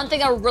the one thing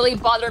that really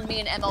bothered me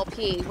in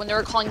MLP. When they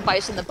were calling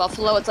bison the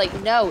buffalo, it's like,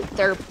 no,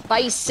 they're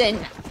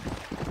bison.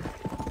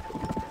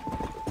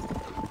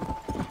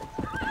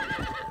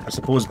 I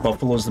suppose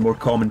buffalo's the more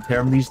common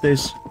term these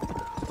days.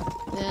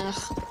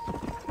 Ugh.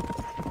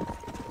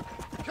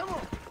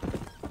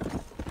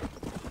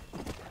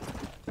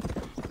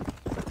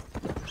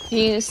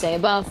 You say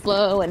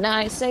buffalo and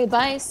I say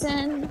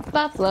bison.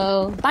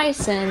 Buffalo,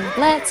 bison,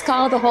 let's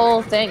call the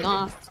whole thing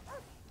off.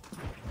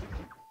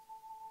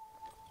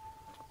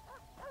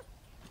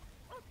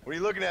 What are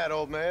you looking at,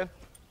 old man?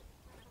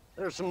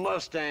 There's some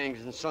Mustangs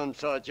and some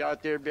such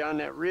out there beyond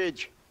that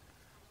ridge.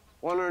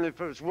 Wondering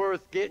if it was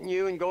worth getting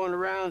you and going to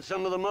round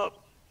some of them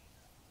up.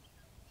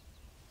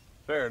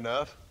 Fair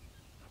enough.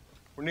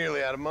 We're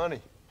nearly out of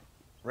money.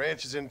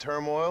 Ranch is in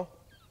turmoil.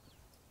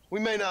 We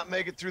may not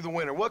make it through the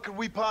winter. What could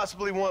we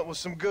possibly want with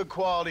some good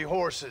quality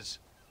horses?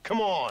 Come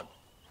on.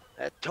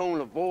 That tone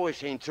of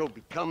voice ain't so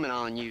becoming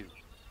on you.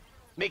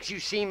 Makes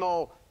you seem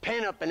all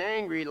pent up and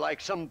angry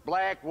like some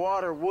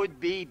Blackwater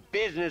would-be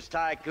business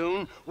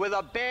tycoon with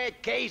a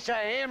bad case of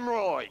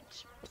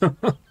hemorrhoids.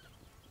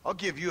 I'll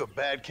give you a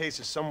bad case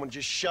of someone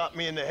just shot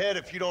me in the head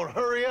if you don't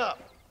hurry up.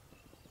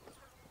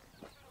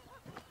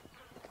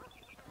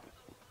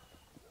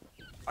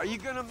 Are you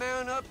gonna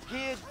mount up,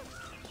 kid?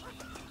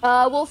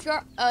 Wolf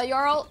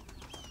Jarl,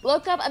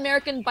 look up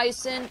American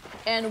bison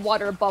and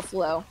water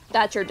buffalo.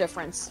 That's your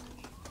difference.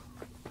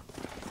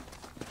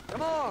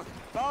 Come on,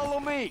 follow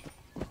me.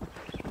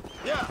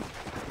 Yeah.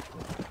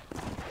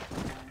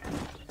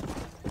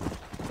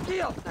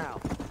 Get up now.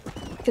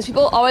 Because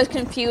people always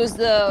confuse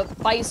the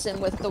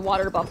bison with the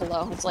water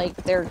buffalo. It's like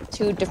they're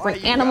two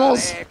different Why you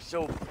animals. gotta act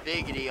so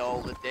biggity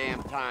all the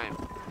damn time?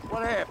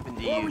 What happened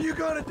to you? What were you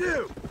gonna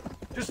do?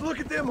 Just look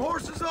at them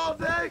horses all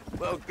day?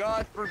 Well,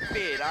 God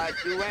forbid I'd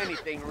do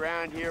anything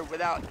around here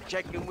without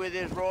checking with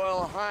His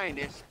Royal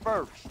Highness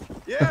first.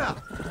 Yeah,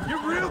 you're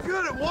real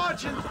good at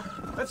watching.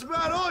 That's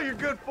about all you're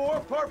good for,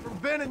 apart from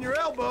bending your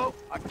elbow.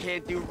 I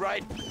can't do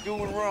right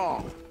doing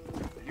wrong.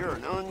 You're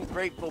an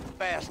ungrateful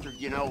bastard,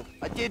 you know.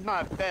 I did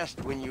my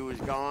best when you was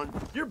gone.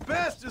 Your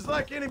best is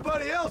like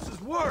anybody else's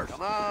worst.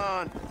 Come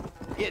on,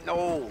 getting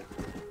old.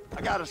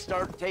 I gotta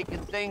start taking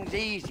things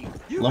easy.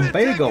 You've been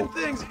taking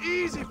things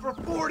easy for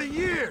 40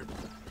 years.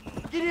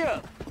 Giddy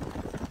up.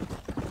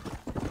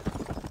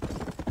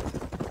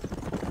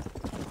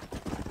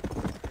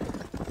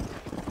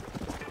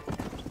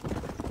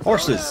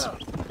 Horses.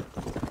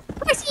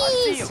 I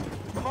see 'em.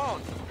 Come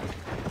on.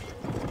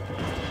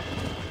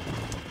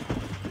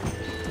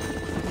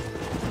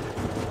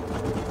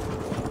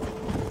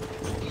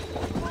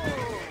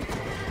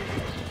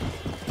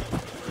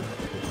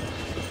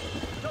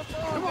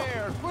 Come on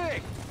there,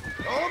 quick.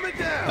 Calm it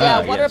down.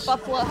 Yeah, water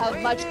buffalo have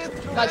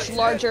much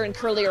larger and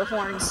curlier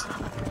horns.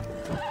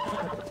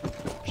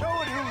 Show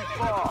it who's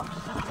boss.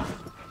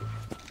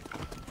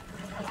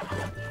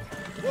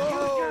 Whoa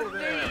Use your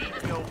there. knees,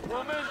 you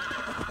woman.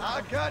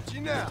 I got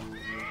you now.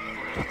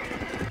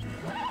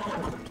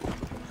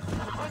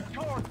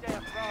 Uncork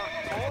that rock,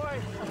 boy.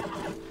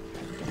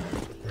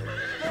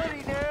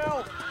 Steady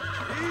now.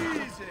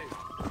 Easy.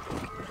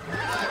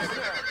 Relax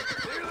now.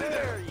 Nearly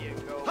There you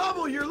go.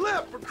 Hobble your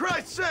lip, for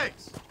Christ's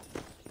sakes.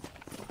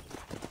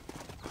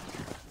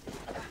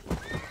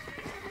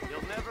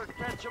 You'll never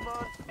catch 'em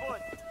on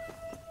foot.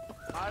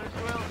 Might as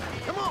well.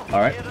 Come on.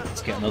 All right,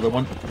 let's get another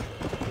one.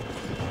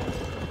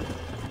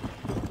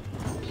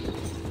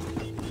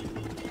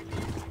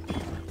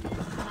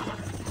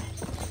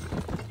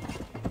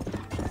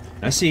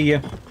 I see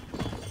you.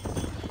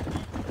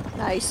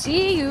 I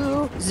see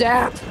you.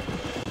 Zap.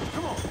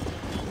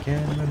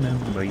 Can't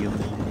remember you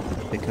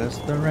because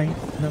there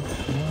ain't no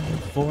one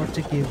for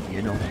to give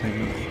you no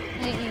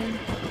pain.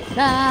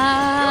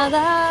 La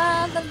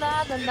la la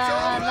la la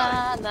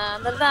la la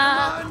la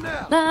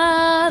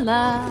la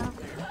la.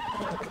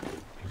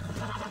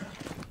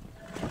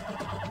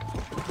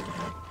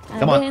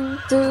 Come I've on. been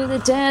through the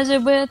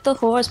desert with the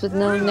horse with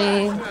no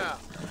name.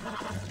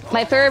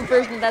 My favorite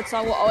version of that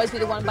song will always be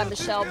the one by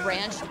Michelle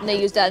Branch, and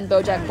they used that in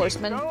BoJack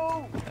Horseman.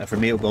 For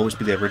me, it will always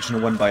be the original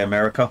one by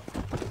America.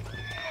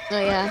 Oh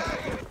yeah,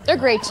 they're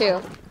great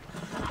too.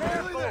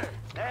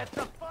 That's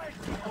a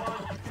feisty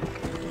one.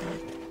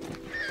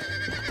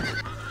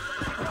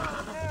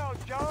 Now,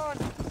 John.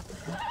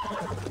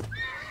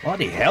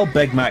 Bloody hell,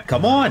 Big Mac,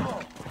 come on!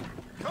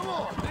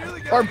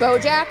 Or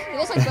BoJack. He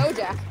looks like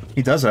BoJack.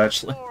 He does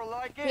actually.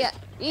 Yeah,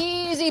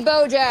 easy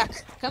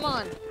BoJack. Come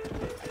on.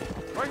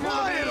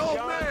 Quiet, old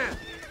man.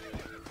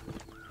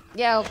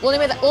 Yeah, we'll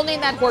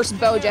name that horse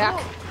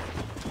BoJack.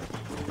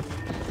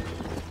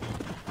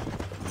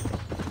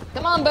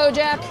 Come on,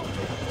 BoJack.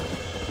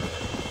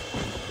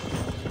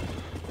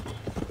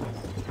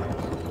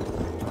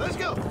 Let's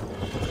go.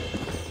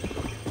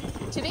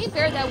 To be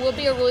fair, that would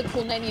be a really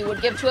cool name you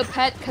would give to a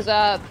pet, because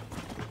I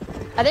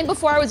think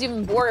before I was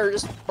even born,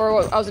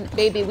 or I was a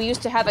baby, we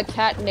used to have a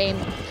cat named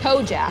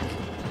Kojak.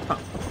 Huh.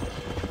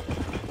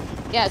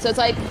 Yeah, so it's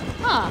like,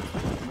 huh,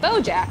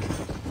 BoJack.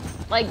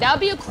 Like, that would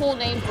be a cool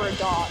name for a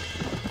dog.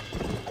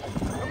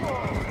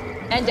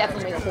 And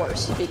definitely a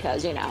horse,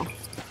 because, you know.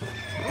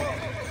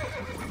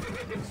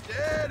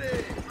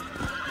 Steady.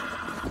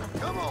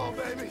 Come on,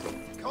 baby.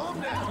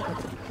 Calm down.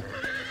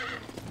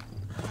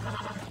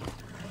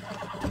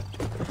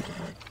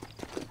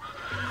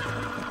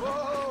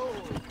 Whoa.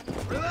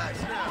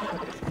 Relax now.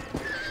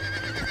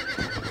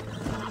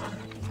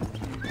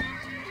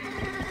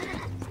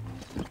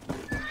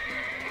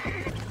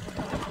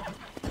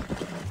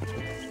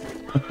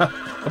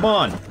 Come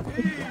on.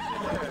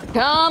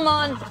 Come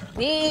on.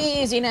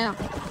 Easy now.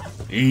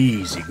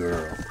 Easy,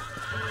 girl.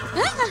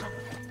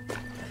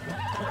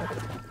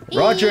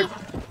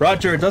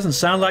 Roger, it doesn't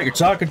sound like you're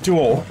talking to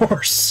a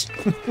horse.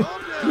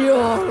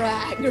 You're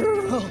alright,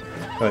 girl.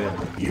 Oh,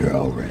 yeah. You're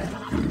alright,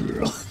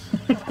 girl.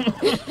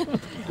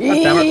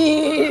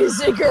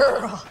 Easy,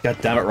 girl. God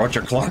damn it,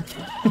 Roger Clark.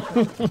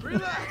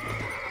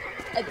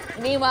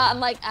 Meanwhile, I'm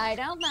like, I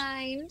don't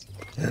mind.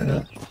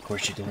 Of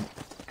course you don't.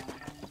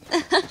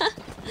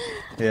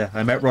 Yeah,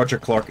 I met Roger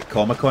Clark at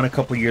Comic-Con a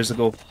couple years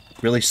ago.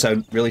 Really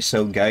sound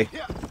guy.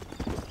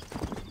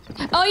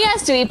 Oh yeah,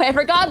 Stewie, but I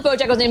forgot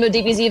BoJack was named a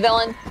DBZ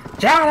villain.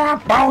 Shut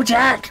up,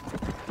 BoJack!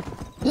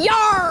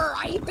 Yar!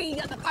 I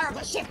be on the fire of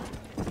a ship.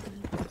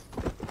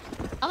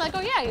 I'm like, oh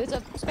yeah, he was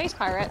a space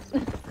pirate.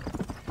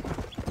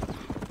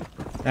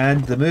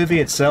 And the movie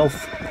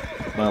itself,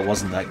 well, it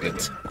wasn't that good.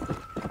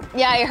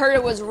 Yeah, I heard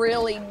it was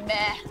really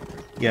meh.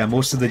 Yeah,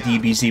 most of the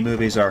DBZ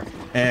movies are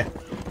eh.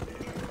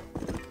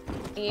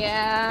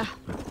 Yeah.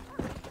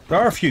 There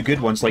are a few good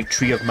ones like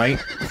Tree of Might,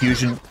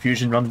 Fusion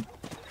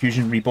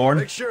Reborn.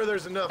 Make sure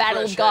there's enough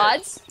Battle of fresh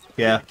Gods. air.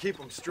 Yeah. Keep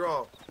them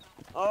strong.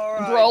 All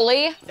right.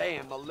 Broly?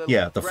 Damn, a little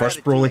Yeah, the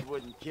first gratitude Broly.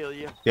 wouldn't kill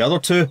you. The other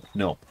two,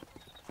 no.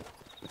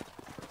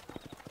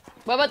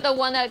 What about the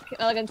one that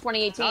like in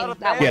 2018?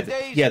 That Yeah,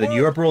 one? yeah, the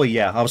newer Broly.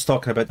 Yeah, I was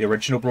talking about the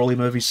original Broly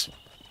movies.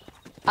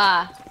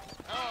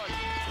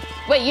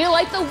 Wait, you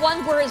like the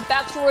one where his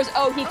backstory was,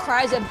 oh, he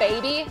cries a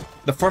baby?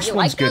 The first You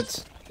one's like good.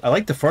 those? I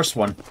like the first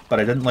one, but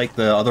I didn't like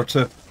the other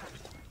two.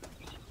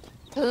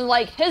 Because,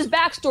 like, his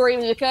backstory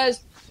was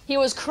because he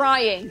was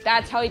crying.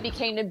 That's how he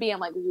became to be. I'm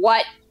like,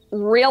 what?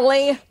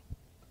 Really?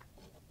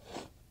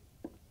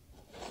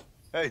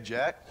 Hey,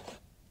 Jack.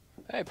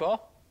 Hey,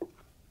 Paul.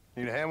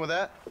 Need a hand with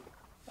that?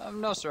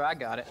 No, sir, I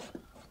got it.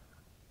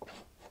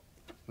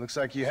 Looks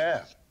like you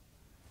have.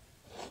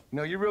 You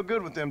know, you're real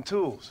good with them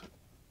tools.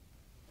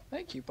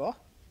 Thank you, Paul.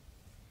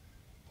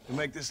 You'll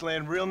make this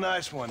land real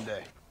nice one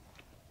day.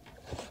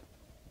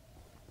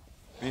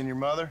 Me and your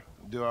mother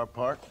will do our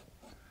part.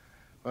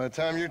 By the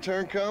time your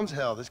turn comes,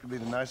 hell, this could be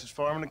the nicest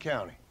farm in the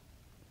county.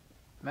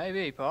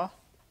 Maybe, Paul.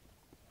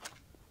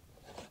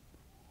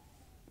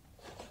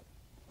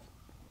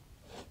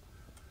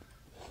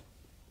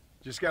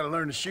 Just gotta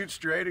learn to shoot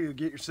straight or you'll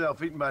get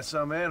yourself eaten by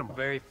some animal.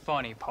 Very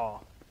funny,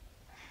 Paul.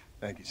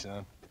 Thank you,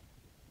 son.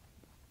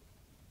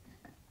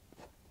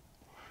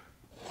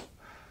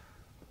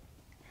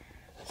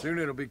 Soon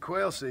it'll be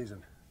quail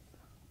season.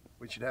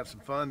 We should have some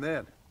fun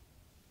then.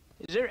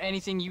 Is there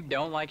anything you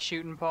don't like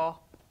shooting,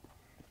 Paul?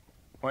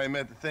 Well, I ain't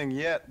met the thing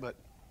yet, but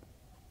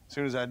as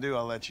soon as I do,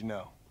 I'll let you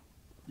know.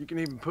 You can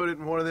even put it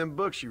in one of them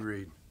books you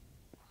read.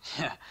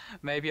 Yeah,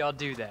 maybe I'll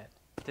do that.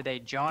 Today,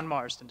 John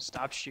Marston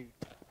stopped shooting.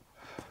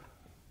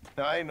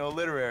 Now, I ain't no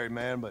literary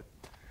man, but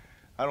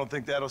I don't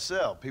think that'll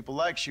sell. People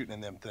like shooting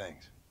in them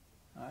things.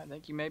 I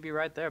think you may be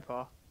right there,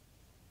 Paul.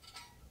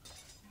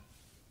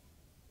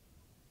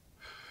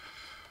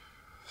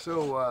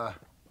 So,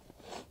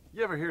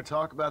 you ever hear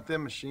talk about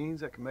them machines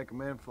that can make a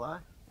man fly?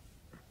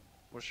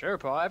 Well, sure,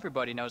 Paul.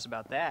 Everybody knows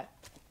about that.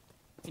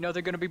 You know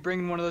they're going to be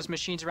bringing one of those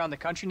machines around the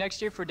country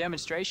next year for a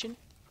demonstration?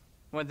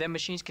 One of them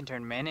machines can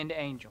turn men into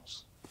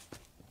angels.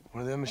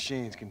 One of them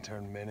machines can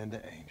turn men into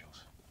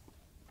angels.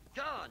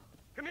 John,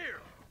 come here.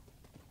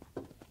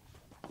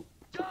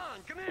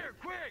 John, come here,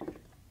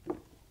 quick.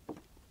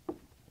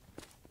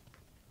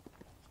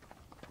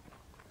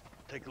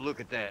 Take a look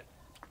at that.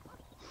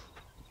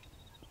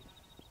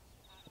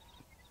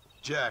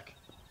 Jack,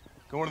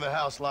 go into the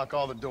house, lock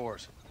all the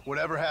doors.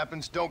 Whatever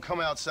happens, don't come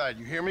outside.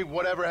 You hear me?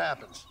 Whatever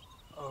happens.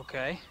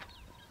 Okay.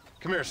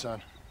 Come here,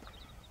 son.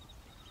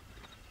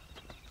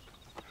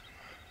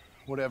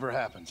 Whatever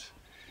happens,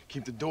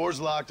 keep the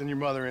doors locked and your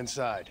mother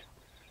inside.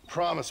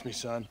 Promise me,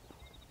 son.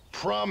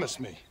 Promise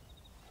me.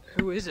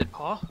 Who is it,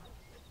 Paul?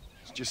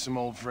 It's just some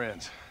old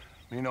friends.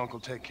 Me and Uncle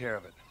take care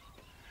of it.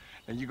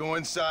 And you go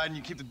inside and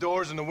you keep the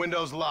doors and the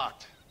windows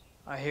locked.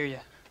 I hear you.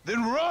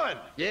 Then run!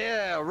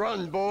 Yeah,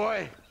 run,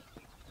 boy.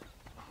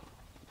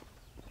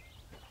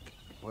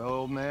 Well,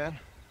 old man,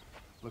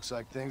 looks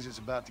like things is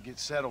about to get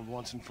settled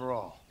once and for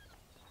all.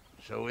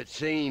 So it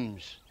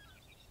seems.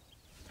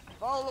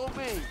 Follow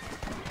me.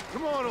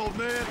 Come on, old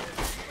man.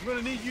 I'm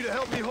gonna need you to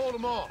help me hold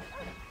them off.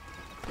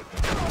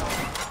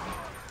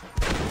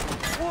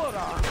 What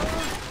on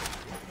earth?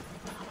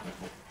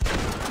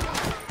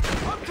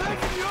 I'm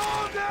taking you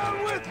all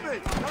down with me!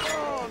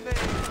 Come on, man.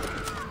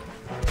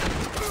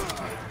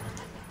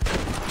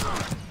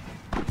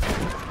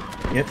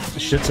 Yep, the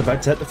shit's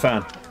about to hit the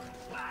fan.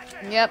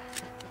 Yep.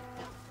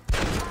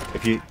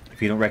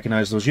 If you don't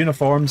recognize those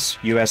uniforms,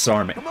 U.S.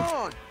 Army. Come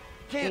on.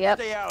 Can't Yep.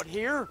 stay out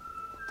here.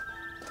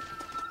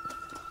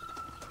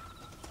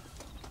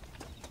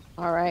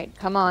 All right,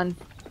 come on.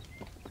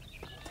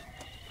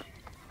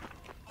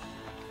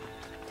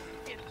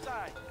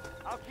 Inside.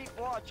 I'll keep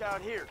watch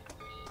out here.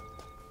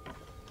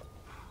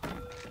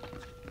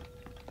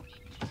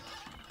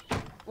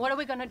 What are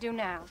we gonna do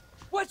now?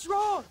 What's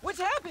wrong? What's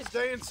happened?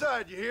 Stay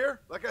inside, you hear?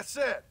 Like I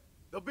said,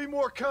 there'll be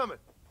more coming.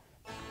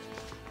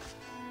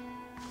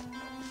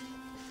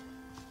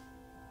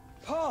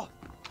 Paul,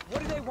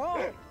 what do they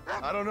want?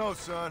 I don't know,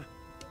 son.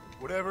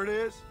 Whatever it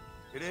is,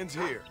 it ends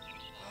here.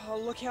 Oh,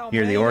 look how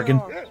Hear the many organ?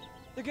 there are.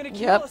 They're gonna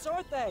kill Yep. us,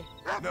 aren't they?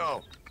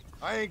 No,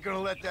 I ain't gonna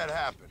let that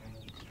happen.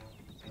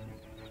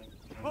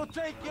 We'll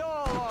take you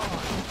all on.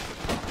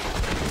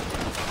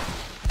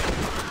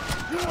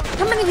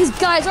 How many of these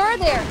guys are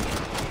there?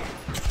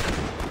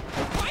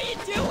 Why are you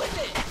doing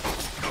this?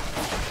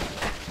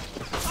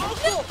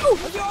 Uncle, No!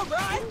 are you all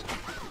right?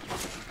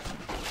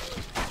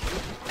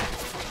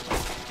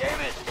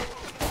 Damn it.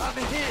 I'm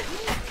hit.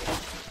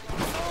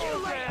 You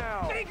lay a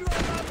down. finger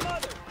on my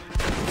mother.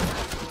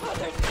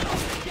 Mother's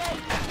not dead.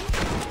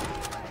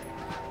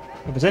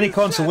 If there's any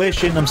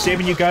consolation, I'm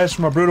saving you guys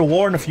from a brutal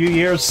war in a few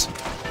years.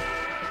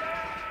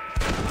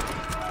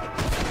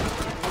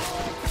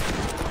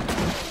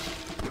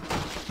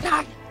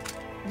 Ah,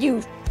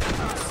 you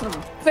son of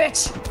a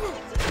bitch!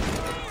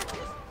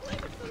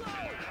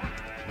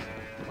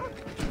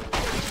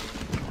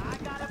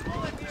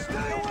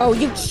 Oh,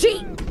 you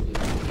cheat!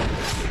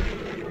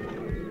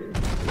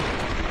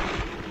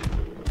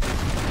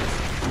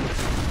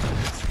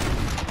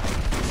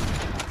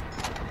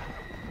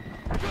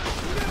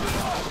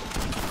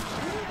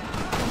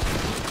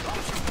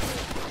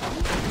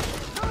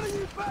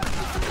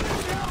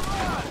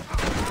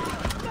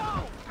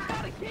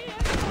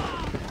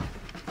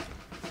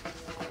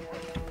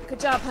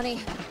 job, honey.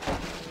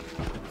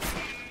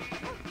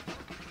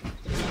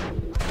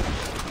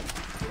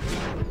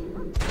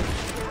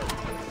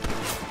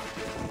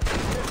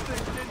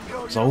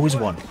 There's always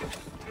one.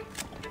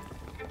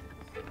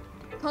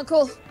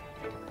 Uncle.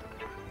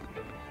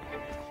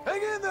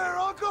 Hang in there,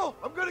 Uncle!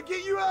 I'm gonna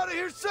get you out of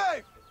here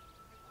safe!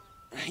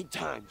 Ain't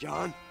time,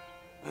 John.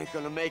 I ain't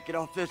gonna make it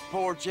off this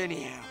porch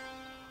anyhow.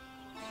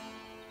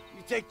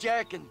 You take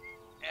Jack and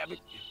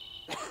Abby.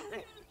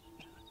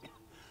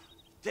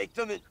 Take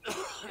them and...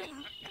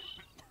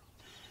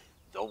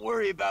 Don't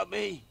worry about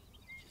me.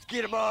 Just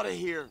get them out of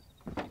here.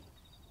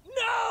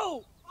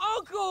 No!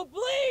 Uncle,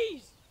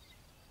 please!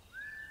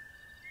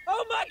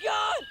 Oh my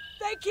God!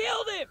 They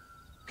killed him!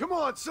 Come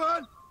on,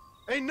 son!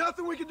 Ain't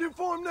nothing we can do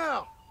for him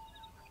now!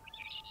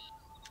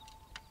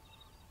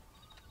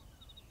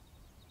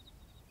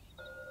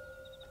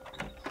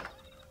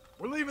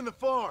 We're leaving the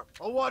farm.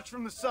 I'll watch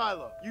from the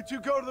silo. You two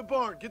go to the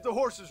barn. Get the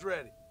horses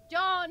ready.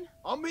 John!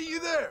 I'll meet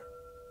you there.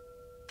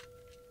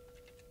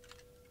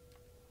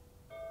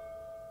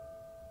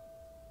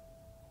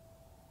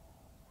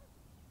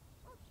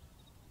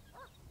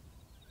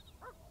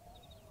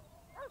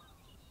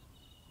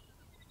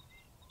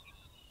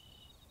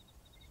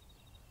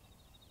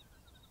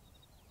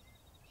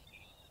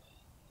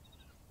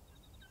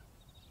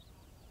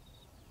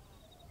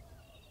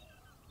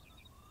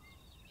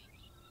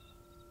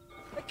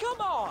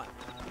 Come on!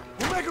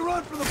 We'll make a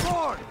run for the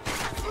barn!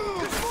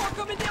 There's more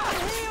coming down the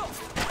hill!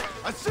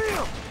 I see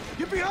him!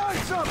 Get behind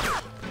something!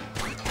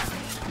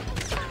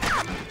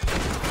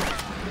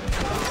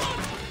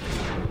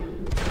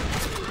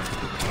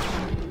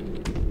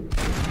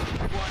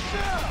 Watch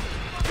out!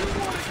 You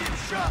want to get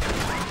shot!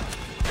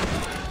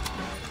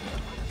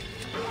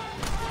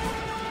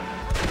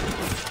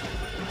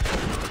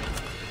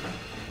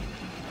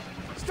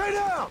 Stay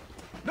down!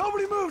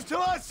 Nobody moves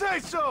till I say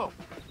so!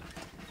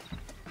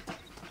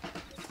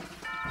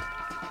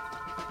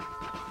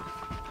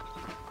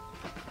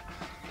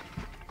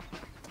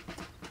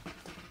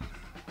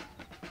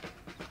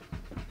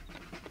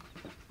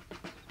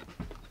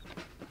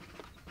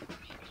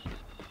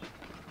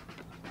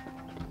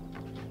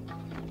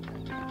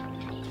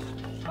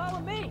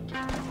 Follow me!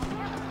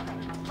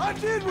 I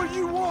did what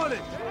you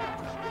wanted!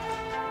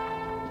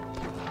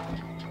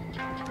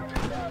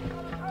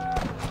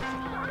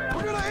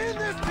 We're gonna end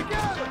this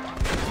together!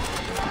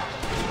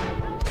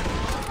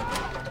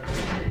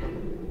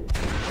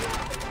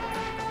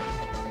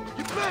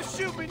 You best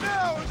shoot me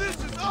now or this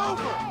is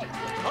over!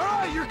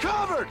 Alright, you're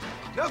covered!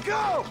 Now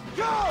go!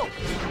 Go!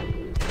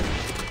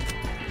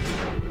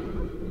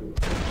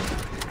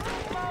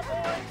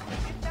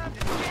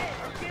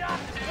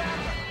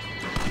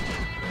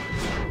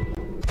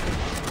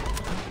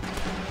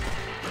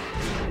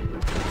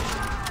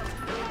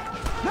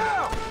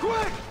 Now!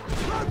 Quick!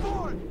 Run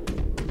for it!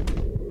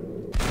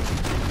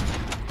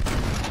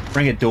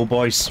 Bring it,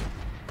 doughboys.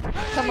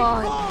 Come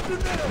on. Involved in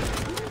this!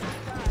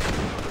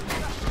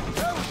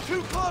 That was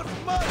too close to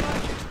my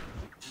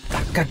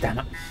liking! God damn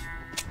it.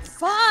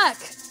 Fuck!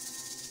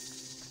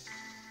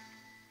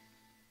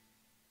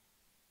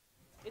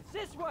 It's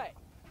this way!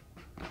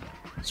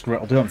 Screw it,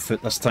 I'll do it on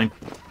foot this time.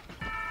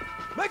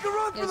 Make a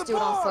run for Let's the do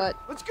it on barn!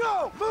 foot. Let's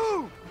go!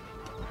 Move!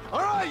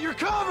 Alright, you're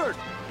covered!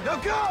 Now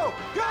go!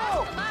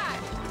 Go!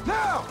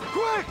 Now!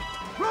 Quick!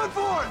 Run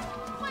for it!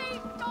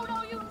 Please don't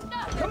owe you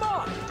nothing! Come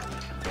on!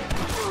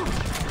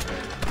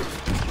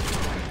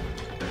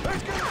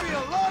 There's gonna be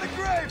a lot of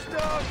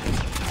gravestones!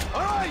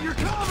 Alright, you're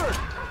covered!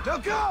 Now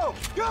go!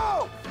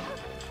 Go!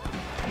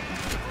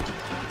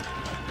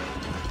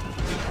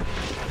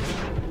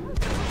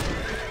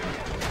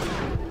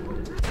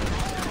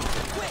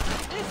 Quick!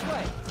 This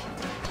way!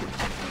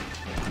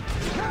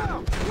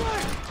 Now!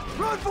 Quick!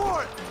 Run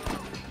for it!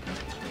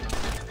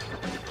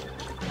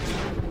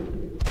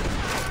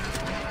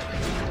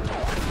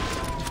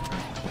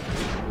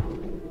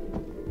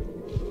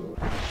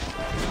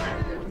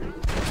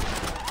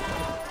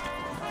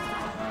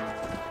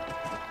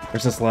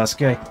 Where's this last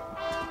guy?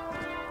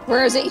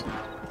 Where is he?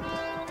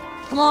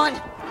 Come on!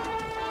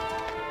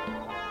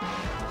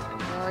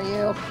 Where are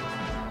you?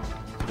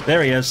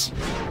 There he is.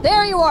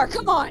 There you are!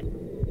 Come on!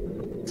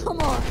 Come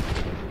on!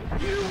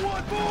 You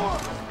want more?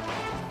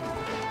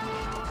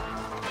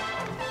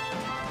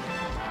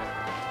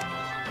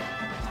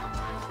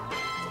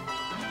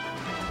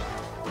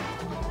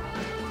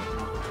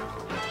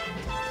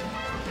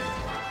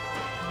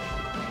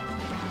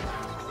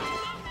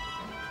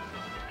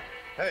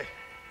 Hey,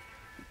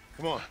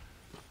 come on.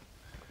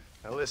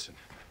 Now listen.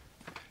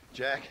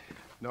 Jack,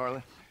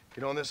 darling,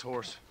 get on this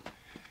horse.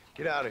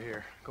 Get out of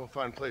here. Go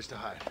find a place to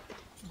hide.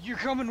 You're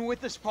coming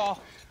with us,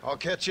 Paul. I'll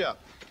catch up.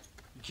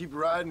 You keep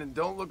riding and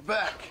don't look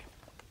back.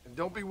 And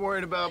don't be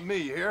worried about me,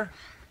 you hear?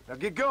 Now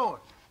get going.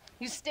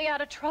 You stay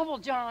out of trouble,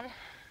 John.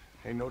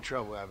 Ain't no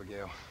trouble,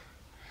 Abigail.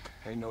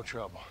 Ain't no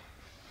trouble.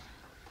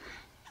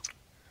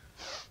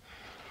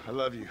 I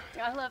love you.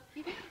 I love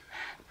you.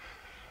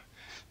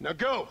 Now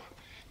go!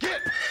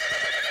 Get!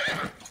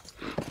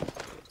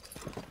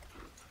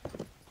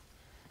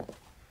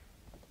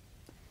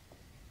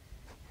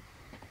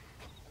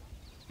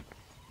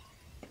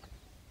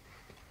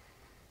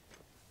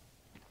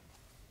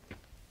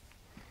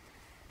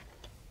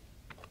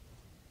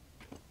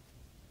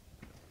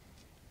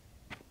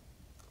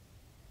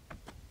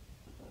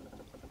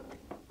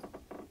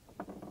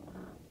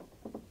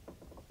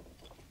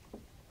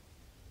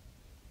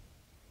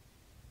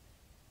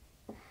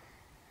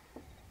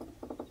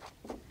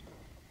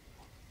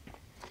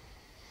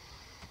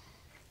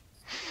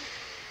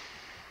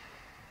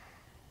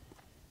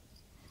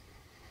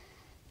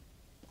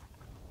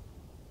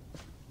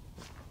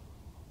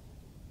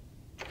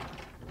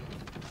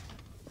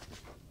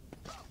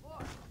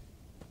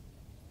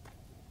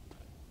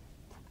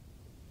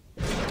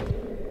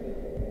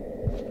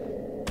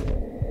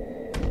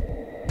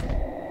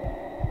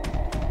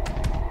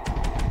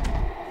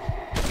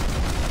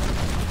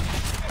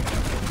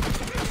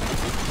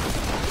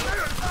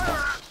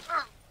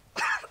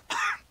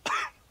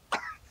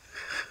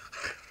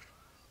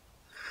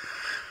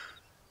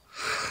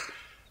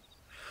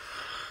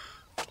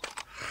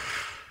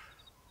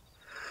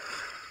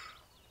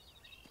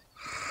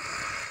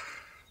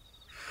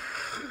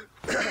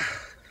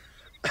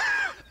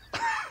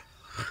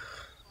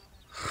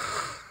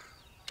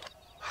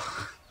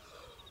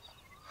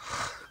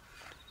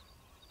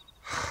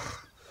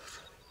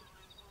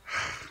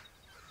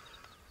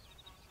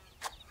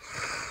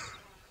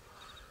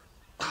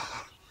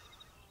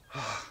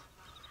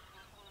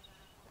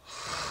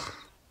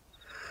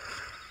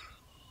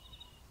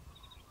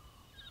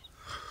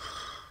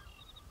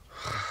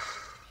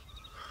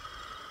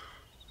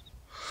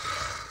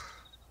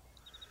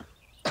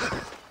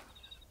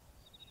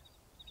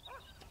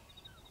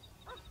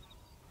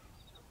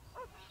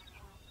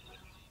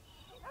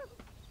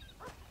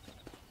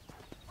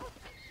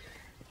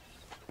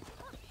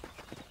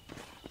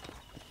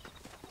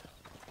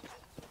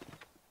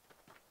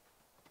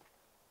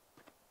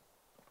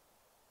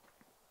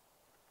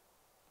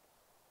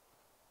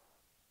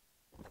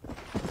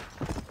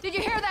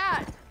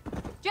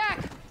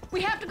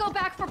 go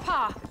back for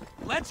Pa.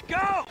 Let's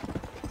go!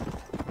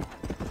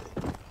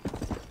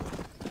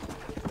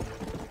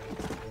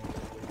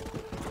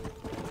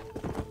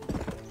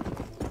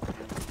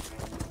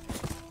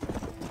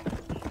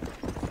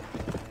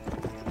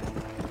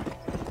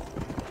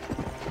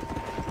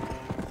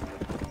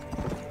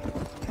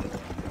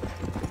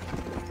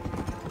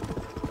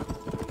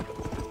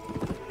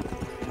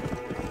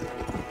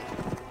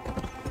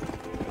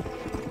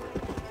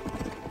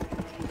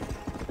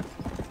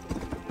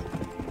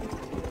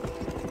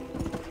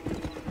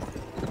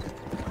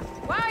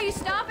 Why are you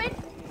stopping?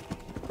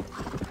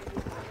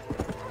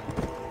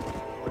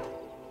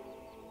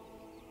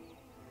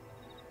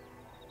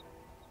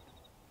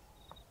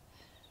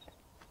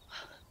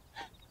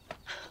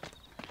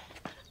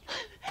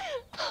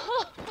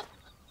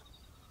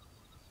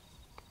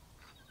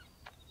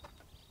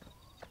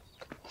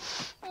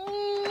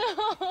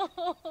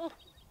 No. No.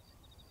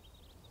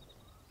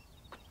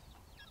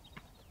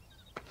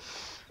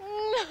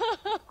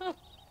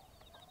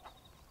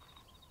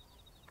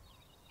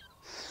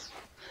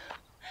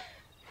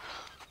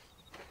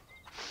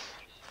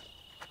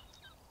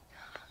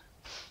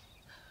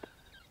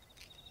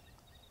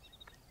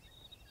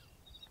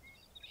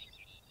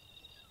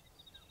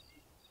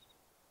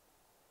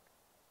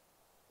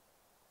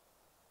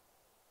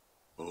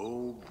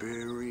 Oh,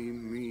 bury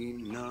me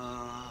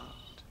not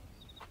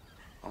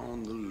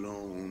on the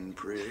lone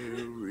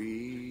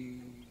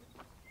prairie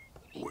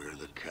where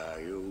the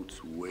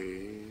coyotes wail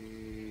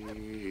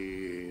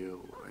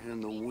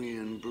and the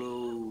wind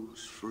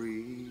blows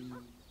free.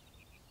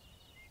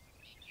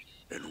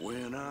 And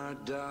when I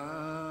die,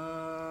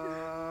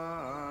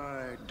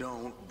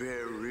 don't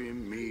bury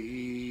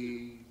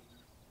me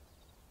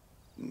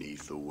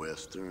 'neath the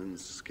western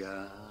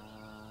sky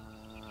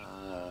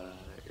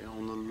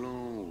on the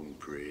lone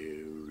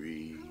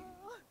prairie.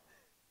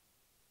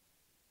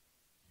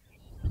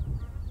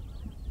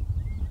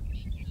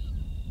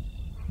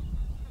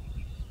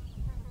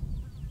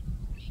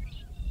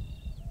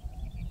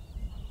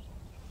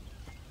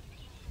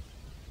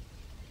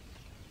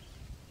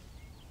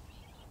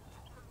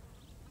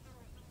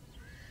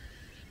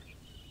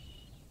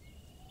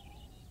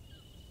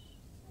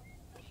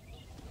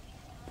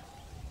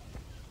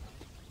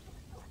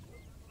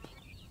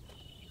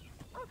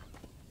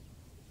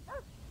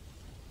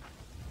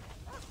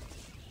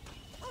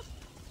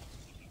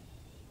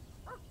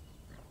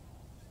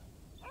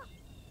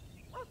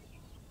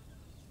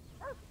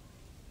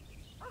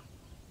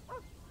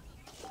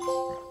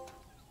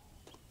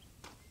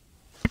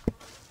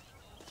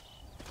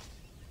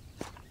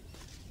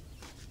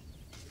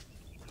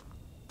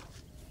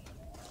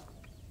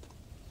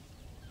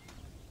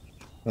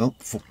 Well,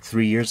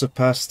 3 years have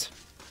passed.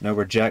 Now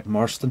we're Jack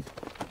Marston.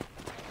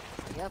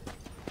 Yep.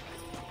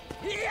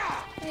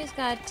 He's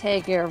got to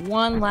take care of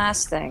one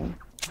last thing.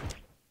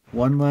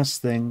 One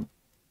last thing,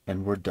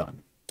 and we're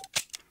done.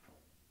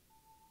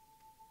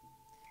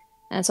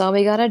 That's all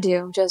we gotta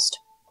do. Just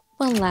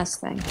one last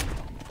thing.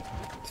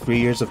 3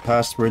 years have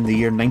passed. We're in the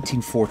year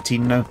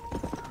 1914 now.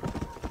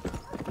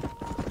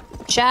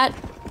 Chat,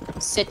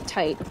 sit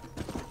tight.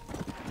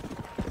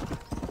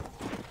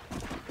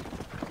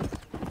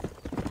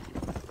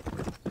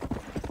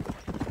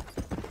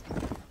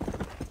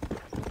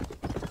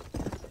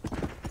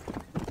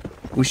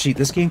 Whooshy,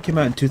 this game came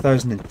out in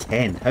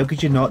 2010. How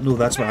could you not know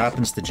that's what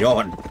happens to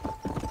John?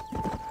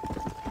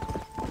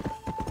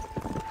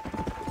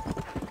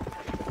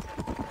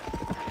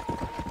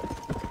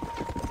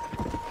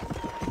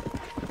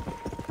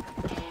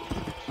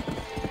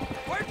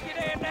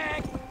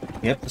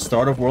 Yep, the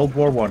start of World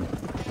War I.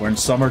 We're in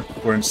summer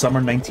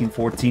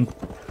 1914.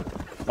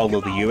 Although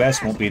the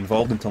US won't be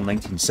involved until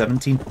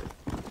 1917.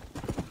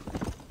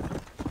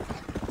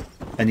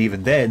 And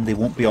even then, they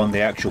won't be on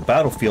the actual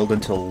battlefield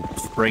until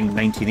spring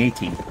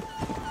 1918.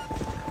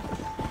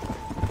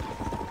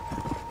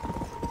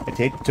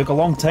 It took a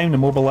long time to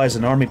mobilize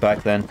an army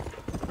back then.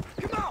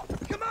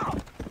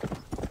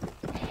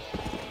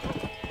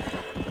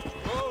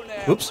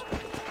 Oops.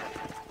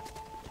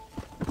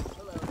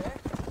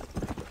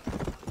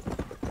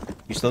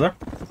 You still there?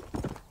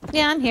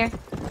 Yeah, I'm here.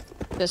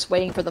 Just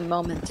waiting for the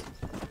moment.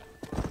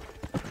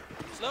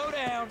 Slow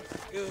down.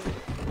 Good.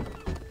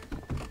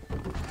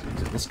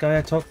 Is it this guy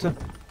I talked to?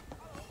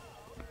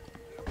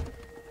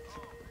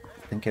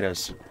 I think it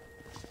is.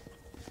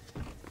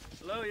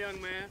 Hello, young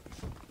man.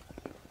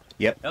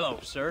 Yep. Hello,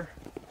 sir.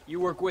 You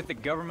work with the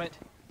government?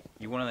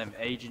 You one of them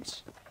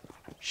agents?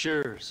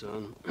 Sure,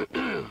 son.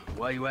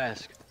 Why you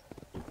ask?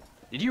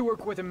 Did you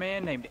work with a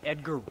man named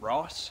Edgar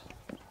Ross?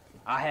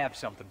 I have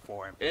something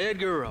for him.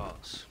 Edgar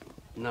Ross?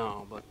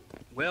 No, but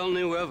well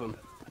knew of him.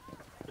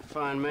 A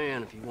fine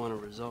man if he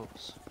wanted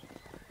results.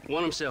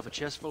 Won himself a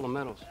chest full of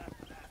medals.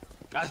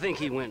 I think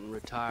he went and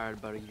retired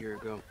about a year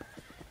ago.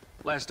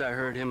 Last I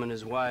heard, him and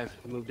his wife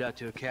moved out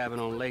to a cabin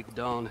on Lake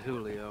Don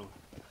Julio.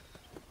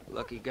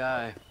 Lucky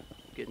guy,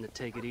 getting to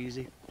take it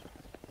easy.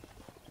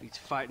 Beats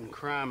fighting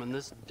crime in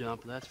this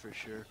dump, that's for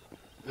sure.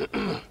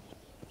 Well,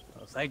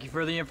 thank you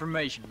for the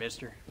information,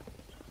 mister.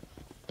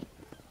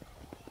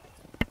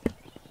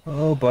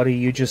 Oh, buddy,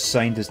 you just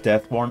signed his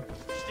death warrant.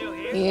 Still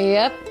here?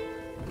 Yep.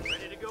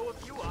 Ready to go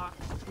if you are.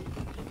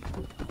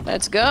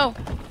 Let's go.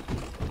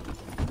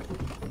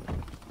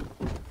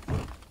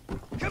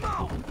 Come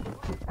on!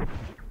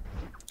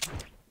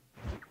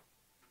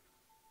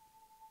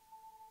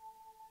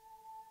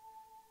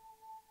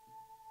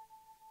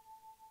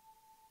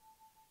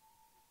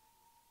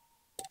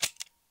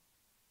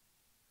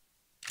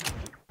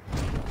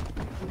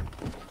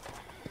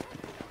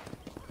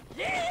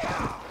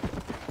 Yeah!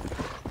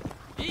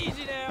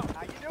 Easy now.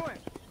 How you doing?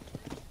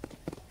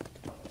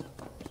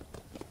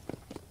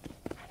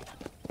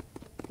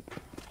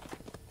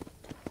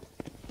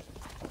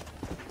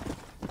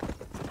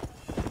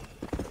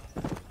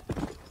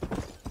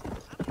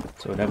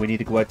 So now we need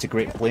to go out to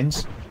Great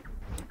Plains.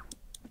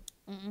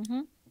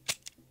 Mm-hmm.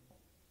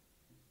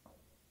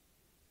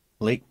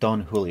 Lake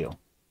Don Julio.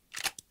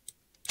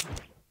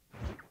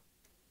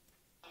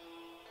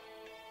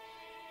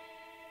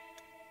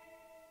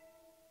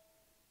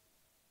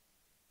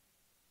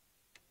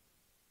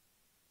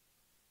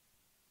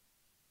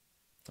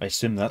 I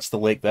assume that's the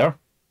lake there,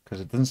 because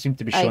it doesn't seem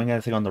to be showing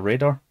anything on the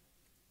radar.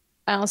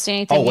 I don't see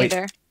anything Oh, wait.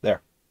 either.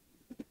 There.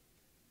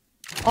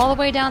 All the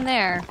way down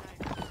there.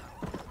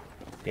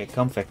 Get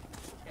comfy.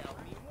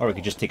 Or we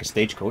could just take a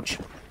stagecoach.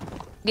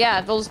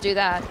 Yeah, we'll just do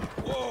that.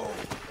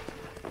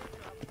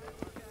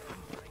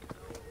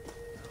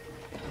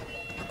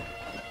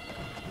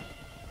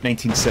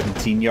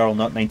 1917, Jarl,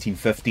 not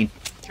 1915.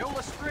 Kill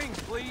the strings,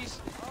 please.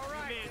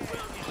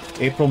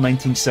 April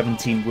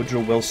 1917,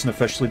 Woodrow Wilson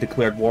officially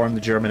declared war on the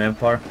German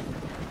Empire.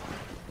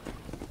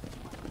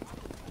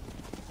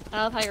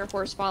 I love how your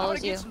horse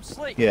follows you. Get some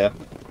sleep. Yeah.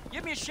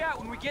 Give me a shout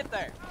when we get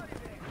there.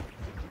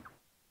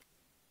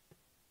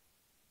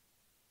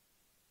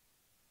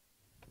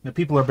 Now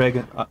people are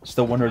begging,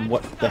 still wondering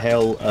what the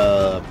hell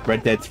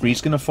Red Dead 3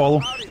 is going to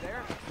follow.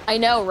 I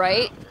know,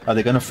 right? Are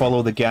they going to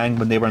follow the gang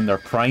when they were in their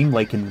prime,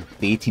 like in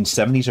the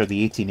 1870s or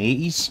the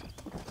 1880s?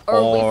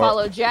 Or we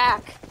follow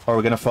Jack. Or are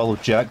we going to follow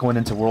Jack going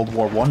into World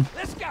War I?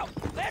 Let's go.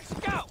 Let's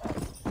go.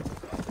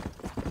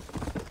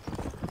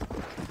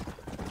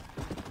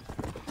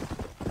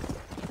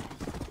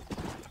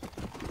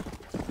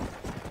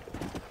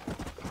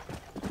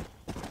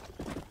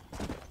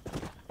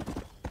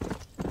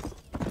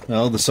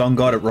 Well, the song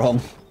got it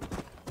wrong.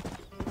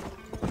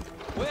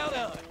 Well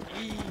done.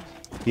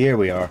 Here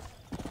we are.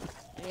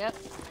 Yep.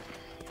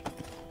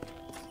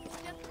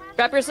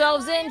 Strap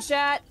yourselves in,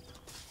 chat.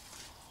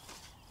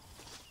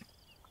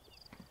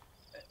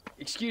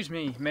 Excuse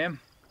me, ma'am.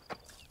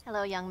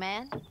 Hello, young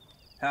man.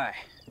 Hi.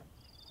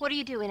 What are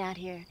you doing out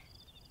here?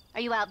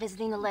 Are you out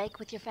visiting the lake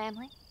with your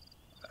family?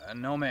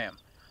 No, ma'am.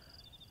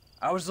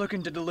 I was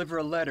looking to deliver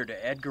a letter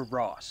to Edgar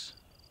Ross.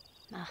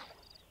 Oh,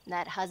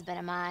 that husband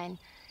of mine.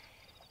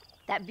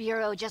 That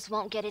bureau just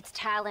won't get its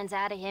talons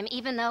out of him,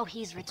 even though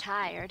he's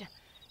retired.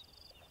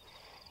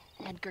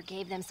 Edgar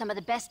gave them some of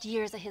the best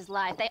years of his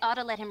life. They ought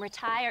to let him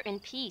retire in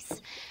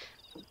peace.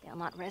 They'll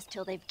not rest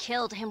till they've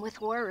killed him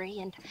with worry,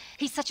 and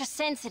he's such a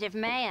sensitive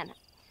man.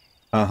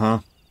 Uh-huh.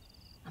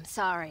 I'm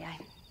sorry, I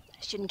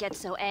shouldn't get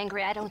so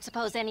angry. I don't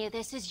suppose any of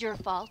this is your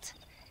fault.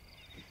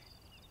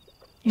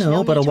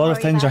 No, but a lot of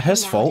things are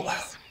his fault.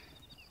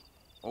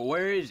 Well,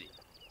 where is he?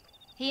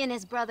 He and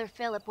his brother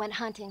Philip went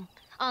hunting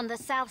on the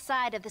south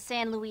side of the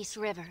San Luis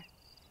River.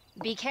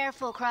 Be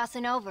careful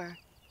crossing over.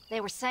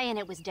 They were saying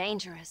it was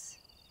dangerous.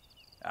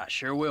 I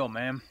sure will,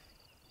 ma'am.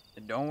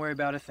 And don't worry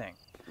about a thing.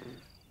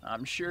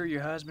 I'm sure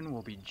your husband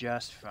will be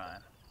just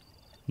fine.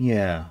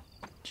 Yeah,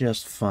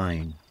 just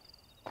fine.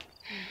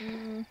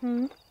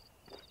 Mm-hmm.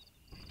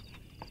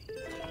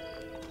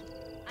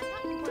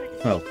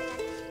 Well,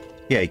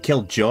 yeah, he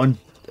killed John.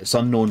 It's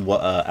unknown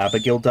what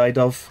Abigail died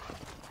of.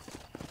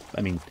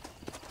 I mean,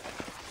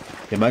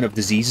 the amount of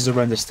diseases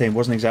around this time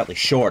wasn't exactly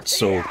short,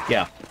 so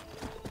yeah.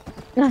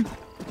 Let's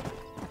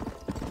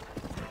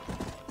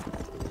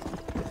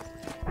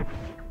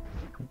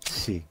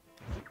see.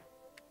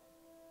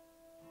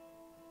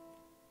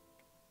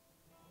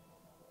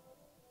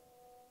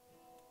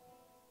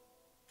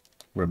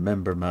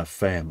 Remember my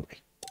family.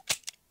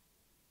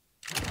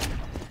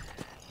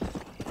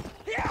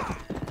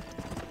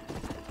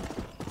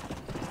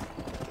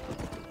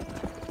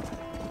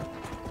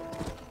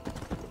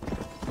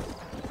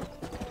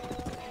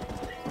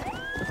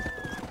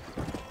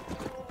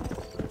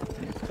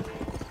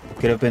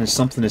 Could have been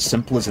something as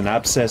simple as an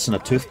abscess in a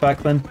tooth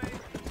back then.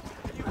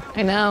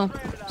 I know.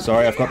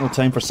 Sorry, I've got no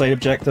time for side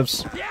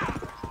objectives.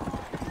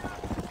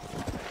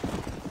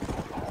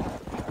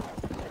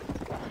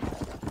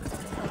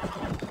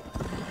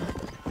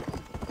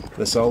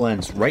 This all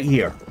ends right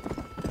here.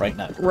 Right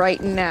now. Right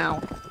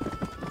now.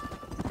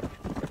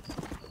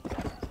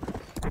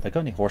 Have I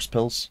got any horse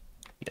pills?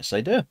 Yes, I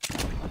do.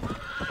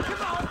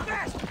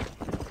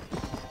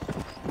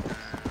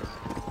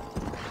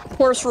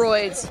 Horse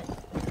roids.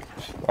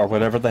 Or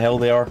whatever the hell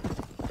they are.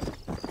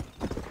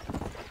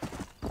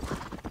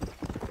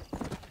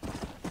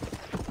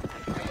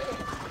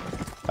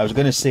 I was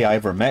going to say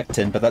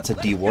ivermectin, but that's a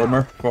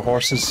dewormer for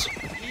horses.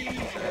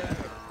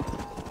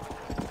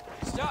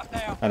 Stop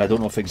now. And I don't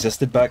know if it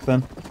existed back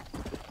then.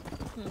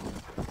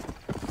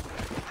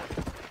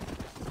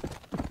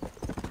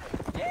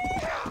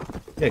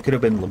 Yeah, it could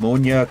have been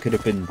pneumonia, could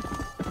have been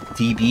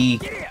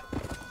TB.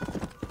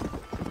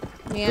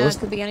 Yeah, it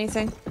could be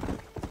anything.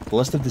 The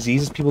list of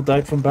diseases people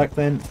died from back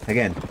then,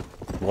 again,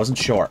 wasn't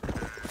short.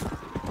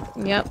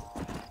 Yep.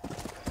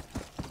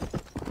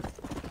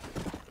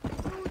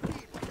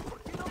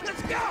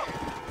 Let's go!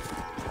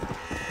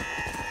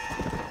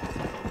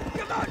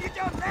 Come on, you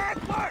done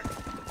bad work!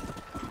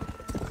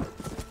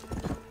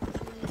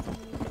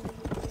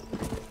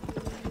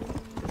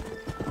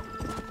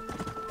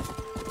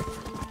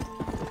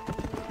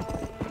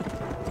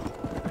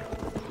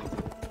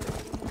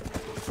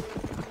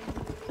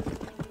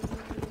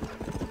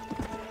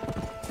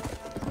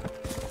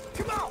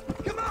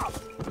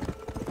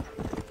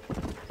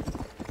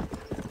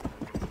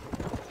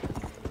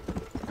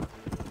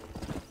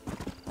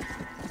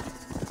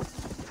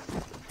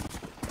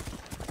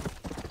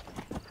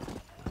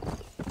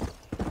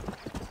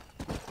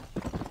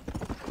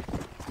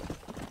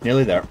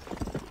 Nearly there.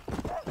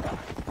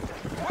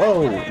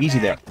 Oh, easy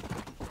there.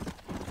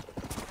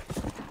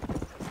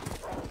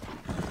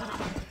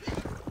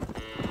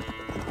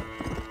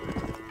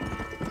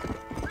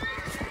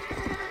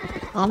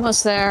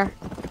 Almost there.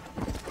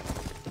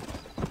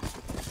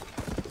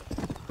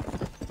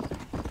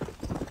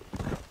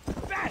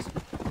 I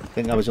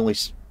think I was only...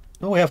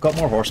 Oh, yeah, I've got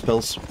more horse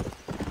pills.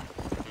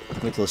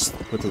 Wait till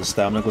the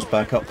stamina goes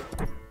back up.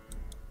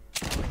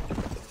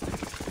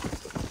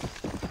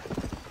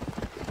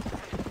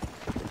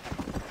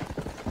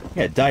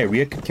 Yeah,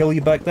 diarrhea could kill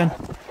you back then.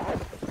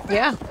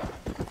 Yeah.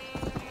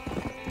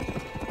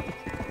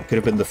 Could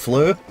have been the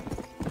flu.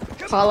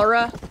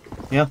 Cholera.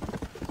 Yeah.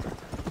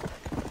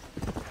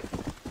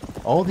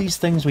 All these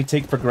things we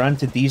take for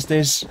granted these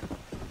days.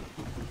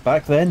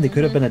 Back then, they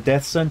could have been a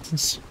death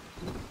sentence.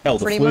 Hell,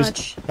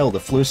 the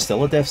flu's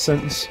still a death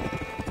sentence.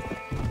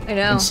 I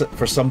know.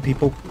 For some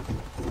people.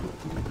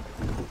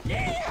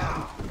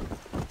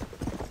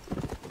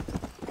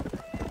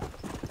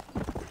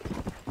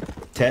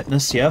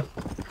 Tetanus, yeah.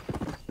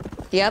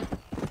 Yep.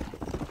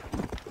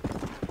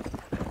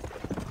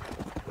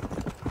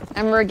 I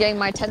remember getting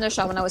my tetanus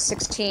shot when I was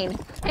 16.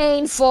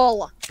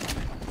 Painful.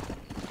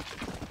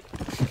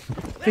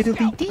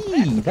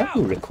 Fiddle-dee-dee, that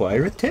will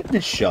require a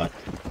tetanus shot.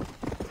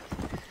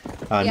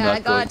 Yeah, I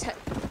got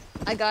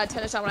a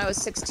tetanus shot when I was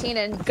 16,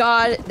 and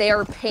God, they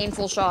are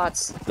painful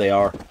shots. They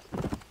are.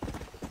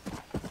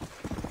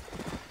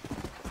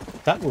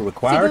 That will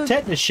require a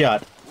tetanus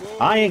shot.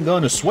 I ain't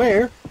gonna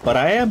swear, but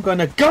I am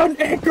gonna gun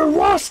Edgar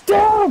Ross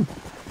down!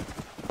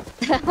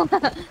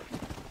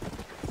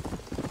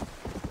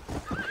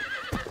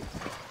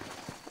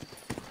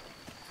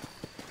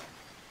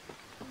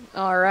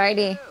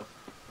 Alrighty.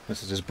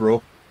 This is his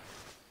bro.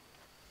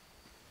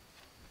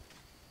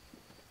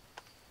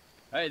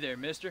 Hey there,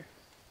 mister.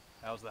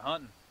 How's the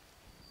hunting?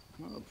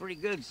 Oh, pretty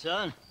good,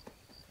 son.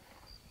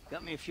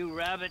 Got me a few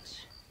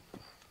rabbits,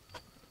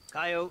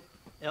 coyote,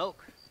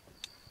 elk.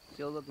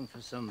 Still looking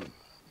for some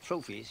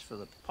trophies for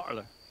the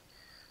parlor.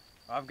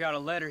 I've got a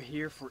letter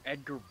here for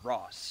Edgar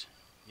Ross.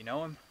 You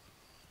know him?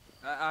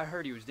 I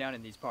heard he was down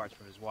in these parts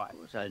with his wife. Of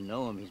course I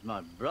know him. He's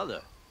my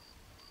brother.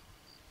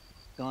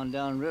 Gone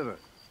down river,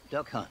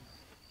 duck hunt.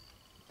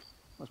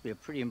 Must be a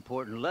pretty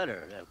important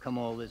letter to have come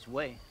all this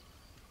way.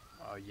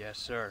 Oh, yes,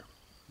 sir.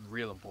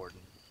 Real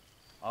important.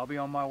 I'll be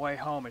on my way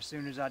home as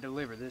soon as I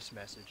deliver this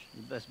message.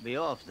 You best be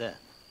off then.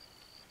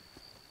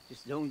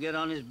 Just don't get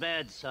on his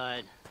bad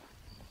side.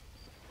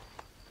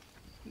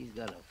 He's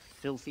got a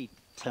filthy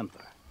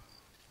temper.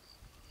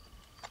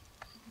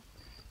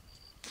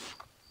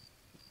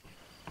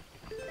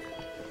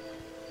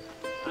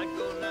 I'd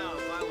go now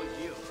if I was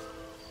you.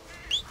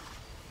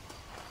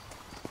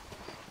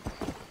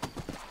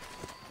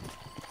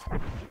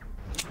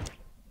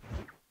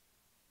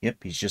 Yep,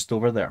 he's just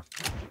over there.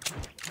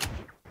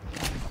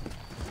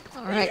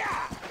 All right.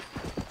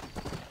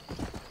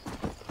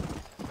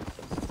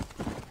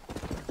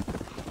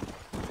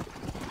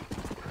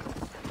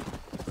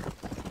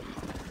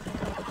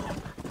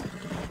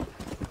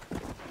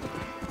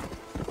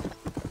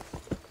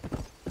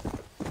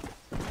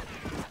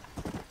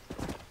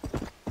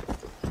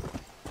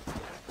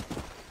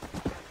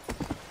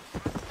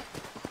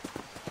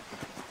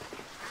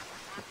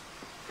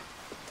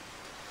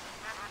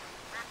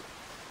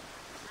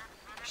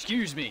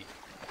 Excuse me.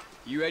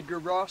 You Edgar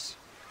Ross?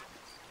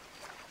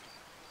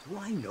 Do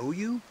I know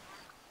you?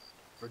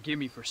 Forgive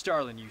me for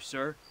startling you,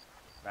 sir.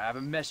 But I have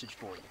a message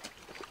for you.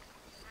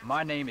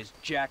 My name is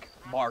Jack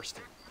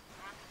Marston.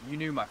 You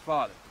knew my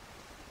father.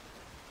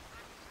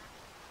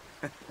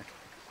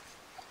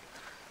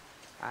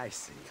 I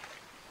see.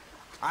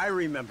 I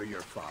remember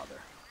your father.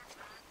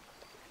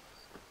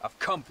 I've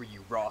come for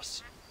you,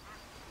 Ross.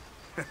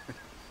 And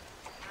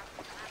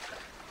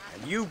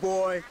you,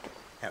 boy,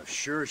 have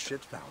sure as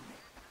shit found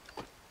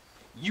me.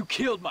 You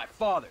killed my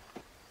father.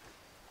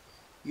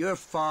 Your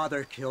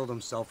father killed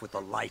himself with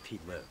the life he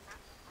lived.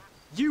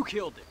 You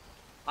killed him.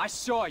 I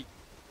saw you.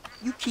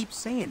 You keep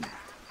saying that.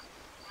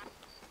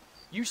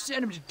 You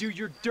sent him to do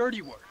your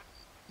dirty work.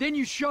 Then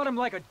you shot him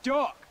like a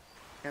dog.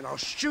 And I'll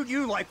shoot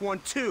you like one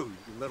too,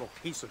 you little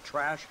piece of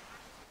trash.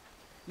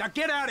 Now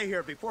get out of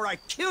here before I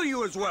kill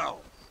you as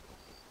well.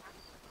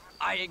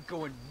 I ain't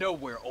going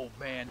nowhere, old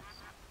man.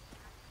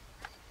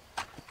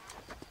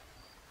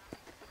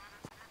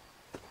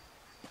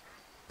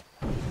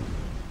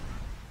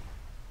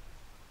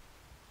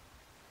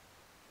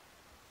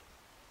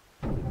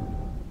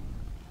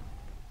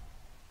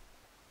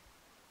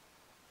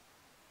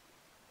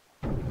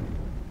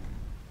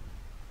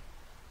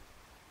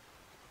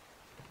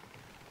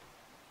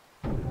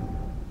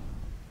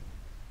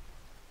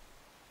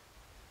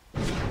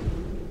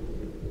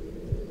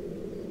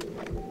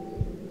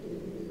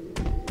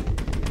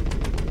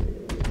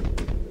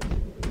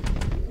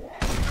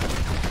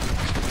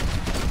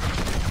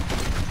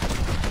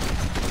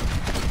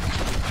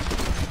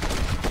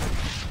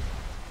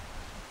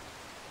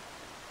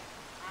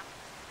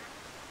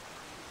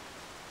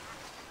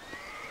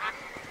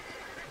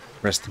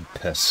 Rest in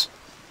piss.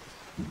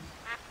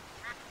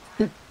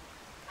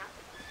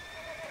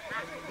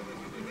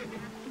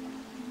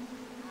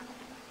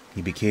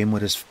 He became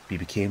what his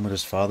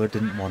father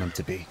didn't want him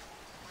to be.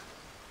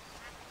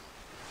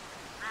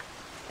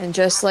 And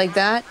just like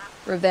that,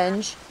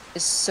 revenge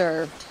is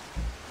served.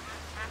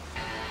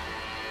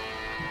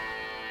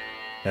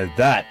 Now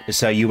that is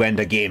how you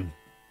end a game.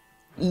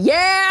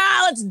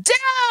 Yeah, let's do!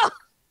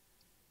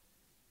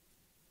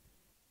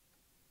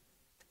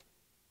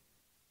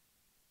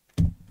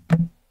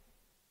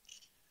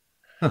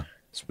 Huh.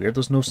 It's weird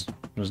there's no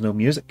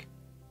music.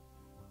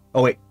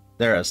 Oh wait,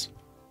 there is.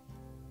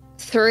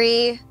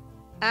 3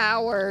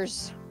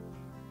 hours.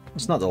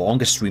 It's not the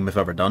longest stream I've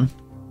ever done.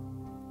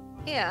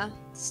 Yeah,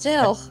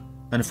 still.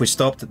 And if we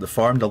stopped at the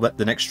farm,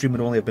 the next stream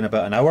would only have been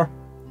about an hour.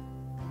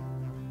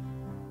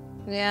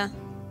 Yeah.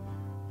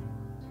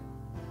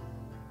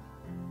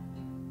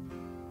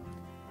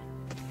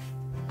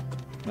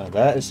 Now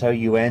that is how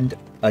you end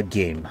a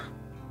game.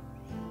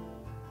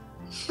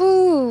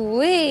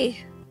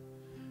 Ooh-wee.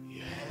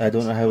 I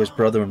don't know how his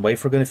brother and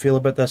wife are going to feel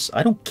about this.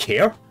 I don't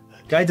care.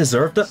 Guy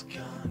deserved it.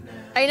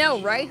 I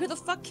know, right? Who the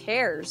fuck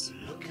cares?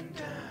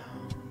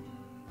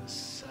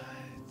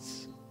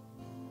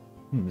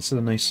 This is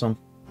a nice song.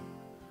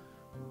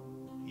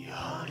 Your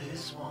heart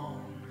is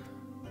worn,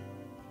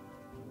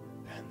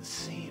 and the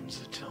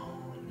seams are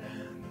torn,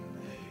 and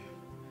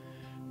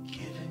they've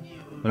given you.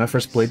 When I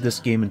first played this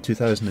game in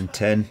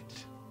 2010,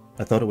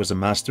 I thought it was a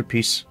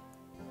masterpiece.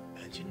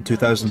 In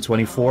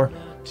 2024,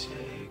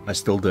 I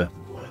still do.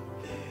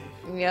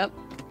 Yep.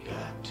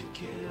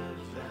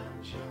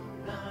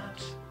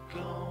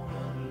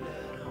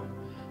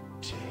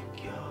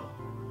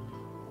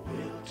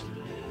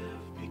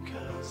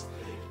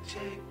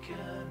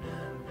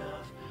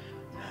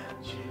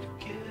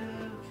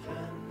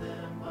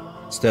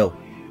 Still,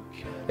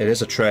 it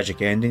is a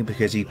tragic ending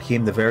because he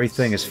became the very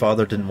thing his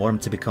father didn't want him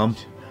to become.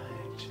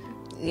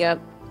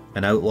 Yep.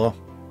 An outlaw.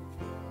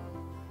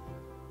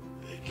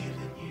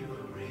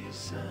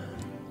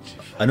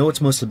 I know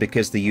it's mostly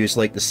because they use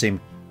like the same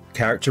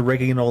character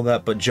rigging and all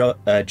that, but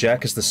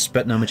Jack is the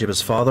spitting image of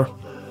his father.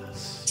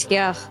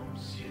 Yeah.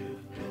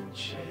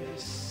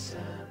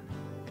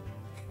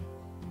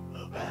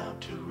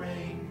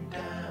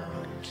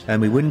 And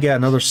we wouldn't get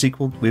another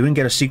sequel. We wouldn't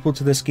get a sequel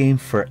to this game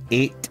for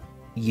 8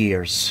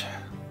 years.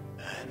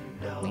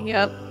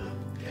 Yep.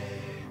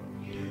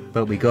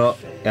 But we got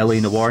LA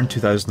Noire in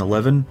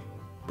 2011.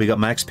 We got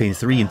Max Payne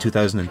 3 in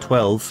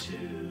 2012.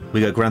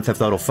 We got Grand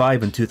Theft Auto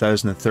 5 in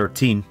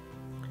 2013.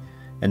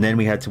 And then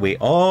we had to wait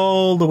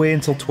all the way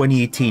until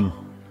 2018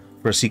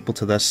 for a sequel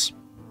to this.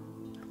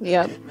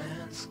 Yep.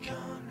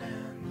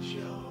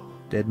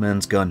 Dead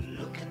Man's Gun.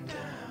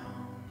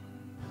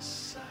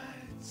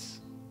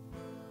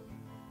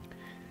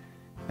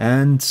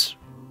 And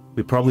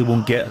we probably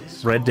won't get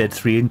Red Dead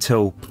 3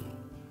 until,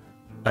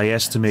 I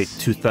estimate,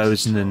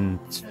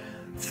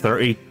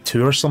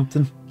 2032 or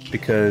something,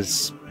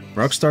 because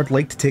Rockstar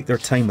like to take their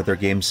time with their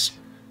games.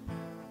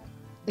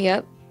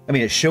 Yep. I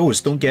mean, it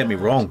shows, don't get me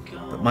wrong,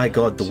 but my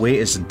god, the wait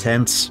is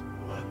intense.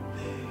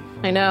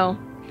 I know.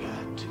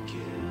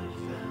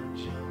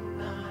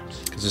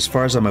 Because as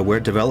far as I'm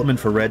aware, development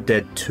for Red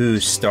Dead 2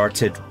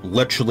 started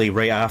literally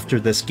right after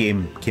this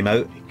game came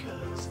out.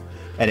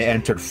 And it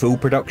entered full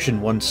production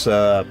once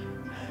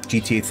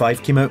GTA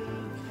 5 came out.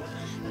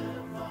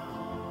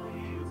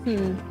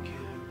 You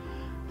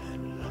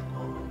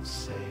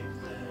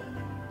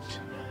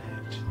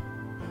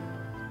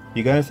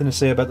got anything to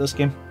say about this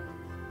game?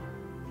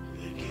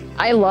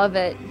 I love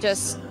it.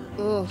 Just,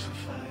 ooh.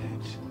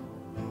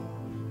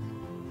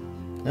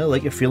 I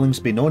let your feelings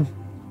be known.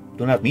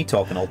 Don't have me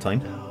talking all the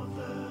time.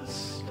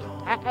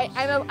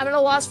 I'm at a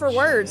loss for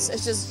words.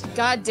 It's just,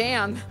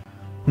 goddamn.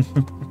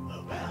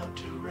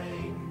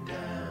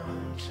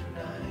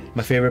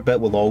 My favorite bit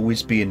will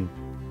always be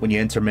when you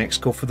enter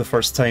Mexico for the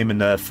first time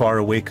and Far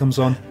Away comes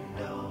on.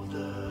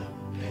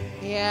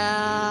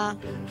 Yeah.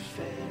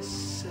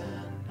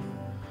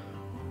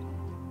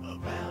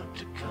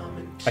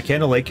 I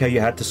kind of like how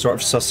you had to sort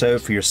of suss out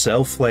for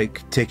yourself,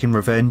 like taking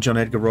revenge on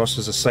Edgar Ross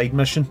as a side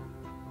mission.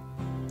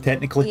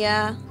 Technically.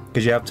 Yeah.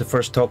 Because you have to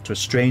first talk to a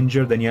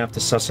stranger, then you have to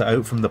suss it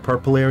out from the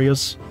purple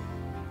areas.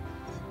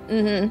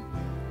 Mm-hmm.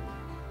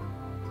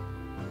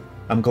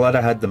 I'm glad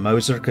I had the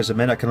Mauser, because it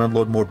meant I can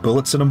unload more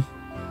bullets in him.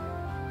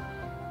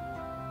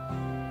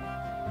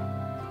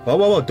 Whoa,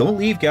 whoa, whoa, don't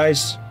leave,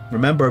 guys.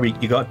 Remember, we're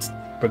going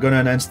to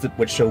announce that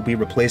which shall be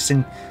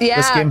replacing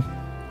this game.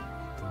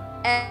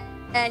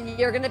 And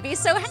you're gonna be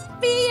so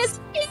happy as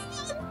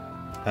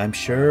I'm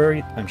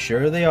sure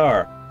they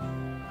are.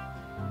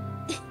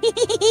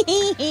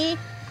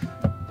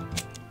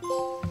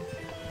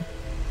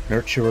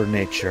 Nurture or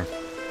nature.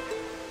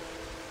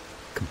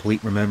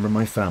 Complete remember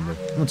my family.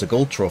 Oh, it's a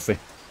gold trophy.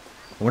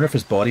 I wonder if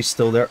his body's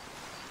still there.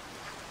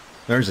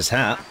 There's his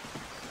hat.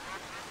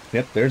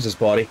 Yep, there's his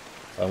body.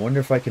 I wonder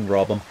if I can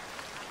rob him.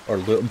 Or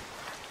loot him.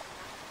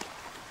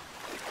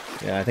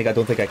 Yeah, I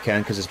don't think I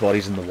can because his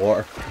body's in the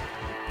water.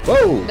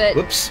 Whoa!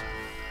 Whoops.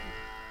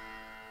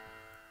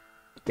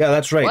 Yeah,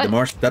 that's right.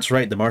 That's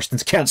right. The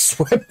Marstons can't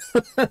swim.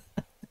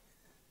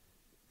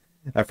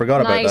 I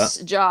forgot about that. Nice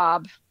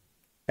job.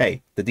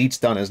 Hey, the deed's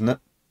done, isn't it?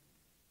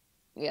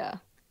 Yeah.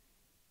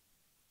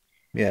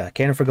 Yeah, I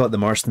kind of forgot the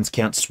Marstons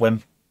can't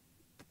swim.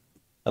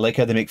 I like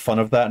how they make fun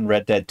of that in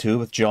Red Dead 2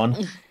 with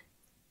John.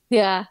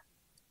 Yeah.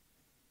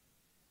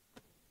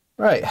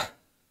 Right.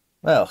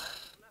 Well.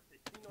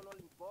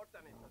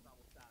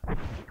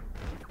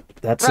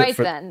 That's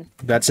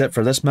it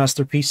for this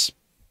masterpiece.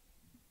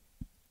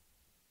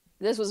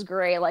 This was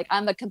great. Like,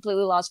 I'm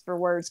completely lost for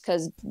words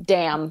because,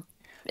 damn.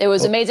 It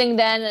was amazing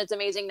then, and it's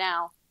amazing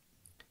now.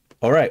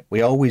 All right.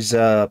 We always,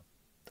 I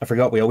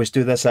forgot, we always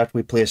do this after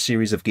we play a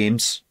series of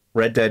games.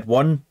 Red Dead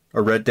 1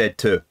 or Red Dead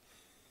 2?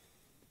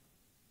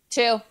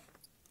 2.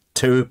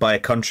 2 by a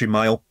country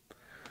mile.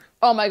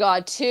 Oh my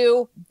god,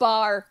 2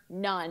 bar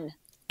none.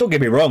 Don't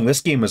get me wrong,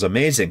 this game was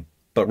amazing.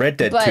 But Red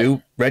Dead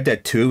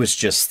 2 is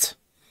just...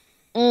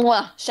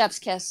 Mwah, chef's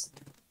kiss.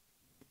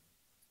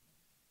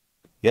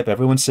 Yep,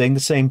 everyone's saying the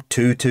same.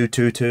 2, 2,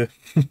 2, 2.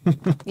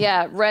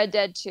 Yeah, Red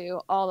Dead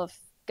 2, all the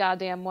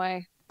goddamn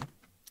way.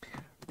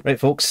 Right,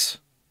 folks.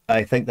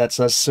 I think that's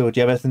us. So do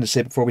you have anything to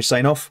say before we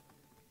sign off?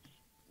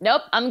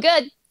 Nope, I'm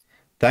good.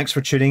 Thanks for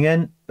tuning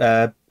in.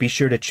 Be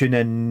sure to tune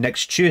in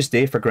next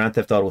Tuesday for Grand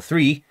Theft Auto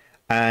 3.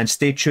 And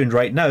stay tuned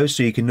right now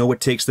so you can know what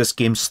takes this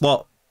game's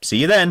slot. See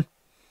you then.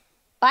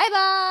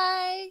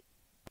 Bye-bye.